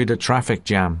avoid a traffic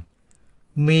jam.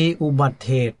 มีอุบัติเ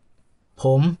หตุผ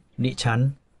มดิฉัน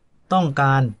ต้องก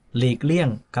ารหลีกเลี่ยง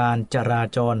การจรา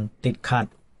จรติดขัด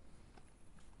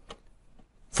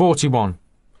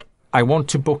 41. I want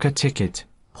to book a ticket.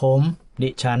 ผมดิ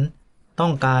ฉันต้อ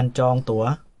งการจองตั๋ว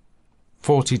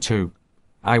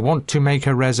 42. I want to make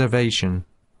a reservation.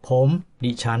 ผม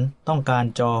ดิฉันต้องการ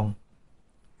จอง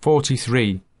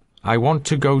 43. I want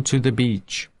to go to the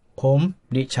beach. ผม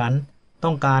ดิฉันต้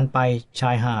องการไปช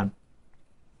ายหาด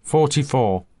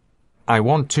 44. I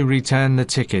want to return the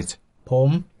ticket. ผม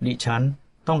ดิฉัน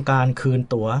ต้องการคืน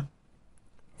ตั๋ว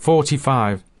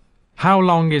 45. How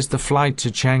long is the flight to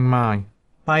Chiang Mai?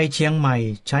 ไปเชียงใหม่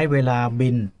ใช้เวลาบิ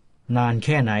นนานแ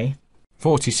ค่ไหน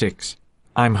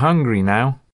 46. I'm hungry now.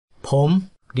 ผม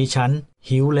ดิฉัน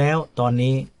หิวแล้วตอน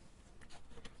นี้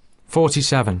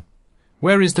 47.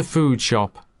 Where is the food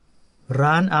shop?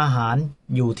 ร้านอาหาร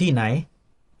อยู่ที่ไหน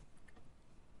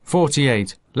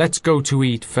 48. Let's go to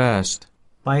eat first.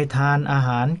 ไปทานอาห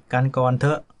ารกันก่อนเถ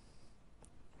อะ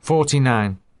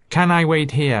 49. Can I wait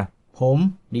here? ผม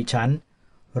ดิฉัน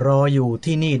รออยู่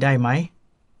ที่นี่ได้ไหม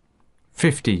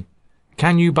 50.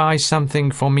 Can you buy something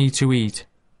for me to eat?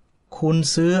 คุณ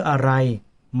ซื้ออะไร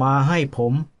มาให้ผ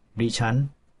มดิฉัน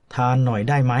ทานหน่อย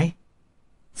ได้ไหม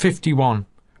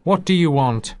 51. What do you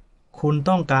want? คุณ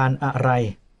ต้องการอะไร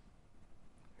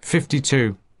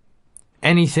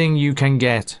 52. Anything you can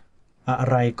get. อะ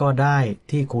ไรก็ได้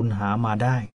ที่คุณหามาไ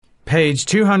ด้ Page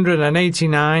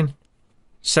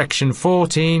 289, Section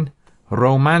 14,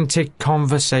 Romantic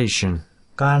Conversation.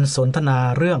 การสนทนา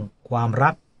เรื่องความ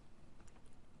รัก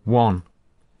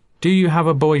 1. Do you have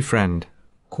a boyfriend?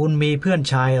 คุณมีเพื่อน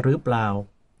ชายหรือเปล่า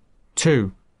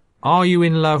 2. Are you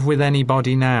in love with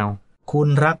anybody now? คุณ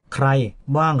รักใคร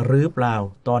บ้างหรือเปล่า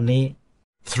ตอนนี้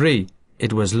 3.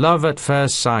 It was love at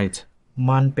first sight.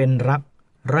 มันเป็นรัก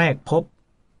แรกพบ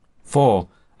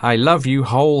 4. I love you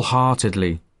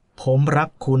wholeheartedly. ผมรัก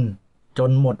คุณจ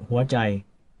นหมดหัวใจ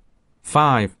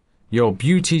 5. Your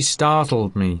beauty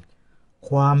startled me.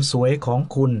 ความสวยของ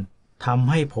คุณทำ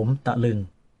ให้ผมตะลึง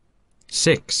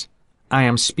 6. I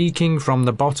am speaking from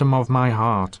the bottom of my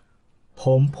heart. ผ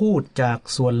มพูดจาก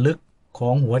ส่วนลึกขอ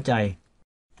งหัวใจ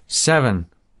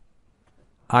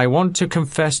 7. I want to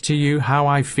confess to you how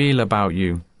I feel about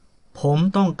you. ผม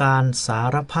ต้องการสา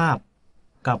รภาพ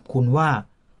กับคุณว่า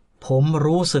ผม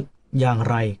รู้สึกอย่าง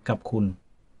ไรกับคุณ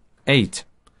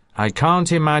 8. I can't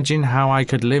imagine how I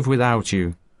could live without you.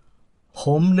 ผ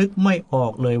มนึกไม่ออ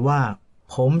กเลยว่า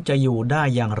ผมจะอยู่ได้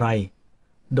อย่างไร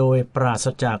โดยปราศ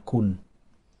จากคุณ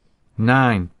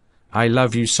 9. I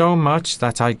love you so much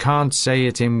that I can't say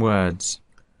it in words.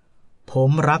 ผม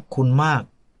รักคุณมาก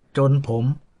จนผม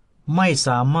ไม่ส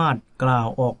ามารถกล่าว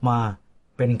ออกมา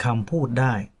เป็นคำพูดไ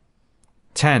ด้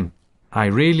 10. I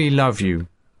really love you.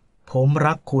 ผม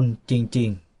รักคุณจริง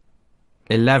ๆ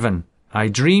 11. I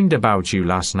dreamed about you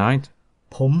last night.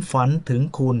 ผมฝันถึง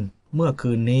คุณเมื่อ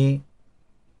คืนนี้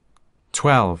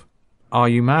 12. Are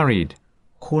you married?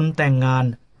 คุณแต่งงาน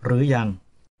หรือยัง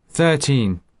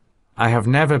 13. I have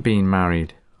never been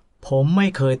married. ผมไม่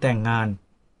เคยแต่งงาน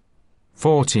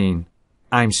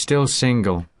 14. I'm still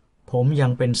single. ผมยั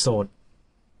งเป็นโสด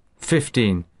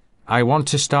 15. I want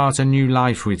to start a new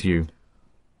life with you.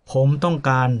 ผมต้อง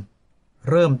การ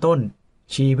เริ่มต้น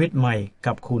ชีวิตใหม่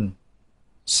กับคุณ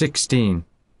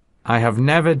 16. I have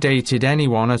never dated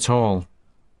anyone at all.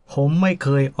 ผมไม่เค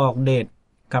ยออกเดท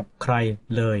กับใคร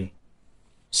เลย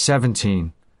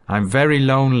 17. I'm very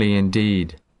lonely indeed.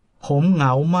 ผมเหง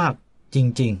ามากจ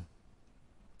ริง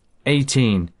ๆ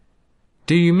 18.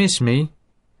 Do you miss me?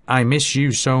 I miss you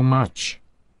so much.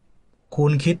 คุ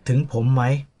ณคิดถึงผมไหม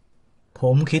ผ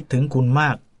มคิดถึงคุณมา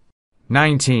ก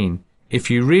 19. If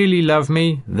you really love me,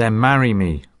 then marry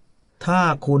me. ถ้า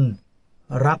คุณ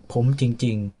รักผมจ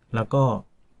ริงๆแล้วก็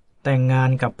แต่งงาน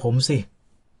กับผมสิ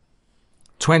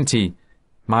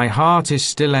 20. My heart is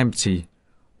still empty.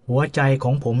 หัวใจข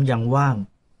องผมยังว่าง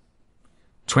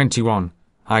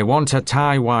 21. I want a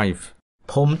Thai wife.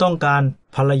 ผมต้องการ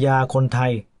ภรรยาคนไท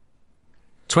ย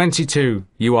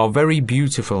 22. You are very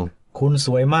beautiful. คุณส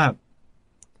วยมาก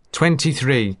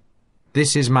 23. This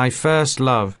is my first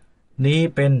love. นี้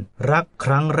เป็นรักค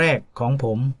รั้งแรกของผ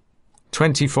ม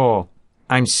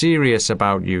 24. I'm serious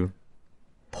about you.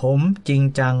 ผมจริง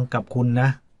จังกับคุณนะ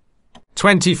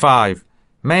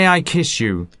 25. May I kiss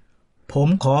you? ผม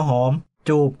ขอหอม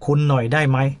จูบคุณหน่อยได้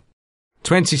ไหม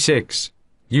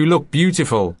 26. You look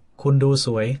beautiful. คุณดูส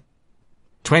วย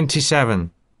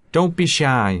 27. Don't be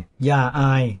shy. อย่าอ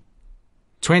าย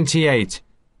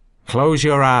 28. Close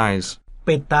your eyes.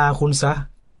 ปิดตาคุณซะ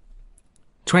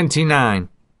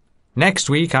 29. Next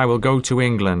week I will go to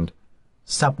England.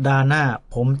 สัปดาห์หน้า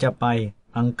ผมจะไป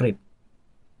อังกฤษ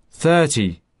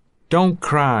 30. Don't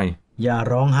cry. อย่า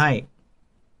ร้องไห้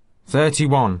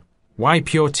 31. Wipe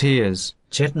your tears.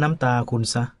 เช็ดน้ำตาคุณ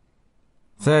ซะ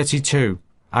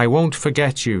 32. I won't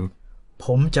forget you. ผ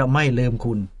มจะไม่ลืม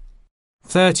คุณ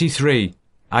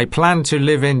 33. I plan to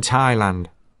live in Thailand.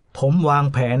 ผมวาง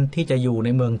แผนที่จะอยู่ใน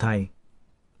เมืองไทย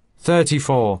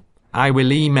 34. I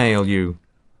will email you.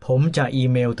 ผมจะอี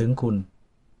เมลถึงคุณ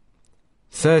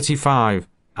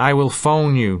 35. I will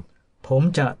phone you. ผม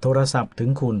จะโทรศัพท์ถึง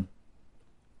คุณ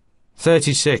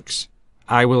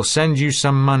 36. I will send you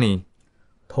some money.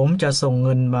 ผมจะส่งเ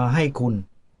งินมาให้คุณ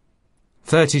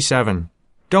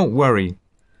 37. Don't worry.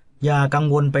 อย่ากัง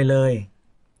วลไปเลย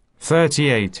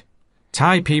 38.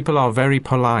 Thai people are very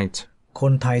polite. ค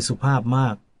นไทยสุภาพมา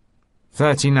ก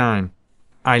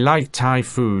 39. I like Thai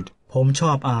food. ผมช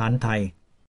อบอาหารไทย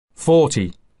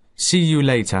 40. See you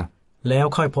later. แล้ว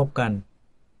ค่อยพบกัน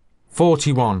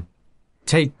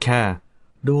 41. Take care.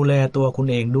 ดูแลตัวคุณ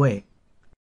เองด้วย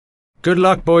Good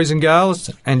luck, boys and girls.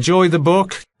 Enjoy the book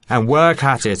and work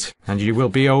at it, and you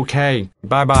will be okay.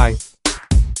 Bye-bye.